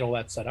get all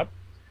that set up.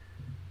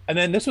 And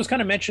then this was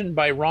kind of mentioned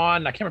by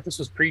Ron. I can't remember if this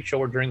was pre-show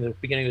or during the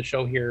beginning of the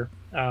show here.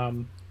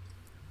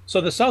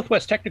 So the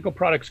Southwest Technical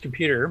Products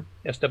Computer,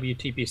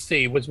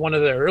 SWTPC, was one of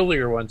the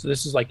earlier ones.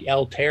 This is like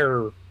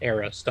Altair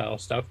era style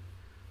stuff.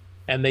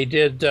 And they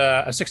did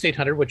a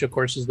 6800, which of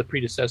course is the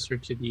predecessor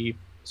to the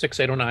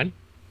 6809.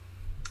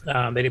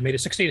 They made a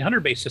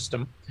 6800 based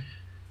system.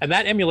 And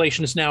that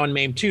emulation is now in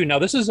MAME 2. Now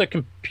this is a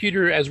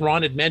computer, as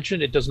Ron had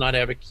mentioned, it does not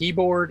have a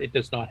keyboard. It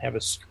does not have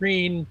a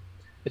screen.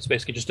 It's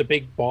basically just a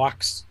big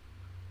box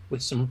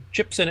with some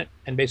chips in it,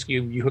 and basically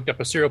you hooked up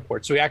a serial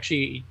port. So he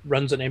actually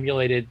runs an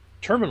emulated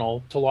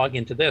terminal to log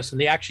into this, and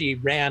they actually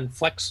ran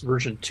Flex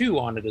version 2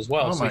 on it as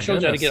well. So he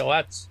shows you how to get all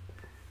that.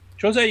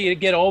 Shows how you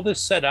get all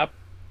this set up,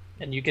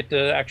 and you get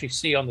to actually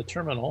see on the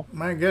terminal.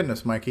 My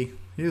goodness, Mikey,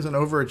 he's an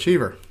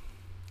overachiever.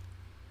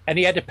 And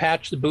he had to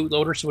patch the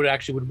bootloader so it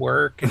actually would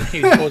work, and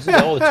he goes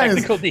into all the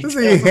technical details.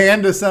 Is he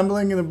hand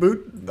assembling the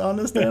boot on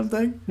this damn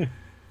thing?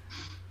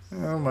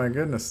 Oh my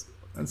goodness,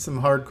 that's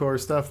some hardcore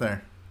stuff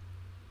there.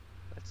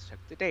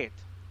 The date,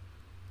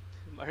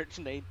 March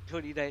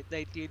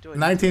 1922.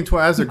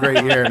 1912. That's a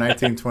great year.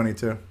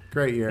 1922,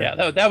 great year.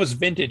 Yeah, that was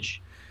vintage.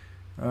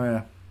 Oh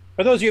yeah.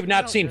 For those of you who have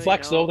not seen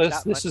Flex, though,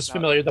 this is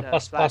familiar. The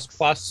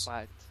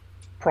 +++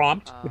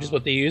 prompt, which is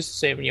what they used.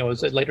 Same,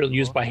 is later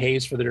used by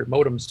Hayes for their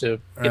modems to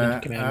get into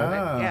command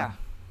mode. Yeah,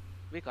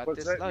 we got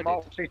this loaded.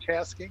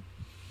 Multitasking?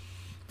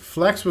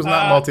 Flex was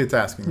not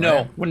multitasking.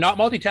 No, right? Not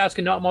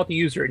multitasking, not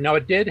multi-user. Now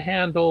it did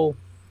handle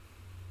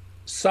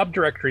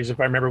subdirectories, if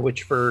I remember,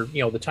 which for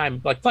the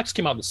time, like Flex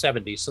came out in the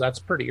 70s, so that's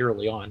pretty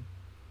early on.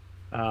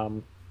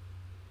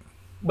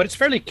 But it's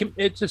fairly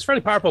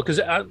powerful because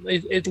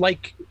it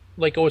like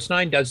OS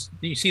 9 does.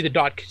 You see the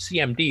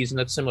 .cmds, and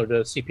that's similar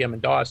to CP/M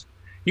and DOS.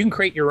 You can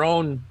create your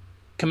own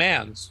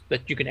commands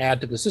that you can add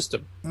to the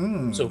system.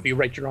 So if you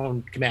write your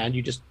own command,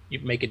 you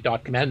make it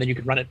 .command, and then you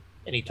can run it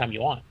anytime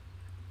you want.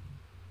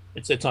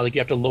 It's not like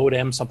you have to load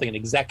something and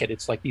exec it.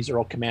 It's like these are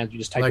all commands you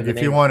just type in. Like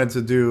if you wanted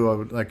to do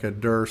a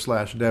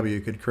dir/w, you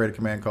could create a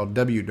command called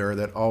wdir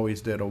that always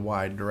did a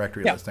wide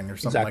directory listing or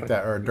something like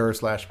that, or a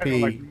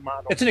dir/p.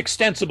 It's an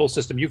extensible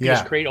system. You can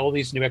just create all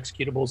these new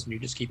executables, and you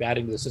just keep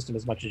adding to the system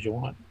as much as you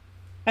want.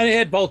 And it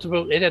had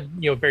multiple. It had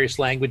various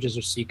languages.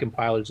 There's C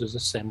compilers. There's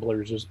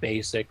assemblers. There's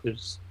BASIC.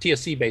 There's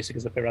TSC BASIC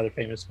is a rather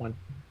famous one.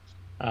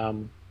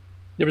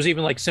 There was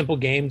even like simple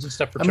games and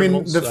stuff for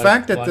terminals. The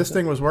fact that this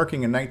thing was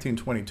working in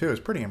 1922 is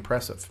pretty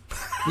impressive.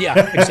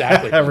 Yeah,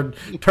 exactly.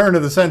 A turn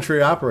of the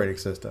century operating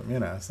system,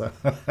 So.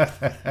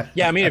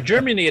 Yeah, I mean, if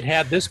Germany had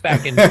had this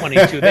back in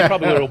 22, they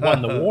probably would have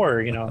won the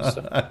war,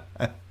 So.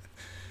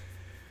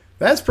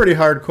 That's pretty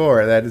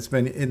hardcore. That it's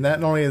been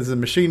not only is the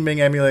machine being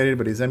emulated,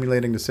 but he's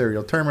emulating the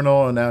serial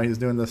terminal, and now he's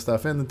doing this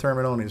stuff in the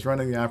terminal, and he's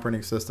running the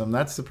operating system.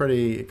 That's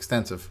pretty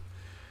extensive.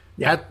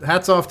 Yeah.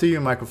 Hats off to you,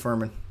 Michael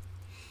Furman.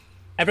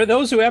 And for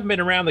those who haven't been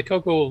around the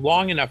Coco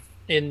long enough,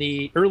 in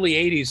the early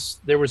 80s,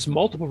 there was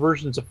multiple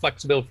versions of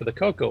flexibility for the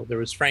Coco. There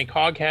was Frank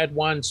Hogg had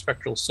one,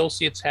 Spectral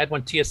Associates had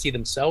one, TSC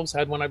themselves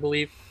had one, I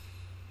believe,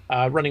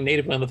 running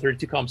natively on the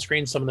 32-column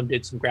screen. Some of them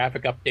did some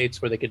graphic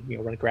updates where they could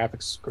run a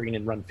graphics screen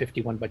and run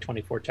 51 by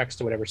 24 text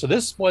or whatever. So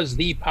this was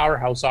the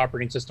powerhouse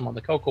operating system on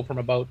the Coco from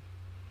about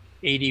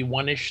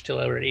 81-ish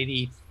till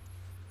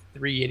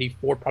 83,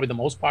 84, probably the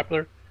most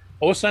popular.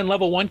 OS 9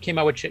 Level 1 came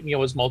out, which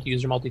was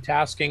multi-user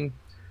multitasking,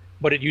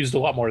 but it used a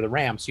lot more of the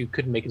RAM, so you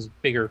couldn't make as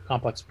bigger,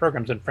 complex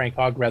programs. And Frank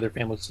Hogg rather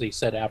famously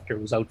said after it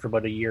was out for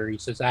about a year, he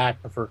says, I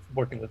prefer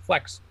working with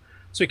Flex.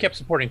 So he kept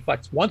supporting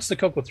Flex. Once the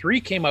Coco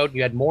 3 came out,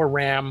 you had more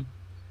RAM,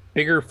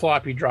 bigger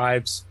floppy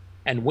drives,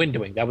 and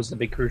windowing. That was the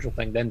big crucial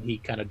thing. Then he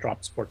kind of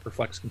dropped support for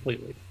Flex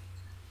completely.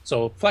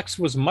 So Flex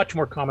was much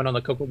more common on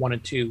the Coco 1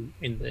 and 2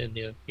 in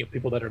the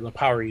people that are the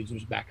power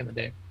users back in the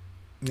day.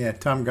 Yeah,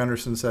 Tom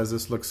Gunderson says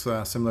this looks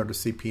similar to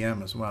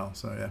CP/M as well.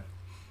 So yeah.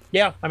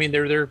 Yeah, I mean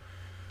they're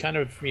kind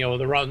of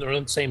they're on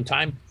the same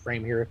time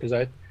frame here because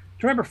I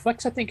remember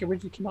Flex I think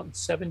originally came out in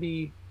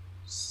 77.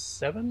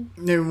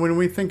 Yeah, when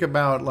we think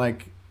about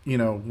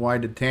why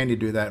did Tandy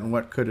do that and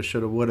what coulda,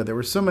 shoulda, woulda, there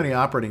were so many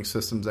operating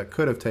systems that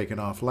could have taken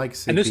off, like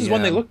CP/M. And this is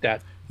one they looked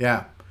at.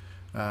 Yeah.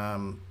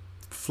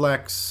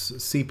 Flex,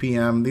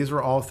 CP/M, these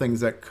were all things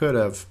that could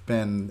have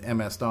been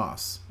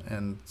MS-DOS.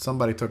 And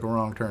somebody took a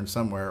wrong turn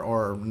somewhere,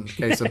 or in the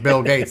case of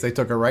Bill Gates, they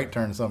took a right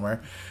turn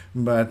somewhere.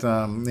 But,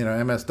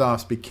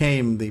 MS-DOS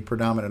became the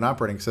predominant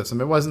operating system.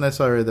 It wasn't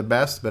necessarily the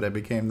best, but it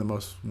became the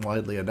most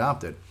widely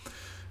adopted.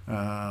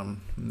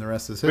 And the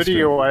rest is history.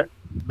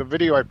 The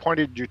video I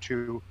pointed you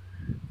to,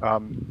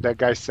 that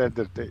guy said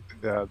that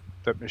the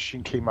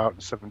machine came out in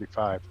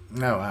 75. Oh,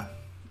 wow.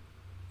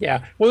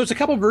 Yeah, well, there's a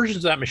couple versions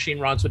of that machine,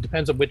 Ron, so it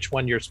depends on which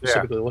one you're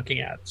specifically looking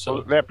at.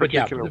 So, that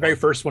particular the very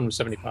first one was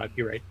 75.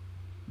 You're right.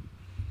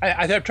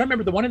 I'm trying to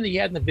remember the one that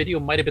you had in the video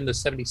might have been the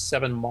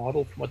 77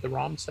 model from what the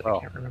ROM said. I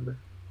can't remember,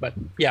 but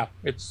yeah,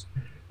 this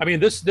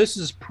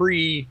is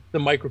pre the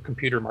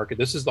microcomputer market.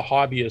 This is the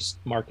hobbyist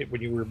market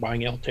when you were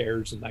buying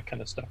Altairs and that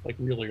kind of stuff, like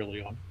really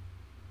early on.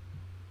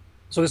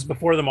 So this is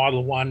before the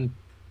Model 1.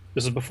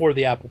 This is before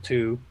the Apple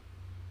II,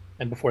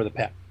 and before the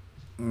PET.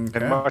 Okay.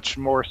 And much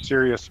more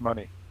serious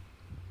money.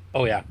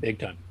 Oh yeah, big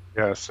time.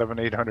 Yeah,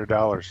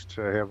 $700-800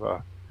 to have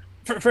a.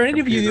 For any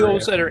of you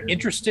that are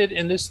interested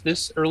in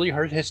this early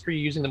hard history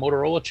using the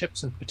Motorola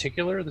chips in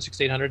particular, the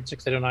 6800,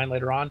 6809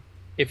 later on,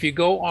 if you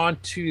go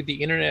onto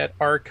the Internet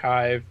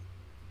Archive,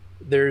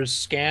 there's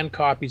scanned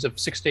copies of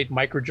 6-8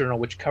 Microjournal,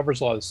 which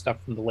covers a lot of stuff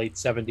from the late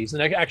 70s,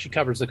 and it actually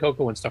covers the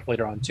Coco and stuff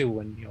later on too,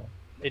 when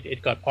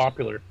it got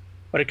popular.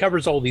 But it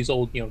covers all these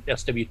old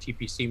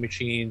SWTPC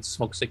machines,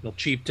 smoke signal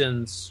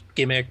chieftains,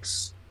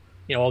 gimmicks,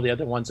 all the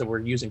other ones that were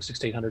using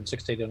 6800,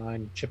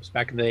 6809 chips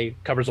back in the day.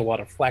 It covers a lot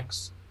of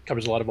Flex.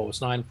 Covers a lot of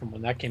OS 9 from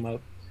when that came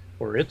out,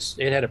 or it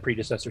had a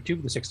predecessor to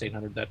the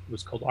 6800 that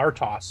was called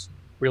RTOS,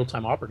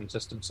 real-time operating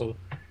system. So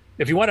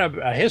if you want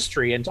a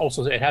history, and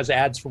also it has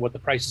ads for what the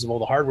prices of all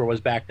the hardware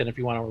was back then, if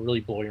you want to really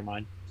blow your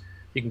mind,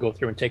 you can go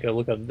through and take a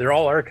look at them. They're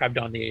all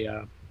archived on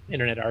the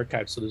Internet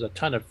Archive, so there's a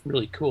ton of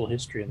really cool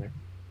history in there.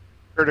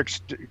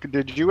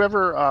 Did you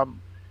ever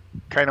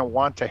kind of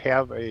want to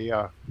have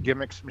a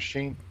gimmicks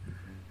machine?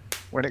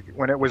 When it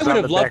was, I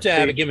would have loved to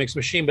have a gimmicks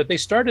machine, but they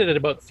started at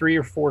about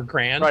 $3,000 or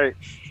 $4,000. Right.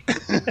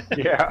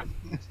 Yeah.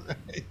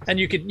 And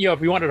you could,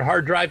 if you wanted a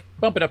hard drive,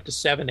 bump it up to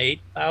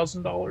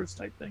 $7,000-8,000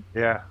 type thing.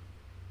 Yeah.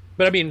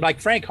 But I mean, like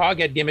Frank Hogg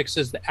had gimmicks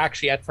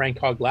actually at Frank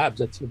Hogg Labs.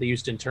 That's what they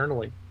used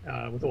internally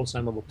with OS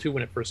 9 Level 2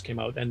 when it first came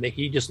out, and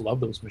he just loved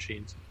those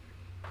machines.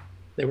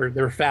 They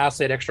were fast.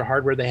 They had extra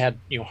hardware. They had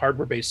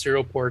hardware-based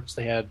serial ports.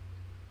 They had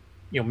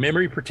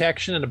memory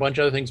protection and a bunch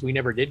of other things we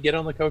never did get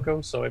on the Coco.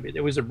 So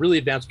it was a really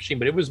advanced machine,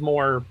 but it was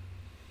more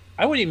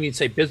I wouldn't even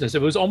say business.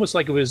 It was almost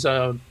like it was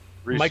a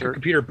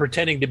microcomputer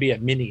pretending to be a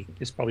mini.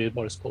 Is probably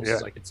about as close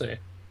as I could say.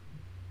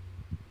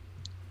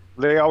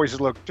 They always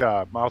looked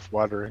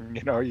mouth-watering.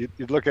 You know,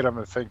 you'd look at them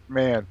and think,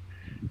 man,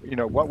 you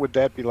know, what would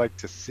that be like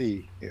to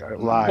see live?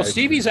 Well,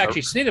 Stevie's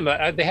actually seen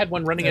them. They had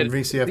one running at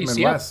VCF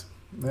Midwest.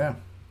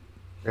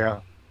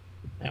 Yeah.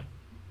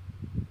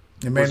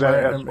 It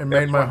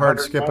made my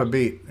heart skip a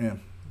beat. Yeah.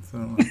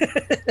 So.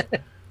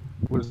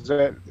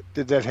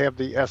 Did that have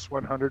the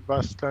S100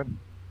 bus then?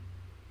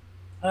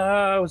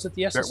 Was it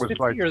the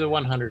SS50 or the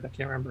 100? I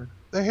can't remember.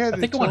 They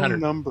had its own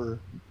number.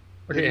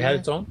 Or did it have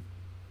its own?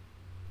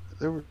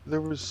 There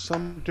was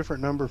some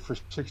different number for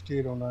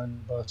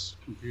 6809 bus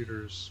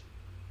computers,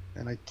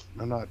 and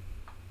I'm not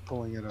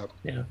pulling it up.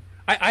 Yeah,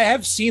 I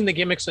have seen the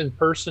gimmicks in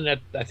person at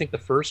I think the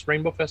first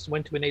Rainbow Fest I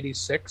went to in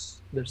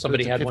 '86. There's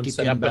somebody had one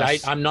set up, but I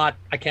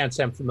can't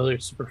say I'm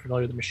super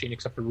familiar with the machine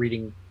except for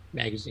reading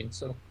magazines.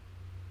 So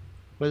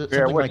was it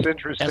something what's like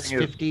interesting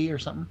S50 or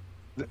something?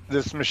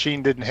 This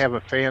machine didn't have a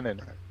fan in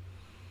it.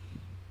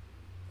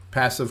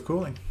 Passive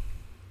cooling.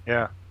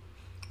 Yeah.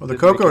 Well, the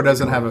Coco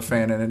doesn't have a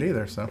fan in it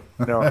either, so.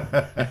 No.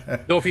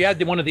 So if you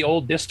had one of the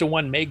old Dista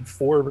 1 Meg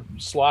 4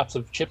 slots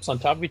of chips on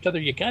top of each other,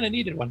 you kind of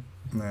needed one.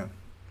 Yeah.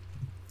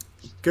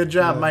 Good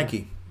job,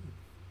 Mikey.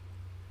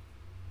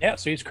 Yeah,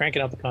 so he's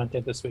cranking out the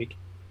content this week.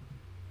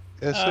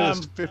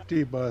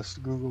 SS50 bus,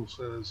 Google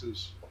says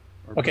is.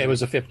 Okay, it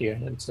was a 50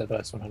 instead of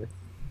S100.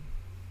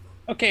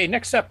 Okay,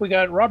 next up we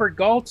got Robert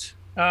Galt.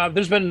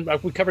 There's been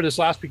we covered this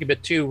last week a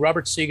bit too.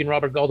 Robert Sieg and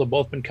Robert Galt have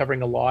both been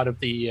covering a lot of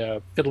the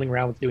fiddling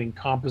around with doing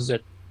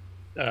composite,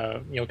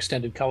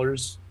 extended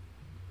colors,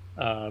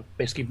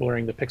 basically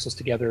blurring the pixels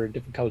together in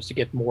different colors to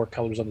get more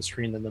colors on the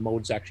screen than the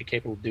mode's actually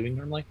capable of doing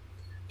normally.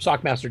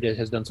 Sockmaster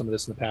has done some of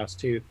this in the past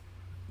too.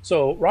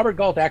 So Robert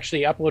Galt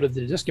actually uploaded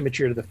the disk image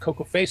here to the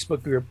Coco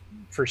Facebook group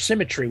for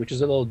Symmetry, which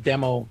is a little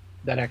demo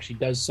that actually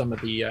does some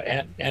of the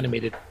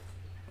animated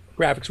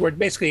graphics, where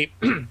basically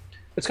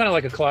it's kind of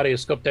like a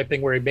kaleidoscope type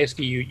thing, where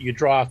basically you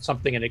draw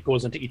something and it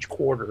goes into each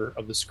quarter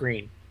of the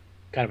screen,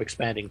 kind of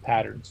expanding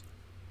patterns.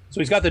 So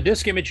he's got the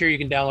disk image here you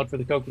can download for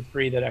the Coco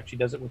 3 that actually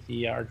does it with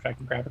the artifact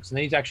and graphics. And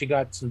then he's actually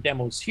got some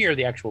demos here,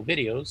 the actual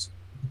videos.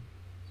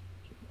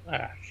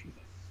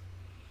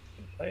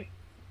 Play.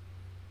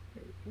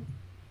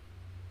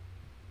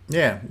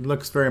 Yeah, it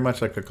looks very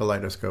much like a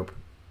kaleidoscope.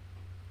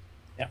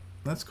 Yeah.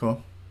 That's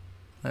cool.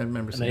 I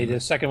remember seeing And then he did that.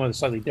 a second one with a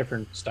slightly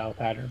different style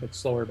pattern, a bit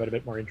slower, but a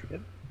bit more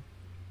intricate.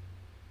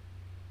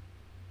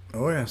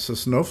 Oh, yeah, it's a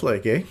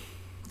snowflake, eh?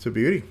 It's a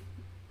beauty.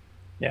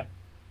 Yeah.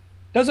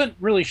 Doesn't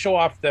really show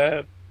off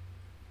the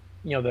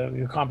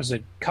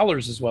composite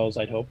colors as well as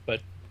I'd hope, but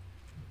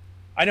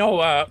I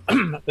know,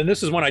 and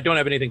this is one I don't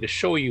have anything to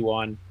show you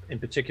on in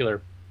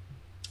particular,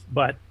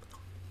 but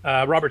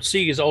Robert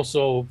Sieg has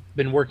also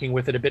been working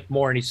with it a bit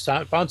more, and he's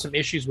found some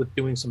issues with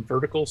doing some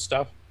vertical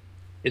stuff.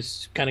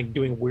 Is kind of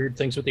doing weird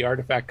things with the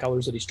artifact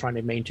colors that he's trying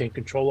to maintain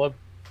control of.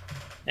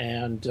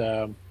 And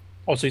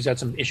also he's had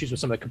some issues with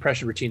some of the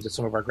compression routines at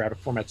some of our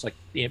graphic formats, like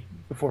the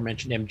before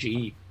mentioned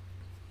MGE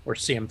or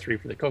CM3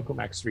 for the Coco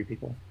Max 3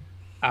 people.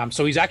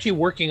 So he's actually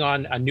working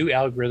on a new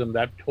algorithm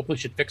that hopefully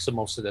should fix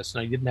most of this.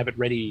 And I didn't have it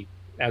ready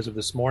as of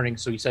this morning,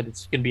 so he said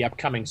it's going to be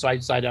upcoming. So I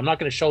decided I'm not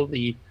going to show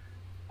the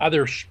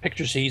other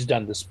pictures he's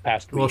done this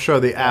past week. We'll show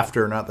the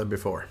after, not the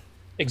before.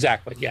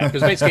 Exactly, yeah,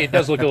 because basically it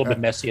does look a little bit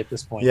messy at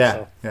this point.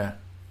 Yeah, so.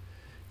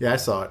 Yeah, I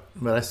saw it,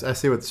 but I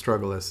see what the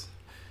struggle is.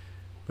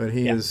 But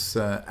he is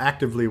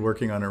actively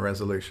working on a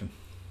resolution.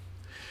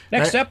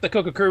 Next up, the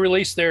Coco Crew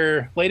released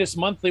their latest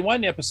monthly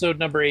one, episode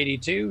number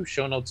 82.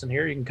 Show notes in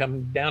here. You can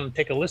come down and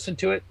take a listen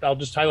to it. I'll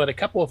just highlight a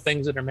couple of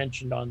things that are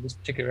mentioned on this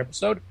particular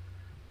episode.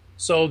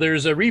 So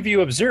there's a review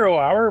of Zero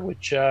Hour,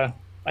 which I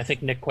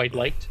think Nick quite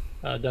liked,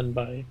 done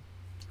by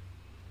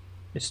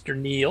Mr.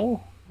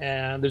 Neil.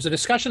 And there's a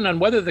discussion on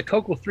whether the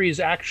Coco 3 is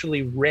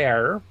actually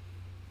rare,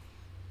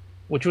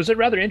 which was a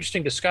rather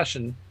interesting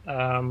discussion.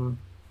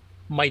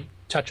 Might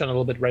touch on a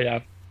little bit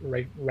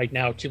right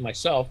now to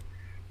myself.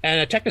 And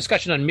a tech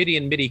discussion on MIDI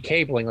and MIDI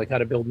cabling, like how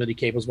to build MIDI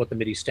cables, what the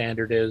MIDI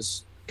standard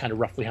is, kind of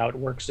roughly how it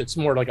works. It's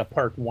more like a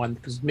part one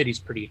because MIDI's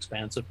pretty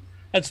expansive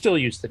and still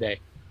used today.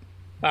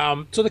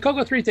 So the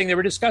Coco 3 thing, they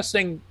were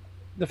discussing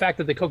the fact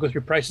that the Coco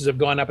 3 prices have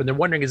gone up, and they're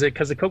wondering, is it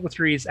because the Coco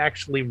 3 is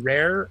actually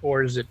rare,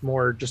 or is it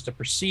more just a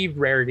perceived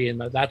rarity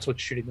and that's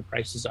what's shooting the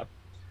prices up?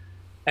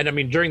 And I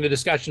mean, during the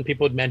discussion,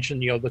 people had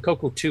mentioned, the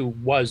Coco 2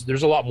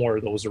 there's a lot more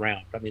of those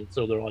around. I mean,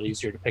 so they're a lot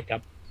easier to pick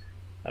up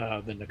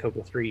than the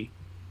Coco 3.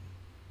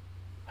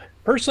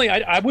 Personally,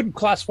 I wouldn't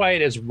classify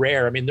it as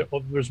rare. I mean,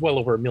 there's well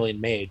over 1 million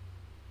made.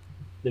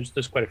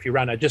 There's quite a few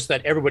around. Just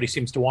that everybody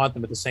seems to want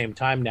them at the same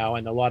time now,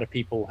 and a lot of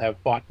people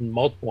have bought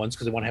multiple ones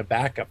because they want to have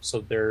backups.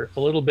 So they're a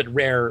little bit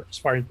rare as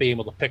far as being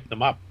able to pick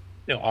them up,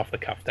 off the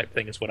cuff type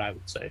thing is what I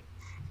would say.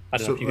 I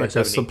don't know if you guys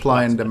have any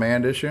supply and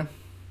demand issue.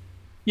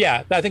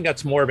 Yeah, I think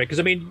that's more of it. Because,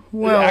 I mean,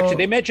 actually,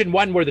 they mentioned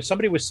one where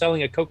somebody was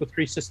selling a Coco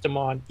 3 system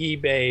on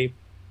eBay.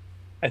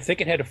 I think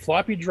it had a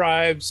floppy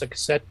drives, a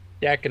cassette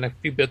deck, and a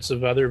few bits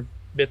of other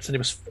bits, and it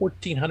was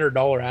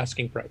 $1,400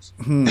 asking price.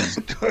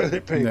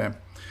 Yeah.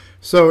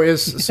 So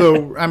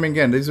I mean,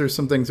 again, these are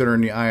some things that are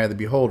in the eye of the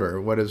beholder.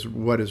 What is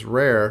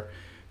rare,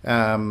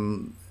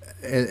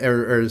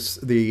 is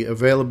the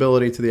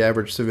availability to the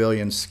average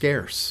civilian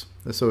scarce.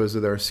 So is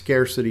there a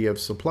scarcity of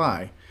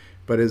supply?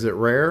 But is it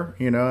rare?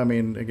 You know, I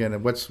mean,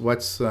 again, what's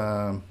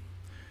supply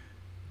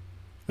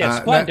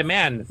and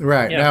demand.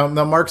 Right. Yeah.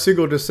 Now Mark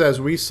Siegel just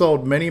says we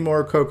sold many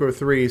more Coco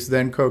 3s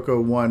than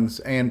Coco 1s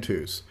and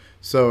 2s.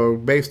 So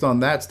based on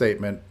that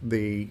statement,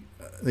 the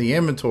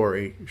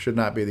inventory should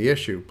not be the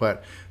issue.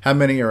 But how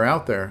many are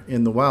out there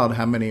in the wild?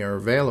 How many are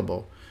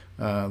available?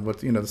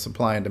 The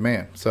supply and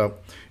demand. So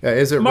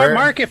is it rare?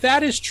 Mark, if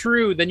that is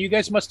true, then you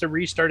guys must have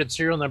restarted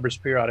serial numbers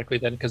periodically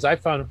then, because I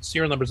found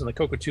serial numbers in the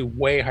Coco 2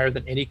 way higher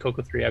than any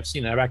Coco 3 I've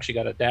seen. I've actually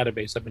got a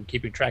database I've been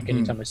keeping track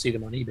anytime I see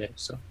them on eBay.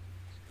 So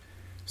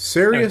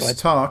serious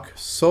talk,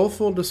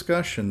 soulful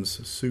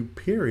discussions,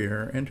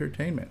 superior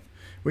entertainment.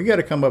 We got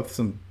to come up with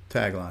some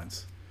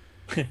taglines.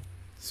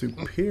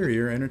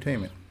 Superior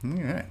entertainment. All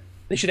right.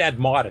 They should add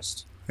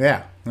modest.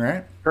 Yeah. All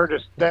right.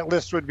 Curtis, that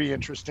list would be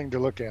interesting to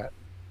look at.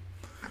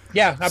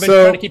 Yeah, I've been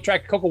trying to keep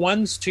track of Coco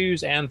 1s,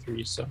 2s, and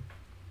 3s. So,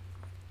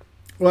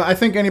 well, I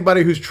think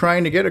anybody who's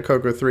trying to get a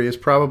Coco 3 is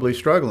probably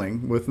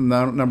struggling with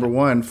number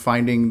one,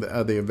 finding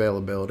the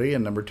availability,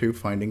 and number two,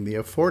 finding the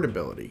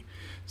affordability.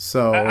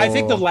 So I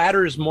think the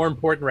latter is more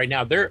important right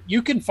now.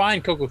 You can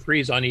find Coco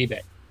 3s on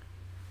eBay,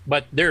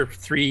 but they're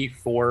 $300,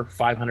 $400,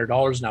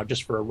 $500 now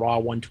just for a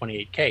raw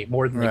 128K,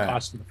 more than they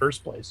cost in the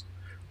first place.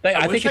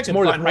 I think it's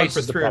more the price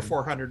for $300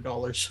 or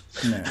 $400.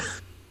 Yeah.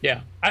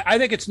 Yeah, I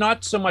think it's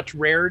not so much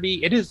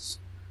rarity. It is.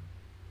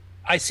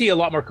 I see a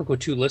lot more Coco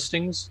 2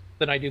 listings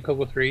than I do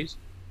Coco 3s.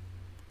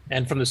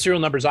 And from the serial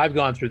numbers I've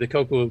gone through, the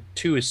Coco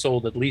 2 is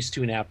sold at least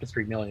 2.5 to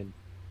 3 million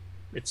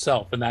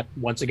itself. And that,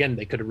 once again,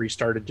 they could have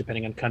restarted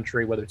depending on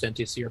country, whether it's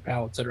NTSC or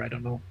PAL, et cetera. I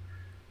don't know.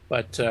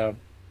 But the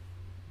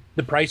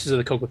prices of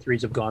the Coco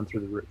 3s have gone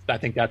through the roof. I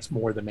think that's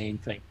more the main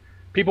thing.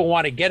 People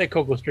want to get a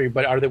Coco 3,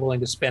 but are they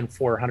willing to spend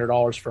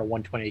 $400 for a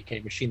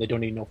 128K machine? They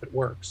don't even know if it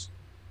works.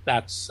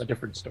 That's a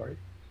different story.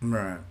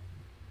 Right.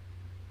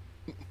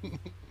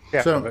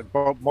 Yeah,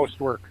 but most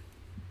work.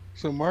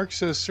 So Mark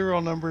says serial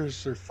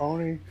numbers are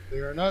phony. They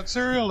are not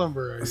serial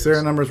numbers.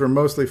 Serial numbers were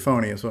mostly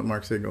phony, is what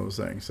Mark Siegel was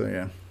saying. So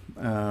yeah,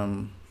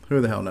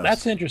 who the hell knows?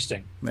 That's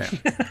interesting. Yeah.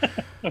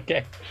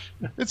 Okay.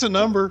 It's a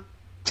number.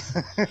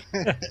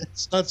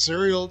 It's not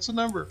serial. It's a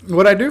number.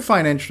 What I do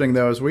find interesting,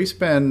 though, is we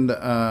spend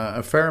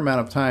a fair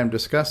amount of time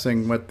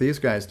discussing what these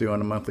guys do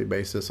on a monthly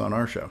basis on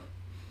our show.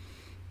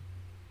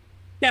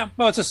 Yeah,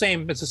 well, it's the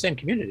same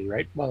community,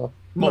 right? Well,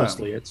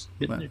 mostly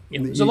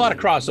there's a lot of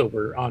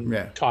crossover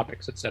on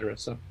topics, etc.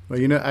 So, well,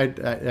 I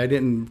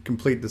didn't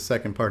complete the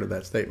second part of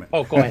that statement.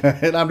 Oh, go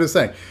ahead. And I'm just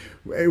saying,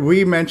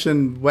 we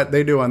mentioned what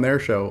they do on their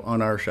show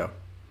on our show.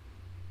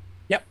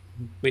 Yep,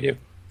 we do.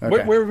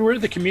 Okay. We're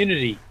the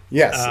community.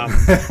 Yes.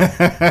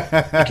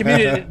 The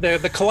community,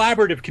 the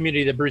collaborative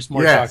community that Bruce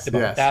Moore talked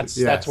about. That's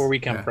where we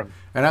come from.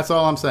 And that's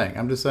all I'm saying.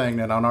 I'm just saying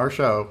that on our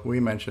show, we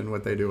mention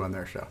what they do on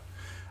their show.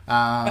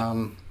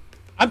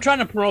 I'm trying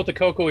to promote the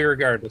Coco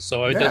regardless,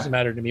 so it doesn't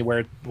matter to me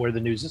where the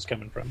news is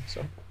coming from.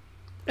 So,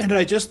 and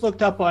I just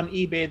looked up on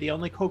eBay. The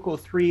only Coco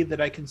 3 that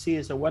I can see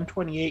is a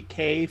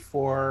 128K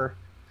for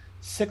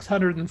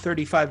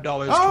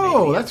 $635. Oh,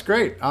 Canadian. That's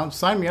great!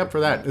 Sign me up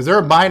for that. Is there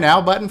a buy now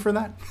button for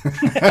that?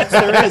 Yes,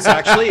 there is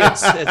actually.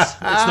 It's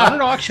not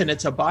an auction.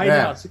 It's a buy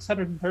now.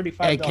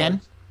 $635. Hey, Ken.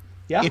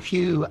 Yeah. If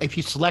you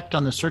select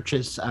on the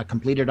searches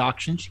completed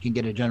auctions, you can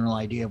get a general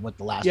idea of what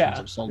the last ones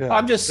have sold.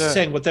 I'm just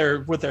saying what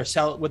they're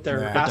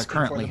asking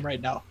currently for them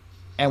right now,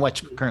 and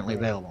what's currently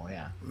available.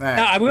 Yeah.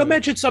 Now, I will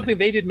mention something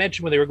they did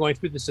mention when they were going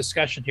through this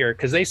discussion here,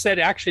 because they said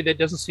actually that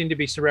doesn't seem to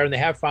be so rare, and they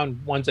have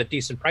found ones at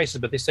decent prices,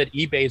 but they said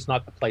eBay is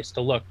not the place to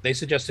look. They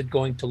suggested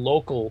going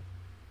to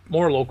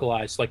more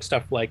localized, like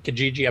stuff like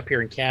Kijiji up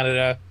here in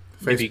Canada.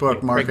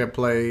 Facebook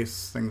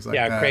Marketplace, things like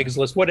that. Yeah,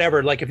 Craigslist,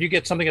 whatever. Like if you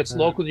get something that's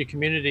local to your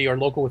community or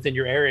local within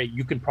your area,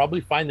 you can probably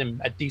find them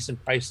at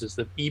decent prices.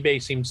 The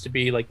eBay seems to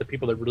be like the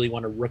people that really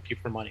want to rip you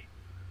for money.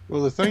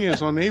 Well, the thing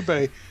is, on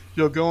eBay,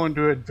 you'll go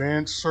into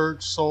advanced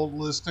search, sold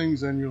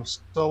listings, and you'll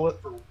sell it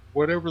for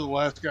whatever the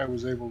last guy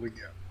was able to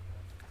get.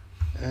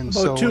 And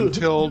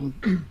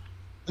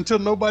until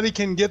nobody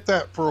can get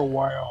that for a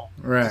while,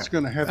 it's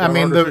going to have an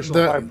artificial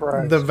high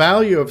price. The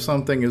value of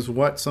something is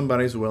what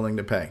somebody's willing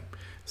to pay.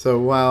 So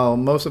while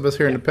most of us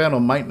here in the panel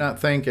might not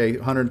think a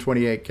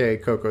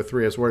 128K Coco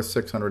 3 is worth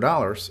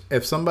 $600,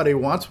 if somebody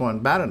wants one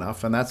bad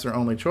enough and that's their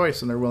only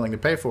choice and they're willing to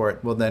pay for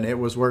it, well, then it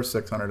was worth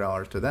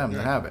 $600 to them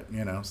to have it,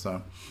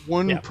 So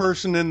one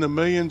person in the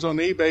millions on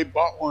eBay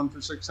bought one for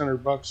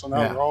 $600, so now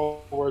they're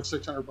all worth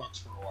 $600 for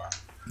a while.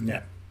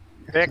 Yeah.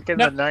 Back in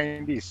the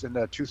 90s and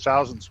the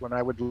 2000s, when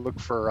I would look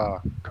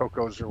for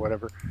Cocos or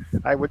whatever,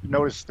 I would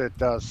notice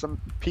that some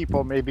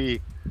people,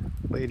 maybe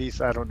ladies,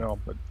 I don't know,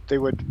 but they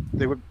would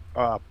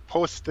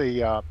post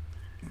the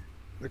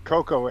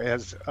Coco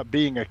as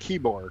being a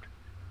keyboard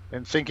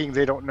and thinking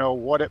they don't know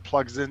what it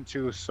plugs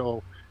into,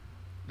 so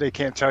they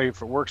can't tell you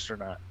if it works or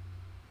not.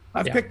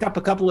 I've picked up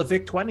a couple of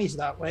VIC-20s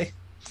that way.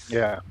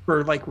 Yeah.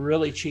 For like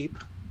really cheap.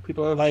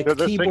 People are like, they're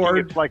keyboard.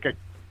 It's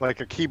like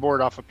a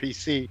keyboard off a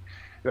PC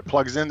that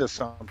plugs into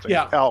something.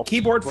 Yeah, Helps.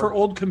 keyboard for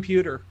old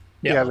computer.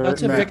 Yeah,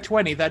 that's a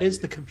VIC-20. That is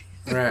the computer.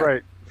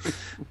 Right.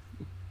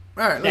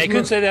 All right. Yeah, you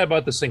couldn't say that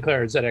about the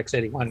Sinclair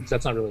ZX81 because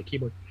that's not really a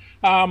keyboard.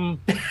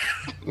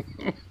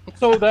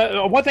 So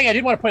the one thing I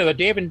did want to point out, that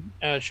Dave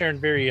and Sharon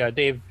Berry,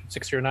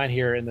 Dave609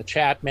 here in the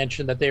chat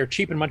mentioned that they're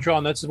cheap in Montreal,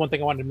 and this is one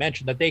thing I wanted to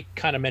mention that they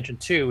kind of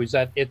mentioned too, is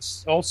that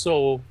it's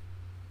also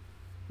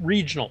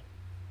regional.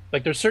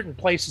 Like there's certain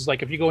places,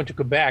 like if you go into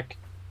Quebec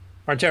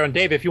or Ontario, and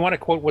Dave, if you want to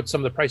quote what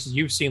some of the prices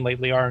you've seen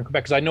lately are in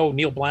Quebec, because I know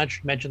Neil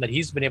Blanchard mentioned that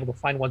he's been able to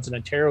find ones in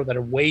Ontario that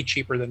are way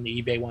cheaper than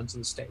the eBay ones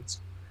in the States.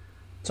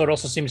 So it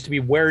also seems to be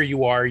where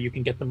you are, you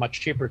can get them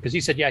much cheaper. Because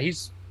he said, yeah,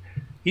 he's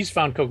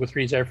found Coco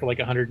 3s there for like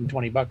 $120,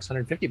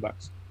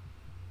 $150.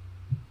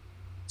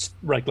 It's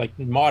like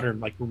modern,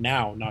 like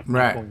now, not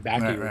going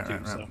back a year or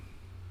two. So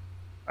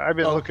I've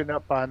been looking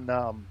up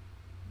on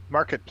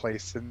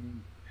Marketplace,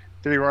 and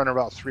they run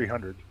about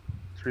 300,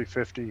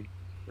 350.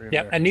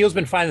 Yeah, and Neil's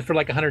been finding for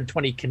like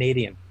 120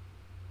 Canadian.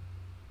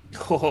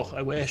 Oh,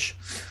 I wish.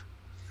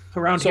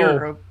 Around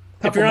here,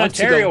 if you're in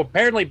Ontario,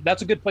 apparently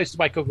that's a good place to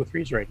buy Coco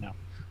 3s right now.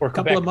 Or a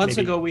couple Quebec, of months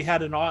maybe.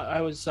 ago, I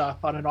was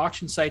on an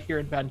auction site here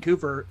in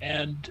Vancouver,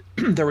 and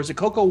there was a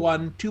Coco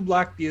 1, 2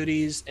 Black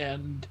Beauties,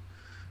 and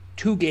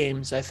 2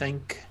 games, I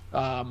think.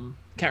 Can't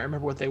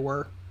remember what they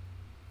were.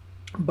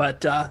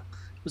 But it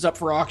was up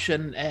for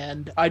auction,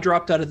 and I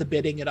dropped out of the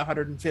bidding at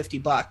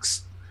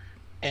 $150.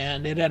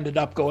 And it ended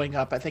up going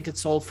up. I think it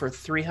sold for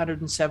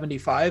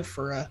 $375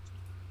 for a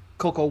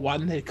Coco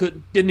 1. It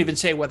didn't even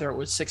say whether it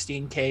was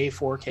 16K,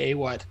 4K,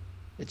 what.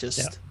 It just...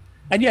 Yeah.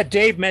 And yet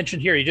Dave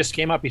mentioned here, he just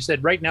came up, he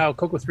said right now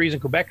Coco 3s in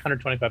Quebec,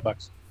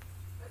 $125.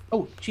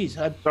 Oh, geez,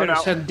 I better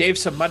send Dave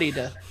some money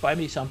to buy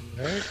me some.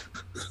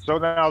 So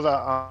now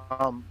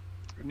the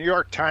New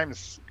York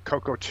Times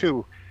Coco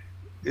 2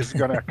 is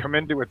going to come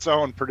into its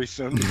own pretty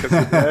soon, because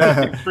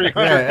it's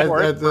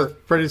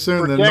pretty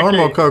soon the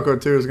normal Coco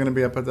 2 is going to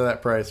be up at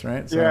that price,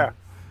 right? So.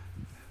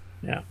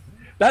 Yeah.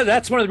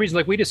 That's one of the reasons,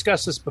 like we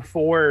discussed this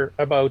before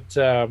about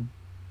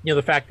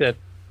the fact that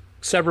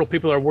several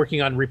people are working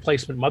on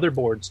replacement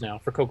motherboards now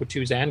for Coco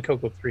 2s and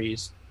Coco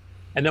 3s.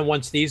 And then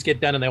once these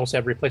get done, and they also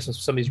have replacements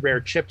for some of these rare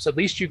chips, at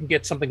least you can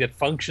get something that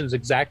functions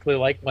exactly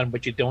like one,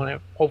 but you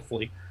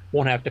hopefully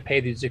won't have to pay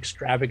these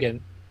extravagant,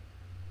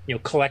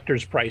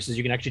 collector's prices.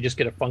 You can actually just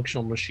get a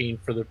functional machine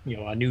for the,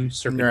 a new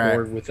circuit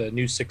board with a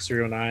new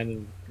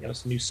 609 and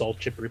some new salt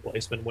chip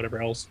replacement,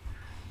 whatever else.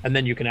 And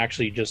then you can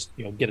actually just,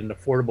 get an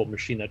affordable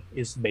machine that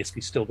is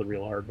basically still the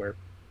real hardware,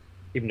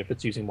 even if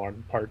it's using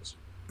modern parts.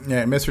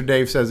 Yeah, Mr.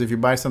 Dave says if you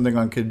buy something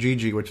on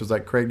Kijiji, which is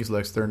like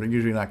Craigslist, they're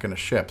usually not going to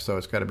ship, so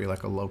it's got to be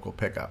like a local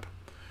pickup.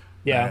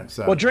 Yeah. Right?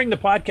 So. Well, during the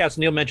podcast,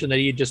 Neil mentioned that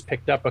he had just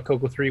picked up a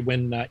Coco 3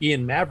 when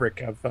Ian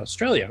Maverick of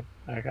Australia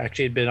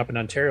actually had been up in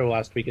Ontario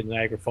last week in the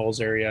Niagara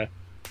Falls area.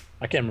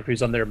 I can't remember if he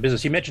was on their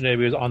business. He mentioned that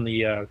he was on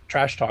the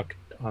Trash Talk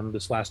on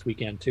this last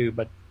weekend too,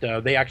 but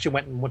they actually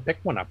went and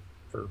picked one up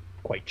for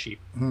quite cheap.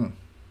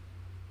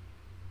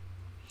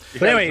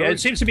 But anyway, it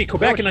seems to be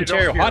Quebec and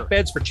Ontario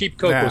hotbeds for cheap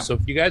Coco. Yeah. So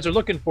if you guys are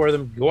looking for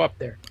them, go up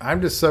there.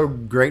 I'm just so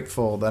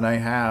grateful that I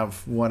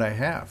have what I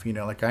have.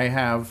 Like I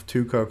have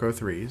 2 Coco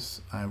 3s.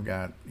 I've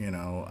got,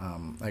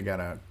 I got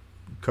a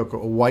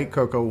white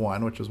Coco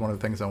 1, which is one of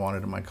the things I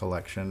wanted in my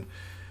collection.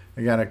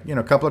 I got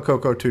a couple of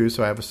Coco 2s,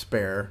 so I have a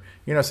spare.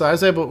 So I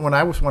was able, when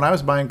I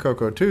was buying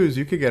Coco 2s,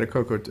 you could get a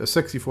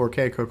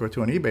 64K Coco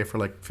 2 on eBay for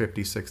like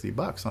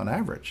 $50-$60 on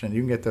average, and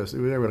you can get those. We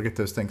were able to get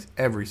those things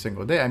every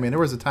single day. I mean, there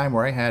was a time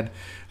where I had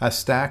a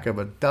stack of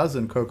a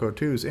dozen Coco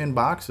 2s in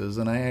boxes,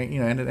 and I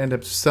ended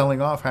up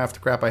selling off half the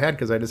crap I had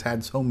because I just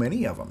had so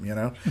many of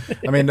them.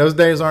 I mean, those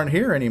days aren't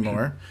here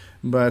anymore.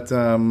 But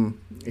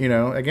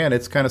again,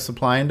 it's kind of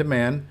supply and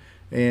demand.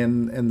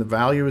 And the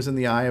value is in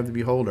the eye of the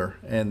beholder,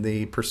 and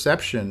the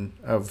perception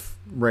of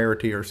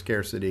rarity or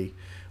scarcity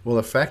will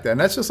affect that. And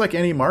that's just like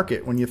any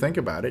market when you think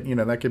about it.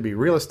 That could be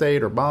real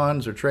estate or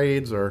bonds or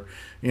trades or,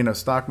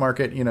 stock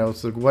market.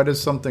 So what is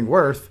something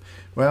worth?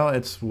 Well,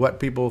 it's what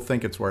people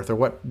think it's worth, or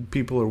what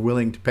people are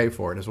willing to pay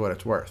for it is what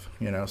it's worth.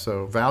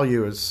 So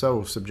value is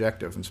so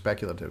subjective and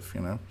speculative.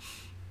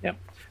 Yep.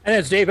 And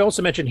as Dave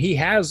also mentioned, he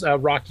has a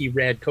Rocky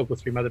Red Coco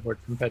 3 motherboard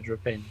from Pedro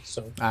Payne.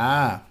 So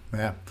yeah.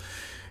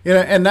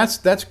 And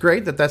that's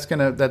great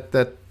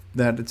that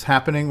it's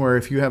happening, where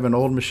if you have an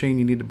old machine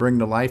you need to bring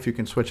to life, you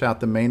can switch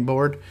out the main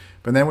board.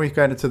 But then we've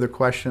got into the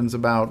questions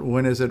about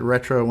when is it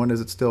retro, when is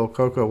it still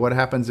Coco? What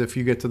happens if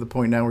you get to the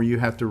point now where you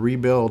have to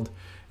rebuild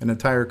an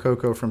entire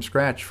Coco from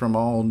scratch from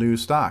all new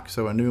stock?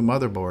 So a new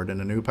motherboard and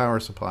a new power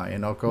supply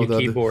and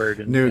keyboard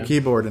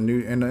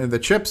and the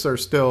chips are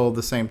still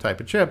the same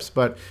type of chips,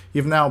 but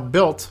you've now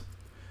built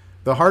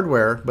the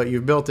hardware, but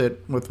you've built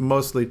it with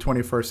mostly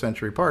 21st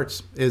century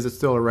parts. Is it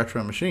still a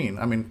retro machine?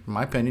 I mean, in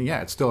my opinion,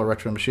 yeah, it's still a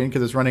retro machine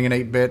because it's running an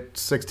 8-bit,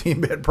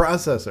 16-bit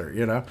processor,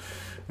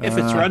 If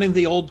it's running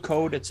the old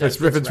code, if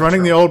it's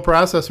running the old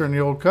processor and the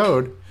old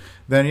code,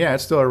 then yeah,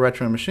 it's still a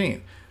retro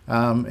machine.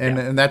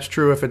 And that's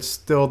true if it's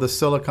still the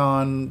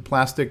silicon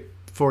plastic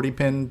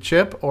 40-pin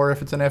chip, or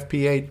if it's an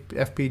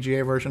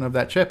FPGA version of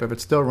that chip. If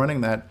it's still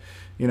running that,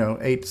 8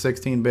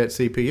 16-bit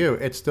CPU,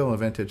 it's still a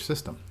vintage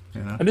system.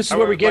 And this is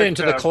where we get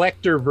into the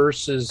collector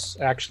versus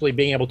actually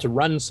being able to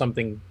run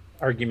something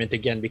argument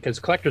again, because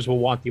collectors will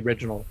want the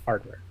original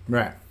hardware.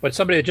 Right. But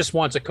somebody that just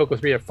wants a Coco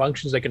 3 that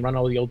functions, they can run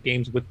all the old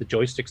games with the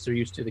joysticks they're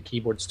used to, the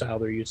keyboard style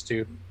they're used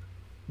to.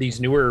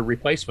 These newer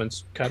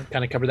replacements kind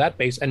of cover that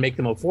base and make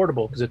them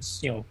affordable, because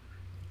it's,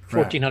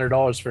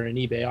 $1,400 for an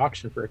eBay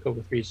auction for a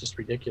Coco 3 is just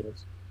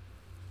ridiculous.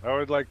 I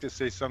would like to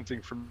say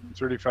something from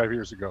 35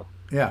 years ago.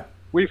 Yeah.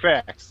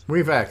 WeFax.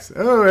 WeFax.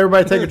 Oh,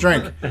 everybody take a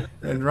drink.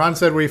 And Ron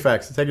said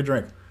WeFax. Take a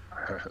drink.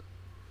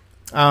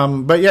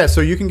 But yeah, so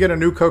you can get a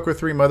new Coco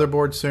 3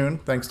 motherboard soon,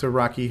 thanks to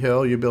Rocky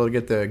Hill. You'll be able to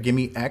get the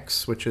Gimme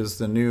X, which is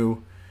the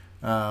new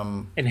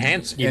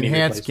enhanced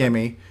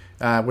Gimme,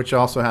 which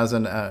also has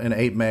an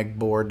 8 meg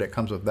board that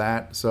comes with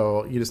that.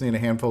 So you just need a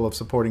handful of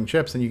supporting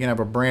chips, and you can have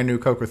a brand new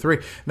Coco 3.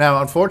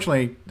 Now,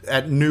 unfortunately,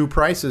 at new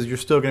prices, you're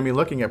still going to be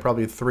looking at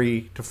probably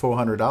 $300 to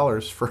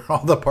 $400 for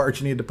all the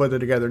parts you need to put it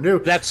together new.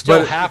 That's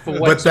still half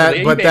of what the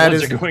eBay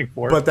ones are going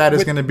for. But that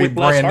is going to be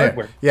brand new.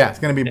 Hardware. Yeah, it's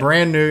going to be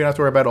brand new. You don't have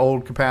to worry about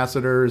old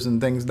capacitors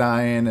and things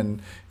dying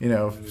and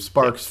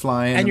sparks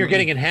flying. And you're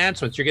getting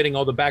enhancements. You're getting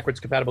all the backwards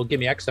compatible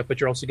Gimme X stuff, but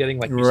you're also getting,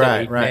 like you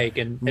said, 8 meg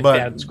and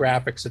advanced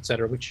graphics,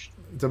 etc., which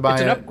it's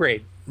an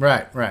upgrade.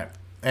 Right.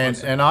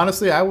 And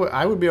honestly,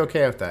 I would be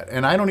okay with that.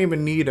 And I don't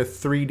even need a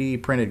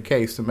 3D printed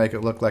case to make it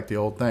look like the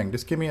old thing.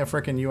 Just give me a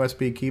freaking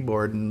USB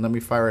keyboard and let me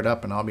fire it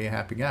up, and I'll be a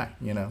happy guy.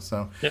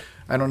 So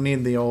I don't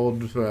need the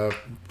old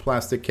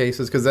plastic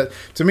cases, because that,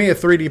 to me, a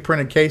 3D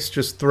printed case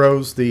just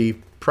throws the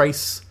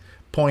price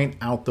point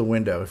out the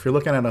window. If you're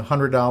looking at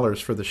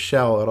 $100 for the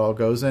shell it all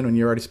goes in, when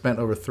you already spent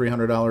over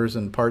 $300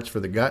 in parts for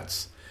the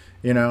guts,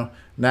 now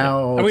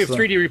and we have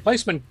 3D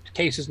replacement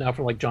cases now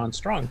from like John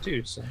Strong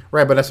too. So.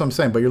 Right, but that's what I'm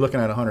saying. But you're looking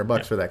at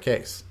 $100 for that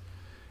case,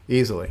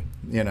 easily.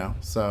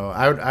 So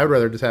I would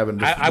rather just have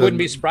it. I wouldn't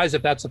be surprised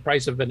if that's the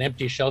price of an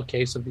empty shell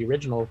case of the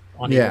original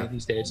on eBay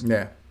these days.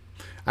 Yeah,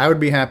 I would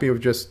be happy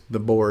with just the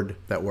board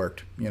that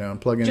worked. And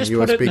plug in just a USB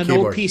put it in keyboard.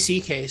 An old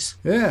PC case.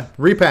 Yeah,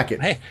 repack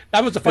it. Hey,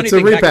 that was the funny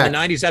thing back in the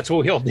 '90s. That's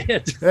what we all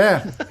did.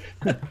 Yeah.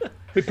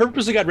 We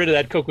purposely got rid of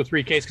that Coco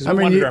 3 case because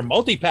we wanted our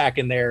multi-pack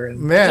in there.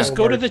 And just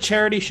go to the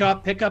charity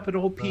shop, pick up an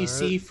old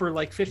PC for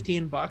like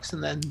 $15,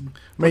 and then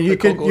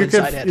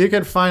you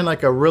could find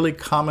like a really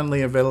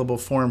commonly available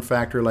form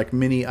factor like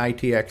mini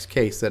ITX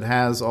case that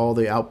has all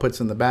the outputs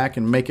in the back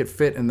and make it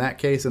fit in that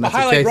case. And the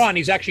highlight Ron,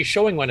 he's actually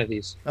showing one of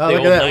these. Oh,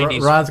 look at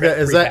that! Ron's got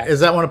is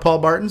that one of Paul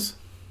Barton's?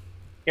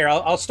 Here,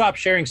 I'll stop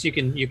sharing so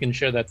you can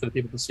share that for the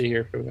people to see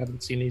here who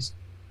haven't seen these.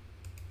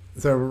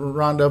 So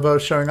Ron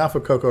Delvaux showing off a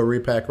Coco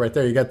repack right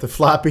there. You got the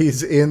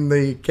floppies in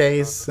the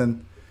case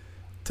and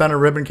a ton of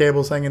ribbon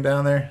cables hanging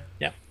down there.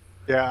 Yeah.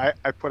 Yeah,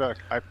 I put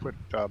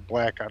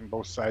black on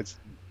both sides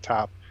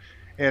top,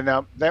 and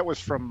that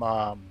was from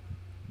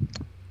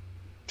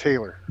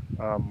Taylor.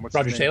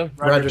 Roger Taylor.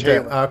 Roger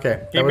Taylor.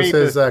 Okay, that was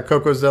his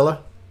CocoZilla.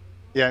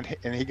 Yeah,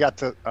 and he got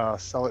to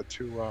sell it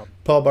to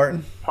Paul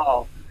Barton.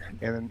 Paul,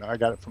 and then I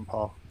got it from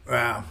Paul.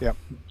 Wow. Yeah,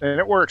 and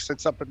it works.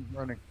 It's up and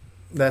running.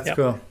 That's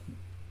cool.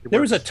 There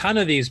was a ton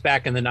of these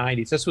back in the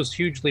 90s. This was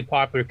hugely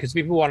popular because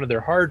people wanted their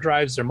hard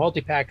drives, their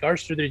multi-pack,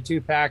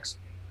 R32 packs,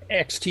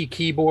 XT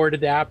keyboard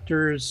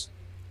adapters,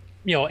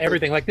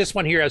 everything. Like this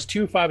one here has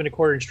two 5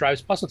 1/4-inch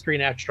drives plus a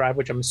 3.5-inch drive,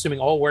 which I'm assuming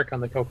all work on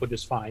the Coco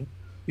just fine.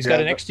 He's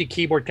got an XT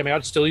keyboard coming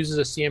out. It still uses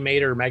a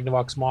CM8 or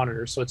Magnavox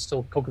monitor, so it's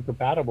still Coco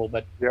compatible.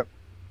 But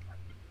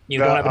you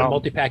don't have a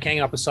multi-pack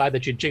hanging off the side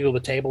that you jiggle the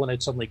table and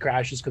it suddenly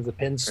crashes because the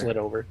pin slid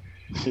over.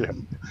 Yeah,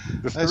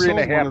 the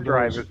 3.5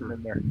 drive isn't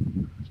in there.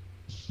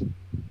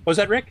 Was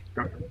that Rick?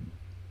 I was going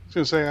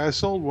to say, I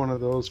sold one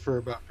of those for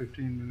about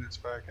 15 minutes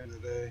back in the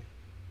day.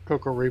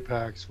 Coco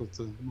repacks with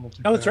the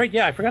multi. Oh, that's right.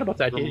 Yeah, I forgot about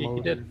that.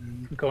 You did.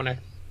 Konak.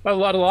 Well,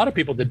 a lot of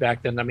people did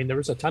back then. I mean, there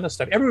was a ton of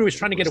stuff. Everybody was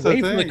trying to get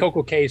away from the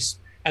Coco case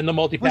and the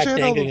multi-pack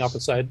dangling off the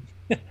side.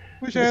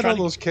 Wish I had all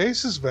those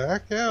cases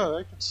back. Yeah,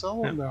 I could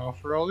sell them now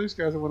for all these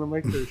guys that want to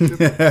make their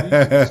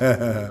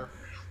shipment.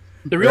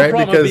 The real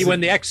problem would be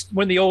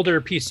when the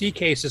older PC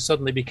cases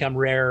suddenly become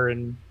rare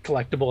and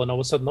collectible, and all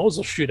of a sudden those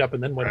will shoot up,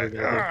 and then what are they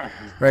going to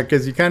do? Right,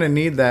 because you kind of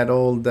need that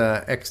old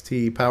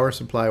XT power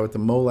supply with the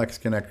Molex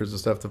connectors and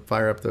stuff to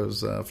fire up those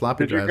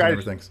floppy drives and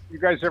everything. You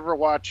guys ever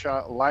watch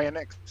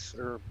Linux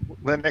or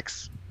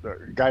Linux?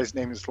 The guy's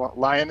name is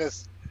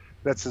Linus.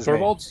 That's his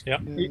Torvalds?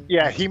 name.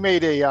 Yeah. He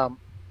made a.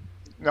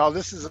 No,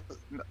 this is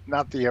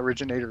not the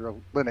originator of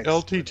Linux.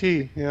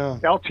 LTT. Yeah.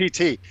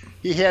 LTT.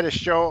 He had a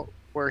show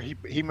where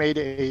he made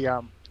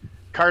a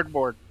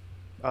cardboard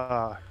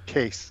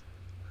case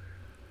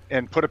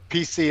and put a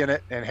PC in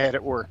it and had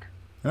it work.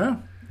 Yeah.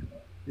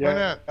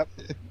 Yeah.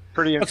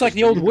 Pretty interesting. It's like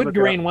the old wood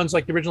grain ones,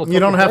 like the original. You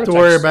don't have to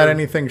worry about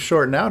anything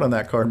shorting out on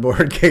that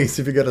cardboard case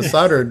if you got a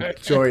solder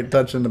joint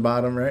touching the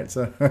bottom, right?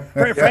 So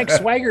Frank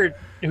Swigert,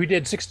 who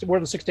did more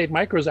than 6 to 8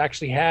 micros,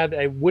 actually had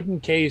a wooden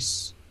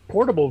case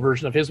portable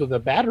version of his with a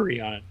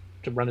battery on it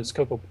to run his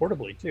Coco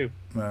portably too.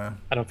 I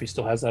don't know if he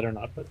still has that or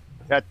not, but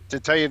that, to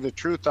tell you the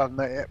truth, on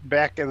the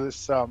back of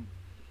this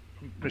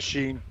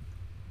machine.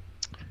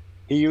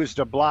 He used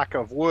a block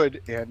of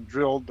wood and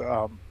drilled,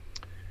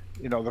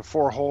 the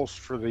 4 holes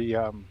for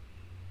the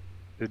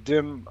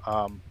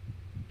DIMM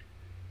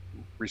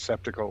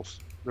receptacles.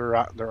 They're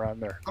on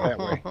there that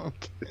way.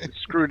 It's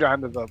screwed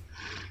onto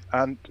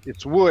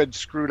it's wood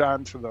screwed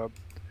onto the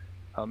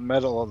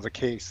metal of the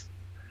case.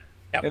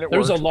 Yeah, there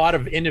was a lot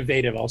of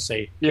innovative, I'll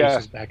say,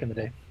 cases back in the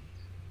day.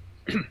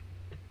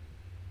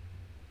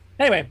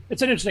 Anyway,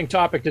 it's an interesting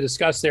topic to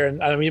discuss there.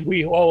 And I mean,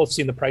 we all have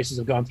seen the prices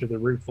have gone through the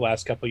roof the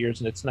last couple of years,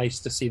 and it's nice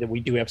to see that we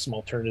do have some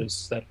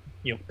alternatives that,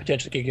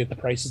 potentially can get the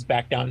prices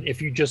back down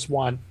if you just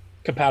want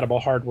compatible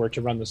hardware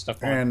to run this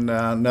stuff on. And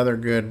another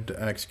good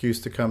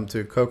excuse to come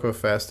to Coco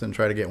Fest and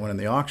try to get one in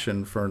the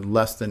auction for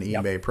less than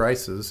eBay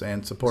prices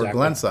and support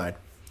Glenside.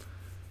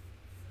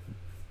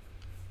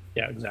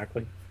 Yeah,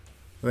 exactly.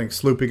 I think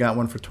Sloopy got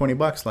one for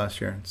 $20 last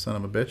year. Son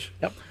of a bitch.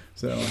 Yep.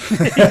 So yeah,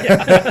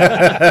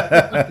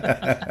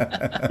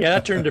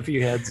 that turned a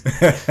few heads.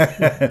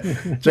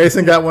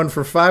 Jason got one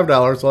for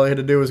 $5. All he had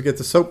to do was get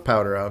the soap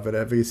powder out of it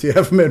at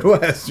VCF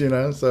Midwest.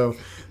 So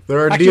there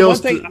are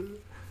deals. Go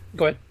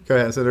ahead. Go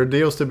ahead. So there are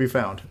deals to be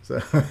found.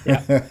 So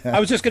yeah, I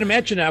was just going to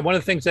mention one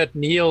of the things that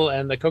Neil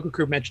and the Coco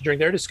Crew mentioned during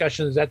their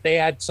discussion is that they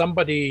had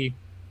somebody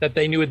that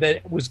they knew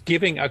that was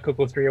giving a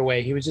Coco 3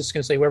 away. He was just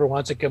going to say, whoever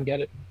wants it, come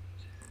get it.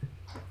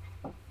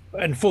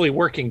 And fully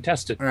working,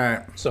 tested.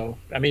 Right. So,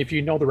 I mean, if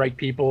you know the right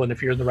people and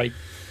if you're in the right,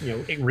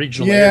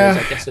 regional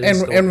areas, I guess it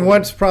is and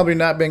what's probably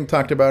not being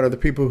talked about are the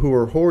people who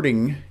are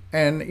hoarding.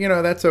 And,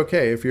 that's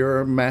okay. If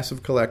you're a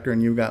massive collector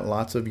and you've got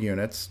lots of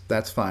units,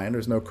 that's fine.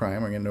 There's no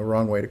crime or no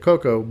wrong way to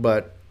Coco.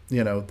 But,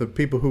 the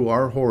people who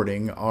are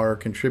hoarding are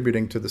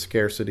contributing to the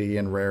scarcity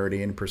and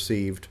rarity and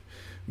perceived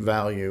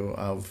value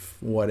of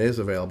what is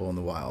available in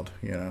the wild,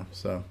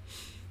 so.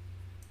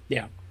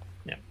 Yeah,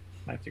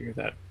 I have to agree with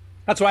that.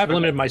 That's why I've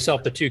limited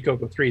myself to 2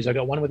 Coco 3s. I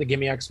got one with the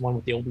Gimme X, one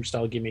with the older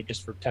style Gimme,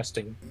 just for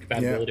testing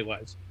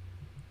compatibility-wise.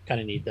 Kind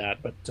of need that,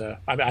 but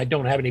I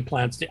don't have any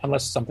plans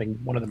unless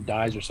one of them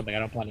dies or something. I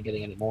don't plan on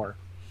getting any more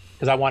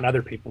because I want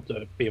other people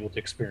to be able to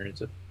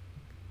experience it.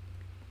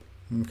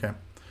 Okay.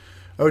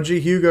 OG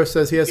Hugo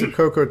says he has a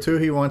Coco 2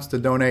 he wants to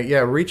donate. Yeah,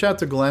 reach out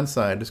to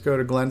Glenside. Just go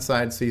to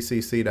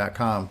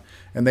glensideccc.com,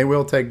 and they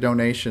will take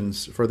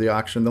donations for the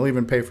auction. They'll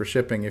even pay for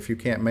shipping if you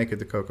can't make it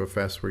to Coco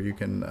Fest, where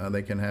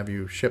they can have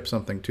you ship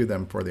something to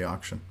them for the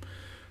auction.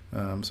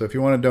 So if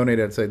you want to donate,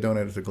 I'd say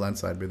donate it to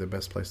Glenside. Be the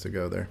best place to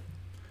go there.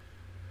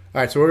 All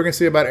right, so what are we going to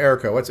see about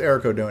Erico? What's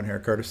Erico doing here,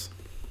 Curtis?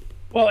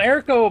 Well,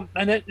 Erico,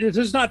 and this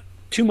is not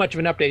too much of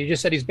an update. He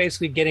just said he's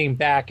basically getting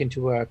back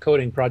into a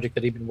coding project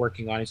that he'd been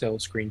working on. He's got a little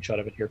screenshot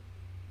of it here.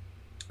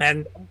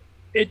 And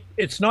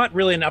it's not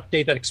really an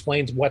update that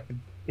explains what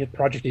the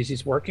project is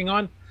he's working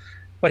on,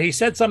 but he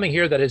said something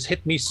here that has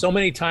hit me so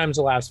many times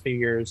the last few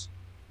years.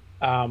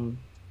 Trying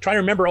to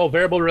remember all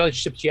variable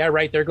relationships. Yeah,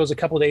 right. There goes a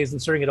couple of days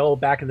inserting it all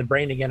back in the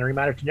brain again. A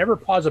reminder to never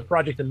pause a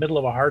project in the middle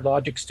of a hard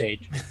logic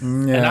stage. Yeah.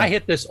 And I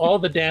hit this all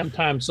the damn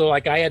time. So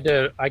like I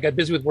got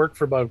busy with work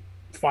for about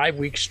 5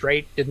 weeks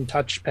straight. Didn't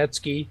touch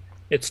Petski.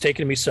 It's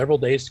taken me several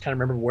days to kind of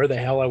remember where the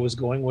hell I was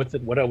going with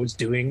it, what I was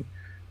doing.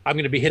 I'm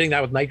going to be hitting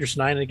that with Nitrous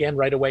 9 again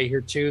right away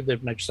here too. The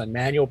Nitrous 9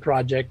 manual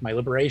project, my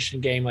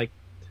Liberation game, like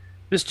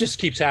this just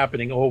keeps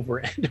happening over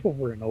and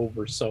over and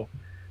over. So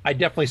I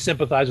definitely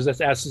sympathize with this,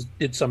 as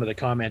did some of the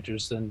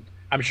commenters. And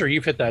I'm sure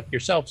you've hit that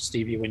yourself,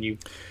 Stevie, when you...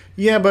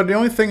 Yeah, but the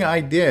only thing I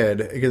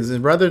did, because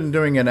rather than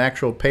doing an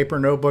actual paper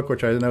notebook,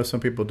 which I know some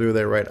people do,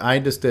 I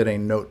just did a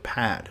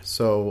notepad.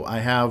 So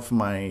I have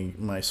my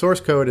source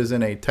code is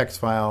in a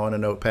text file and a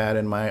notepad,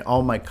 and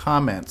all my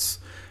comments...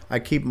 I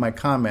keep my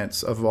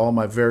comments of all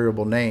my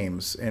variable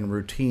names in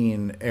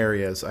routine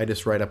areas. I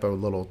just write up a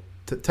little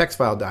text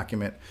file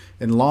document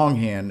in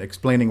longhand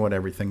explaining what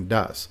everything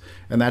does.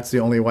 And that's the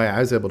only way I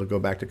was able to go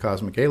back to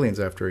Cosmic Aliens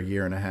after a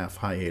 1.5-year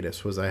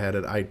hiatus, was I had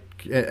it.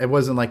 It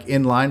wasn't like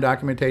inline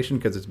documentation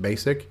because it's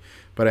basic,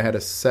 but I had a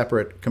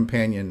separate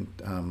companion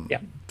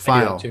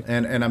file.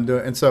 And I'm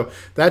doing, and so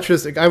that's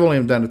just, I've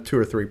only done 2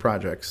 or 3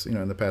 projects,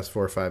 in the past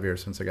 4 or 5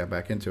 years since I got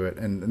back into it.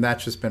 And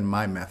that's just been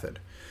my method.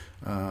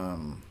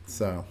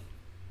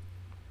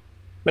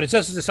 But it's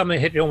just something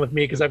that hit home with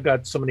me because I've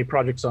got so many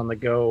projects on the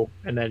go,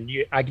 and then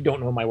I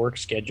don't know my work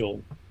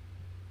schedule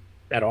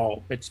at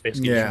all. It's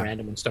basically just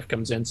random when stuff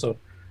comes in. So,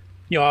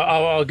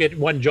 I'll get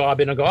one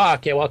job in and go,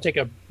 okay, well, I'll take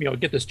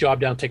get this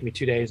job down, take me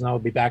 2 days, and I'll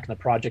be back in the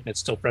project, and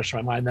it's still fresh in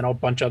my mind. Then a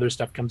bunch of other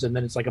stuff comes in.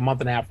 Then it's like a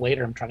month and a half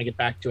later, I'm trying to get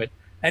back to it.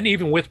 And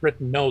even with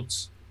written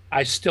notes,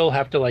 I still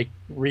have to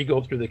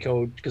re-go through the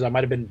code because I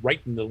might have been right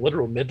in the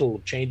literal middle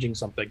of changing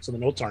something, so the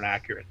notes aren't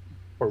accurate.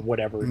 Or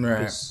whatever,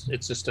 right.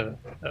 It's just a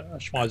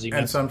schmozzy mess.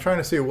 And so I'm trying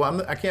to see.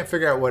 Well, I can't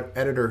figure out what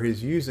editor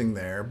he's using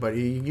there, but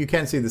you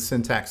can see the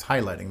syntax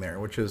highlighting there,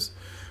 which is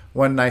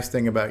one nice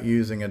thing about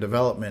using a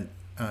development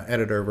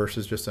editor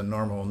versus just a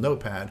normal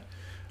notepad.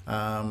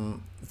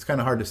 It's kind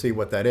of hard to see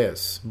what that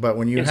is, but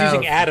when it's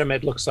using Atom,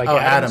 it looks like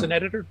Atom's an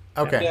editor.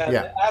 Okay, yeah.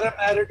 The Atom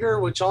editor,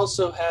 which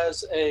also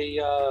has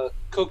a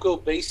Coco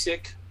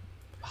Basic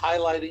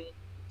highlighting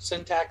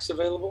syntax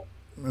available.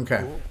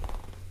 Okay.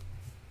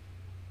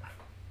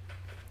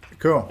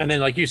 Cool. And then,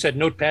 like you said,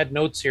 notepad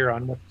notes here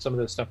on what some of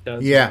this stuff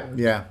does.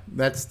 Yeah.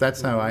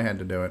 That's how I had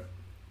to do it.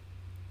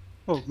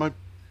 Well, my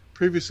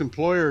previous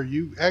employer,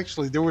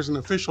 there was an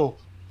official,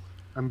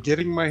 I'm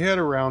getting my head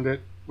around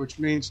it, which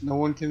means no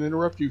one can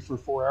interrupt you for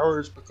 4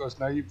 hours because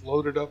now you've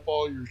loaded up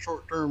all your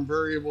short-term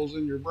variables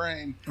in your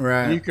brain.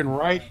 Right. And you can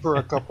write for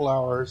a couple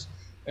hours.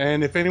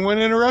 And if anyone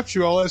interrupts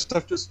you, all that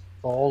stuff just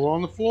falls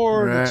on the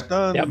floor and it's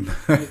done. Yep.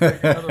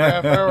 Another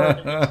half hour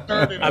to get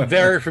started. I'm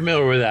very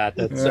familiar with that.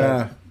 That's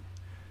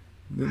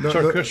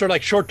sort of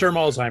like short-term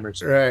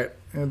Alzheimer's. Right.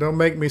 And don't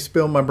make me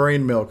spill my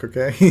brain milk,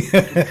 okay?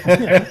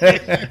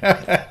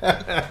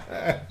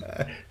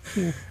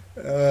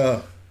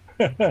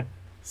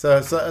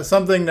 So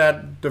something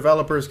that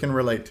developers can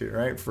relate to,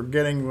 right?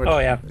 Forgetting what... Oh,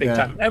 yeah, big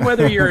time. And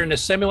whether you're an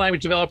assembly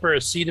language developer,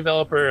 a C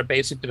developer, a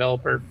basic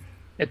developer,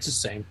 it's the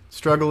same.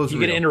 Struggle is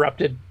real. You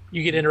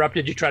get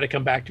interrupted, you try to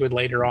come back to it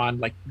later on,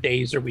 like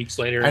days or weeks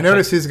later. I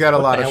notice he's got a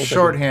lot of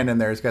shorthand in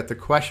there. He's got the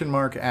question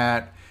mark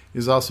at.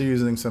 He's also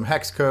using some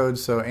hex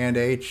codes, so and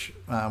H,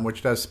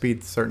 which does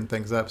speed certain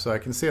things up. So I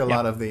can see a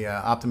lot of the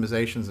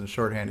optimizations and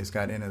shorthand he's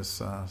got in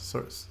his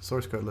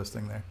source code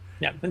listing there.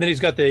 Yeah, and then he's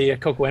got the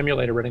Cocoa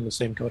emulator running the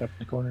same code up in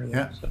the corner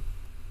there. Yeah. So.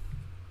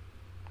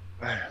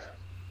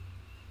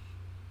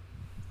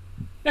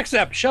 Next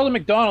up, Sheldon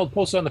McDonald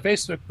posted on the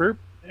Facebook group,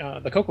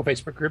 the Cocoa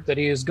Facebook group, that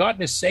he has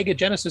gotten his Sega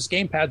Genesis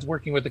gamepads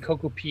working with the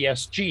Cocoa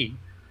PSG,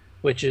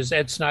 which is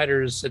Ed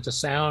Snyder's, it's a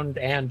sound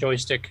and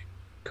joystick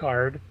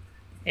card.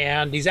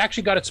 And he's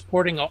actually got it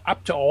supporting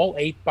up to all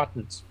 8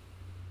 buttons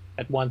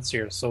at once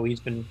here. So he's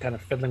been kind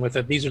of fiddling with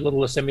it. These are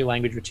little assembly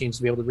language routines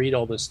to be able to read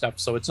all this stuff.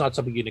 So it's not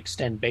something you can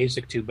extend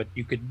BASIC to, but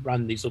you could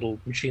run these little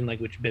machine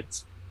language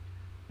bits.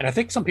 And I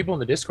think some people in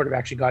the Discord have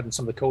actually gotten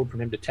some of the code from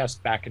him to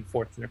test back and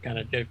forth. And they're kind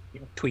of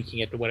tweaking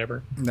it or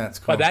whatever. That's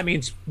cool. But that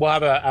means we'll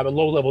have a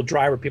low-level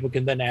driver people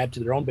can then add to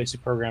their own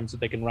basic programs that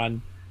they can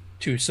run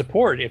to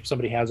support. If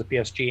somebody has a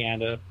PSG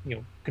and a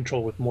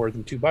control with more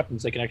than 2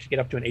 buttons, they can actually get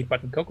up to an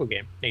 8-button Cocoa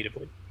game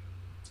natively.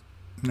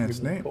 That's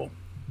really neat. Cool.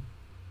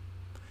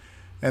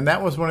 And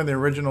that was one of the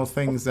original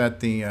things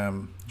that the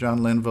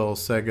John Linville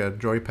Sega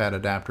Joypad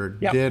adapter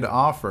did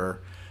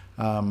offer.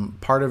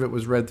 Part of it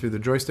was read through the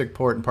joystick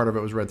port, and part of it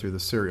was read through the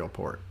serial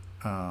port,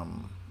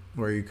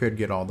 where you could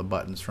get all the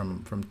buttons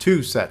from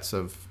 2 sets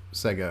of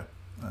Sega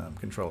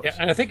controllers. Yeah,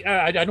 and I think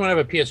I don't have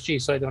a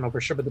PSG, so I don't know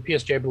for sure, but the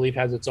PSG, I believe,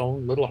 has its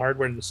own little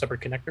hardware and a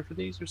separate connector for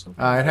these or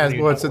something. It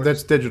has,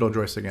 that's digital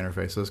joystick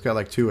interface, so it's got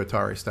like 2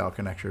 Atari-style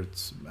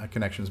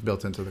connections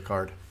built into the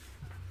card.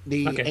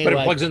 But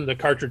it plugs in the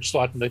cartridge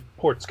slot and the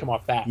ports come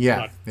off that.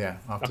 Yeah.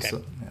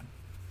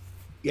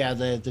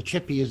 The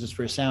chip he uses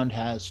for sound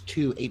has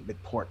 2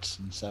 8-bit ports,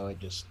 and so it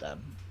just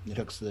it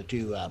hooks to the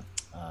 2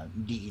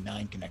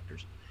 DE9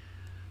 connectors.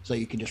 So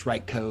you can just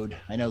write code.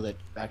 I know that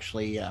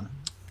actually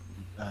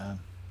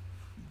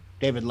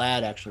David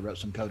Ladd actually wrote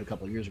some code a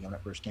couple of years ago when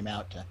it first came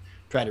out to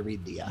try to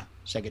read the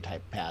Sega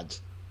type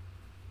pads.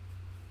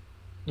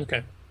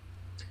 Okay.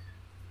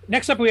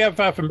 Next up, we have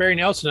from Barry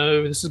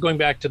Nelson. This is going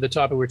back to the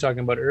topic we were talking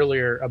about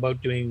earlier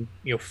about doing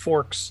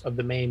forks of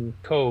the main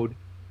code,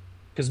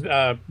 because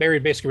Barry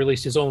basically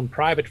released his own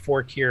private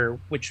fork here,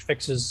 which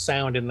fixes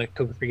sound in the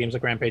Cocoa 3 games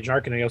like Rampage and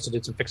Ark, and he also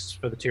did some fixes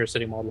for the Tier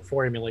City Model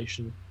 4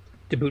 emulation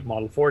to boot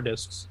Model 4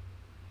 discs.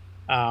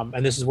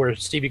 And this is where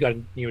Stevie got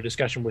a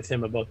discussion with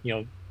him about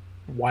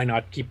why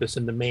not keep this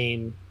in the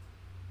main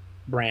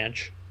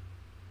branch.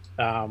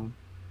 I'm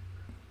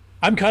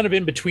kind of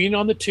in between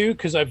on the two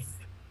because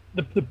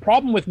the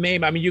problem with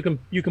MAME, I mean, you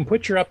can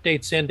put your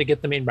updates in to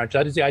get the main branch.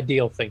 That is the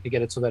ideal thing, to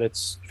get it so that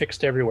it's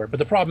fixed everywhere. But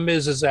the problem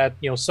is that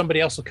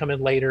somebody else will come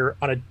in later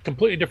on a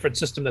completely different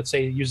system that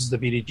say uses the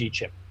VDG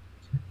chip.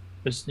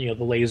 This, the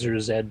Laser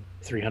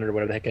Z300 or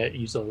whatever the heck,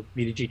 use the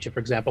VDG chip, for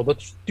example.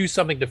 Let's do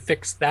something to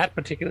fix that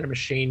particular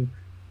machine,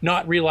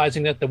 not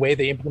realizing that the way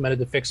they implemented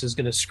the fix is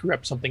going to screw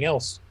up something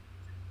else.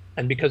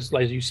 And because,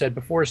 as you said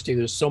before, Steve,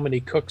 there's so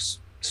many cooks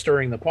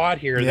stirring the pot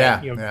here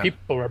that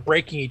people are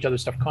breaking each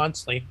other's stuff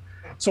constantly.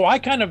 So I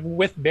kind of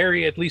with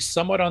Barry at least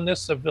somewhat on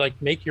this of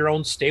like make your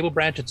own stable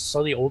branch. It's a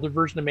slightly older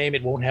version of MAME.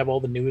 It won't have all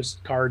the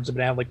newest cards. It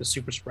would have like the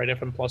Super Sprite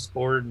FM Plus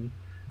board and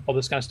all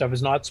this kind of stuff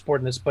is not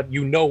supporting this, but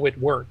it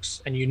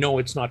works and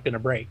it's not going to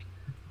break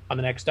on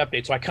the next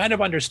update. So I kind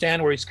of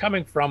understand where he's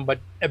coming from, but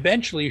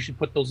eventually you should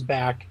put those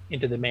back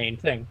into the main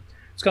thing.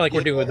 It's kind of like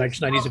we're doing with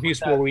 90s of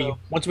Use, where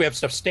once we have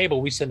stuff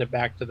stable, we send it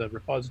back to the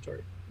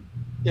repository.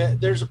 Yeah,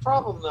 there's a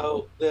problem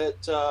though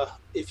that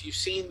if you've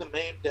seen the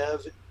MAME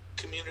dev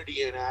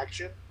community in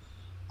action,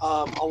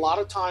 a lot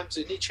of times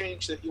any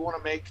change that you want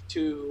to make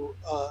to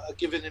a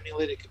given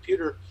emulated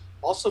computer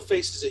also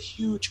faces a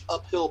huge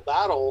uphill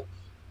battle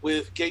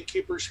with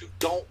gatekeepers who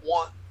don't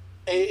want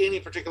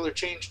any particular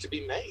change to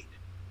be made.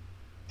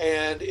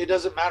 And it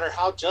doesn't matter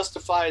how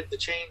justified the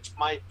change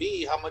might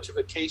be, how much of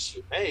a case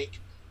you make,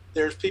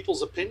 there's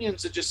people's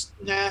opinions that just,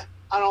 I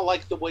don't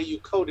like the way you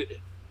coded it.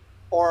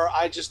 Or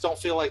I just don't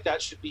feel like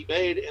that should be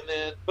made, and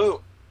then boom,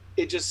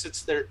 it just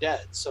sits there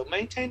dead. So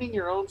maintaining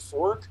your own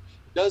fork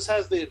does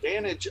have the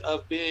advantage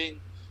of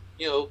being,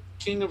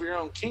 king of your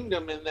own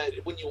kingdom, in that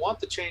when you want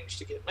the change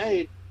to get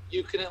made,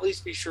 you can at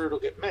least be sure it'll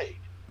get made,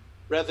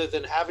 rather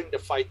than having to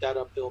fight that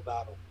uphill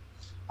battle.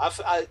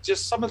 I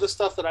just some of the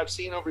stuff that I've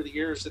seen over the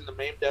years in the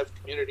MAME dev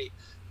community,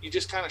 you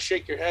just kind of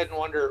shake your head and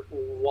wonder,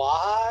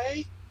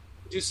 why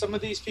do some of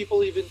these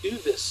people even do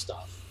this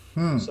stuff?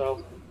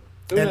 So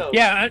who knows?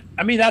 Yeah,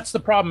 I mean, that's the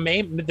problem.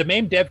 The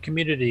MAME dev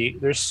community,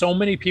 there's so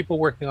many people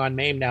working on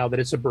MAME now that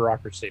it's a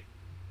bureaucracy.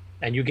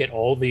 And you get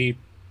all the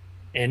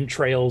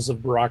entrails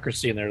of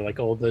bureaucracy in there, like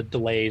all the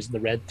delays, the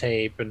red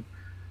tape, and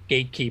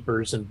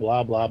gatekeepers, and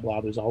blah, blah,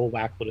 blah. There's a whole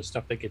whackload of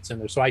stuff that gets in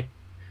there. So like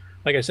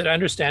I said, I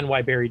understand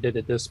why Barry did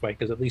it this way,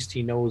 because at least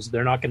he knows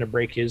they're not going to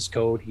break his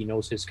code. He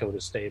knows his code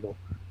is stable.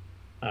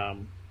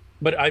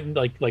 But I'm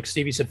like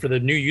Stevie said, for the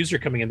new user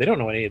coming in, they don't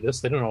know any of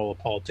this. They don't know all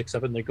the politics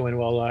of it. And they're going,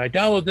 well, I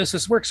download this.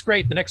 This works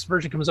great. The next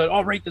version comes out.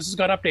 Oh, right, this has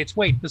got updates.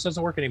 Wait, this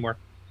doesn't work anymore.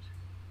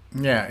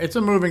 Yeah, it's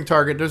a moving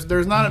target.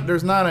 There's not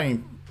a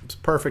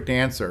perfect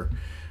answer,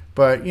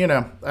 but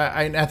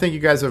I think you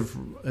guys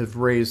have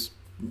raised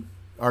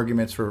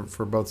arguments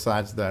for both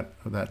sides of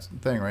that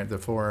thing, right? The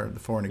for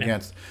and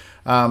against.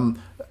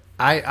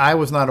 I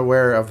was not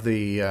aware of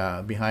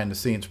the behind the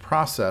scenes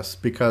process,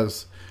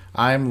 because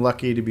I'm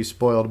lucky to be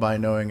spoiled by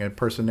knowing a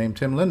person named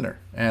Tim Lindner,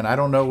 and I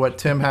don't know what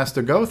Tim has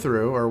to go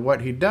through or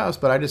what he does,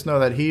 but I just know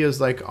that he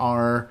is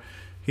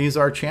he's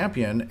our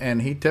champion,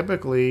 and he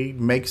typically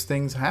makes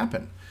things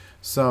happen.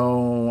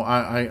 So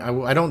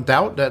I don't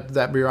doubt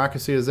that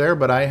bureaucracy is there,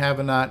 but I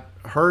have not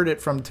heard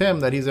it from Tim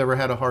that he's ever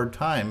had a hard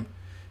time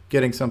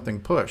getting something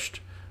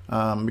pushed,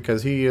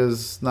 because he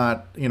is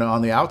not,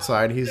 on the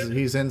outside.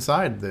 He's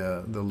inside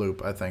the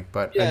loop, I think.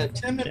 But yeah,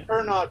 Tim and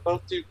Pernod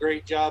both do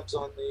great jobs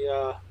on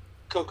the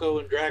Coco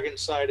and Dragon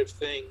side of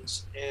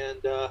things, and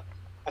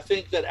I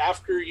think that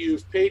after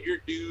you've paid your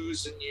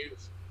dues and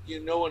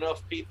you know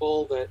enough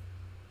people that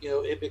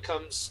it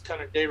becomes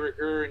kind of de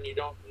rigueur, and you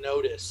don't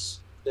notice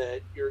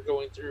that you're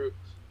going through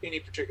any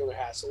particular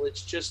hassle.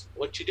 It's just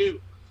what you do.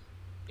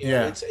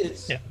 It's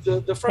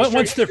the frustration.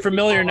 Once they're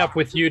familiar enough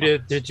with you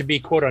to be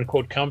quote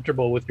unquote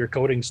comfortable with your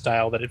coding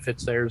style that it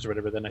fits theirs or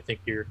whatever, then I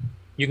think you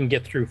can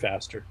get through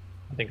faster.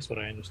 I think is what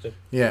I understood.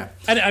 Yeah.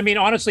 And I mean,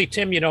 honestly,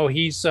 Tim,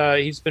 he's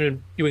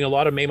been doing a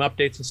lot of MAME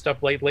updates and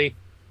stuff lately,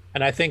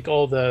 and I think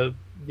all the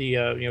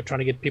trying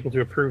to get people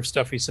to approve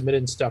stuff he submitted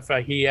and stuff,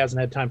 he hasn't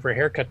had time for a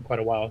haircut in quite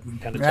a while.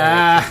 Kind of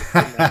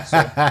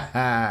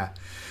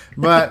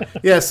But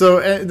yeah,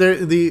 so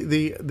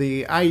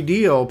the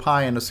ideal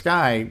pie in the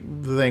sky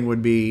thing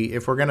would be,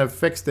 if we're going to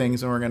fix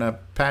things and we're going to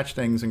patch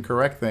things and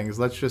correct things,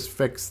 let's just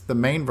fix the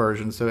main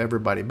version so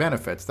everybody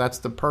benefits. That's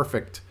the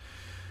perfect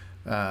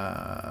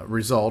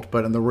result.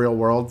 But in the real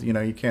world,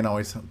 you can't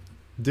always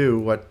do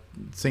what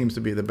seems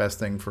to be the best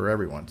thing for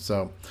everyone.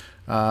 So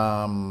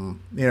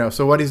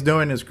so what he's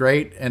doing is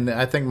great, and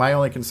I think my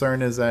only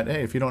concern is that,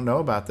 hey, if you don't know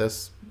about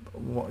this,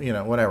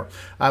 whatever.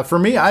 For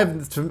me,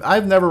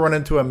 I've never run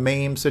into a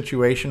MAME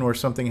situation where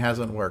something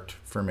hasn't worked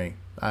for me.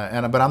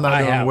 But I'm not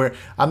doing weird.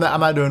 I'm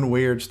not doing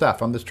weird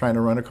stuff. I'm just trying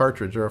to run a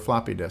cartridge or a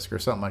floppy disk or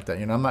something like that.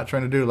 I'm not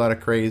trying to do a lot of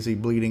crazy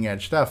bleeding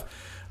edge stuff.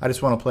 I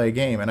just want to play a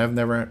game, and I've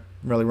never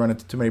really run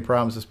into too many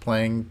problems just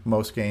playing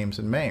most games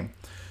in MAME.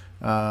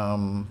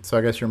 So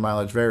I guess your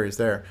mileage varies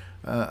there.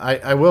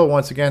 I will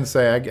once again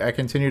say I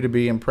continue to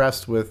be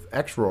impressed with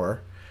XRoar.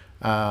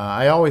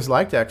 I always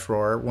liked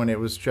XRoar when it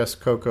was just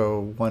Coco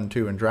 1,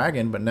 2, and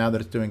Dragon, but now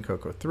that it's doing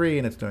Coco 3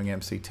 and it's doing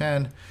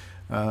MC10.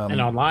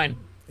 And online.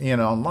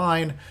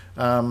 Online.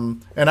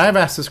 And I've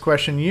asked this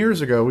question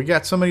years ago. We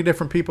got so many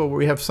different people.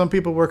 We have some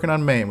people working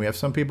on MAME. We have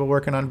some people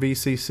working on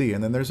VCC.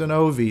 And then there's an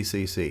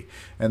OVCC.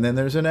 And then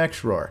there's an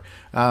XRoar.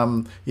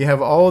 You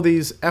have all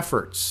these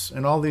efforts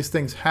and all these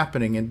things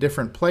happening in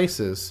different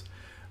places.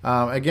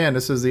 Again,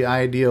 this is the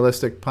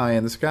idealistic pie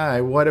in the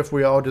sky. What if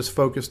we all just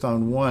focused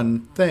on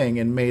one thing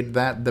and made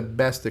that the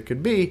best it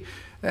could be?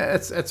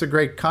 It's a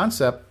great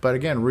concept, but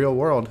again, real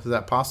world, is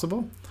that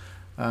possible?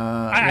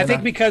 I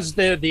think because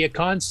the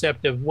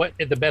concept of what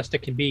the best it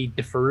can be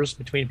differs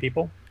between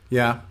people.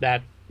 Yeah.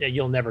 That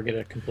you'll never get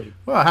it complete.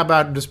 Well, how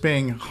about just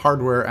being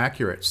hardware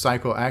accurate,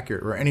 cycle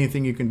accurate, or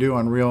anything you can do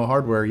on real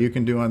hardware you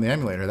can do on the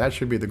emulator? That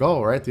should be the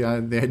goal, right? The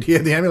idea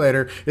of the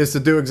emulator is to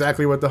do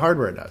exactly what the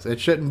hardware does. It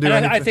shouldn't do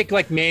anything. I think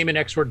like MAME and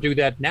XRoar do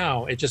that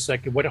now. It's just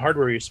like, what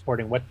hardware are you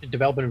supporting? What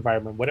development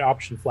environment? What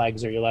option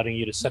flags are you allowing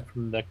you to set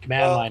from the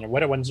command line? Or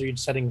what ones are you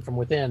setting from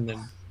within?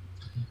 And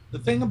the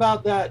thing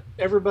about that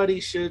everybody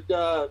should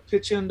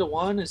pitch into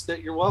one is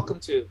that you're welcome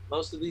to.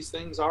 Most of these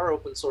things are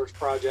open source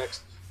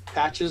projects.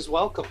 Patches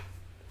welcome.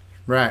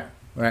 Right.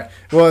 Well,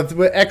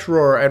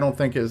 XRoar, I don't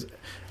think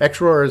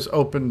XRoar is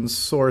open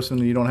source and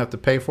you don't have to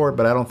pay for it,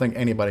 but I don't think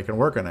anybody can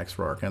work on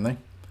XRoar, can they?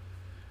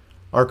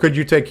 Or could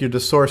you take the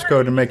source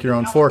code and make your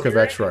own fork of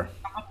XRoar?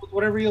 Come up with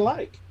whatever you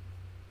like.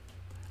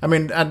 I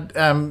mean, I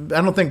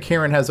don't think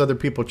Kieran has other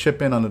people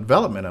chip in on the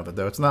development of it,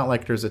 though. It's not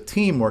like there's a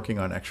team working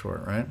on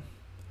XRoar, right?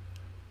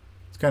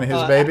 It's kind of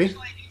his baby.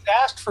 Actually, he's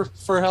asked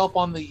for help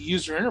on the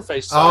user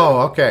interface side.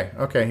 Oh, okay.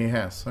 Okay, he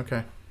has.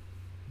 Okay.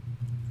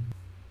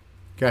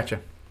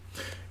 Gotcha.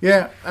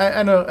 Yeah,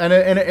 I know,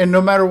 and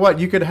no matter what,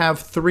 you could have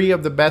 3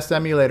 of the best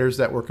emulators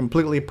that were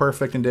completely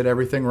perfect and did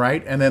everything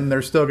right, and then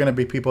there's still going to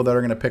be people that are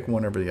going to pick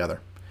one over the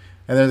other,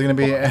 and there's going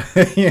to be,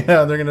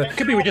 they're going to. It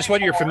could be just what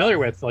you're familiar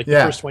with, like the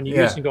first one you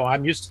use and go,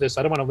 I'm used to this.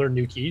 I don't want to learn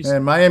new keys.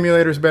 And my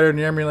emulator's better than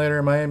your emulator,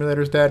 and my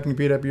emulator's dad can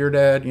beat up your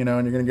dad, and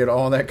you're going to get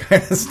all that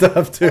kind of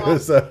stuff too. Well,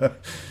 so.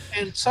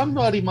 And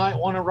somebody might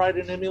want to write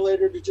an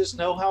emulator to just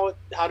know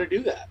how to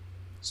do that.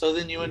 So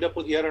then you end up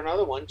with yet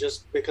another one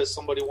just because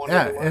somebody wanted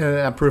to learn.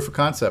 Yeah, a proof of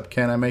concept.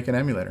 Can I make an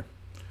emulator?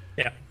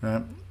 Yeah.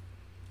 Yeah,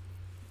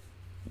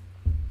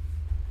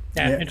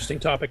 interesting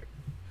topic.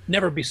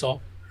 Never be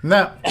solved.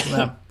 No.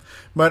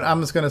 But I'm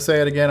just going to say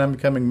it again. I'm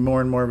becoming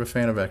more and more of a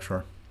fan of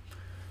XRoar.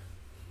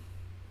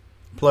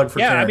 Plug for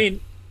Karen. I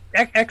mean,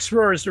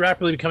 XRoar is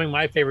rapidly becoming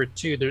my favorite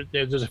too.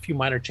 There's a few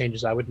minor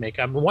changes I would make.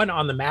 One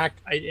on the Mac,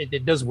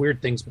 it does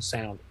weird things with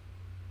sound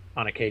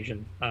on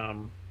occasion.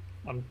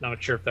 I'm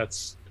not sure if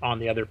that's on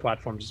the other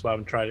platforms as well. I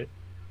haven't tried it.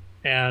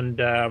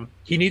 And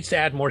he needs to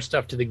add more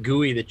stuff to the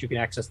GUI that you can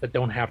access that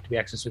don't have to be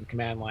accessed with the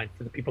command line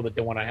for the people that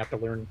don't want to have to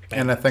learn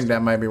command And I think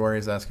that might be where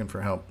he's asking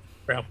for help.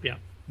 For help, yeah.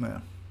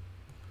 Yeah.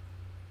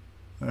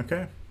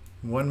 Okay.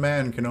 One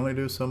man can only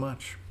do so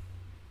much.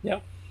 Yeah.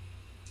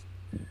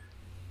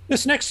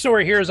 This next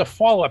story here is a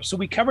follow-up. So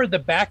we covered the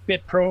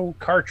BackBit Pro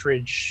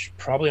cartridge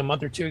probably a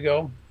month or 2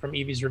 ago from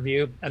Evie's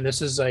review. And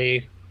this is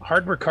a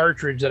hardware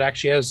cartridge that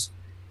actually has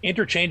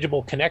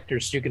interchangeable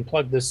connectors, so you can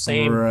plug the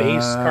same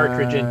base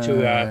cartridge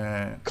into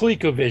a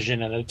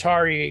ColecoVision, an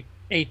Atari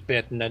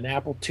 8-bit, and an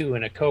Apple II,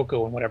 and a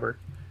Coco, and whatever.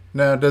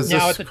 Now, does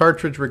this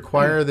cartridge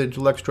require the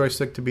Deluxe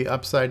joystick to be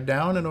upside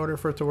down in order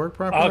for it to work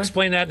properly? I'll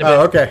explain that in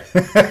a bit.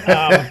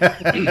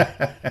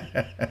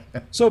 Okay.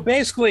 So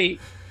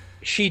basically,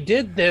 she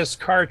did this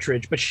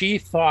cartridge, but she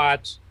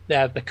thought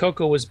that the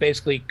Coco was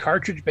basically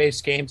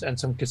cartridge-based games and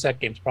some cassette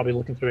games, probably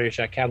looking through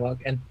the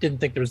catalog, and didn't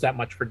think there was that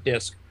much for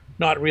disc.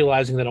 Not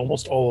realizing that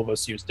almost all of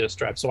us use disk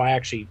drive. So I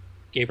actually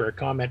gave her a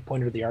comment,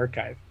 pointed to the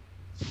archive.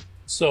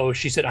 So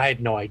she said, I had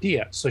no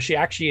idea. So she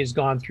actually has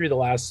gone through the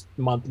last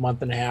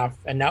month and a half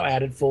and now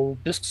added full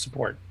disk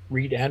support,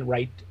 read and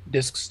write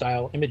disk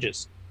style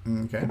images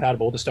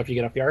compatible with the stuff you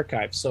get off the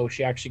archive. So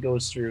she actually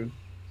goes through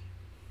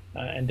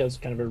and does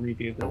kind of a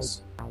review of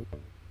this.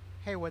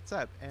 Hey, what's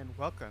up? And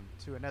welcome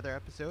to another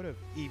episode of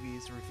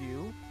Evie's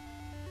Review.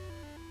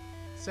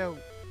 So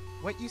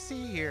what you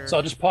see here... So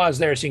I'll just pause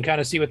there so you can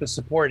kind of see what the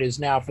support is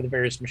now for the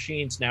various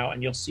machines now,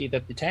 and you'll see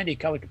that the Tandy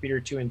Color Computer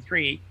 2 and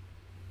 3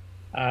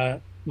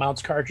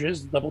 mounts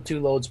cartridges, level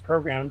 2 loads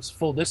programs,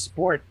 full disk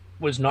support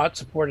was not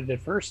supported at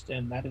first,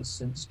 and that has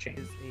since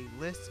changed. Is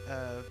a list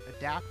of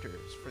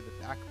adapters for the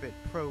BackBit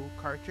Pro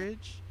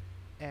cartridge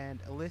and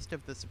a list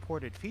of the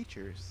supported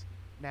features.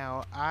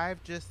 Now,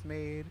 I've just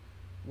made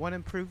one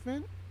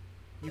improvement.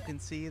 You can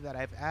see that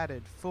I've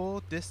added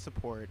full disk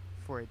support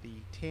for the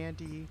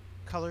Tandy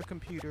Color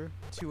Computer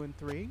 2 and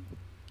 3,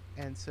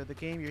 and so the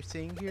game you're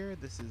seeing here,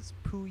 this is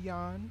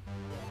Puyon.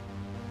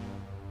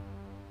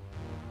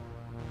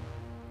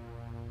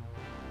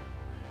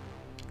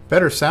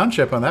 Better sound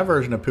chip on that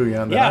version of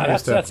Puyon than I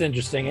used to. That's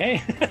interesting,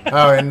 eh?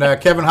 Oh, and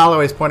Kevin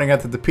Holloway's pointing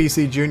out that the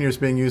PC Junior is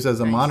being used as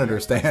a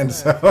monitor stand.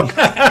 So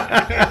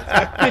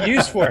good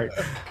use for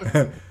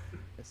it.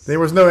 There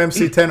was no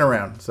MC10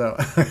 around, so.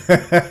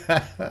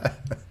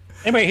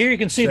 Anyway, here you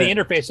can see the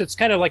interface. It's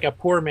kind of like a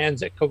poor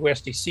man's at Coco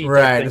SDC.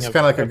 Right, it's kind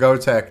of like a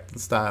Gotek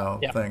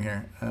style thing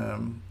here.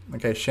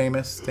 Okay,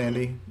 Seamus,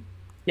 Tandy.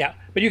 Yeah,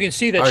 but you can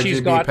see that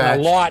she's got a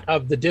lot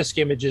of the disk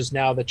images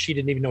now that she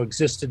didn't even know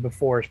existed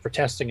before for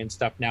testing and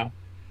stuff now.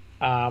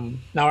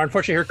 Now,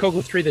 unfortunately, her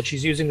Coco 3 that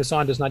she's using this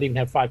on does not even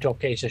have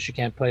 512K, so she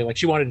can't play. Like,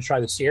 she wanted to try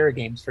the Sierra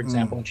games, for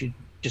example, and she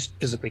just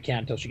physically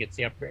can't until she gets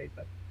the upgrade.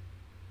 But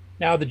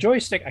now, the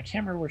joystick, I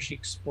can't remember where she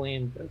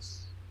explained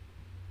this.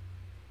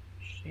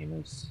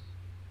 Seamus.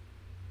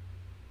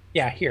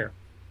 Yeah, here.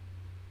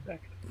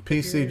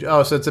 PC.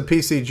 Oh, so it's a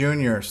PC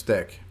Junior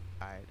stick.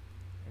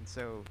 And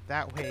so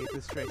that way,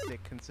 this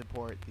joystick can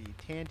support the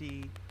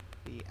Tandy,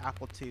 the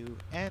Apple II,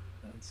 and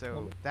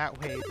so that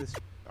way, this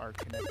are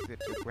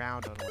connected to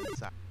ground on one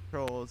side.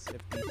 Controls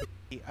if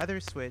the other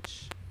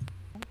switch,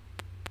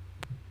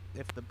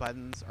 if the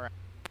buttons are.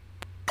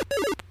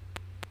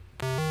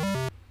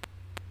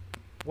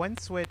 One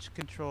switch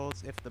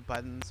controls if the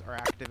buttons are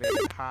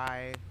activated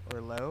high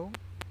or low.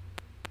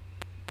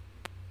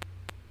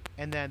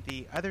 And then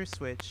the other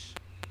switch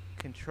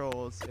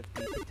controls if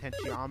the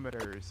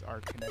potentiometers are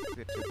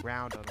connected to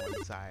ground on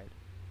one side.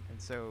 And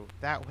so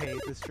that way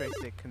this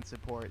joystick can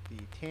support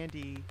the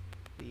Tandy,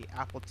 the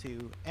Apple II,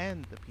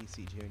 and the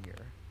PC Junior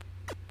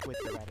with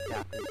the right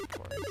adapters, of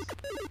course.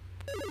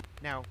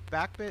 Now,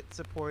 BackBit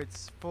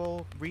supports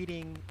full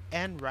reading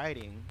and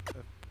writing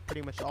of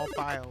pretty much all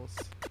files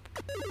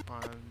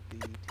on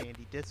the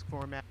Tandy disk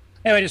format.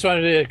 Anyway, I just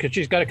wanted to, because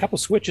she's got a couple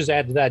switches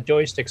added to that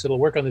joystick, so it'll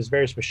work on these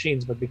various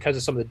machines, but because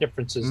of some of the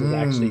differences, it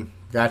actually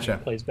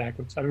plays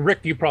backwards. I mean, Rick,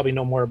 you probably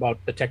know more about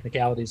the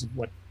technicalities of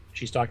what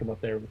she's talking about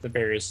there with the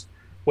various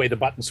way the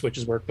button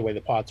switches work, the way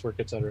the pots work,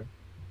 etc.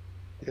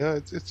 Yeah,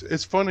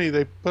 it's funny.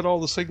 They put all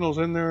the signals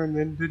in there and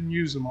then didn't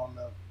use them on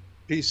the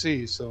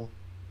PC. So,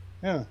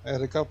 yeah,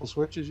 add a couple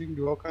switches, you can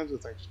do all kinds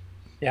of things.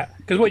 Yeah,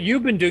 because what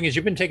you've been doing is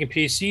you've been taking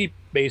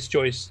PC-based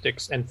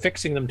joysticks and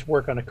fixing them to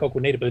work on a Coco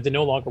Native, but they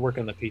no longer work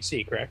on the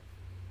PC, correct?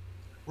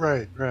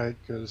 Right,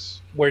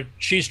 because where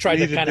she's tried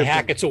to kind of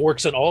hack it so it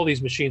works on all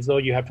these machines, though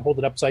you have to hold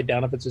it upside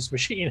down if it's this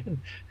machine and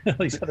all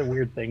these other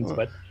weird things.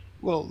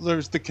 Well,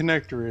 there's the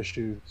connector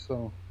issue.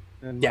 So,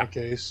 in my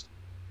case,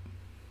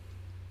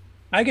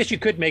 I guess you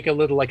could make a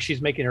little like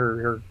she's making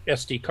her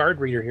SD card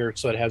reader here,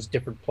 so it has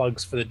different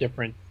plugs for the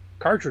different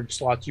cartridge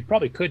slots. You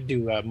probably could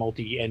do a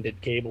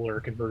multi-ended cable or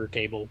a converter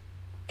cable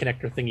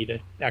connector thingy to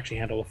actually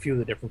handle a few of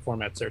the different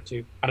formats there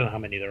too. I don't know how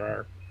many there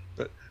are.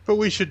 But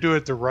we should do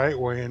it the right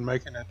way and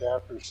make an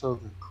adapter so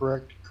the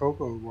correct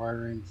Coco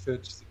wiring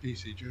fits the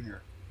PC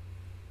Junior.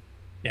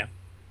 Yeah.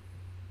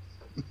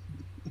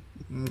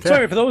 Okay.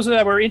 Sorry, for those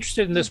that were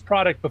interested in this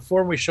product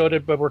before we showed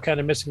it, but we're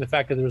kind of missing the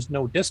fact that there was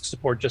no disk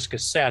support, just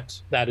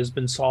cassette. That has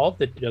been solved.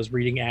 It does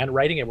reading and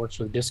writing. It works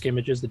with disk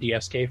images, the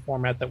DSK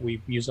format that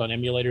we've used on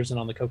emulators and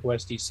on the Coco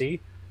SDC.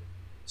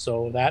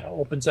 So that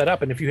opens that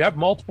up. And if you have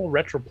multiple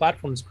retro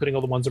platforms, including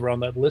all the ones that were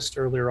on that list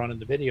earlier on in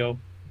the video,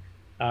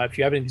 if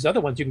you have any of these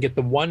other ones, you can get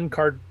the one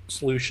card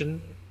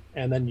solution,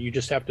 and then you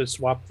just have to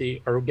swap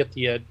get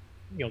the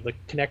the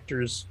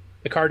connectors,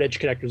 the card edge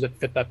connectors that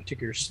fit that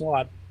particular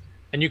slot,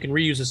 and you can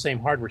reuse the same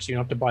hardware, so you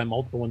don't have to buy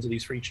multiple ones of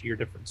these for each of your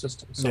different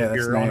systems. So if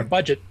you're on a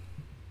budget,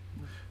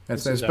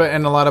 that's nice. But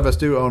and a lot of us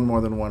do own more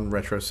than one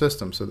retro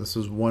system, so this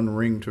is one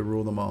ring to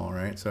rule them all,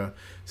 right? So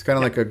it's kind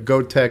of like a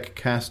Gotek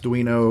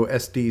Castuino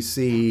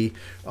SDC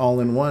all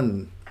in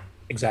one.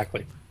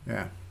 Exactly.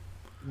 Yeah.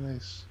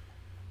 Nice.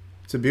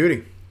 It's a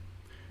beauty.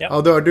 Yep.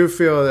 Although I do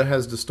feel it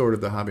has distorted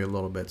the hobby a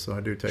little bit, so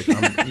I do take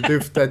I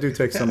do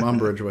take some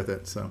umbrage with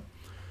it. So,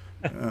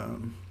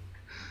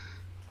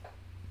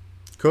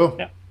 cool.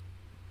 Yeah.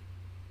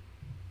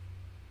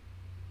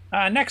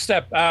 Next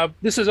up,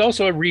 this is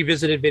also a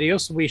revisited video.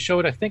 So we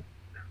showed, I think,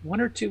 1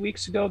 or 2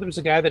 weeks ago, there was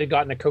a guy that had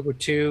gotten a Coco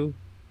 2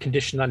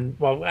 conditioned on,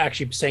 well,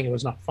 actually saying it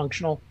was not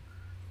functional,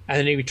 and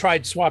then he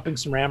tried swapping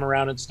some RAM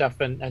around and stuff,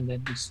 and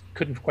then just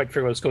couldn't quite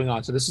figure out what was going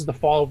on. So this is the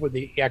fall where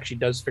he actually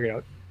does figure it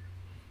out.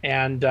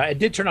 And it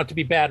did turn out to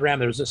be bad RAM.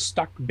 There was a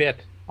stuck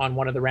bit on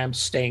one of the RAMs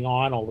staying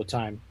on all the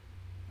time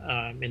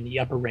in the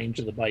upper range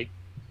of the byte.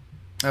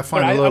 I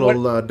find a little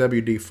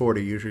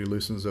WD-40 usually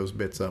loosens those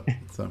bits up.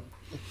 So,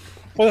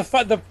 well,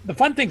 the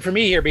fun thing for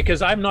me here,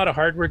 because I'm not a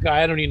hardware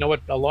guy, I don't even know what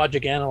a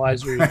logic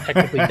analyzer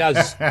technically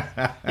does.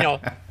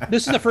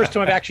 This is the first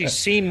time I've actually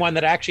seen one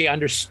that actually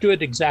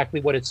understood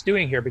exactly what it's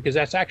doing here, because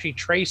that's actually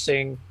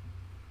tracing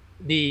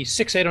the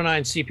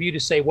 6809 CPU to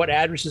say what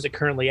address is it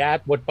currently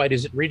at, what byte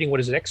is it reading, what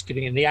is it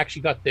executing, and they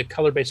actually got the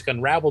Color Basic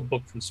Unraveled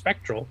book from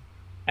Spectral,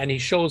 and he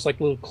shows like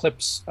little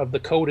clips of the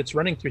code it's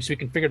running through, so you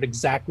can figure out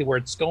exactly where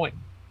it's going.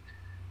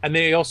 And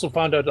they also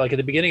found out, like at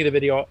the beginning of the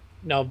video,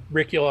 now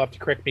Rick, you'll have to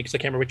correct me because I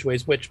can't remember which way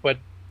is which, but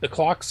the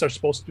clocks are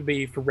supposed to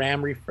be for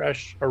RAM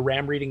refresh or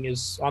RAM reading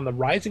is on the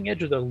rising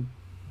edge or the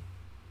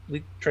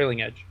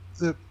trailing edge?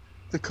 The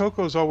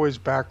Coco's always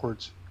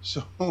backwards,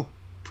 so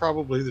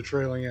probably the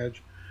trailing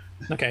edge.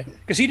 Okay,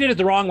 because he did it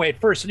the wrong way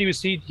at first, and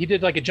he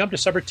did like a jump to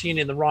subroutine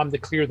in the ROM to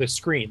clear the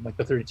screen, like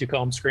the 32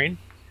 column screen,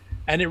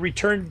 and it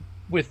returned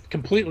with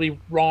completely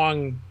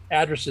wrong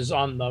addresses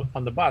on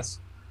the bus.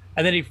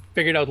 And then he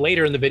figured out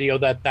later in the video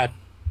that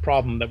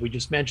problem that we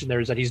just mentioned there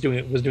is that was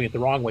doing it the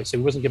wrong way, so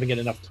he wasn't giving it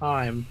enough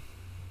time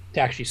to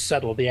actually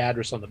settle the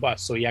address on the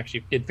bus. So he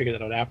actually did figure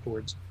that out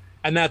afterwards,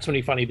 and that's when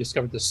he finally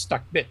discovered this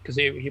stuck bit, because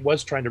he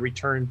was trying to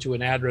return to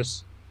an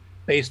address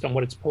based on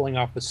what it's pulling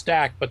off the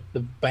stack, but the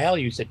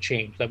values had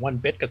changed. That one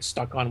bit got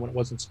stuck on when it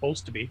wasn't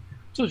supposed to be,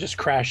 so it was just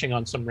crashing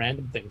on some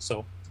random thing.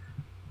 So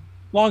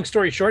long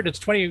story short, it's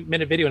a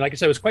 20-minute video, and like I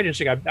said, it was quite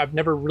interesting. I've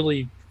never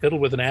really fiddled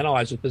with an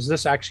analyzer, because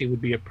this actually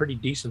would be a pretty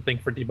decent thing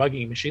for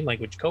debugging machine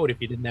language code if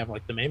you didn't have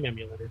like the MAME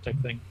emulator type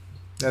thing.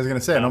 I was going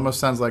to say, it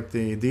almost sounds like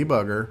the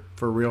debugger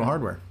for real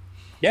hardware.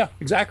 Yeah,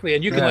 exactly.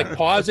 And you can like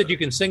pause it, you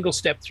can single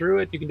step through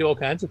it, you can do all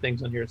kinds of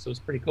things on here, so it's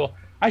pretty cool.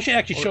 I should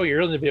actually show you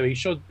earlier in the video, he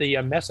showed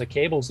the mess of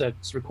cables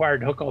that's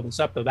required to hook all this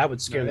up, though. That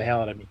would scare the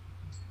hell out of me.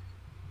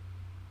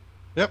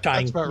 Yep,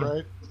 that's about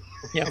right.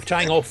 Yeah,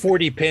 tying all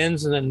 40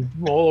 pins and then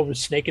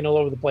snaking all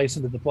over the place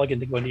into the plug-in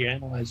to go into your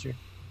analyzer.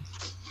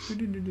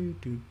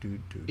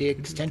 The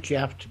extent you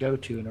have to go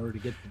to in order to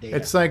get the data.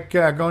 It's like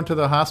going to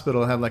the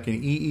hospital, have like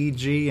an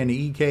EEG, an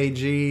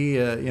EKG,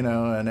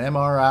 an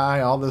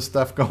MRI, all this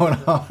stuff going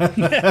on.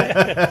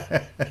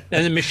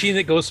 And the machine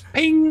that goes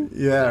ping.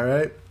 Yeah,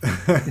 right.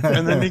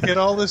 And then you get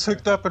all this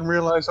hooked up and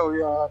realize, oh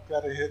yeah, I've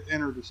got to hit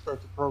enter to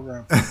start the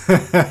program.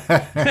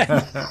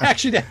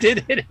 Actually, that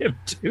did hit him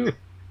too,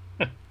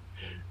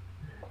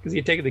 because he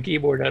had taken the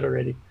keyboard out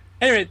already.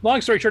 Anyway, long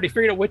story short, he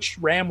figured out which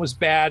RAM was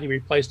bad. He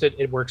replaced it.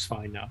 It works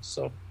fine now.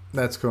 So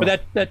that's cool.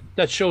 But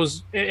that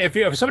shows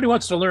if somebody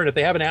wants to learn, if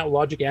they have an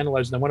logic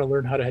analyzer and they want to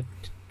learn how to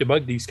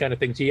debug these kind of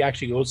things, he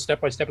actually goes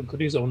step by step,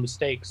 including his own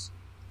mistakes,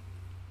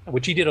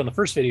 which he did on the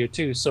first video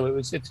too. So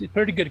it's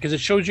pretty good because it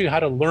shows you how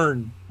to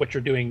learn what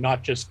you're doing,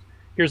 not just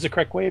here's the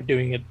correct way of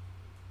doing it.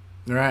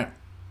 Right.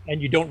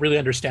 And you don't really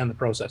understand the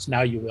process.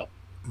 Now you will.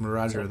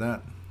 Roger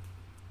that.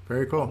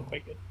 Very cool.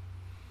 Quite good.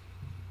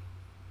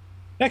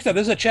 Next up,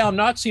 this is a channel I've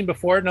not seen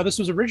before. Now, this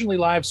was originally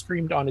live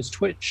streamed on his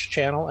Twitch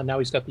channel, and now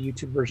he's got the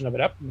YouTube version of it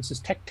up. And this is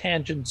Tech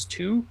Tangents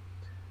 2.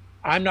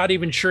 I'm not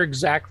even sure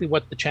exactly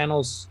what the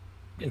channel's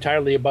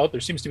entirely about. There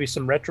seems to be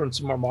some retro and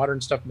some more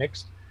modern stuff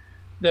mixed.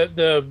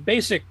 The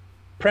basic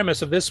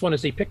premise of this one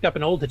is he picked up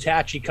an old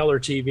Hitachi color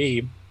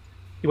TV.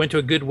 He went to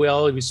a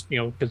Goodwill. He was,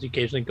 because he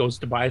occasionally goes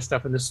to buy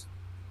stuff, and this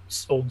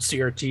old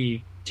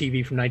CRT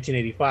TV from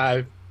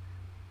 1985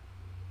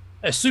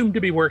 assumed to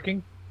be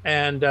working.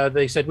 And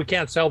they said, we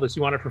can't sell this.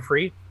 You want it for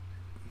free?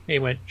 And he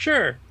went,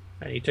 sure.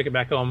 And he took it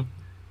back home.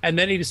 And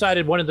then he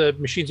decided one of the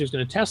machines he was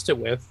going to test it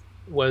with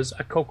was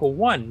a Coco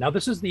 1. Now,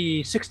 this is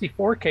the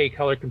 64K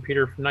color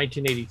computer from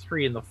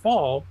 1983 in the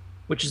fall,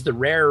 which is the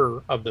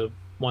rarer of the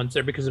ones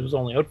there because it was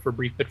only out for a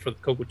brief bit for the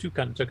Coco 2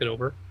 kind of took it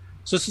over.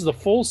 So this is the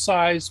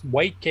full-size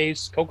white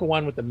case Coco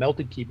 1 with the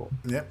melted keyboard.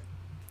 Yep.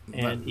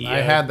 And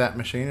I had that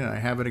machine, and I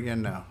have it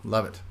again now.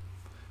 Love it.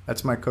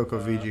 That's my Coco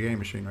VGA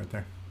machine right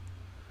there.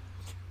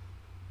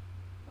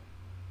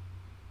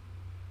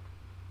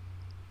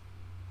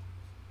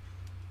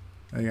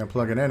 You're going to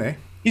plug it in, eh?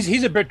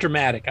 He's a bit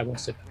dramatic, I will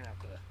say.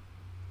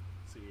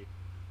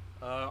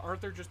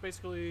 Aren't there just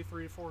basically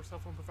 3 or 4 cell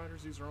phone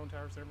providers use their own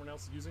towers? Everyone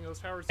else is using those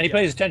towers? And he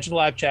pays attention to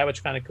live chat, which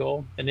is kind of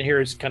cool. And then here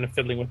he's kind of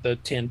fiddling with the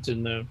tint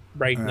and the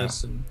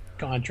brightness and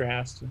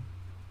contrast.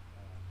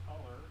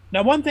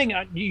 Now, one thing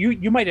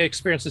you might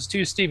experience this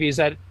too, Stevie, is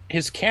that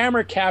his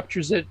camera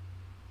captures it,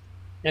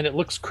 and it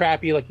looks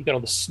crappy, like you got all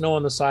the snow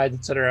on the sides,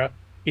 etc.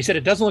 He said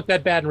it doesn't look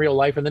that bad in real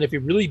life, and then if he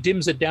really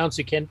dims it down so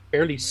you can't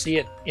barely see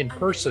it in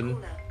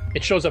person,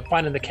 it shows up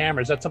fine in the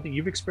camera. Is that something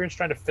you've experienced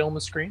trying to film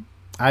a screen?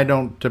 I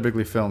don't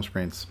typically film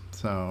screens,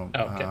 so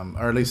okay.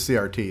 Or at least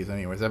CRTs.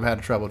 Anyways, I've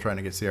had trouble trying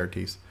to get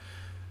CRTs.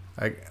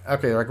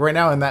 Okay, like right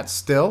now in that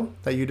still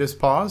that you just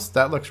paused,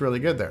 that looks really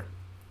good there.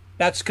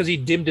 That's because he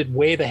dimmed it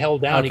way the hell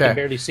down. Okay. You can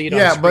barely see it.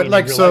 Yeah, on screen but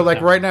like so, like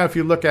now. right now, if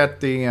you look at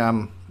the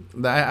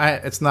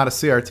it's not a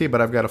CRT,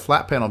 but I've got a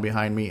flat panel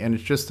behind me, and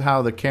it's just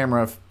how the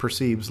camera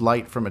perceives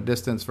light from a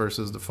distance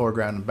versus the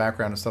foreground and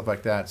background and stuff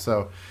like that.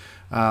 So,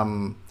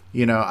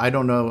 I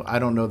don't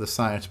know the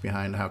science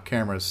behind how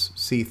cameras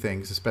see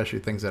things, especially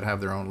things that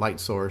have their own light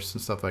source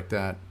and stuff like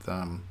that.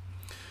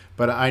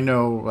 But I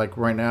know, like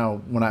right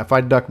now, if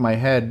I duck my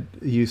head,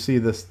 you see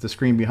the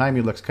screen behind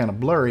me looks kind of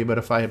blurry. But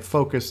if I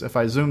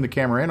zoom the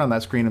camera in on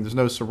that screen and there's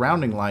no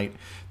surrounding light,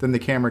 then the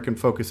camera can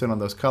focus in on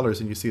those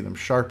colors and you see them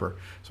sharper.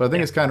 So I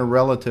think it's kind of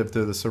relative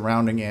to the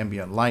surrounding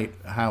ambient light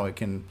how it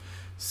can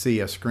see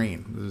a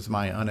screen. This is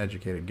my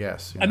uneducated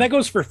guess. And that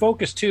goes for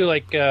focus too.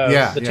 Like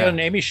the Taylor and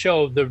Amy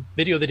show, the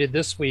video they did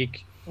this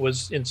week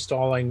was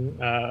installing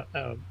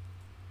a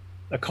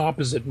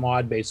composite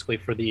mod basically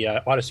for the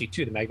Odyssey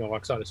 2, the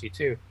Magnavox Odyssey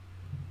 2.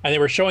 And they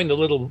were showing the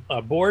little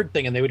board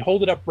thing, and they would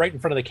hold it up right in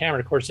front of the camera.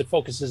 Of course, it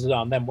focuses it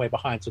on them way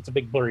behind, so it's a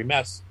big blurry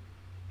mess.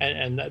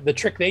 And the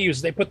trick they use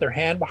is they put their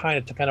hand behind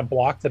it to kind of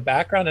block the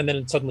background, and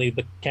then suddenly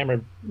the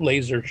camera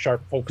laser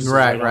sharp focuses.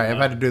 Right. I've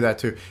had to do that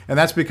too, and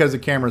that's because the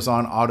camera's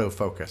on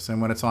autofocus, and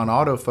when it's on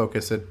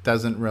autofocus, it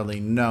doesn't really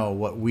know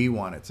what we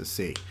want it to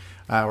see.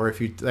 Or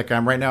if you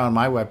I'm right now on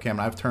my webcam,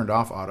 I've turned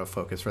off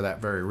autofocus for that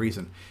very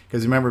reason.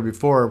 Because remember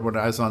before when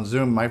I was on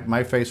Zoom,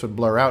 my face would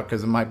blur out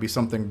because it might be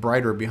something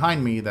brighter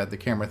behind me that the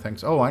camera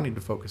thinks, oh, I need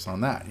to focus on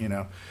that.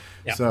 Yeah.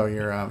 So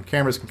your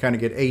cameras can kind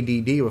of get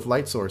ADD with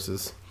light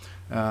sources,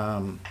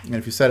 and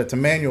if you set it to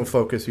manual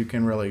focus, you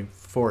can really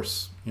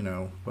force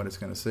what it's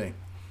going to see.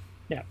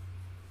 Yeah.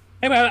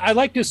 Anyway, I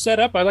like this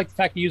setup. I like the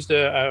fact he used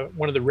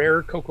one of the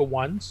rarer Coco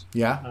 1s.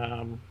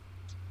 Yeah.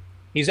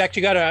 He's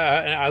actually got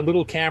a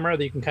little camera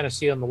that you can kind of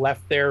see on the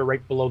left there,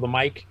 right below the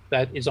mic,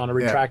 that is on a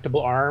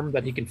retractable arm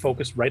that he can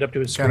focus right up to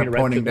his screen, kind of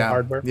right pointing to the down.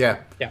 hardware.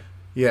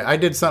 Yeah. I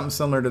did something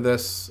similar to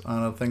this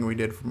on a thing we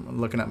did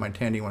from looking at my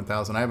Tandy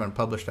 1000. I haven't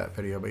published that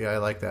video, but I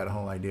like that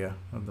whole idea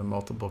of the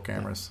multiple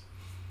cameras.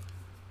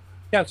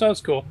 Yeah, so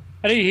that's cool.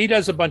 And he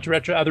does a bunch of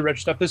other retro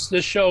stuff.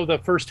 This show, the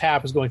first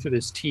half is going through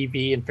this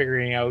TV and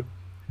figuring out.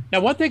 Now,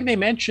 one thing they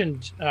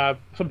mentioned,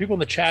 some people in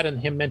the chat and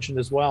him mentioned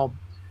as well.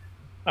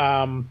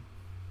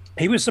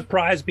 He was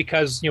surprised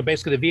because,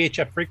 basically the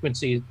VHF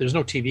frequency, there's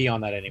no TV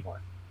on that anymore.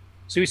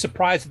 So he was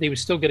surprised that he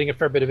was still getting a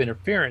fair bit of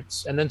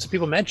interference. And then some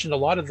people mentioned a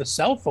lot of the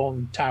cell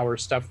phone tower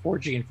stuff,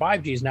 4G and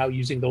 5G, is now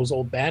using those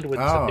old bandwidths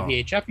that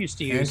the VHF used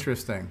to use.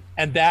 Interesting.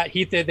 And that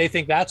they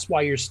think that's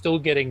why you're still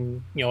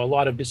getting, a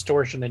lot of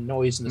distortion and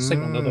noise in the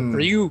signal. Now,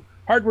 for you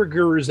hardware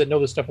gurus that know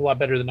this stuff a lot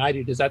better than I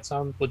do, does that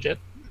sound legit?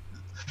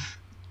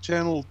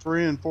 Channel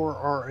 3 and 4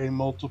 are a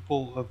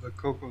multiple of the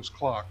Coco's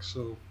clock,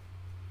 so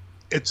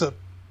it's a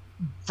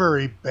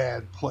very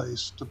bad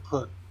place to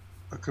put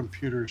a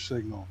computer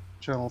signal.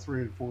 Channel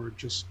 3 and 4 are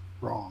just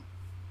wrong.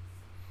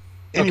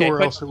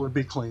 Anywhere else it would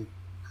be clean.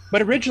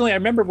 But originally, I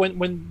remember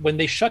when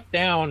they shut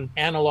down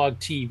analog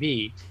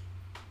TV,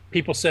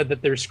 people said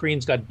that their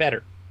screens got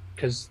better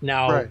because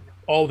now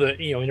all the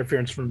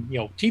interference from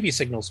TV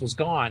signals was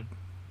gone.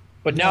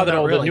 But now that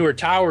all the newer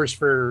towers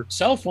for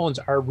cell phones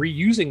are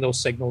reusing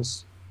those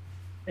signals,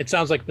 it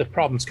sounds like the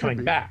problem's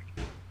coming back.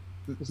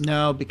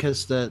 No,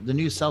 because the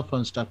new cell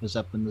phone stuff is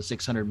up in the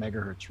 600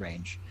 megahertz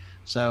range.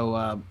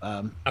 So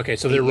okay,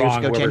 so they're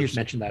wrong. Whoever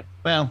mentioned that.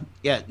 Well,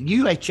 yeah,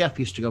 UHF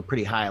used to go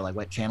pretty high, like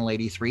what, channel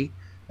 83,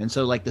 and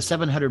so like the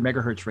 700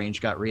 megahertz range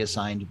got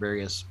reassigned to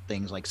various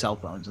things like cell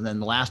phones, and then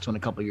the last one a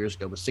couple of years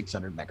ago was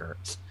 600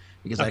 megahertz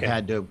because I've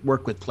had to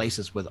work with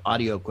places with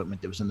audio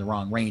equipment that was in the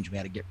wrong range. We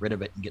had to get rid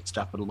of it and get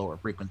stuff at a lower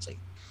frequency.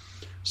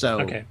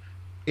 So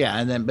yeah,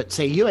 and then but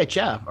say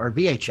UHF or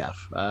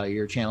VHF,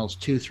 your channels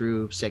 2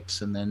 through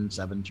 6 and then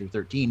 7 through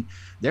 13,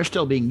 they're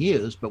still being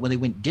used, but when they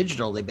went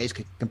digital, they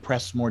basically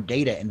compressed more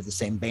data into the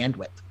same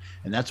bandwidth,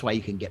 and that's why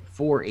you can get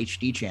 4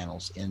 HD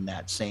channels in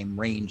that same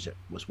range that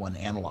was one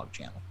analog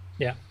channel.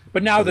 Yeah,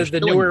 but now the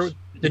newer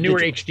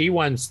HD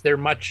ones, they're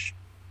much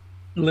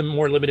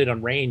more limited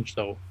on range,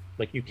 though.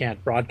 Like you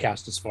can't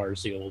broadcast as far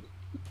as the old.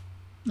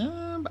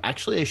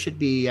 Actually, they should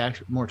be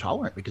more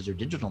tolerant because they're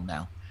digital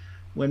now.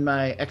 When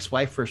my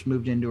ex-wife first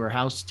moved into her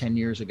house 10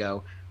 years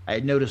ago, I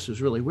had noticed it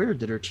was really weird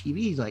that her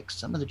TV, like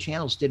some of the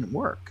channels didn't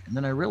work. And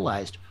then I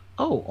realized,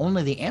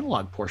 only the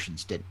analog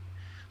portions didn't.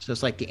 So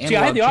it's like the analog. See,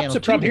 I had the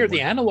opposite problem here.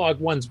 The analog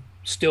ones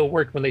still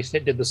worked when they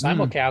did the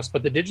simulcast,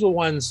 but the digital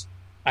ones,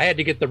 I had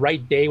to get the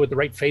right day with the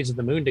right phase of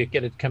the moon to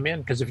get it to come in.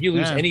 Because if you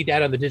lose any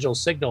data on the digital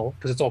signal,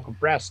 because it's all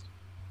compressed,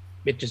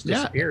 it just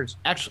disappears.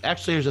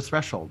 Actually, there's a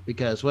threshold,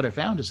 because what I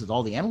found is that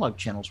all the analog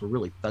channels were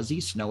really fuzzy,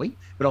 snowy,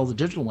 but all the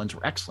digital ones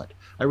were excellent.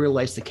 I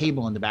realized the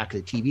cable in the back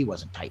of the TV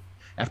wasn't tight.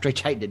 After I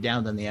tightened it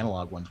down, then the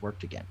analog ones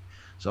worked again.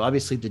 So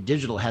obviously the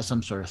digital has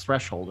some sort of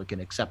threshold that can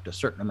accept a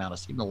certain amount of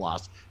signal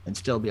loss and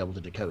still be able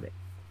to decode it.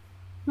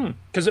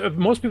 Because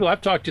most people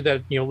I've talked to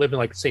that live in,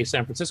 like, say,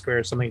 San Francisco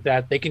or something like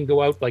that, they can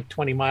go out like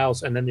 20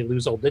 miles and then they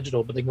lose all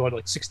digital, but they can go out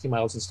like 60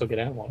 miles and still get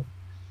analog.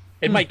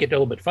 It might get a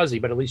little bit fuzzy,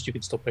 but at least you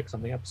can still pick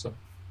something up. So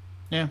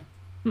yeah.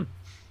 And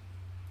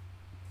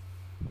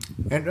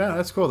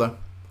that's cool though.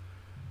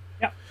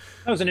 Yeah,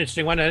 that was an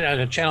interesting one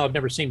and a channel I've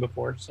never seen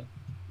before. So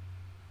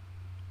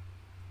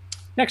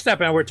next up,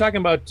 now we're talking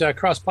about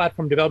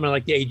cross-platform development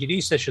like the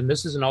AGD session.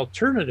 This is an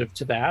alternative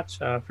to that.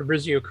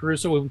 Fabrizio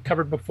Caruso, we've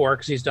covered before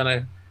because he's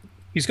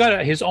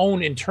got his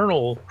own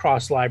internal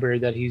cross library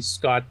that he's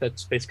got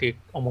that's basically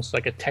almost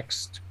like a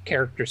text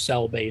character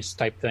cell based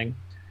type thing,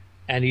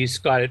 and he's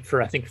got it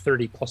for I think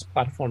 30 plus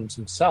platforms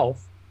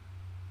himself.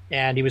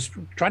 And he was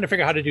trying to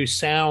figure out how to do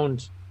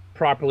sound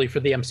properly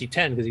for the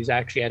MC10 because he's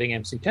actually adding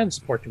MC10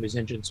 support to his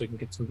engine so he can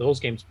get some of those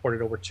games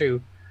ported over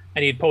too.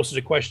 And he had posted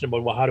a question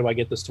about, well, how do I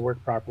get this to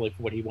work properly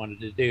for what he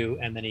wanted to do?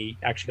 And then he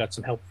actually got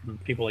some help from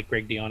people like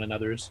Greg Dion and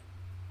others.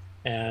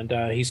 And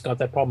he's got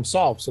that problem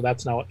solved. So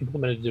that's now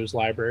implemented into his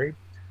library.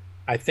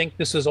 I think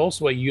this is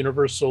also a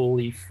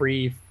universally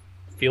free,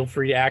 feel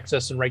free to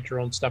access and write your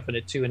own stuff in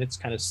it too. And it's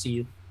kind of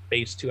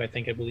C-based too, I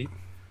believe.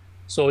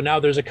 So now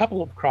there's a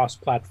couple of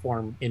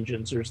cross-platform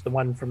engines. There's the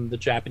one from the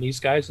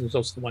Japanese guys, and there's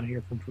also the one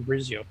here from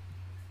Fabrizio.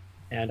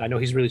 And I know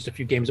he's released a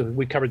few games.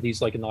 We covered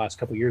these like in the last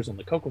couple of years on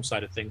the Coco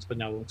side of things, but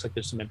now it looks like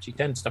there's some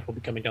MC10 stuff will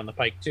be coming down the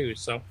pike too.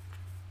 So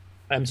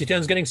MC10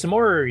 is getting some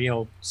more,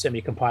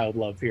 semi-compiled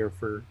love here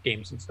for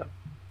games and stuff.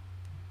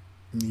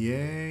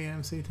 Yay,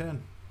 MC10.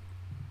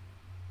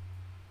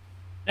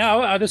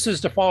 Now, this is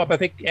to follow up. I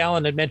think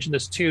Alan had mentioned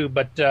this too,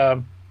 but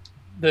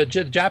the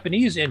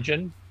Japanese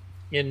engine,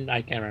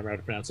 I can't remember how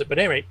to pronounce it, but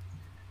anyway,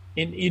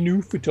 in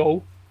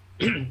Inufuto,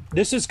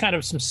 this is kind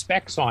of some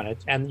specs on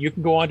it, and you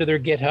can go onto their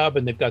GitHub,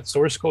 and they've got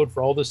source code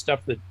for all this stuff.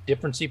 The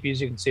different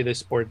CPUs you can see they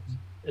support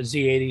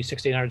Z80,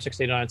 6800,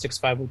 689,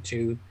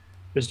 6502.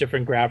 There's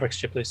different graphics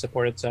chip they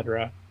support,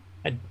 etc.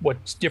 And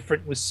what's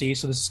different with C?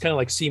 So this is kind of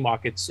like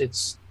CMOC.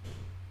 It's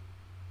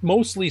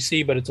mostly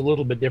C, but it's a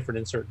little bit different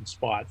in certain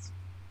spots.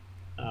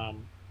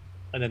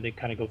 And then they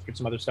kind of go through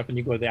some other stuff, and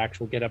you go to the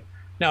actual GitHub.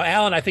 Now,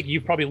 Alan, I think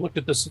you've probably looked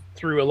at this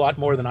through a lot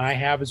more than I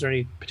have. Is there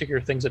any particular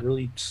things that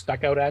really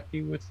stuck out at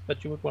you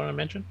that you would want to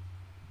mention?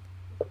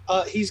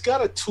 He's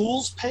got a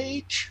tools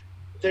page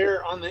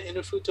there on the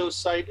Inufuto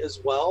site as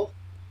well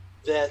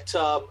that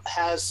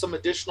has some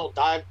additional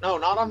no,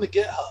 not on the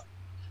GitHub.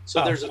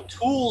 So there's a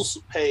tools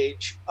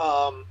page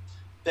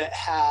that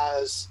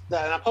has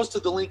that, and I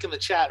posted the link in the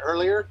chat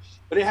earlier,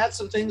 but it had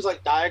some things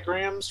like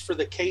diagrams for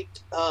the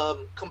Kate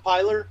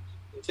compiler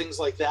and things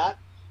like that.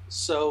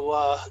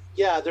 So,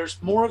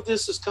 there's more of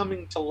this is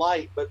coming to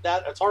light, but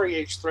that Atari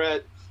Age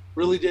thread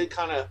really did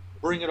kind of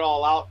bring it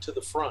all out to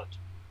the front.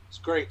 It's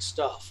great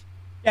stuff.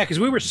 Yeah, because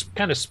we were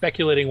kind of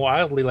speculating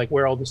wildly, like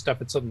where all this stuff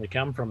had suddenly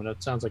come from, and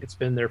it sounds like it's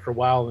been there for a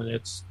while, and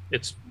it's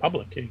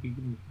public. You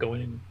can go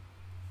in and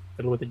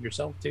fiddle with it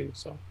yourself, too.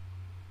 So,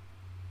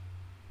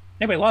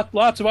 anyway,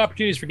 lots of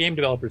opportunities for game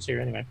developers here,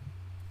 anyway.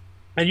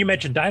 And you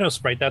mentioned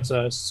DinoSprite. That's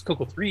a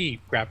Coco 3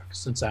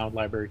 graphics and sound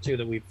library, too,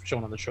 that we've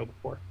shown on the show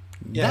before.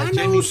 Yeah,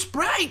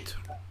 DinoSprite.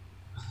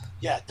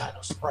 Yeah,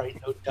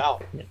 DinoSprite, no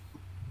doubt. Yeah.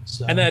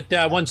 So, and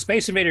that one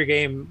Space Invader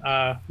game,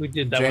 we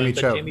did that Jamie one.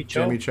 Cho.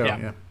 Jamie Cho,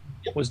 yeah.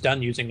 Was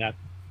done using that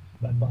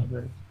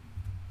library.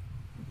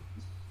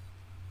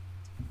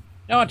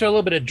 Now onto a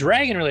little bit of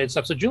Dragon-related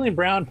stuff. So Julian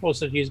Brown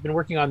posted he's been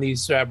working on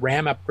these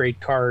RAM upgrade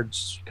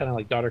cards, kind of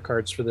like daughter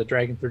cards for the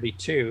Dragon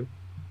 32.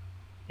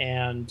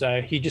 and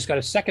he just got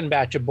a second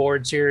batch of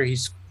boards here.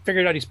 He's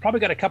figured out he's probably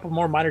got a couple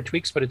more minor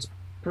tweaks, but it's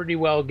pretty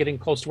well getting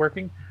close to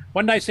working.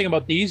 One nice thing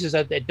about these is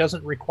that it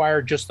doesn't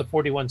require just the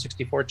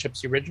 4164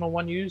 chips the original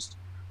one used.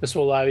 This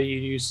will allow you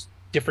to use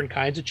different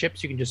kinds of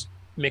chips. You can just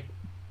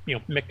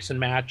mix and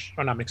match,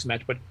 or not mix and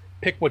match, but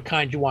pick what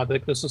kind you want.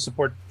 Like this will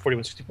support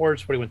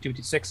 4164s,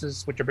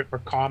 4126s, which are a bit more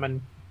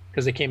common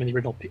because they came in the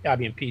original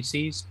Albion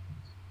PCs.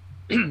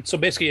 So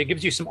basically, it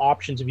gives you some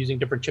options of using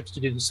different chips to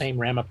do the same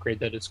RAM upgrade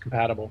that is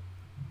compatible.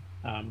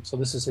 So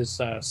this is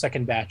his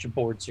second batch of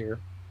boards here.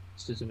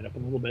 Just to zoom it up a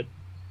little bit.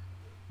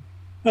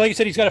 Well, like I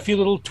said, he's got a few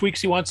little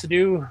tweaks he wants to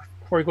do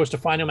before he goes to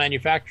final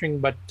manufacturing,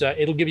 but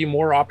it'll give you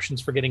more options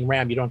for getting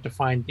RAM. You don't have to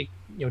find,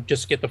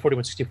 just get the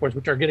 4164s,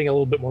 which are getting a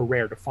little bit more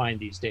rare to find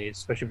these days,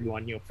 especially if you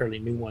want, fairly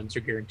new ones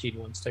or guaranteed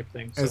ones type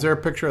thing. So. Is there a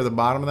picture of the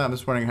bottom of that? I'm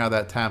just wondering how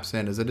that taps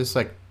in. Is it just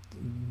like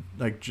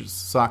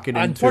just socket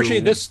into?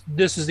 Unfortunately, this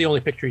is the only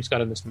picture he's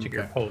got in this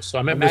particular post. So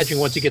I'm imagining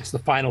once he gets the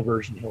final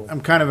version,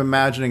 I'm kind of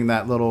imagining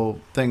that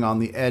little thing on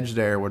the edge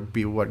there would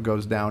be what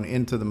goes down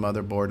into the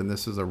motherboard, and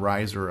this is a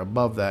riser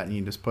above that, and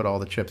you just put all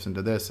the chips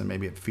into this, and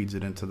maybe it feeds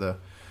it into the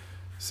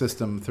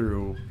system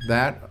through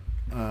that.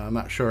 I'm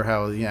not sure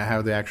how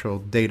the actual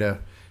data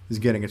is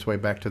getting its way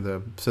back to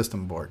the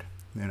system board.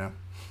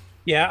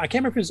 Yeah, I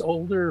can't remember his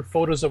older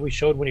photos that we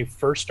showed when he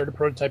first started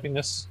prototyping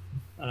this.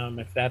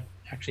 If that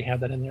actually had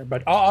that in there,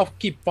 but I'll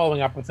keep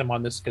following up with him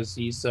on this because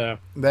he's that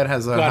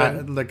has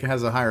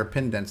a higher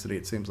pin density.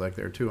 It seems like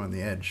there too on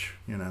the edge,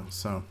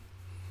 So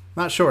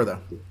not sure though.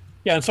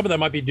 Yeah, and some of that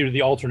might be due to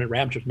the alternate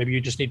RAM chips. Maybe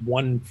you just need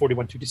one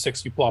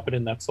 4126. You plop it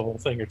in, that's the whole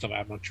thing, or something.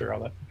 I'm not sure how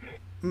that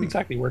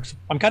exactly works.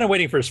 I'm kind of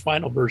waiting for his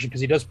final version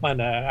because he does plan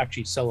to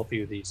actually sell a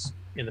few of these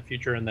in the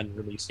future and then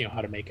release,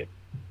 how to make it.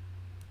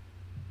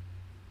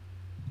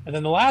 And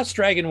then the last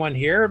Dragon one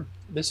here.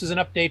 This is an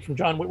update from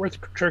John Whitworth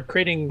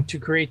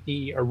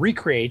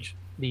recreate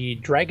the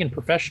Dragon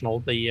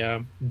Professional,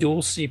 the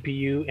dual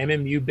CPU,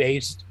 MMU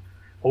based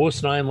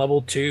OS 9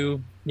 level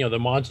 2, the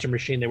monster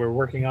machine they were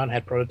working on,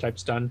 had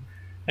prototypes done.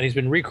 And he's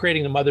been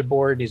recreating the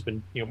motherboard. He's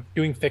been,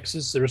 doing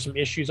fixes. There were some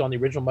issues on the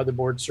original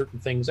motherboard. Certain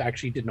things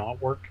actually did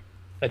not work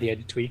that he had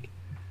to tweak.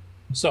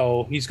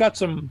 So he's got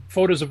some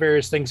photos of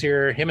various things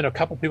here. Him and a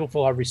couple people,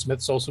 Phil Harvey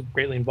Smith's also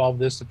greatly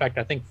involved in this. In fact,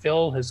 I think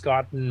Phil has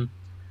gotten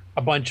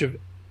a bunch of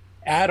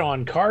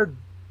add-on card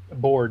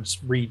boards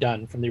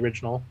redone from the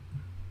original,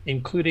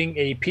 including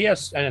a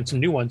PS, and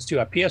some new ones too,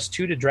 a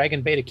PS2 to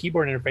Dragon Beta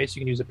keyboard interface.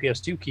 You can use a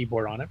PS2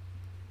 keyboard on it.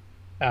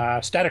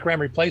 Static RAM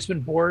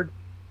replacement board,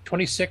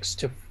 26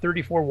 to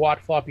 34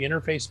 watt floppy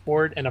interface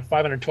board, and a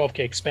 512K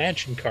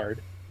expansion card.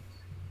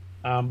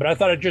 But I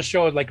thought I'd just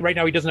show it, like right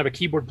now he doesn't have a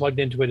keyboard plugged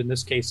into it in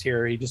this case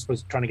here. He just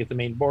was trying to get the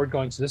main board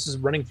going. So this is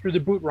running through the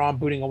boot ROM,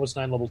 booting OS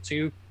 9 level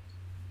 2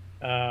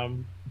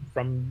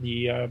 from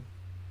the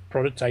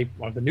prototype,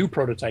 or the new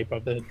prototype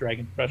of the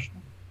Dragon Professional.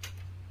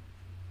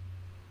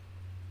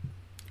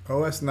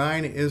 OS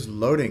 9 is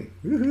loading.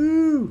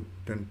 Woohoo!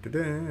 Dun, dun,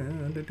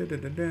 dun, dun, dun, dun,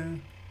 dun,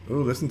 dun.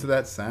 Ooh, listen to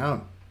that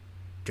sound.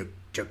 Chuk,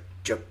 chuk,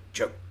 chuk,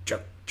 chuk,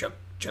 chuk, chuk,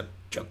 chuk,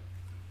 chuk.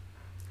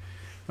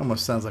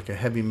 Almost sounds like a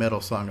heavy metal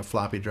song, a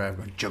floppy drive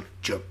going chuk,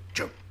 chuk,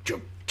 chuk,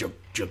 chuk, chuk,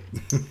 chuk.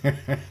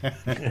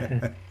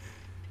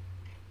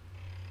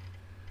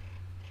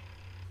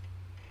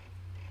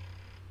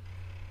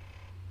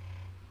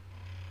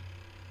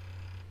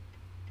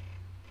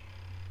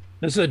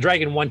 This is a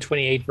Dragon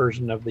 128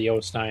 version of the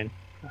OS 9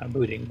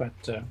 booting, but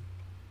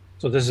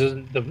so this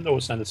isn't the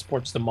OS 9 that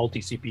supports the multi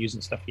CPUs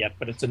and stuff yet,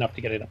 but it's enough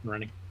to get it up and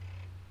running.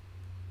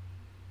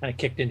 And it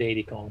kicked into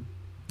 80 column.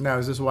 Now,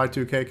 is this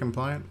Y2K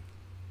compliant?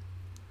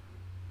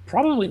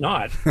 Probably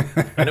not.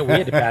 I know we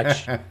had to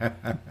patch.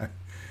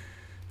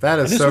 That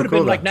is this so would have cool.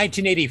 Been like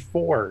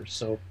 1984,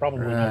 so probably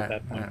not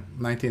that point.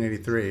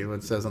 1983, what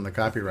it says on the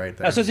copyright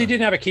there. Since he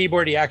didn't have a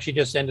keyboard, he actually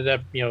just ended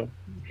up,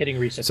 hitting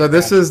reset. So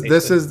this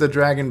is the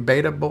Dragon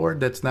Beta board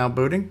that's now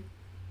booting?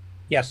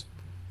 Yes.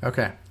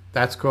 Okay,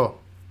 that's cool.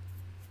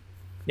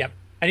 Yep,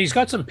 and he's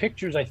got some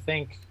pictures, I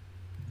think,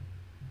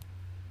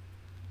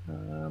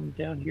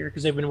 down here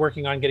because they've been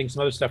working on getting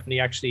some other stuff, and he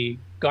actually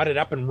got it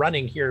up and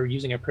running here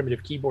using a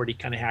primitive keyboard. He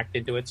kind of hacked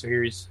into it, so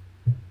here he's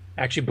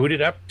actually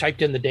booted up,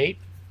 typed in the date.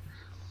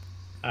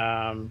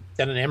 Then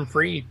an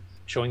M-free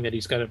showing that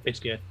he's got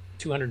basically a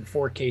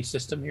 204K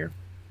system here.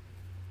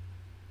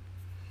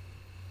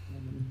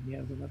 And he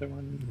has another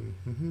one.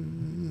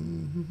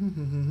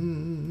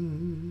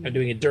 I'm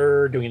doing a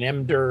DIR, doing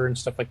an MDIR and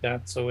stuff like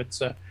that. So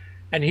it's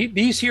and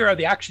these here are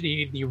the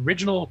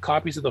original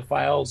copies of the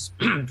files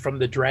from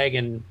the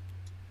Dragon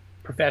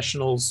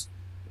Professionals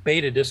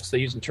beta discs they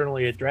use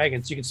internally at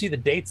Dragon. So you can see the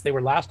dates they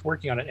were last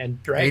working on it.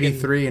 And Dragon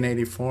 83 and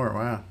 84.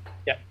 Wow.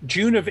 Yeah,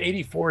 June of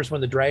 '84 is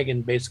when the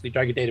Dragon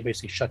Data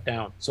basically shut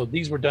down. So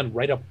these were done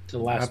right up to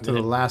the last minute. Up to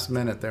the last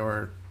minute they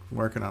were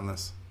working on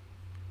this.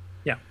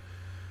 Yeah.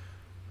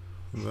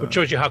 Which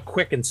shows you how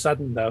quick and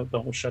sudden the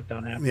whole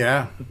shutdown happened.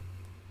 Yeah.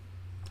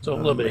 So a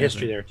little bit of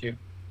history there too.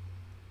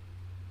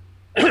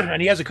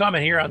 And he has a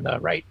comment here on the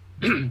right.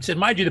 He said,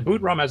 mind you, the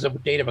boot ROM has a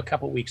date of a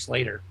couple weeks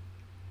later.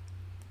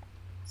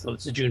 So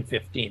it's June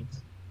 15th.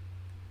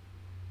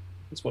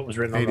 That's what was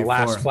written on the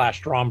last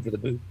flash ROM for the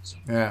boot. So.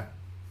 Yeah.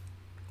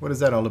 What is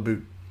that all about?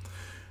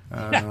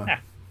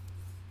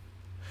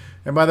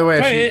 And by the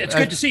way, it's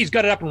good to see he's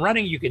got it up and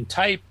running. You can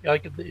type,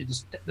 like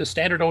the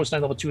standard OS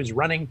 9 Level 2 is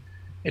running.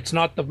 It's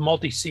not the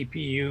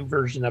multi-CPU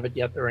version of it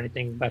yet or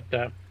anything, but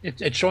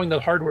it's showing the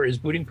hardware is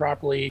booting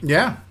properly.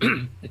 Yeah.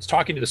 It's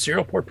talking to the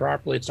serial port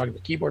properly. It's talking to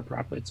the keyboard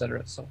properly,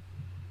 etc. So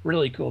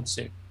really cool to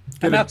see.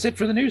 And that's it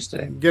for the news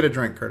today. Get a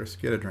drink, Curtis.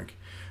 Get a drink.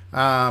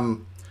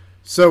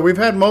 So we've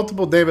had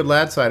multiple David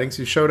Ladd sightings.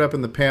 He showed up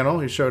in the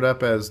panel. He showed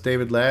up as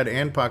David Ladd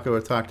and Paco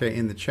Atakte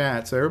in the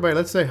chat. So everybody,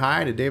 let's say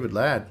hi to David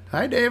Ladd.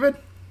 Hi, David.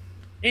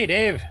 Hey,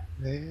 Dave.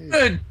 Hey.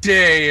 Good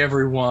day,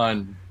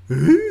 everyone.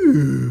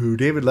 Ooh,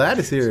 David Ladd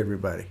is here,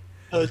 everybody.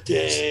 Oh,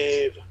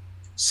 Dave.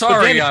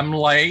 Sorry, I'm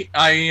late.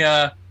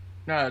 I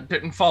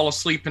didn't fall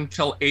asleep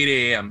until 8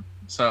 a.m.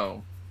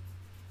 So.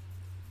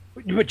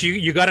 But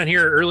you got in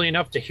here early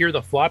enough to hear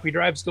the floppy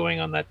drives going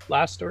on that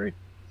last story?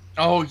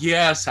 Oh,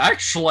 yes.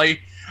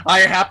 Actually, I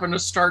happened to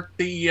start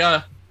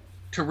to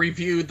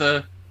review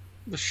the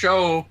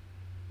show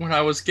when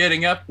I was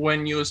getting up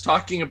when you was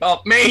talking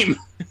about MAME.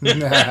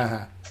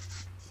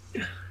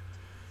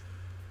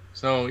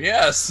 So,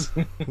 yes.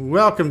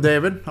 Welcome,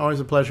 David. Always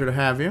a pleasure to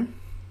have you.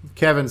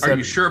 Kevin said, are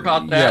you sure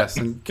about that? Yes,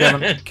 and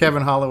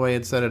Kevin Holloway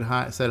had said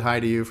hi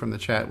to you from the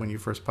chat when you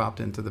first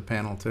popped into the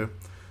panel, too.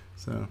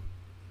 So,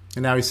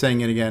 and now he's saying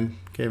it again.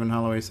 Kevin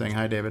Holloway saying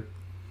hi, David.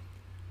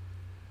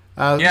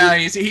 Yeah,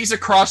 he's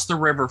across the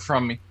river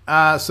from me.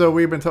 So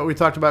we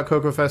talked about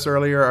Coco Fest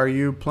earlier. Are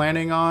you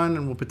planning on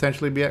and will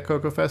potentially be at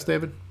Coco Fest,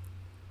 David?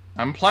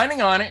 I'm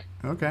planning on it.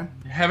 Okay.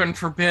 Heaven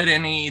forbid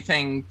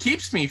anything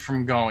keeps me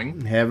from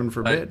going. Heaven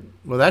forbid.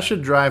 Well, that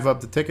should drive up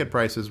the ticket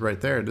prices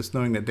right there, just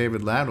knowing that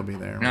David Ladd will be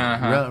there.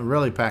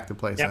 Really pack the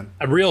place in.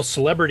 A real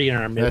celebrity in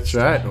our midst.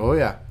 That's right. Oh,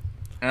 yeah.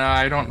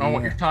 I don't know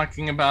what you're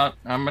talking about.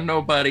 I'm a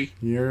nobody.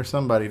 You're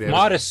somebody, David.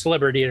 Modest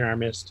celebrity in our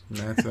midst.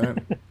 That's it.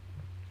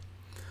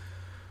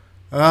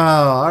 Oh,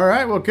 all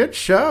right. Well, good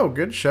show.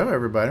 Good show,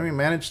 everybody. We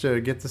managed to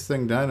get this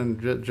thing done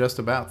in just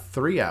about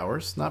 3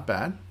 hours. Not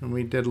bad. And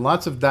we did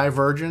lots of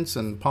divergence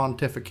and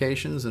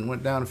pontifications and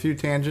went down a few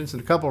tangents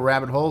and a couple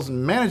rabbit holes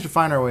and managed to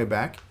find our way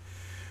back.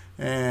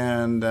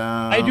 And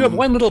I do have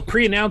one little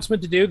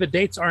pre-announcement to do. The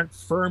dates aren't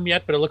firm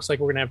yet, but it looks like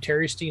we're going to have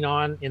Terry Steen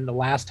on in the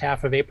last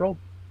half of April.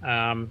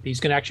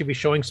 He's going to actually be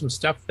showing some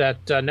stuff that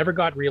never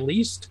got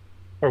released,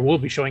 or will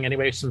be showing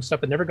anyway, some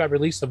stuff that never got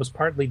released that was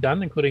partly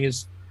done, including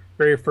his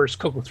very first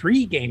Coco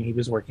 3 game he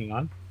was working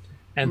on,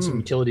 and some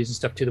utilities and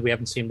stuff too that we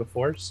haven't seen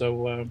before.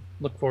 So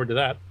look forward to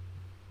that.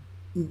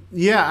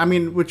 Yeah, I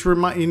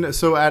mean,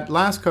 so at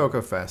last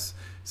Coco Fest,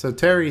 so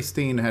Terry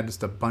Steen had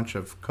just a bunch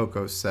of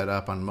Cocos set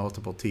up on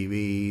multiple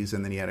TVs,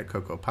 and then he had a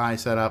Coco Pi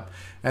set up,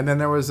 and then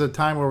there was a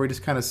time where we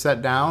just kind of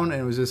sat down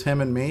and it was just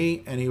him and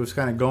me, and he was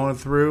kind of going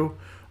through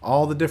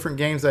all the different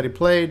games that he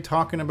played,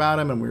 talking about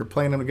them, and we were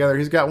playing them together.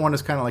 He's got one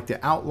that's kind of like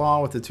the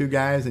Outlaw with the two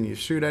guys, and you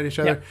shoot at each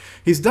other. Yep.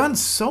 He's done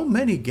so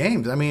many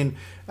games. I mean,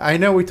 I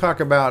know we talk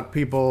about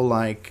people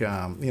like,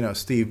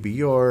 Steve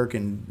Bjork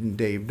and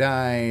Dave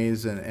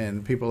Dyes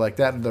and people like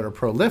that are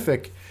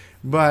prolific,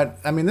 but,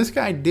 I mean, this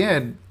guy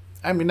did,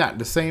 I mean, not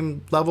the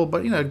same level,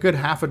 but, a good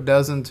half a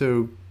dozen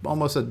to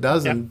almost a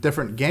dozen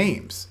different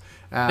games.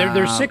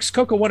 There's 6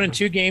 Coco 1 and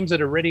 2 games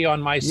that are already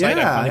on my site.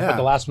 I finally put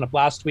the last one up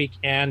last week.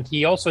 And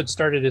he also had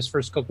started his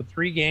first Coco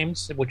 3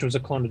 games, which was a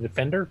clone of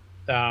Defender.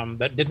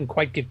 That didn't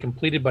quite get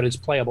completed, but is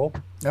playable.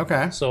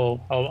 Okay.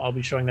 So I'll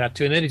be showing that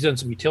too. And then he's done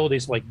some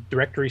utilities like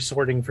directory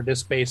sorting for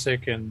Disk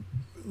Basic and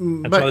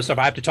some other stuff.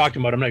 I have to talk to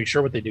him about. I'm not even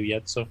sure what they do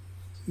yet. So.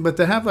 But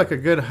to have like a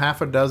good half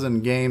a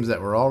dozen games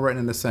that were all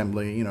written in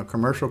assembly,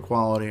 commercial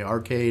quality,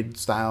 arcade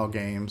style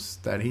games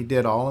that he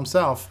did all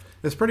himself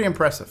is pretty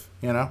impressive,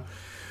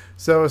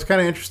 So it's kind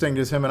of interesting,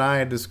 just him and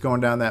I just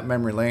going down that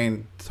memory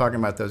lane talking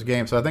about those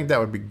games. So I think that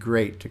would be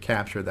great to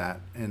capture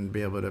that and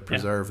be able to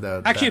preserve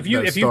that.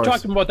 Actually, if you've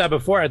talked to him about that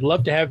before, I'd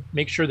love to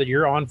make sure that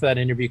you're on for that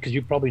interview because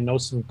you probably know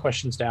some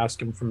questions to ask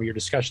him from your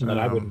discussion that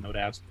I wouldn't know to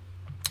ask.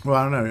 Well,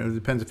 I don't know. It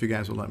depends if you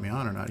guys will let me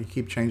on or not. You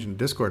keep changing the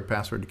Discord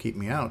password to keep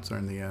me out, or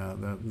in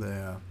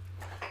the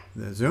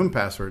Zoom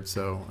password.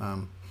 So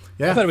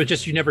yeah, I thought it was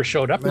just you never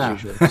showed up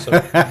as usual. So.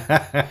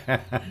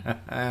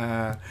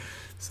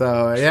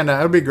 So yeah, no,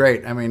 it would be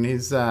great. I mean,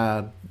 he's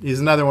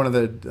another one of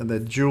the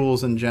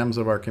jewels and gems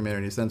of our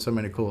community. He's done so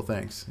many cool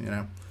things,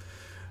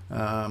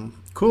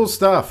 Cool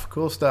stuff.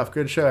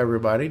 Good show,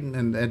 everybody,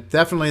 and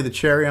definitely the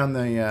cherry on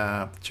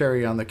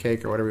the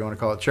cake, or whatever you want to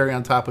call it. Cherry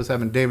on top was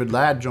having David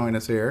Ladd join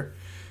us here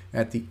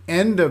at the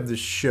end of the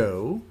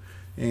show,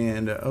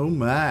 and oh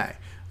my.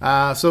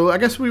 So I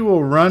guess we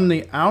will run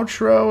the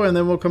outro, and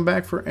then we'll come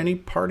back for any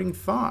parting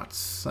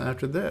thoughts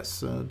after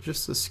this.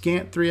 Just a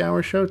scant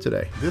 3-hour show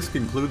today. This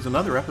concludes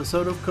another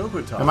episode of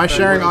Coco Talk. Am I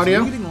sharing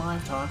audio? Leading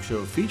live talk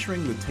show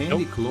featuring the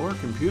Tandy Color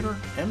Computer,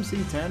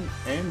 MC10,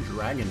 and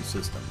Dragon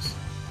Systems.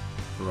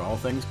 For all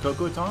things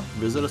Coco Talk,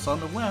 visit us on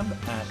the web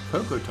at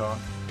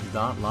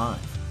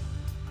cocotalk.live.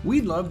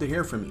 We'd love to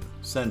hear from you.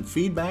 Send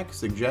feedback,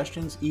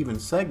 suggestions, even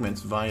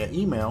segments via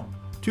email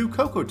to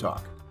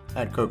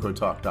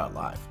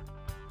cocotalk@cocotalk.live.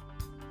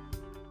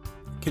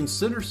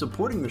 consider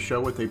supporting the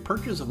show with a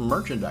purchase of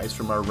merchandise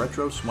from our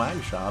retro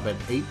swag shop at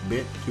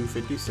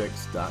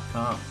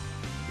 8bit256.com.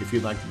 If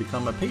you'd like to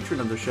become a patron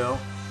of the show,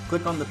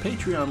 click on the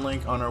Patreon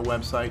link on our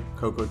website,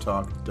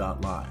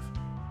 cocotalk.live.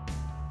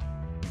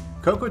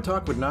 Coco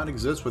Talk would not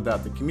exist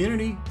without the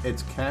community,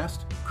 its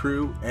cast,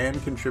 crew,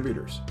 and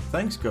contributors.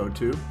 Thanks go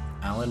to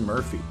Alan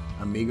Murphy,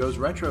 Amigos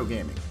Retro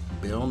Gaming,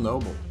 Bill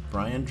Noble,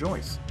 Brian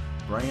Joyce,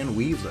 Brian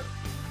Weaver,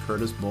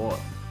 Curtis Boyle,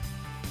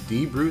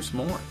 D. Bruce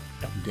Moore,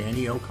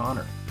 Danny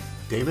O'Connor,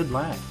 David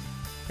Ladd,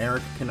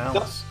 Eric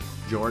Canales,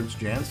 George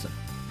Jansen,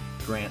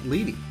 Grant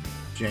Leedy,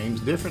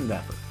 James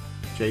Diffendapper,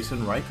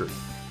 Jason Reichert,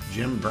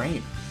 Jim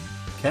Brain,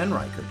 Ken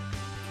Reichert,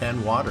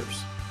 Ken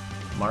Waters,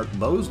 Mark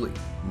Bosley,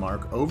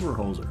 Mark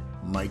Overholzer,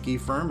 Mikey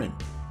Furman,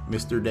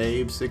 Mr.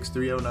 Dave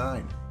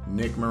 6309,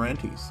 Nick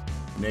Marentes,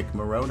 Nick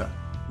Marotta,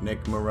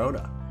 Nick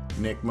Marotta,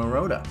 Nick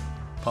Marotta,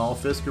 Paul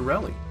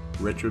Fiscarelli,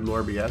 Richard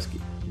Lorbieski,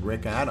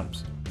 Rick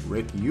Adams,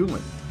 Rick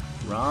Hewlin,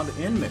 Rob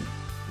Inman,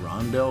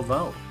 Ron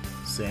Delvaux,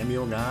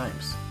 Samuel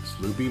Gimes,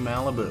 Sloopy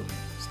Malibu,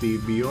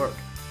 Steve Bjork,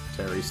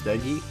 Terry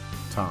Steggy,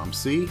 Tom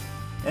C.,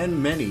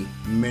 and many,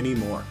 many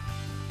more.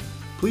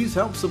 Please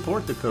help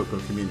support the Coco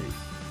community.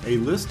 A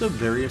list of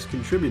various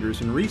contributors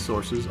and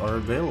resources are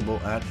available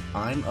at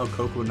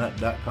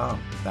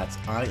imacoconut.com. That's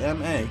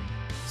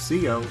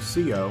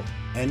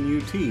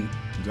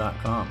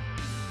imacoconut.com.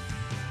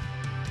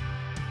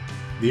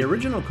 The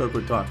original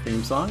Coco Talk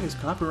theme song is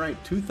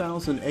copyright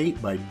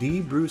 2008 by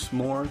D. Bruce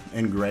Moore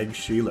and Greg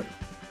Sheeler.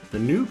 The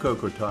new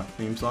Coco Talk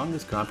theme song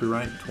is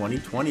copyright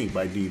 2020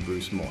 by D.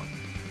 Bruce Moore.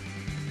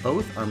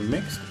 Both are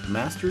mixed,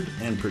 mastered,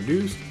 and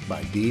produced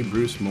by D.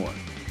 Bruce Moore.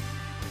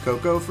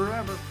 Coco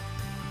forever!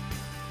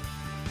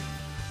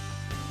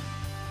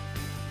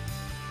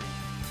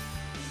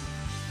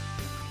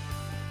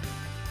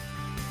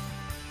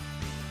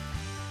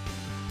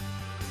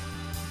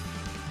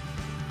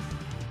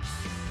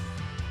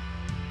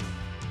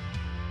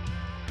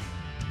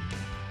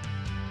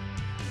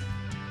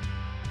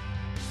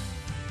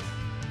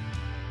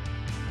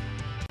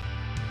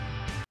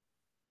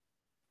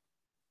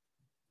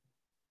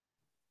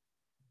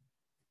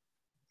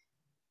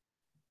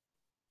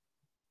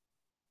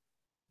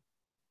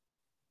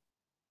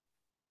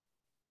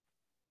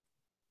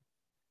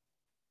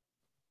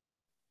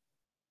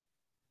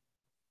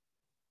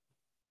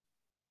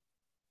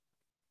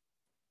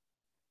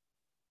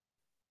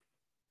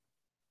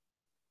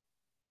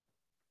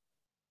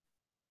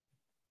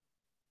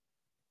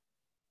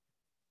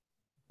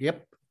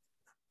 Yep.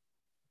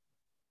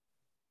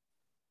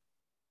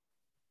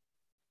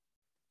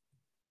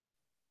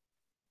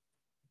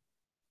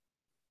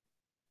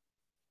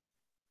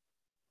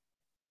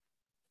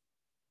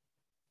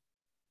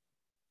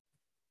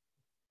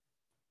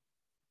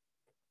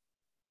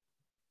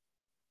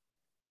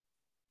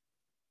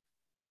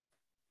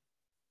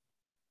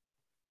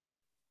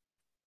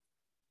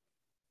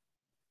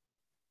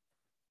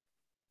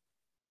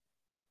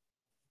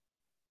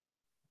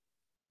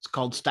 It's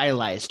called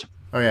stylized.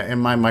 Oh yeah,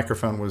 and my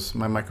microphone was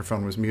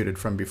muted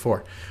from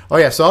before. Oh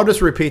yeah, so I'll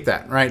just repeat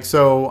that, right?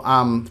 So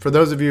for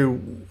those of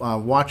you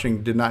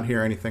watching, did not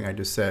hear anything I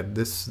just said.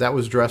 That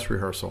was dress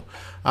rehearsal.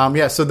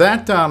 So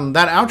that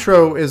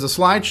outro is a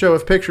slideshow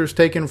of pictures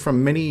taken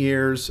from many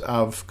years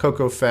of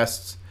Coco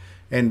Fests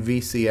and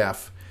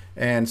VCF,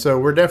 and so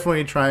we're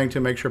definitely trying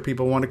to make sure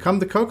people want to come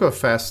to Coco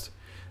Fest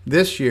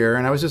this year.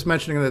 And I was just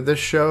mentioning that this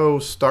show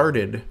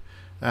started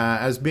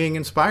as being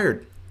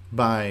inspired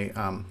by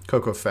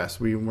Coco Fest.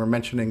 We were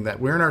mentioning that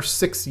we're in our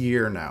 6th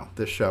year now,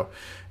 this show.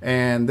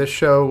 And this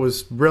show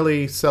was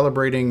really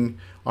celebrating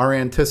our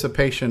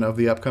anticipation of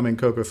the upcoming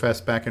Coco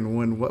Fest back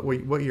in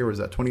what year was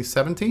that?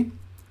 2017?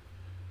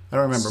 I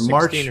don't remember.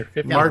 March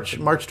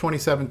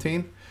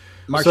 2017.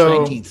 March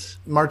 19th.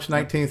 March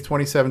 19th,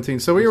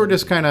 2017. So we were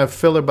just kind of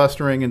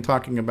filibustering and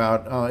talking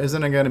about,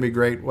 isn't it going to be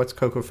great? What's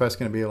Coco Fest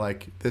going to be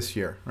like this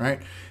year,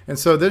 right? And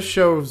so this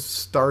show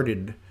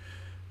started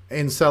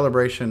in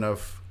celebration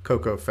of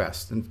Coco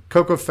Fest. And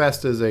Coco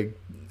Fest is a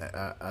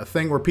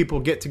thing where people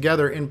get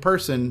together in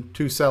person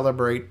to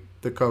celebrate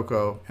the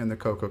Coco and the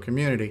Coco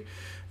community.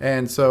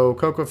 And so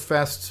Coco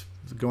Fest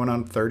is going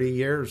on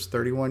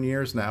 31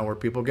 years now, where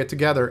people get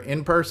together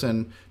in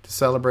person to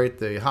celebrate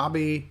the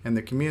hobby and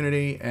the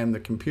community and the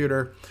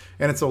computer.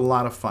 And it's a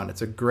lot of fun.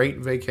 It's a great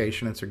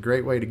vacation. It's a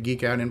great way to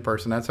geek out in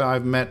person. That's how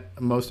I've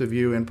met most of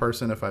you in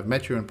person, if I've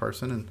met you in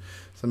person, and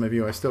some of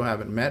you I still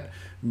haven't met.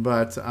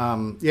 But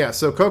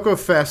so Coco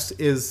Fest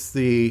is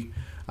the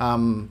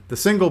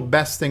single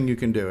best thing you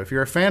can do. If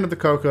you're a fan of the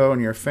Coco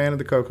and you're a fan of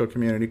the Coco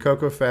community,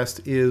 Coco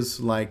Fest is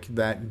like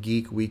that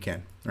geek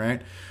weekend,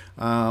 right?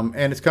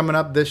 And it's coming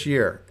up this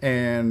year.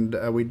 And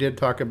we did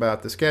talk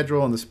about the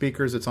schedule and the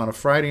speakers. It's on a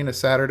Friday and a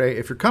Saturday.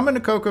 If you're coming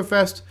to Coco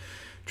Fest,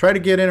 try to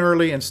get in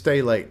early and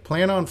stay late.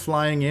 Plan on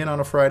flying in on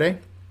a Friday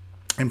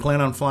and plan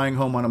on flying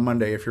home on a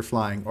Monday if you're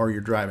flying or you're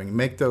driving.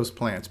 Make those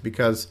plans,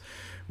 because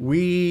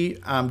we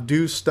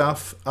do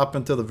stuff up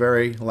until the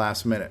very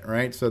last minute,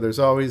 right? So there's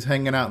always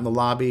hanging out in the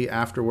lobby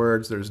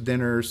afterwards. There's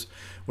dinners.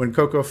 When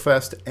Coco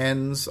Fest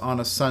ends on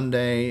a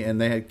Sunday and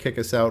they kick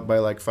us out by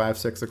like 5,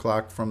 6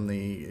 o'clock from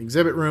the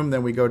exhibit room,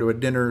 then we go to a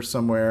dinner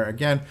somewhere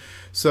again.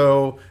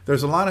 So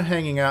there's a lot of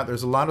hanging out.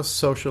 There's a lot of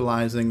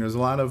socializing. There's a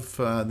lot of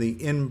the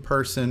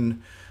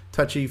in-person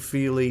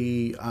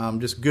touchy-feely,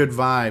 just good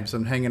vibes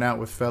and hanging out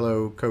with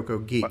fellow Coco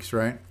geeks,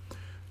 right?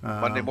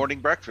 Monday morning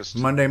breakfast.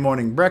 Monday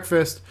morning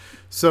breakfast.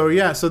 So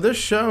yeah, so this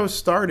show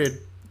started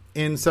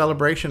in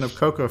celebration of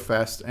Coco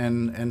Fest,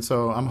 and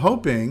so I'm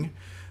hoping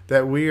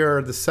that we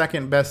are the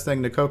second best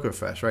thing to Coco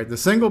Fest, right? The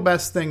single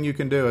best thing you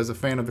can do as a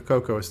fan of the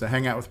Coco is to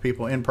hang out with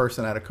people in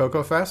person at a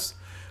Coco Fest.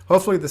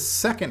 Hopefully the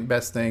second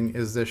best thing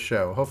is this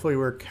show. Hopefully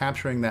we're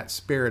capturing that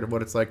spirit of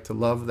what it's like to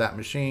love that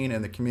machine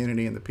and the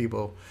community and the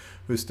people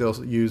who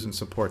still use and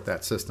support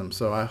that system.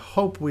 So I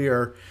hope we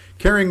are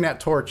carrying that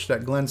torch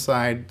that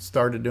Glenside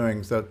started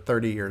doing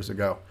 30 years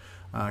ago.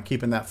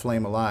 Keeping that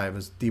flame alive,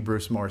 as D.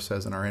 Bruce Moore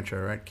says in our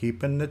intro, right?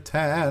 Keeping the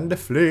tender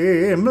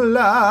flame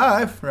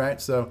alive,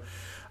 right? So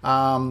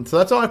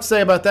that's all I have to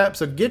say about that.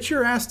 So get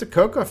your ass to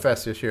Coco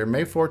Fest this year,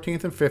 May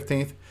 14th and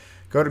 15th.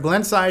 Go to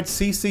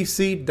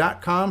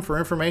glensideccc.com for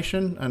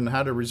information on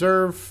how to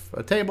reserve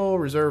a table,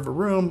 reserve a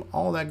room,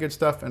 all that good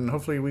stuff. And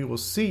hopefully we will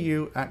see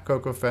you at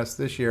Coco Fest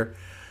this year.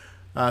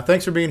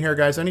 Thanks for being here,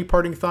 guys. Any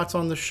parting thoughts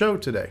on the show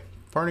today?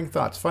 Parting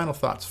thoughts,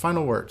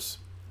 final words.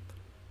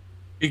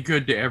 Be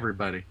good to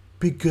everybody.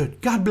 Be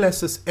good. God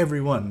bless us,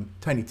 everyone.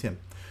 Tiny Tim.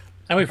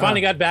 And we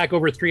finally got back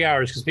over 3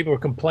 hours because people were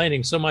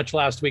complaining so much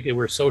last week that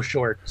we're so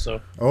short.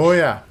 So. Oh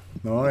yeah.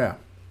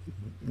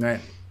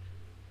 Right.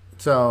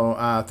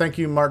 So thank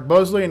you, Mark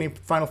Bosley. Any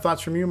final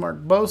thoughts from you,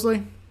 Mark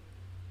Bosley?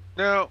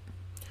 No.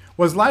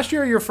 Was last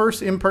year your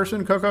first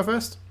in-person Coco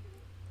Fest?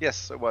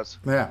 Yes, it was.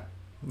 Yeah,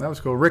 that was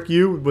cool. Rick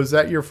Yu, was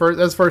that your first?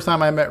 That's the first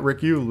time I met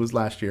Rick Yu was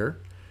last year.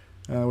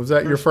 Was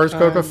that your first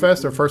Coco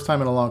Fest or first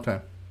time in a long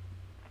time?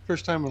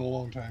 First time in a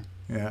long time.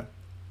 Yeah,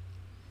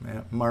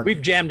 Mark.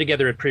 We've jammed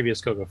together at previous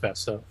Coco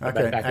Fest, so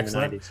okay, back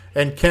excellent. in the 90s.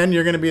 And Ken,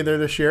 you're going to be there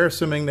this year,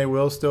 assuming they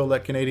will still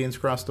let Canadians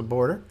cross the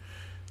border.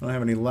 Don't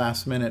have any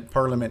last-minute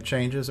Parliament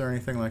changes or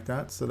anything like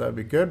that, so that'd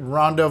be good.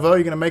 Ron Delvaux,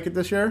 you going to make it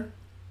this year?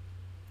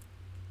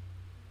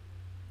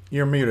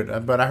 You're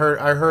muted, but I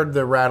heard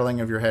the rattling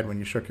of your head when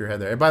you shook your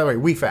head there. And by the way,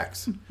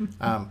 WeFax.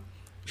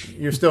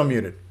 You're still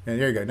muted. And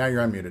there you go. Now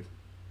you're unmuted.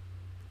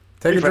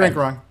 Take a drink,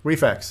 Ron.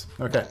 WeFax.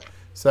 Okay.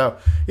 So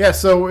yeah,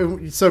 so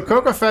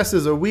Coco Fest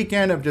is a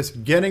weekend of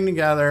just getting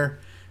together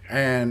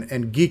and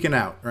geeking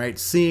out, right?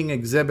 Seeing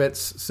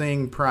exhibits,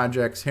 seeing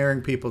projects, hearing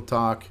people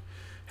talk,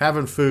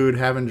 having food,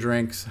 having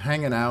drinks,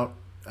 hanging out,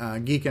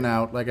 geeking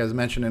out. Like I was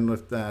mentioning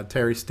with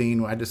Terry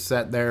Steen, I just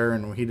sat there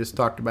and he just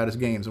talked about his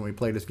games and we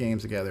played his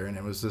games together, and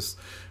it was just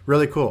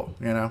really cool,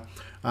 you know.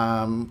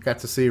 Got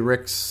to see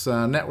Rick's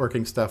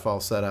networking stuff all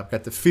set up.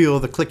 Got to feel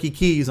the clicky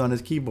keys on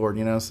his keyboard,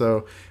 you know.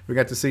 So we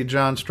got to see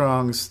John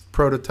Strong's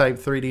prototype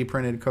 3D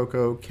printed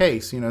Coco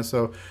case, you know.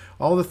 So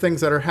all the things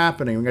that are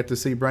happening. We got to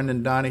see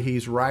Brendan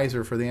Donaghy's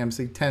riser for the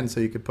MC10, so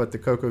you could put the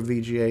Coco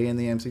VGA in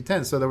the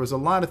MC10. So there was a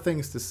lot of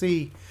things to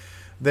see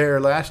there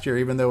last year,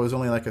 even though it was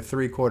only like a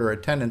 3/4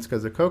 attendance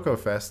because of Coco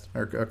Fest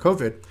or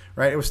COVID,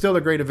 right? It was still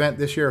a great event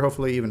this year,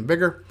 hopefully even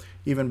bigger,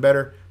 even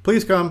better.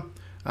 Please come.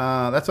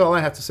 That's all I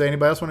have to say.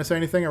 Anybody else want to say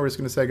anything, or we're just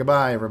going to say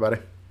goodbye, everybody?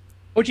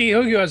 OG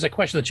Hogu has a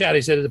question in the chat.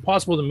 He said, is it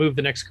possible to move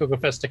the next Coco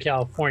Fest to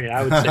California?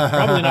 I would say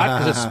probably not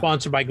because it's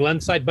sponsored by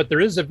Glenside, but there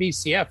is a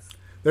VCF.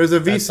 There's a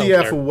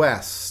VCF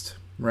West,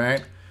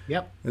 right?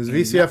 Yep. There's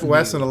VCF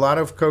West, and a lot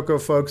of Coco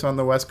folks on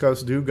the West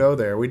Coast do go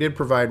there. We did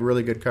provide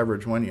really good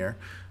coverage one year.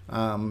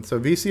 So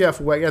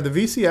VCF, the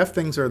VCF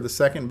things are the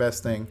second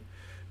best thing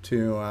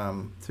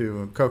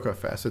to Coco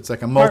Fest. It's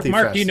like a multi-fest.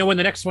 Mark, do you know when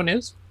the next one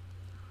is?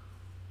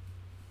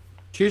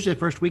 It's usually the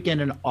first weekend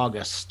in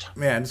August.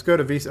 Yeah, just go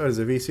to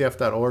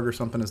VCF.org or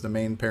something is the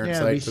main parent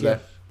site for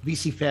that.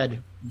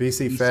 VCFed.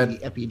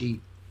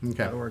 VCFed.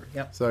 Okay. .org.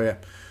 Yep. So yeah.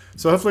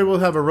 So hopefully we'll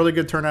have a really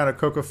good turnout at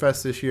Coco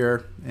Fest this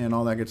year and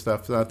all that good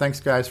stuff. So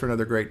thanks, guys, for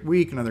another great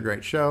week, another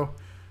great show.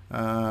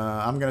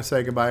 I'm going to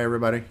say goodbye,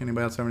 everybody.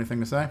 Anybody else have anything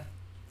to say?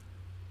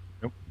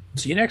 Nope.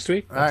 See you next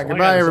week. All right,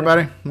 goodbye,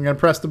 everybody. I'm going to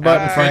press the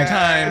button, Frank. Good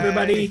time,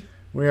 everybody.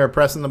 We are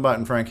pressing the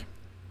button, Frank.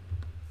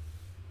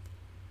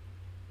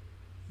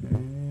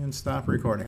 And stop recording.